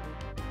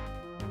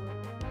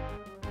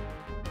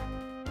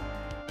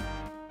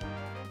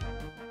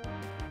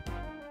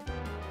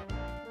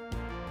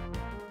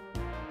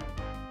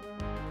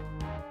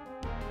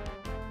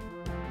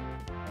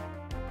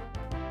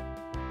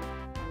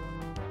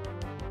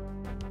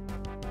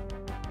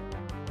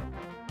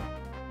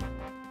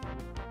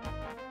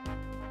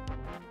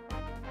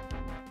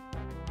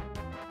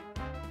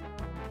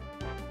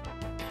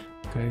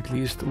 Okay, at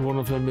least one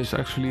of them is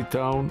actually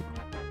down.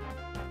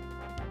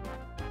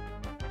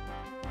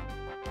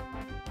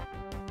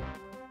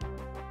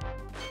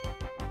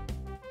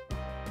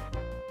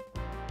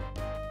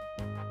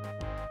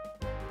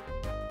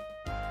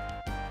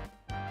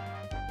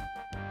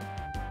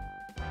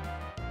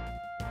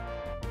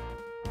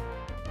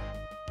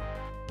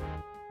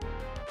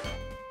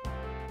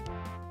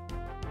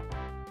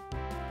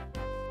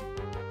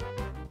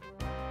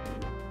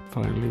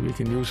 Finally, we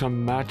can use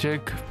some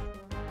magic.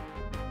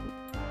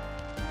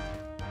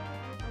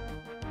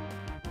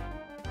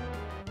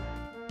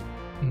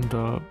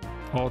 And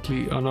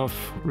oddly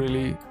enough,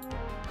 really,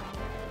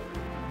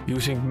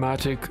 using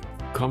magic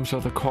comes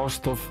at the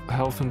cost of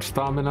health and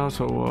stamina,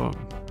 so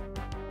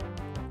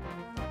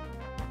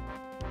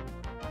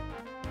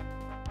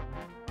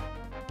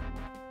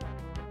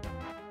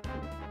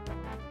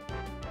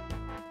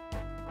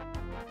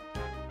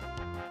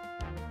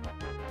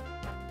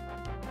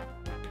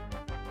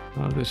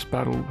this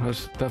battle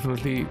has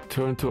definitely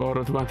turned to our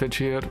advantage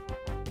here.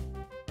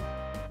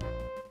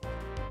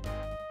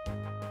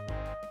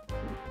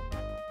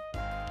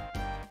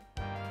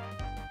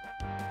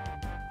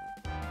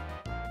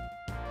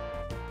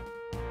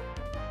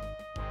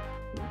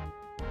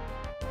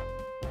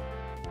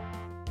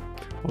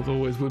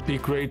 Although it would be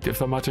great if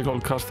the magical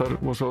caster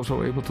was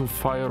also able to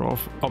fire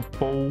off a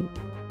bow,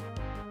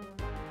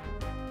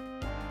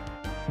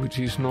 which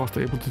he's not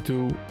able to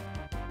do.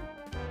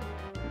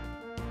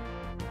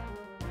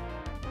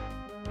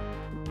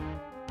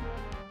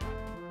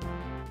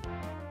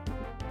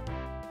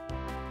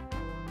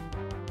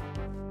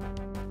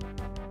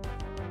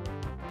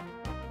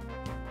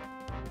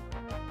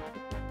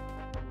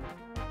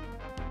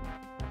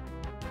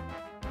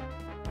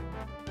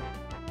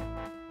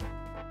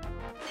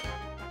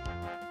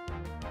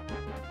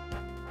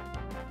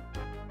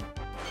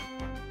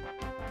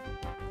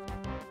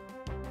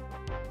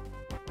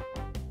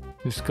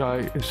 This guy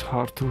is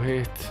hard to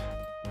hit.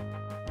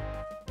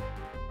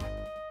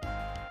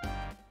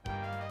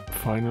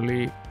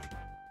 finally.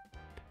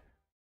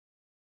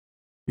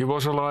 He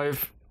was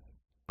alive.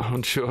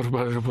 Unsure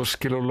whether it was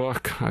skill or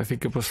luck. I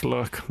think it was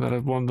luck that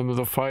had won them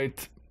the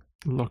fight.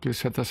 Luckily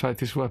set aside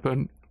his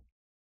weapon.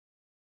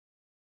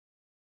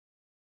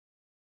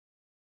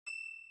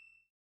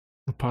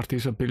 The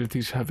party's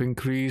abilities have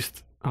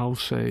increased, I'll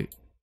say.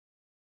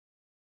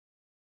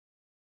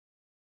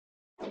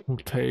 We'll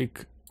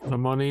take the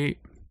money.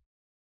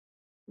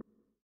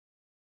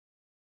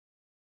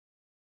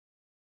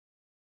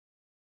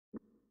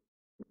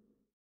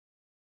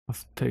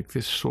 Let's take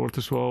this sword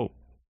as well.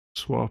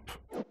 Swap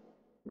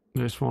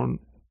this one.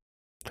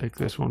 Take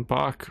this one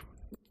back.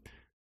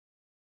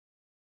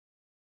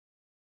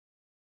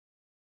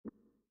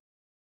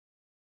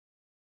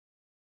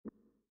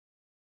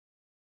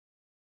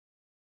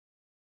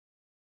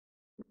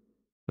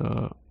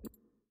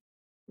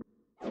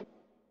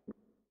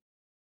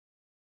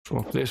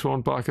 Swap this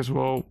one back as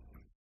well.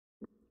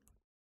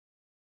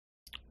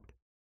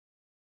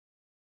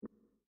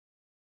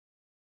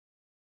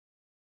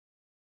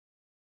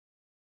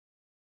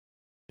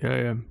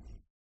 Yeah.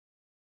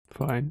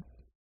 Fine.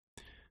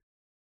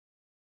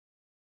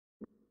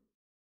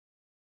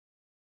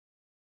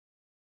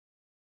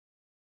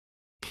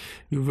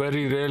 You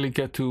very rarely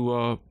get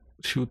to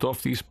shoot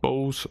off these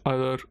bows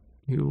either.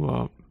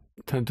 You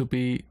tend to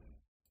be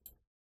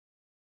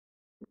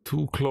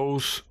too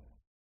close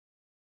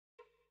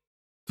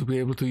to be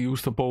able to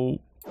use the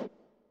bow.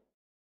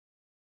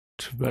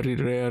 It's very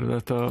rare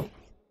that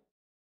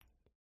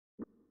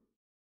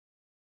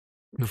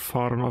you're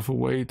far enough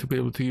away to be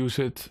able to use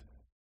it.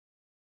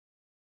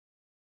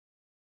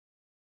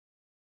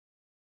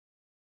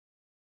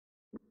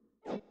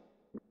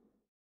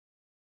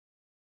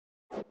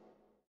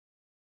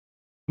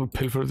 We'll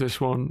pilfer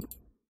this one.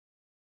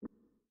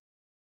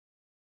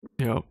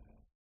 Yeah.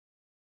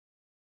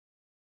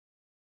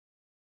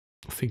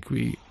 I think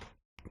we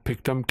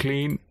picked them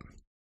clean.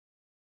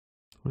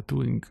 We're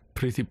doing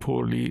pretty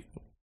poorly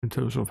in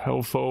terms of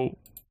health though.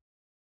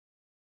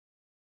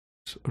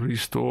 Let's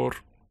restore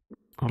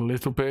a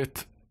little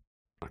bit.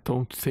 I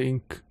don't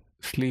think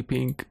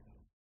sleeping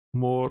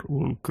more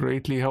will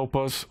greatly help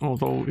us,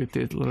 although it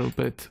did a little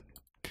bit.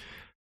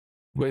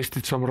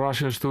 Wasted some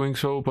rations doing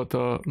so, but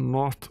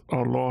not a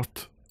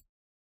lot.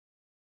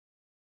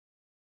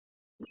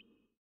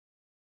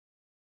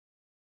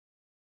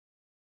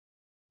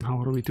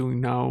 How are we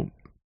doing now?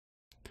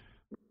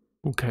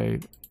 Okay.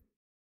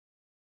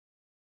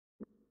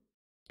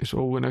 Is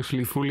Owen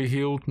actually fully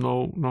healed?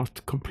 No,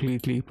 not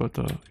completely, but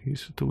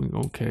he's doing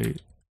okay.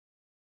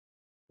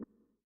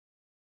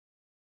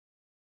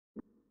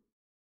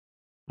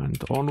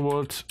 And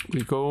onwards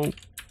we go.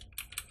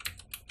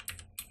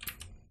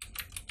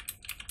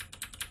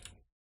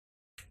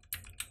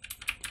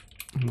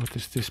 What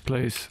is this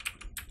place?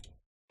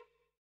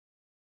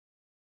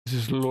 This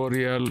is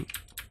L'Oreal.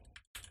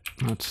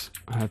 Let's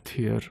head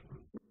here.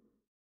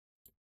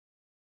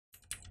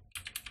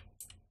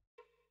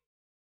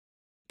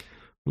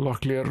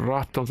 Locklear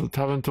rapped on the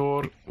tavern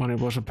door. When it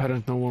was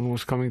apparent no one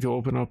was coming to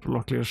open up,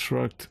 Locklear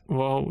shrugged.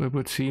 Well, it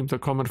would seem the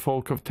common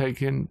folk have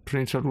taken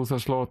Prince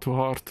Arutha's law to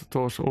heart.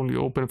 Doors only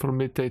open from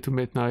midday to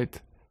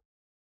midnight.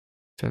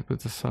 Said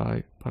with a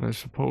sigh. But I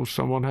suppose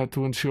someone had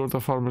to ensure the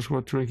farmers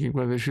were drinking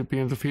when they should be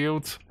in the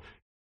fields.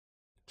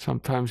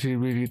 Sometimes he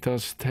really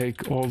does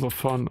take all the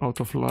fun out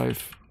of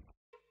life.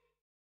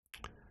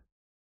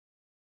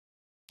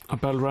 A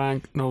bell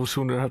rang. No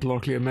sooner had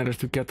Locklear managed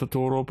to get the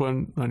door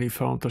open than he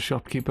found the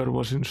shopkeeper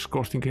was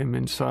escorting him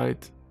inside.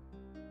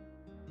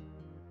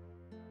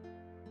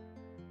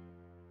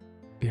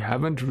 We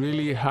haven't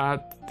really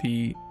had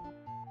the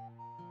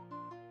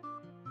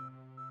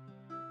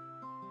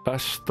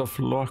best of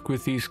luck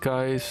with these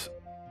guys.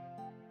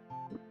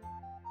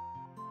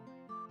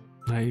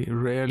 They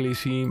rarely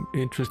seem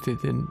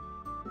interested in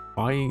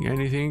buying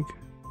anything.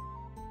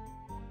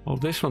 Well,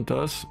 this one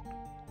does.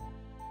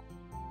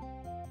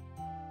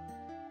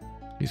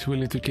 He's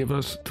willing to give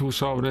us 2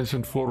 sovereigns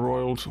and 4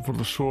 royals for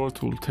the sword.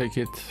 We'll take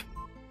it.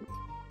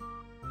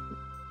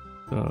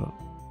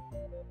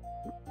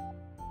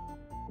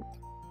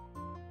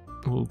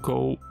 We'll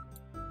go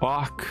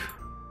back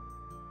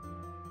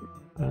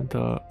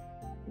and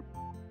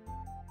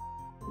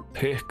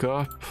pick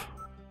up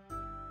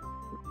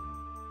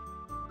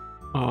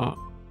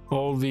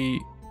all the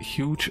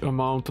huge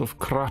amount of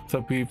crap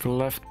that we've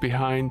left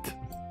behind.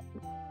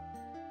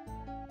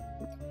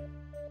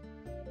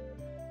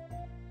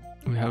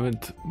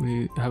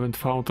 We haven't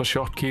found a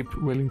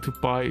shopkeep willing to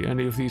buy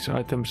any of these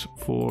items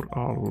for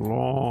a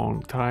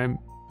long time.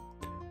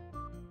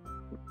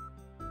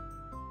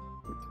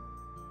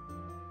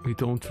 We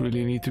don't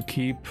really need to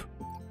keep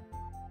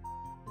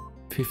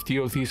 50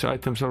 of these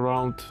items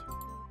around.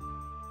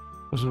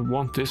 Doesn't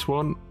want this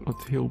one, but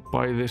he'll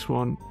buy this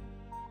one.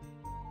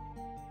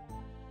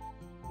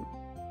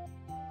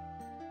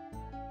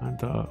 And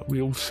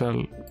we'll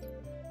sell.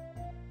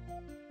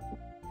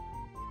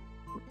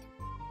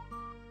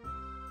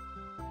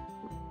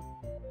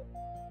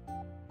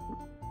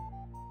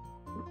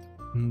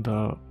 And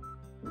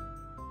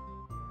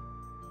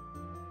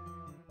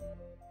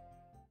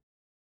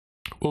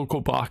we'll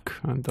go back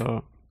and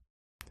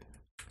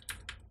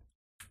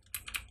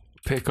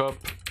pick up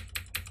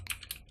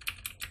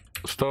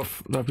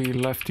stuff that we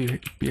left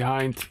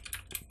behind.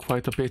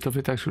 Quite a bit of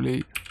it,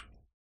 actually.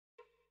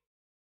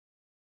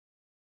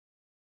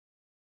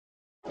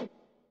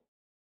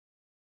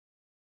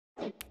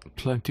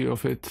 Plenty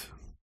of it.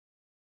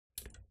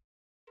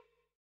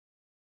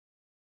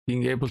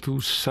 Being able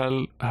to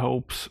sell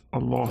helps a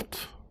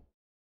lot.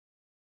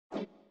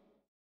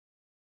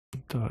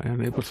 It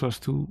enables us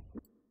to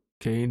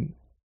gain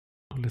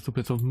a little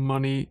bit of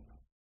money.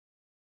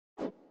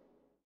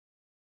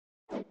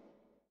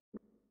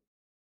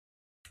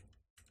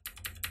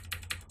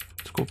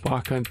 Let's go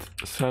back and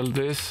sell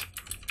this.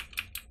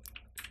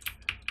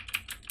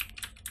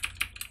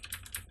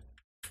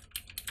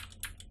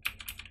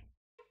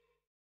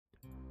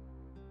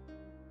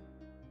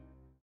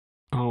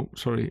 Oh,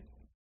 sorry.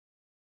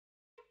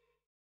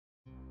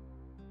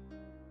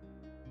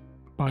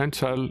 Buy and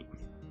sell.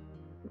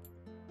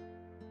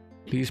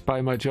 Please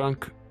buy my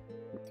junk.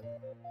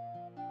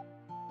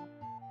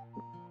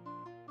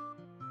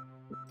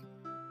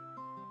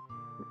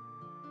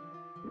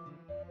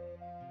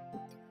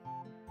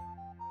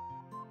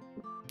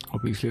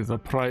 Obviously the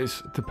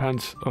price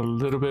depends a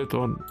little bit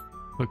on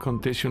the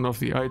condition of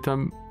the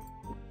item.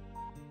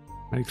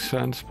 Makes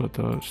sense, but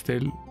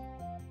still.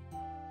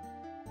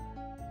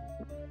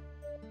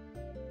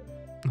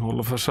 All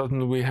of a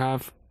sudden we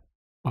have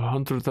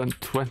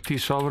 120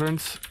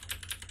 sovereigns.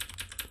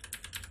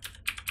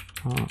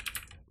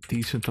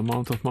 Decent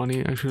amount of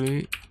money,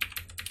 actually.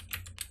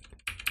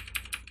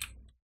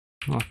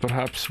 Not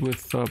perhaps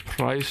with the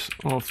price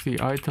of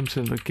the items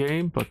in the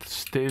game, but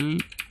still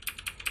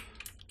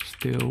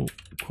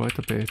quite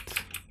a bit.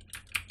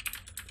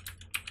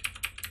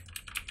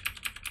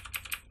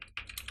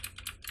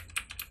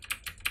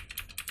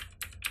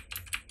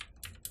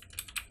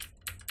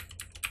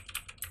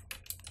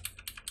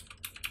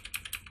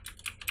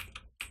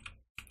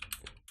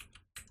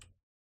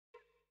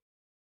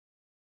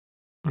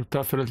 It's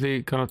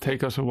definitely gonna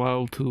take us a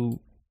while to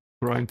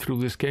grind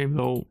through this game,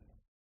 though.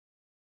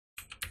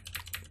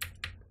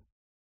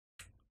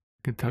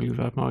 I can tell you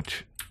that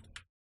much.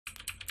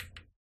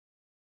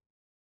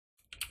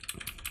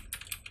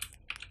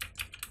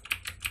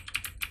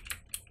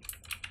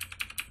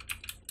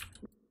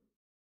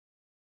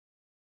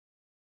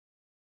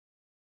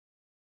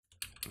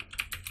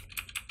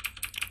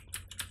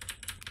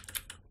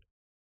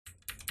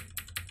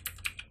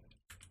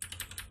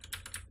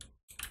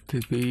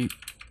 Did we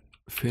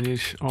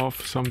finish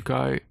off some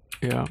guy?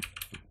 Yeah.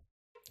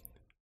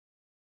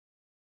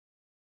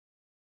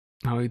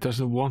 Now he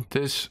doesn't want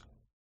this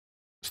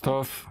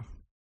stuff.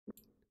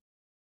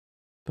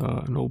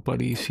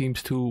 Nobody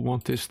seems to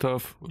want this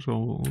stuff, so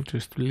we'll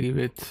just leave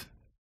it.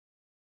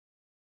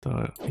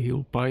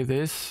 He'll buy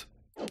this,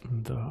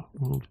 and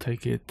we'll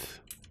take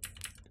it.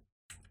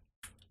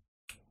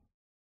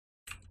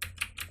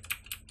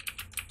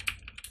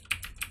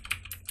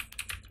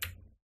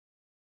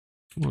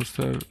 Was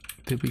there?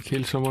 Did we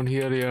kill someone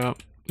here? Yeah,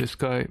 this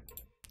guy.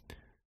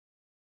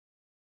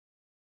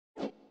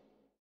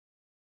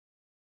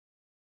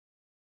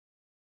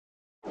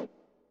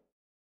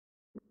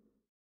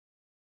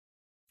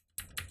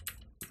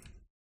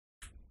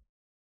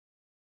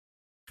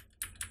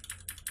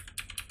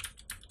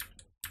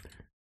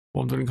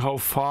 Wondering how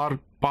far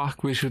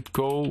back we should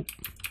go.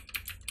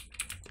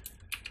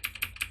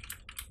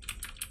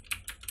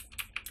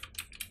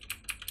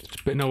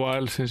 It's been a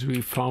while since we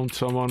found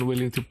someone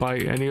willing to buy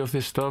any of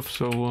this stuff,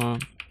 so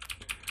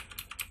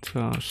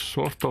it's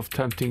sort of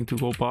tempting to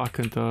go back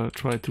and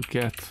try to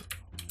get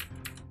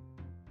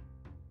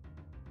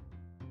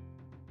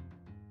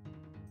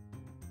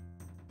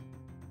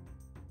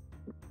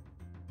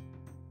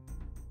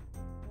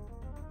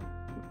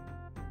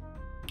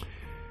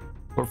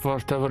For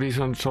whatever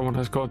reason, someone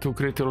has gone to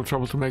great deal of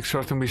trouble to make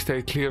certain we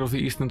stay clear of the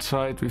eastern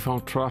side. We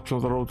found traps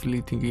on the road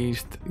leading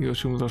east. You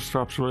assume those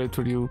traps were laid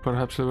for you.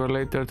 Perhaps they were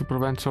laid there to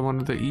prevent someone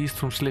in the east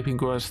from slipping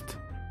west.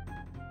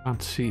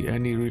 Can't see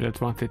any real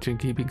advantage in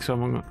keeping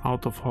someone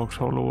out of Hawks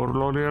Hollow or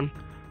L'Oreal.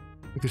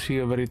 I can see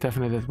a very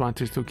definite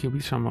advantage to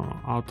keeping someone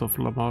out of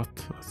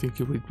Lamont. I think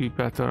it would be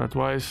better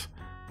advice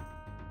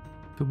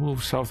to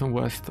move south and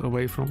west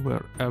away from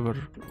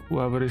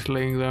whoever is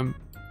laying them.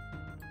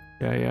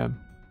 Yeah.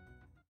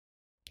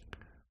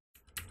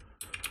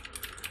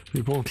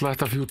 We won't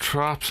let a few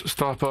traps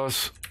stop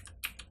us.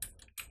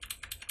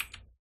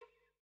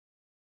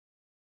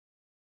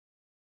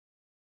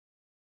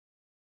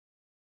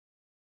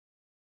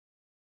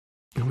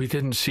 We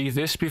didn't see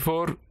this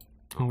before,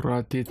 or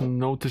I didn't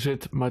notice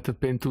it, might have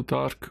been too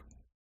dark.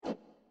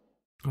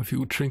 A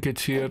few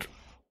trinkets here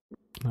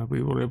that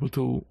we were able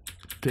to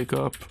dig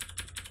up.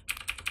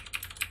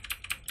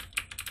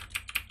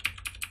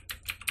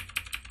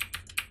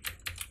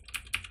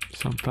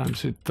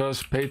 Sometimes it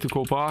does pay to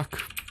go back.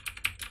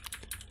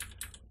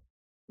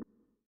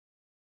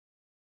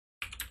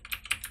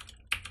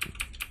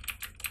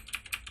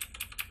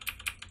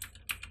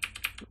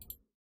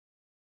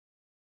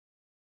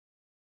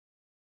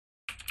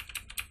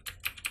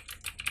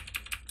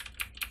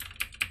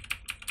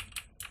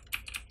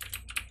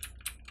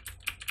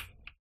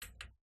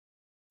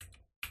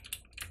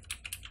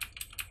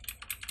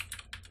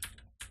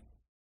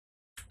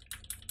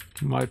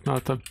 Might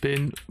not have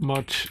been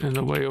much in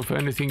the way of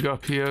anything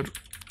up here.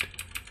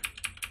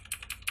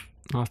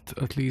 Not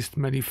at least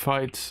many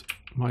fights.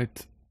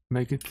 Might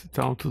make it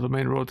down to the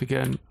main road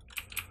again.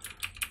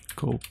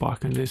 Go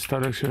back in this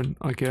direction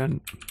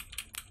again.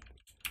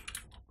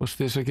 What's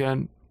this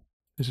again?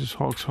 This is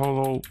Hog's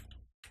Hollow.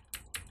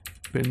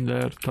 Been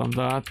there, done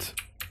that.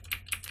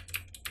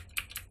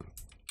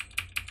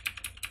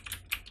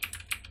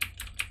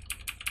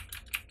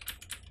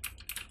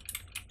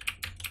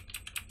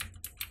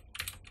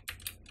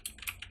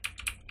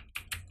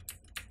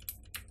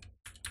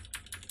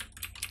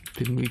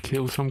 Didn't we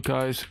kill some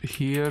guys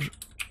here?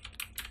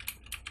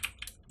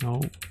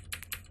 No,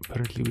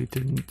 apparently we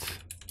didn't.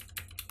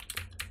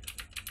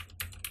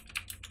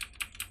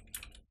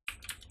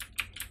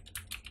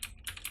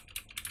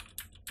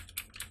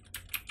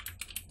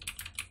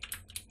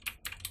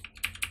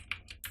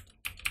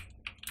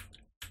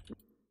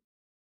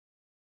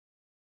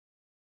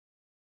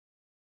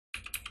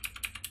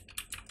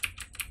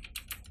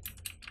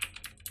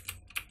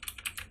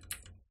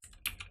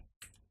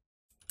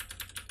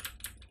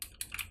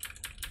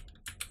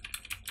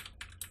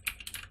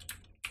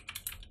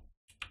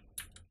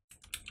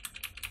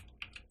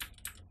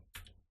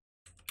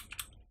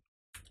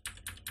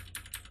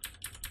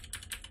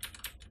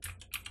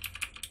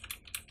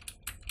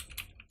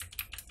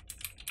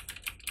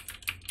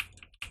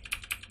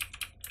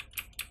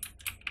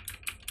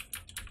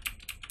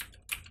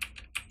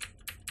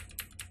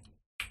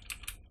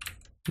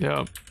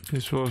 Yeah,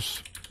 this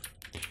was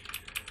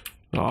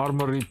the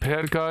armor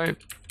repair guy.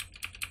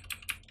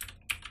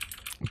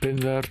 Been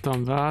there,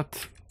 done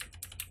that.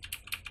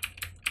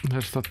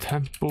 There's the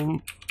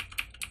temple.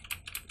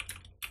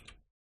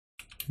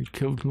 We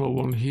killed no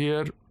one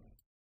here.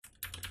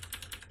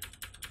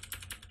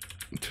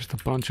 Just a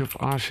bunch of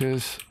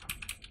ashes.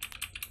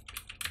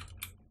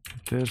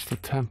 There's the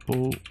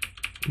temple.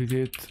 We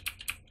did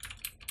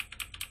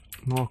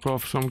knock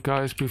off some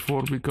guys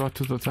before we got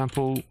to the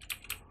temple.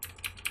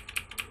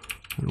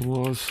 There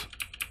was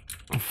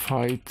a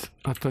fight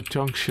at the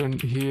junction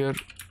here.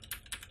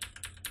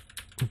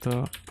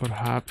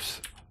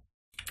 Perhaps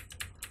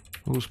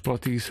those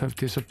bodies have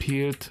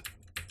disappeared.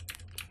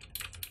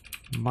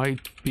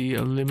 Might be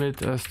a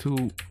limit as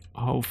to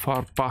how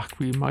far back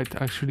we might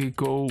actually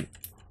go.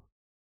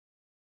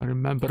 I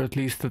remember at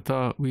least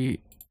that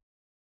we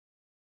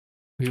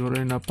were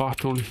in a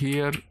battle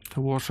here.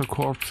 There was a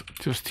corpse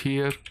just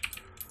here.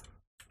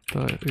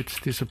 It's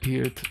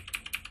disappeared.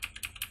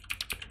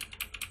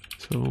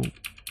 So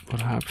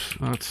perhaps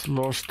that's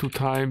lost to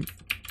time.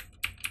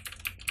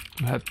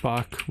 Head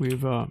back.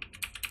 We've at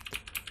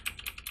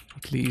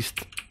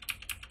least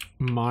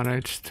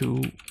managed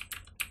to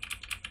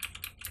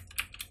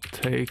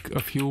take a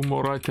few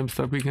more items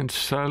that we can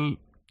sell.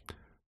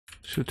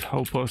 Should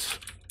help us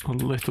a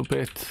little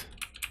bit.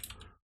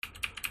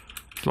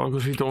 As long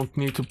as we don't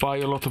need to buy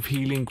a lot of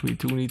healing, we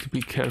do need to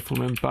be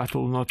careful in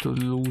battle not to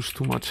lose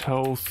too much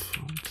health.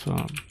 It's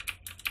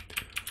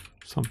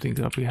something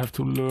that we have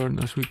to learn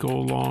as we go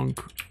along.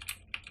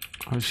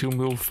 I assume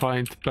we'll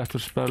find better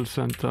spells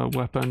and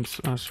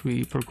weapons as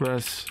we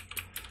progress.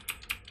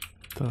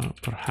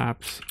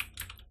 Perhaps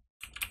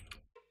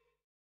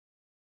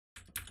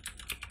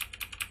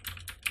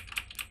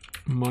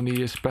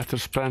money is better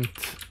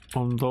spent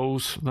on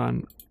those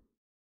than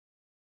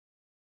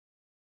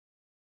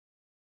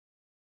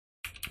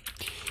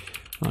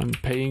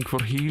paying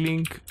for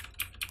healing.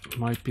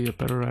 Might be a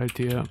better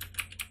idea.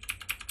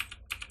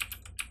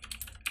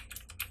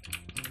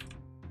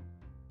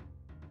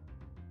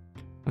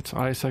 That's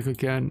Isaac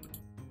again.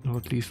 Or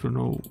at least we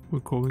know we're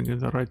going in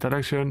the right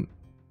direction.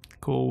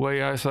 Go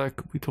away, Isaac.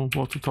 We don't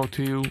want to talk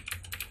to you.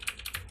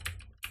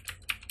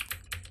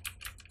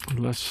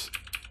 Unless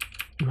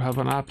you have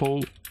an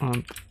apple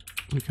and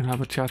we can have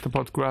a chat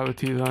about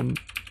gravity then.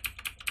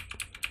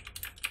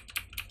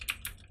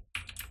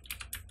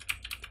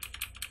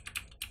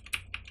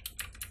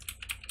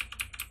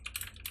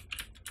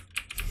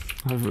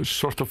 It was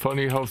sort of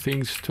funny how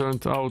things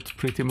turned out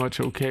pretty much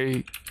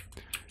okay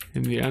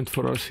in the end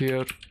for us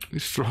here. We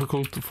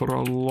struggled for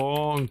a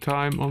long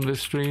time on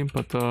this stream,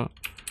 but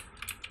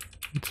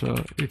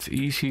it's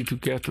easy to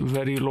get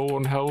very low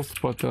on health,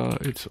 but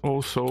it's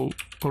also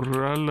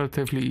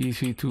relatively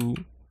easy to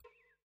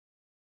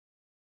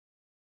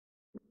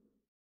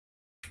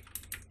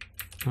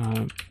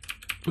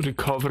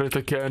recover it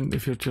again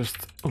if you're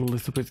just a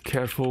little bit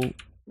careful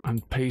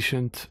and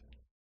patient.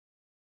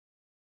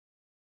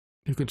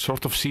 You can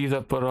sort of see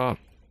that, but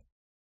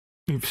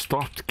we've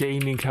stopped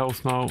gaining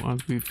health now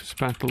and we've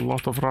spent a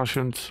lot of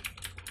rations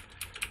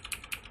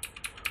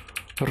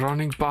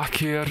running back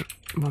here,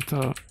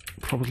 but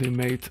probably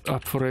made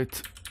up for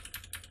it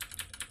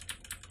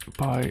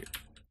by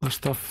the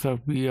stuff that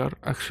we are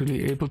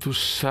actually able to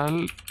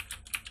sell.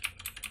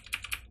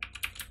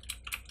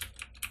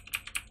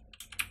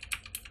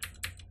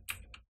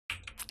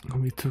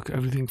 And we took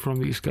everything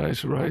from these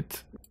guys,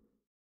 right?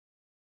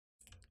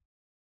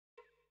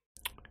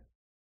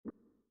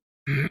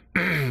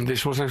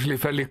 This was actually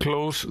fairly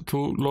close to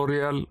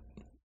L'Oreal,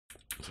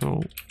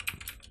 so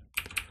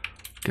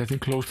getting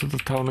close to the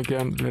town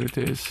again. There it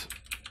is.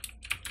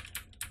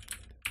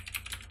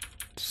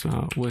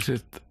 So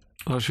visit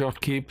our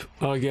shopkeep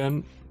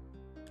again.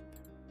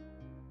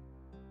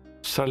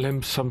 Sell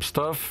him some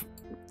stuff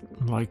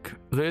like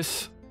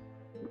this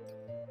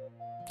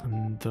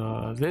and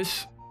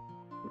this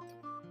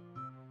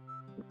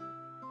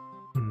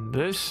and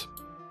this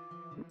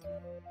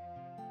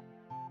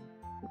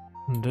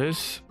and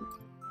this,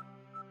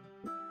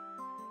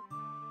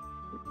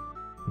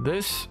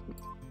 this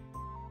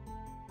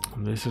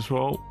and this as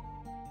well.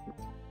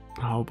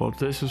 How about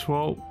this as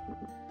well?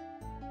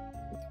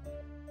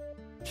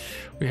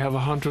 We have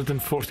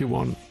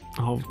 141.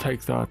 I'll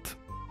take that.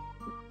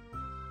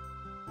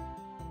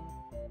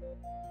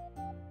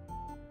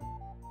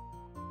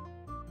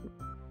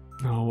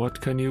 Now what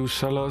can you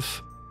sell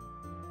us?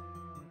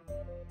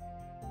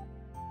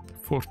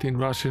 14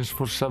 rations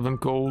for 7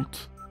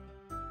 gold.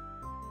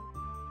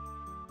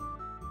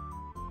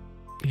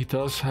 He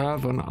does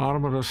have an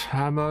armorer's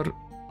hammer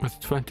with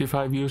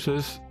 25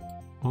 uses.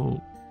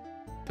 I'll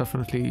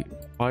definitely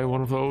buy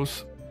one of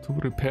those to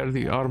repair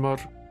the armor.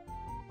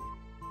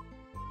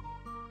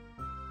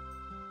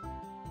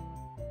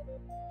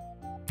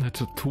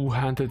 That's a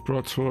two-handed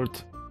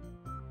broadsword.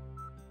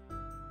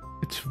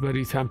 It's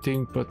very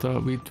tempting, but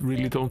we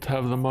really don't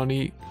have the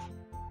money.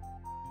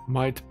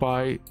 Might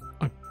buy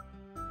a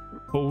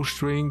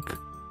bowstring.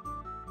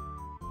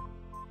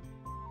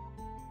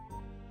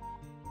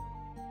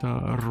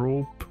 The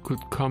rope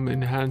could come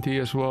in handy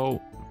as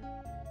well.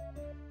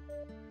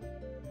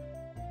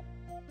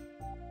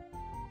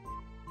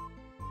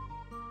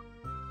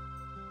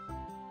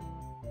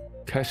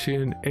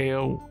 Cassian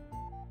ale.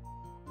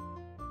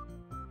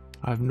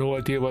 I have no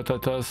idea what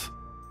that does.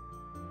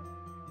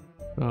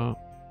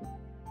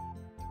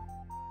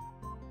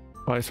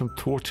 Buy some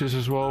torches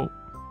as well.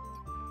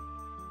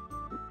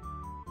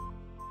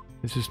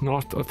 This is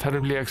not a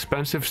terribly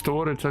expensive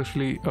store, it's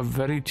actually a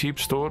very cheap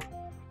store.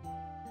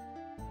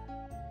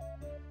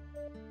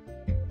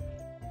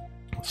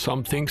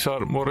 Some things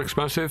are more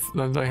expensive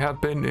than they have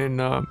been in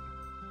other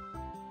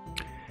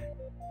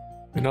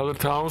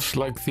towns,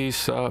 like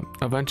this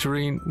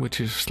aventurine, which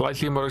is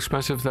slightly more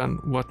expensive than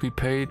what we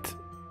paid.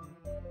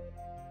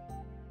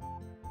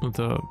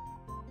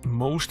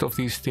 Most of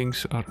these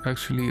things are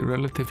actually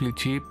relatively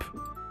cheap.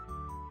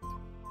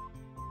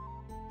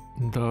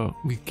 And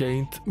we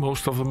gained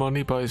most of the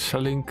money by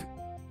selling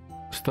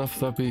stuff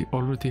that we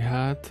already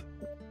had,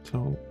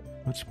 so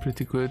that's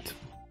pretty good.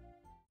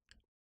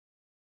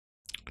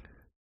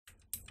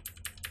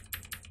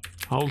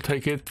 I'll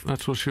take it,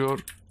 that's for sure.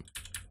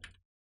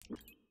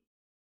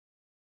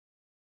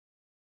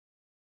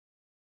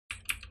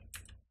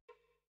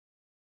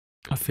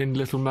 A thin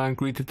little man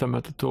greeted them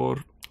at the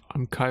door.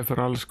 I'm Kaifer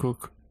Alice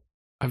Cook.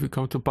 Have you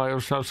come to buy or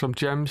sell some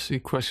gems? He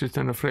questioned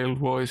in a frail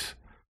voice.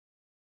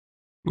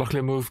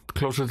 Luckily moved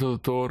closer to the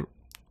door.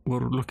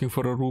 We're looking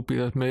for a ruby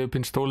that may have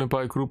been stolen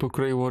by a group of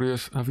grey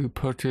warriors. Have you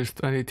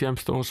purchased any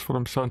gemstones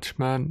from such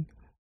men?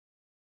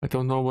 I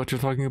don't know what you're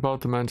talking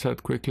about, the man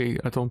said quickly.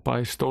 I don't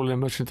buy stolen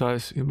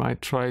merchandise. You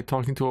might try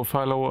talking to a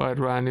fellow I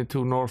ran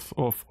into north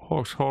of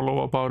Hawks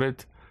Hollow about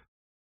it.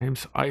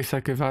 Name's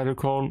Isaac, if I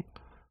recall.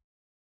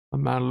 The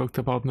man looked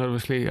about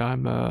nervously.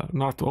 I'm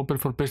not open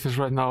for business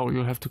right now.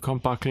 You'll have to come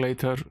back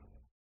later.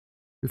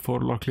 Before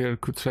Locklear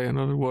could say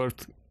another word,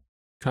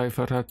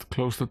 Kaifer had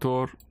closed the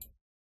door.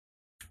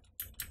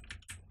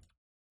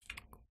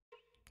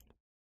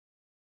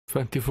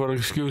 24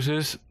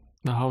 excuses.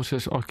 The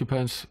house's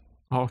occupant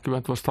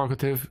was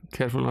talkative,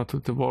 careful not to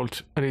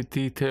divulge any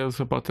details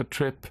about the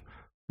trip.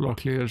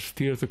 Locklear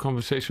steered the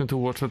conversation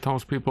towards the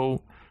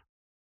townspeople.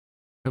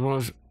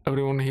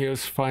 Everyone here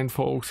is fine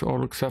folks,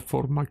 all except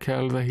for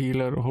Michael the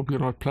healer. I hope you're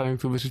not planning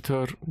to visit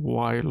her.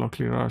 Why?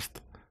 Locklear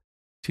asked.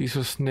 She's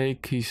a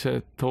snake, he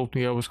said. Told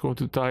me I was going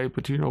to die,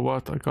 but you know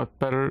what? I got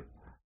better.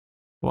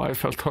 Well, I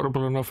felt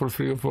horrible enough for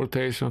 3 or 4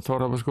 days and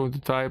thought I was going to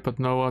die, but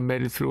no, I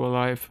made it through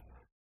alive.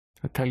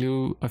 I tell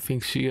you, I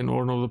think she and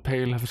Orno the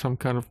Pale have some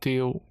kind of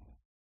deal.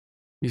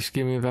 He's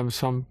giving them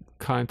some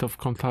kind of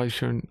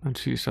contagion and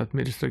she's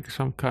administering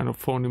some kind of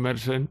phony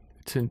medicine.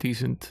 It's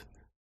indecent.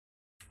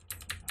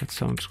 That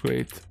sounds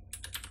great.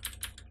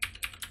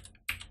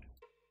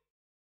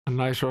 A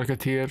nice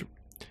racketeer.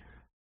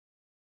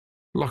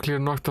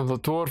 Locklear knocked on the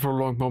door. For a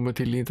long moment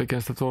he leaned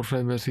against the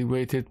doorframe as he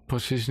waited,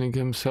 positioning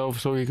himself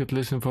so he could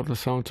listen for the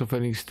sounds of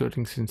any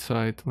stirrings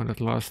inside. When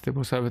at last it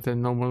was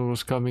evident no one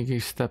was coming, he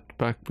stepped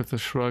back with a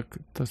shrug.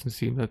 Doesn't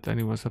seem that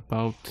anyone's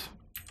about.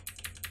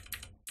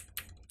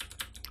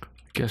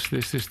 Guess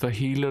this is the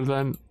healer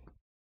then.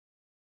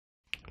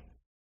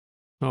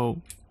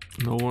 No,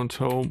 no one's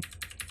home.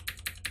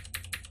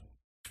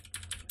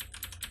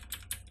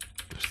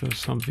 Is there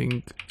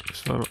something?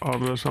 Are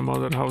there some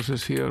other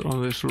houses here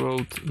on this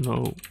road?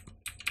 No.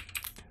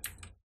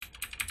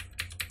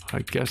 I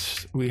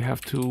guess we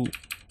have to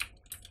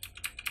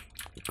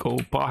go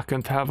back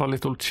and have a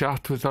little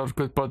chat with our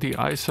good buddy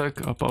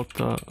Isaac about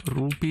the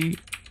ruby.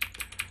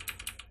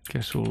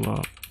 Guess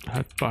we'll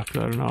head back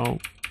there now.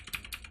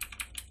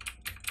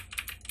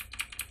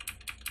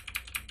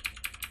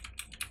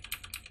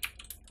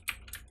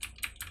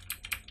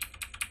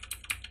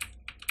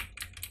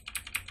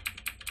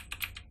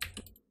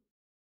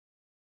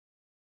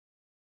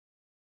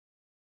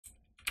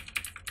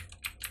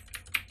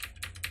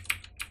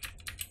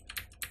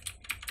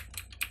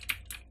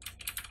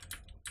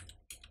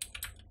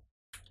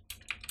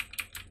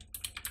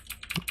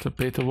 It's a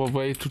bit of a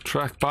way to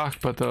track back,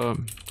 but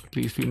at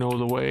least we know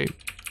the way.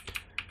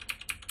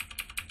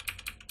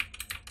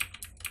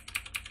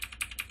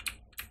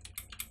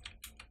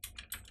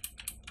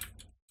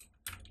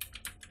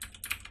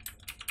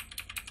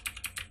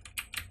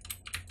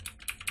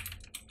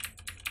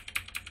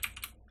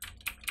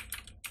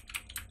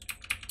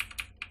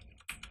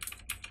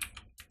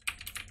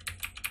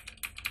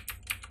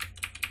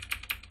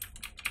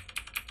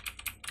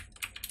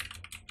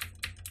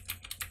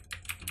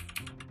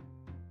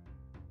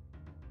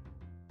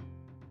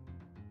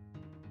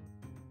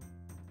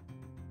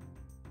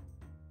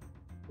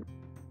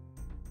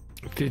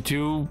 Did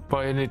you,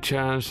 by any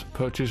chance,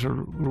 purchase a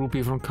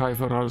ruby from Kai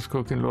for Alice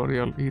Cook in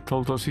L'Oreal? He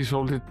told us he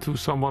sold it to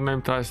someone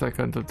named Isaac,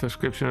 and the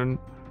description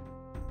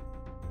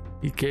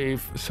he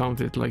gave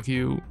sounded like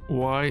you.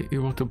 Why?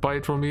 You want to buy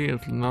it from me?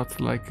 It's not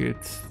like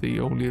it's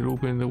the only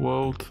ruby in the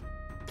world.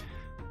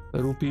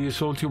 The ruby he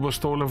sold you was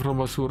stolen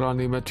from a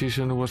Surani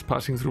magician who was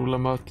passing through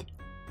Lamut.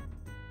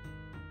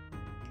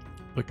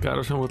 The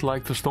garrison would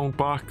like the stone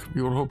back.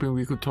 We were hoping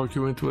we could talk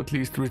you into at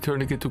least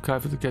returning it to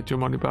Kaifa to get your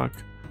money back.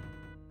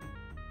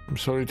 I'm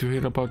sorry to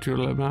hear about your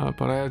dilemma,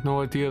 but I had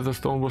no idea the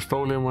stone was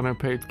stolen when I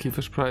paid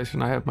Kiefer's price,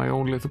 and I have my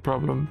own little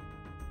problem.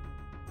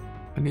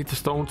 I need the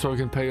stone so I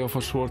can pay off a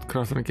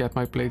swordcrafter and get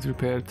my blade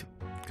repaired.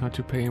 Can't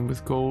you pay him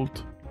with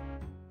gold?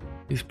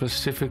 He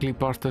specifically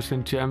barters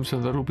in gems,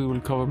 and the ruby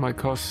will cover my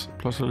costs,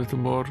 plus a little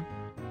more.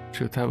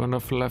 Should have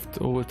enough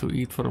left over to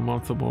eat for a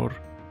month or more.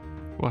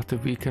 What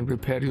if we can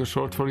repair your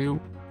sword for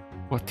you?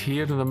 What,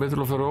 here in the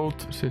middle of the road?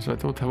 Since I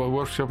don't have a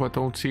workshop, I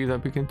don't see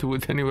that we can do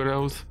it anywhere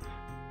else.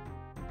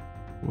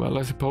 Well,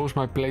 I suppose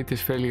my blade is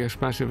fairly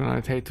expensive and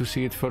I'd hate to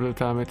see it further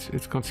damaged.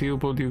 It's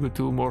conceivable you could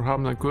do more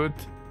harm than good.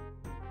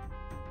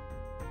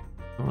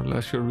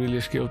 Unless you're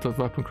really skilled at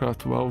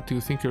weaponcraft, well, do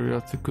you think you're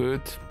at the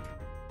good?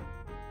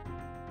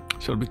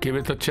 Shall we give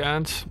it a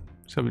chance?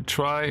 Shall we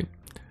try?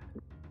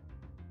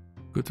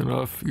 Good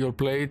enough. Your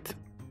blade.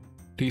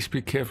 Please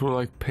be careful,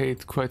 I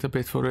paid quite a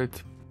bit for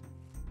it.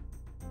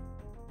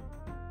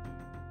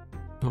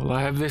 Well,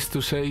 I have this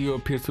to say, you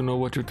appear to know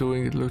what you're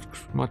doing. It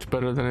looks much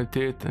better than it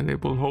did, and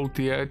it will hold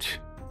the edge.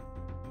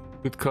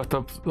 You could cut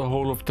up the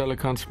whole of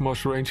Delican's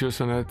moss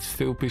ranges and it'd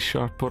still be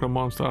sharp for a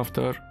month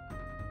after.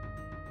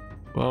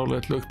 Well,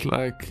 it looked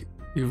like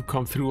you've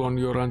come through on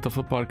your end of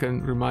the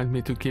bargain. Remind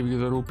me to give you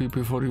the ruby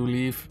before you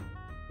leave.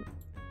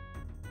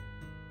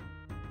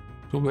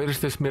 So where is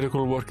this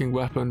miracle working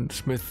weapon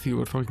smith you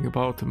were talking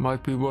about? It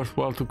might be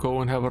worthwhile to go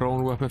and have our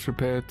own weapons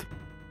repaired.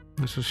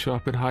 There's a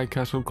shop in High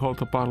Castle called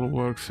the Battle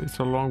Works. It's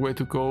a long way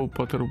to go,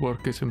 but their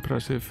work is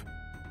impressive.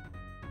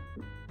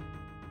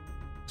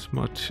 As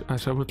much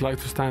as I would like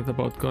to stand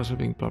about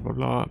gossiping, blah blah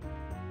blah.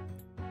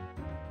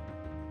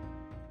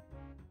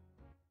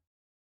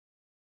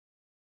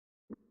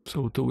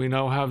 So do we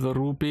now have the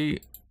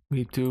ruby?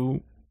 We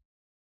do.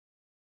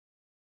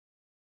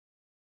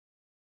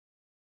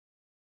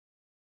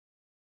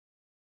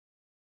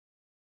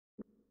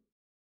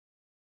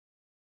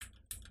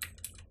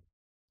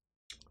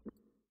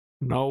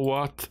 Now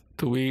what?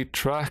 Do we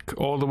track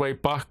all the way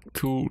back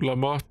to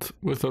Lamut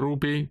with the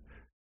ruby?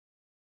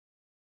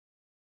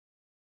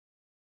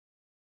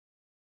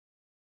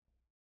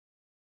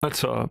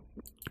 That's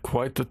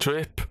quite a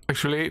trip,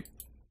 actually.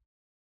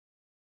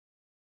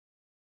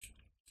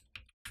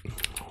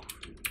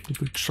 We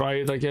could try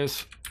it, I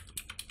guess.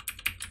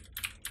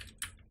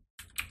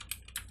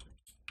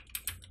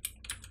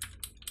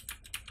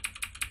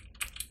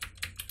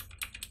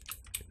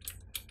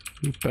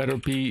 You better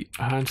be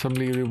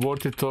handsomely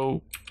rewarded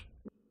though.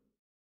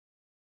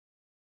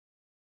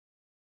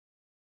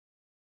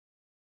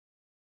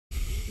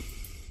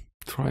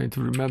 Trying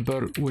to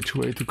remember which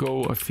way to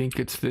go. I think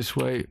it's this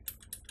way.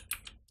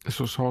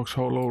 This was Hawk's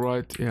Hollow,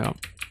 right? Yeah.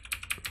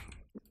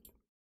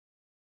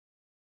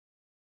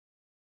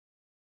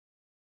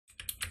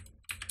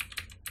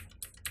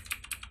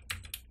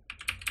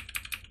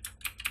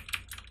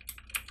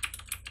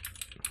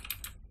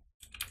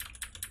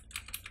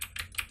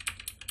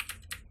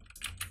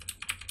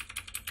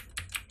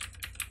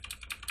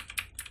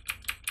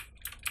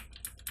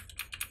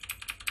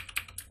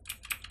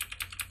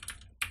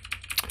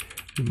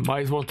 You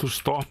might want to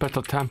stop at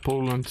the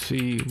temple and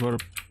see. We're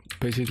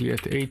basically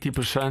at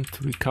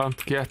 80%. We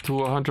can't get to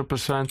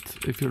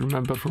 100% if you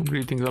remember from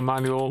reading the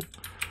manual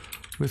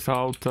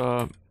without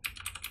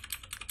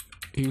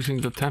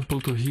using the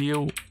temple to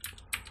heal.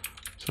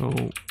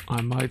 So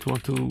I might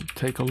want to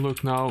take a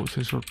look now,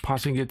 since we're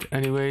passing it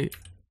anyway,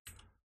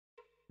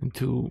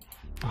 into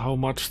how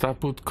much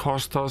that would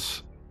cost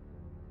us.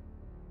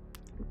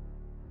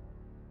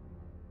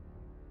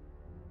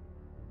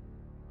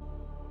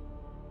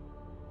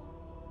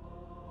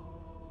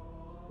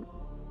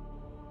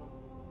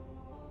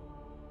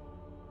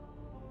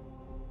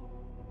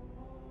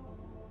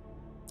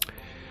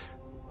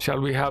 Shall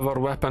we have our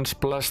weapons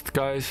blessed,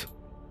 guys?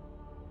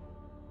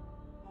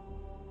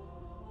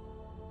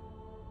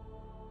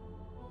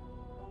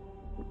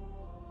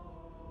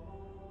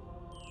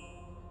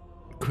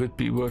 Could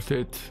be worth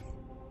it.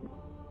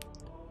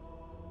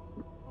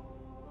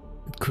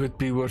 It could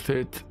be worth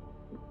it.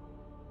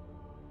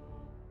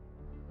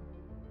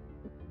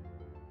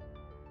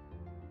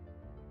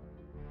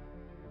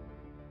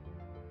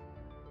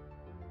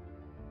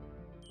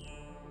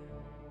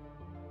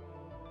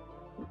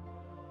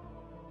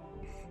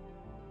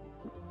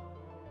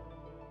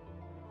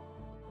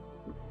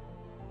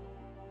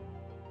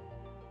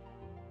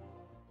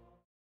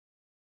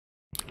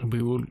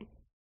 We will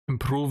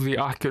improve the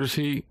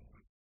accuracy,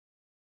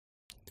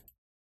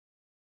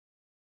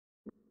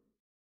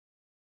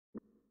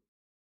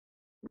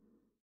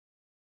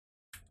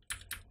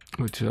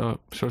 which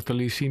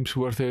certainly seems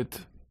worth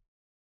it.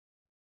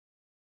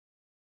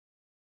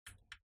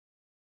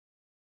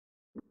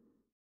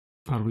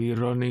 Are we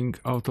running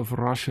out of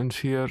rations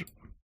here?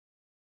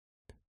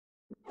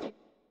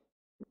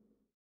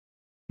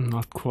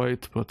 Not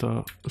quite, but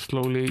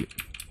slowly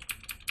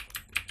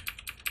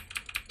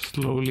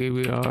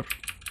we are.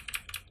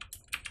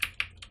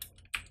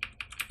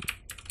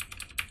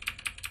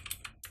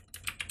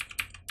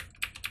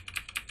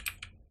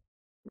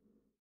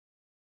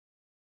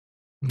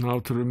 Now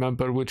to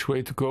remember which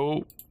way to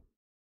go.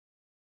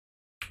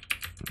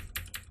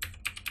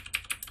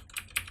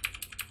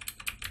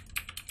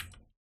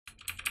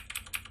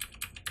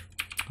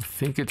 I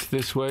think it's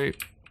this way,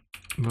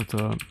 but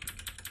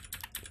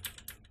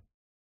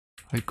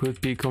I could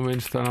be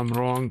convinced that I'm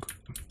wrong.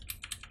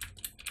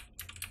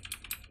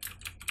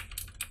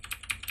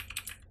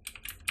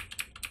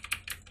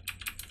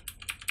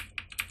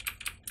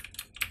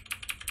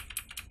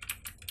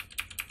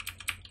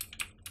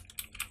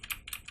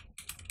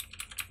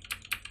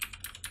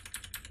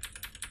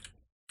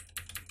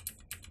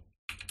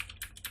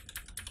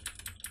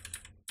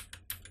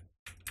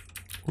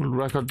 We'll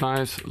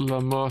recognize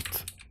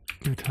Lamott.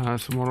 It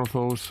has one of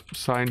those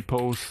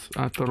signposts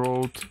at the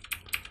road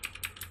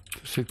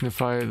to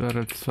signify that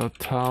it's a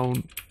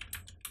town.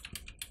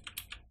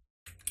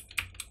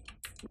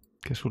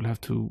 Guess we'll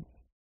have to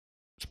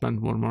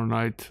spend one more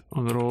night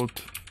on the road.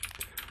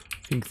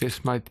 I think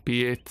this might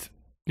be it.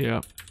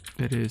 Yeah,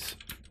 it is.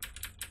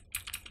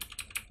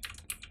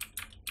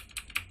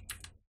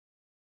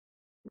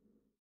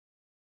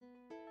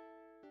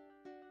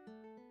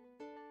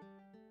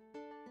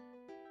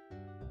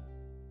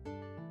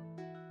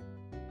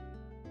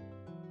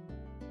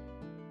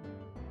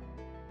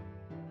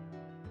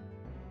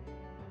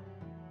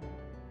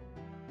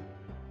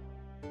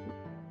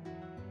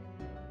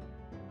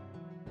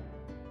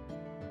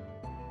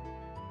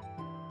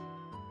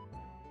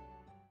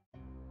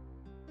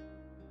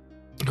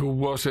 Who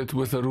was it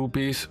with the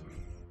rupees?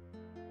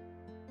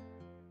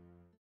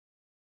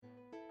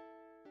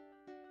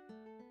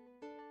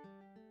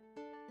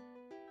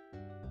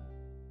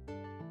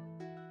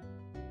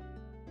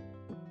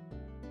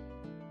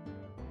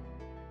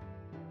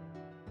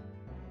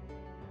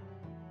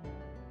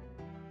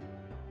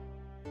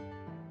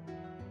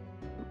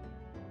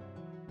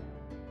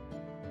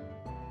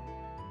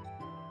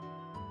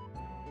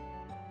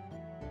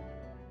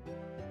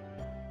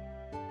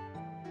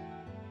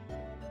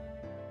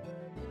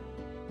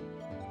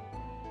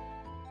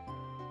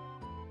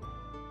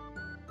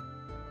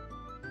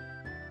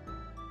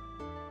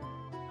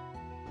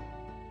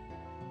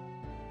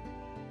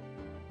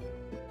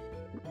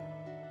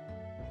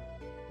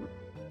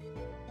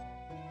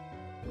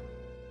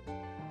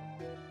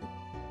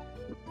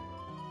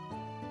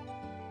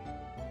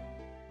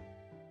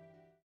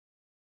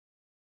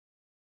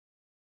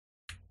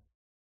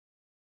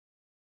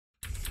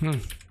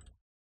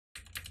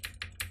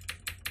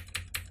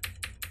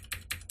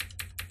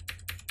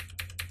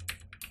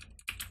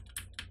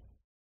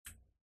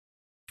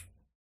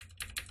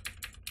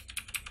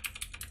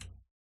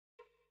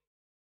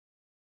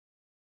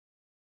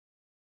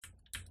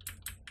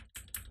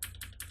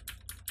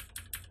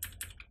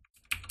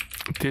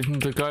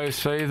 Didn't the guy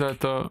say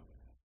that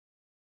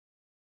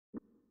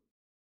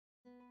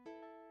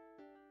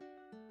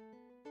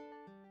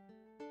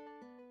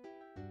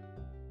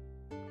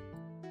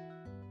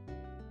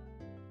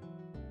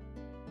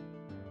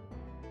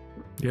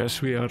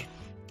Yes, we are.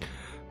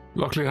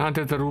 Lockley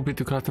handed the ruby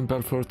to Captain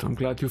Belfort. I'm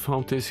glad you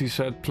found this, he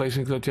said,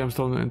 placing the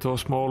gemstone into a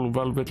small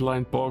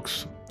velvet-lined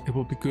box. It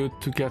will be good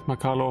to get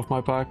Macallo off my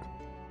back.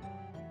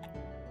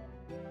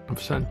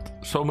 I've sent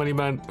so many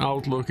men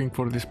out looking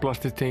for this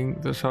blasted thing.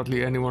 There's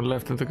hardly anyone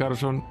left in the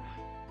garrison.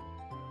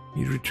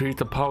 He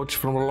retrieved a pouch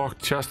from a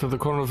locked chest in the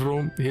corner of the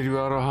room. Here you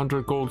are,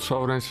 100 gold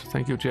sovereigns.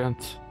 Thank you,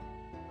 gents.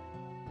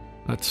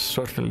 That's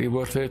certainly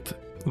worth it.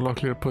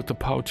 Locklear put the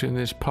pouch in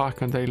his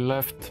pack and they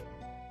left.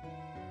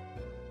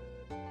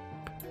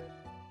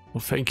 Well,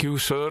 thank you,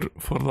 sir,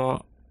 for the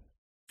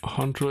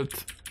 100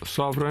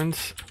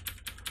 sovereigns.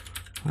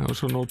 I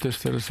also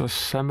noticed there is a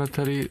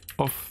cemetery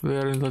off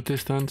there in the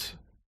distance.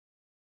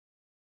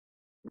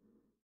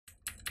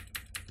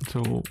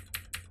 So,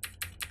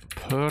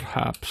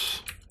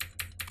 perhaps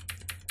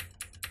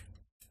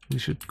we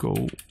should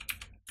go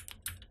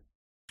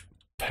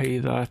pay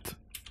that.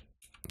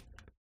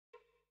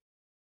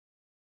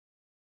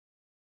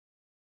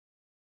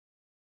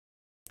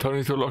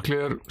 Turning to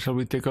Locklear, shall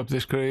we dig up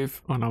this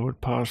grave on our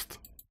past?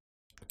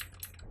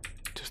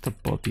 Where's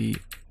the body?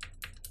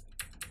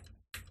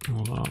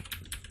 Hold on.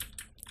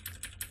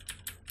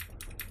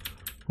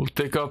 We'll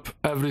take up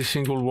every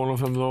single one of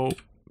them though,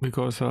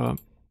 because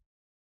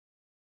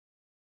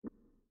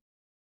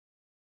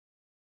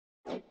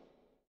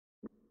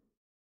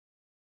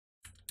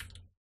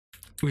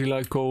we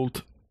like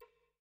gold.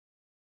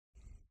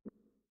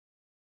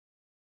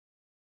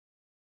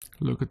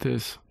 Look at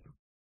this.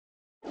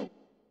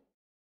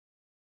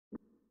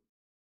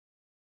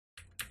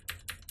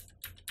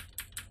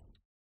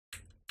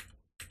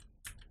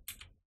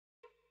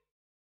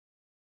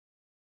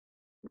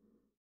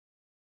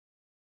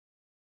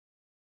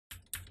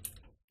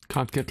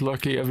 Can't get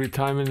lucky every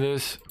time in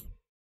this.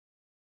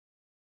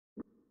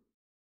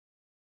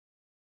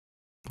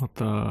 What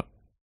the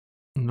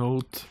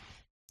note?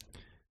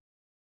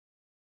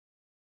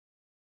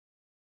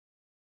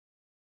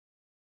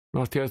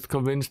 Not yet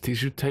convinced. He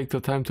should take the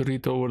time to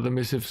read over the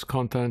missive's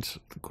contents.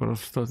 The court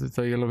studied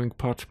the yellowing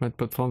parchment,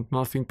 but found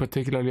nothing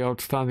particularly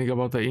outstanding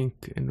about the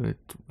ink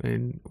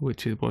in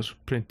which it was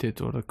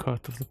printed or the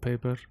cut of the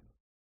paper.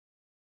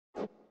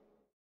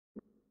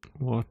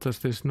 What does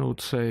this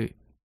note say?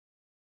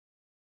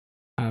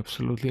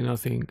 Absolutely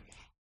nothing.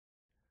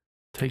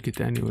 Take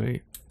it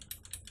anyway.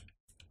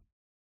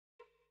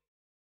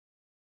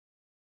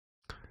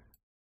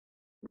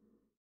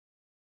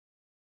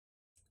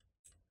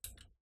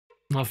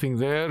 Nothing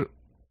there.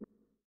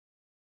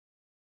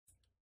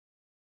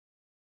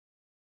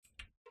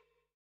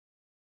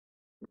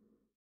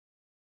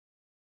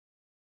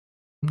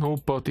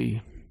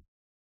 Nobody.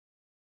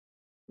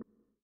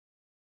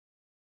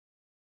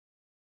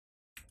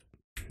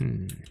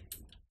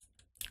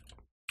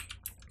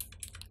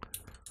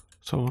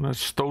 Someone has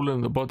stolen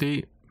the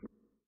body.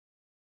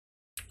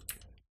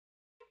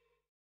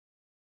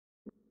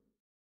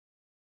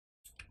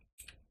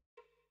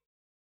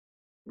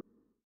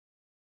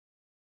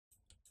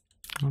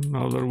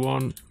 Another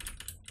one.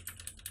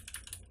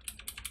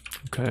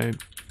 Okay,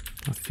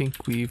 I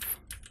think we've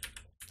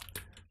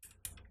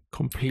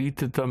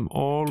completed them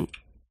all.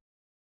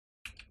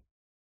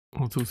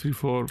 1, 2, 3,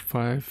 4,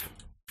 5,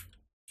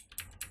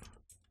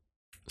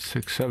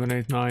 6, 7,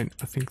 8, 9.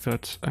 I think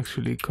that's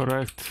actually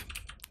correct.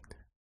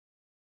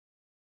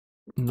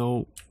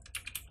 No.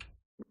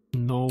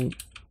 No.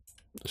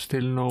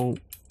 Still no.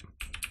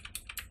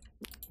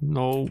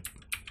 No.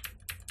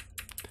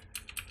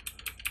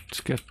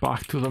 Let's get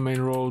back to the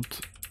main road.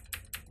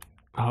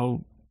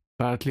 How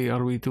badly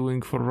are we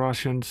doing for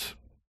rations?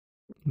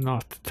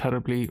 Not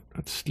terribly.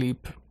 Let's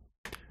sleep.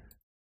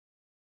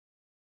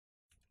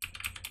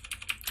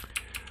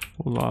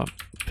 We'll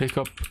pick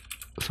up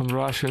some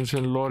rations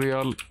in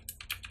L'Oreal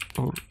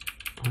or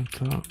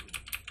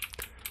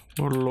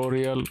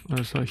L'Oreal.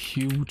 There's a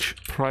huge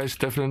price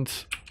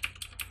difference.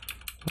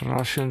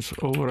 Rations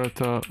over at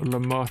Le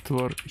Mat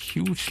were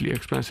hugely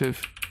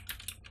expensive.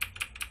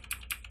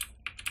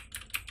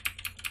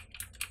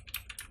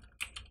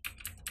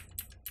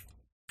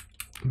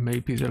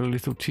 Maybe they're a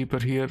little cheaper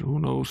here, who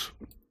knows?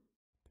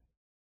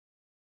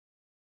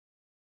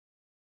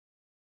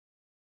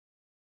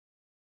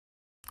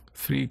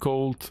 $3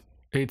 gold,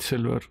 8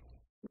 silver.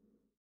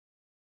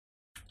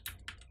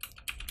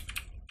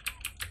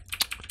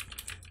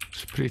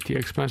 It's pretty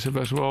expensive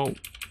as well.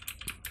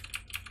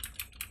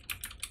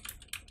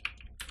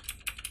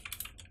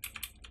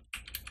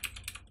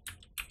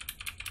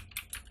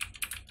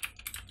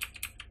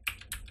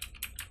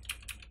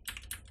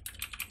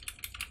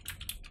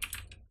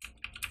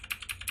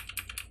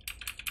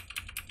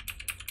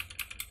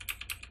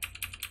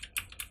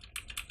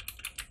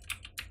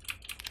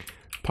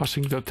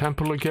 Passing the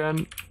temple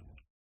again.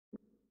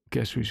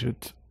 Guess we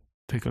should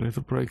take a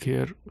little break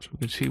here so we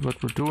can see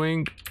what we're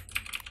doing.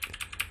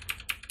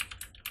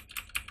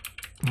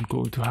 I'm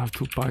going to have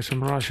to buy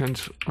some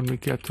rations when we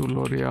get to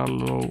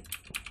L'Oreal though.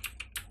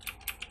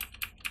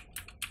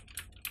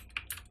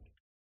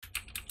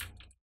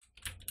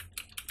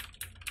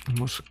 It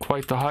was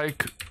quite a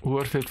hike,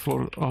 worth it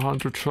for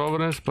 100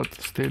 sovereigns, but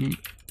still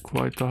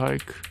quite a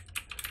hike.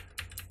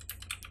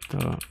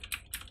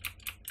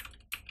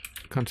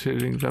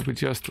 Considering that we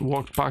just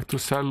walked back to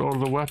sell all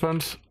the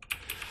weapons.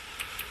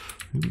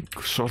 We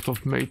sort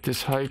of made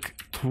this hike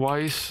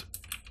twice.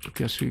 I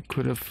guess we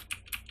could have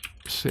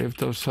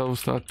saved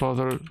ourselves that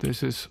bother.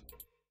 This is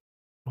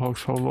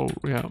Hog's Hollow,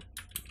 yeah.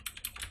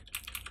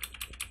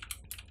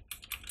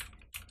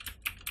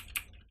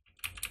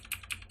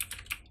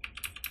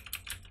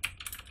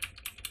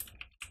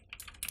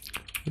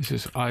 This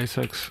is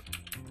Isaac's,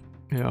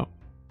 yeah.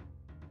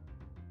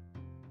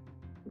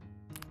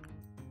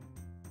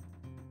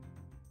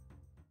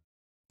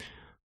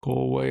 Go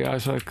away,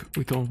 Isaac.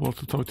 We don't want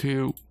to talk to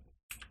you.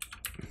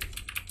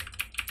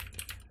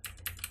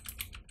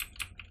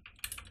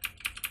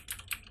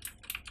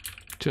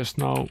 Just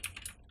now.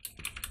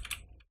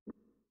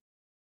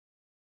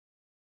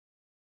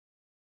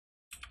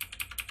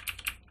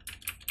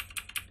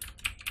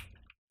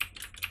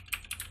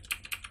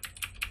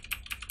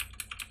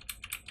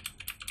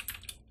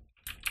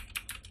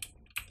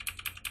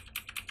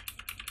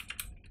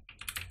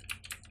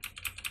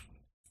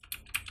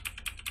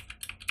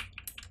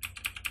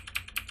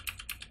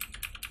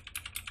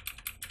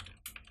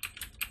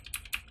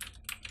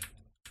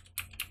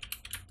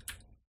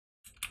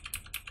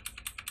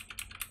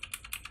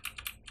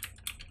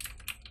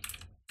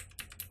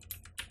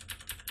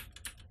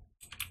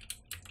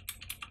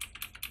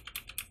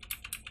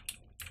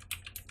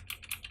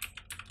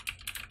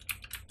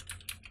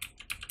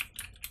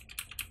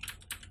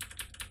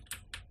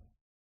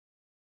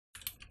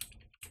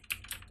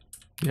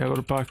 Yeah,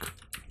 we're back.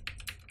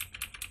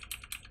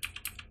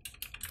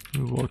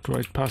 We walked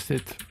right past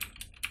it.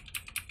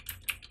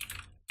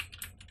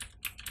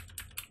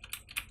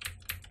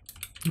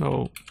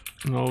 No,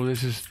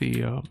 this is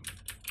the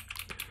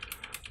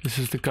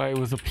guy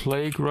with the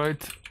plague,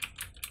 right?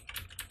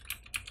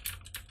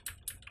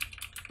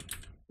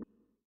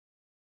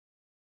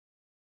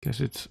 Guess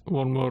it's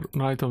one more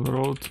night on the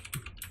road.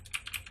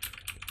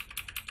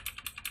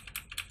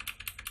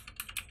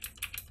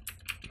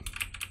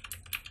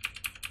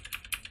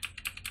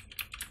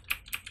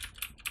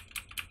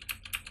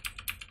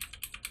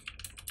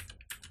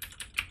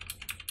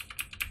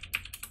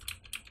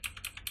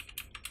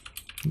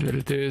 There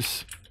it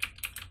is.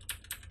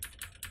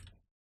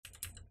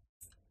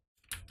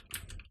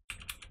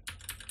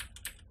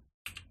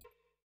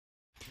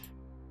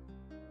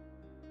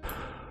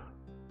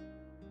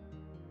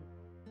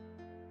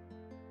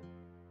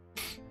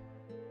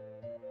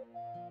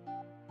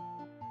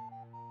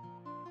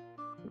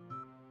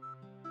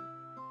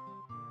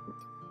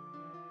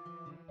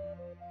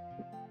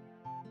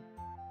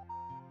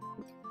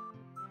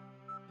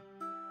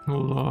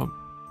 We'll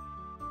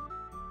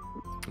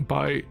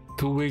buy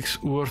 2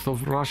 weeks worth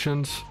of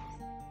rations.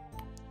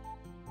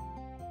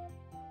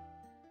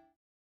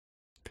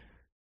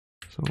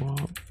 So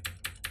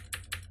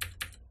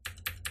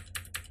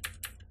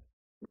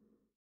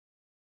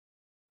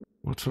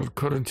what's our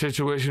current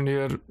situation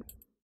here?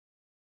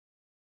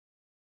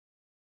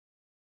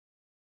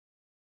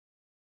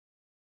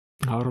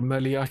 Our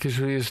melee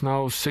accuracy is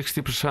now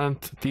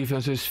 60%,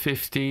 defense is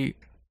 50.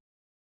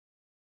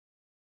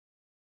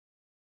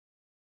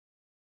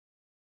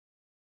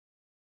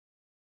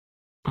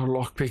 Our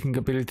lockpicking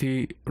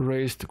ability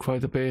raised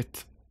quite a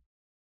bit.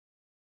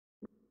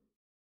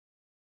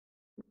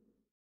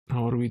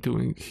 How are we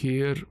doing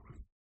here?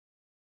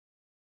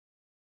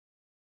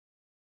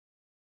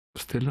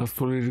 Still not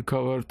fully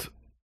recovered.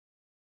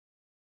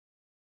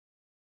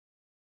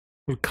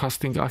 Our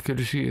casting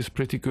accuracy is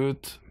pretty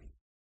good.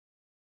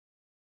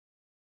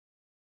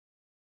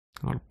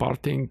 Our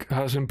parting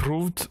has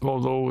improved,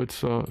 although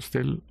it's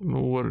still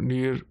nowhere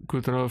near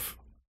good enough.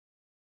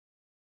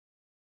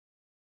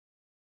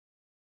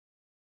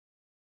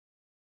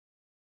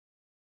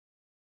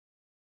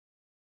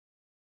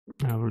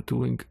 We're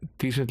doing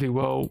decently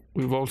well.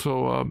 We've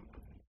also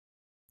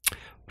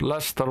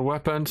blessed our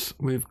weapons.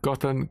 We've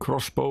gotten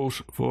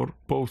crossbows for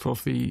both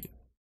of the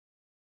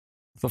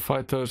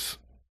fighters,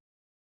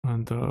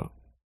 and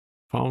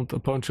found a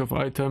bunch of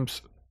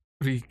items.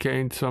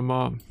 Regained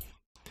some.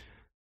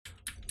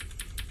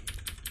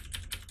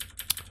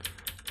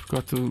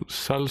 Got to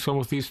sell some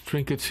of these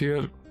trinkets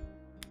here.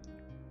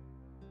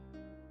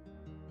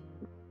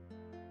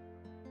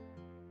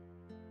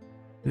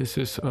 This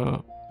is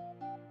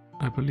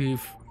I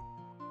believe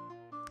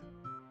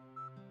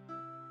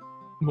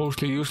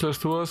mostly useless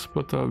to us,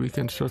 but we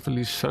can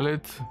certainly sell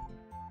it.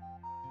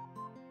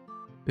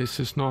 This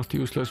is not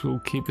useless, we'll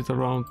keep it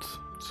around.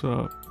 It's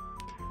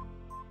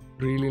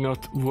really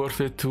not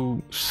worth it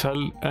to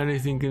sell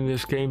anything in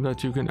this game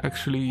that you can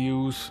actually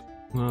use.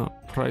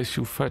 Price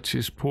you fetch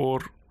is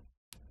poor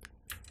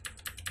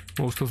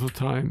most of the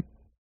time.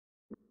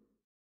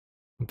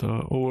 And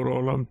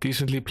overall I'm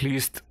decently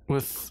pleased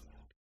with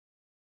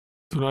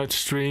tonight's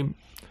stream.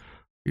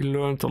 We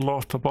learned a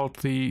lot about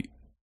the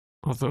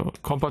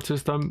combat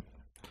system.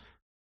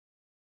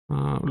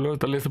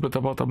 Learned a little bit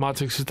about the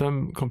magic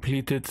system,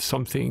 completed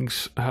some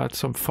things, had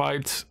some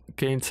fights,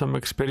 gained some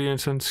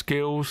experience and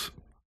skills.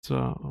 So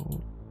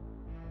I'll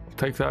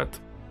take that.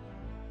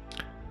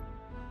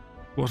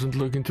 Wasn't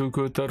looking too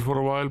good there for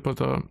a while, but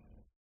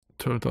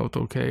turned out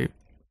okay.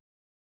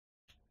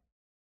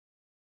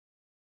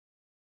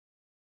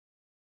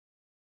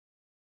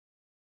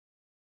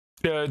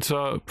 Yeah, it's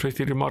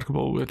pretty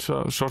remarkable. It's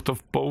sort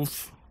of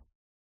both.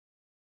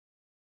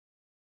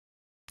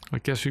 I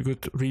guess you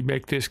could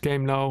remake this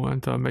game now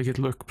and make it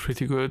look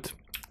pretty good.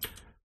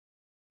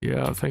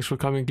 Yeah, thanks for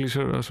coming,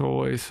 Gleaser, as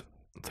always.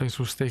 Thanks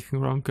for sticking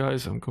around,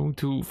 guys. I'm going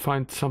to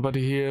find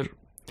somebody here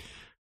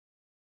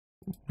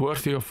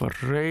worthy of a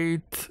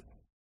raid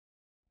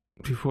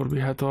before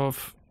we head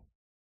off.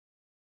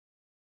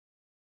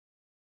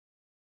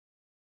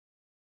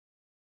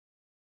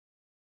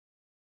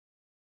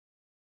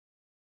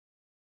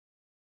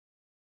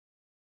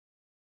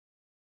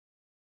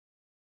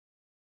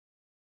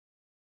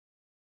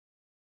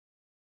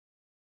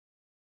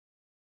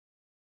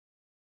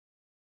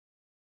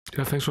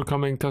 Yeah, thanks for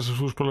coming, Tessa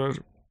Soespeler.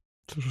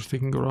 Thanks for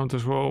sticking around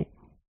as well.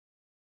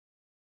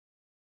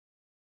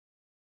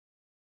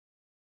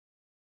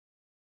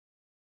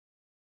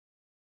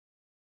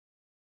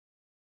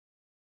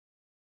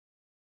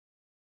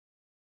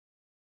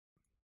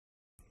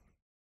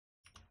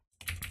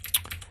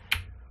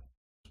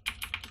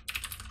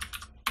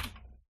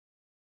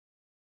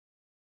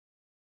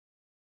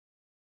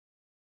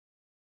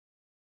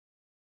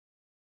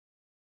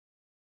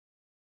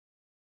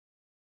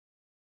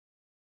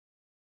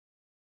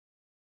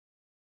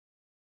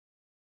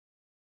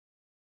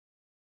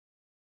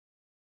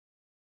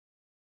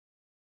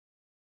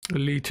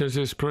 Leeches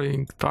is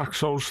playing Dark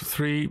Souls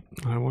 3.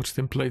 I watched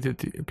him play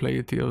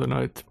it the other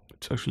night.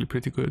 It's actually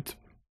pretty good.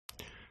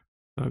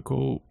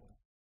 Go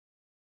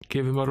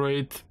give him a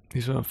raid.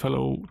 He's a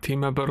fellow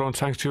team member on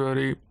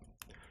Sanctuary.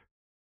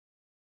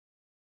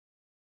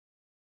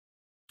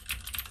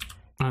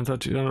 And a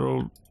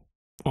general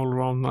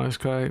all-around nice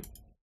guy.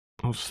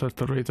 I'll set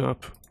the raid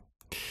up.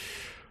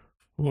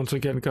 Once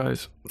again,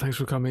 guys, thanks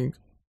for coming.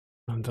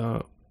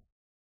 And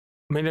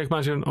Maniac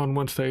Mansion on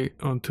Wednesday.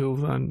 Until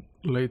then,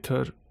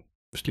 later,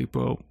 sleep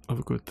well. Have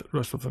a good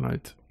rest of the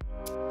night.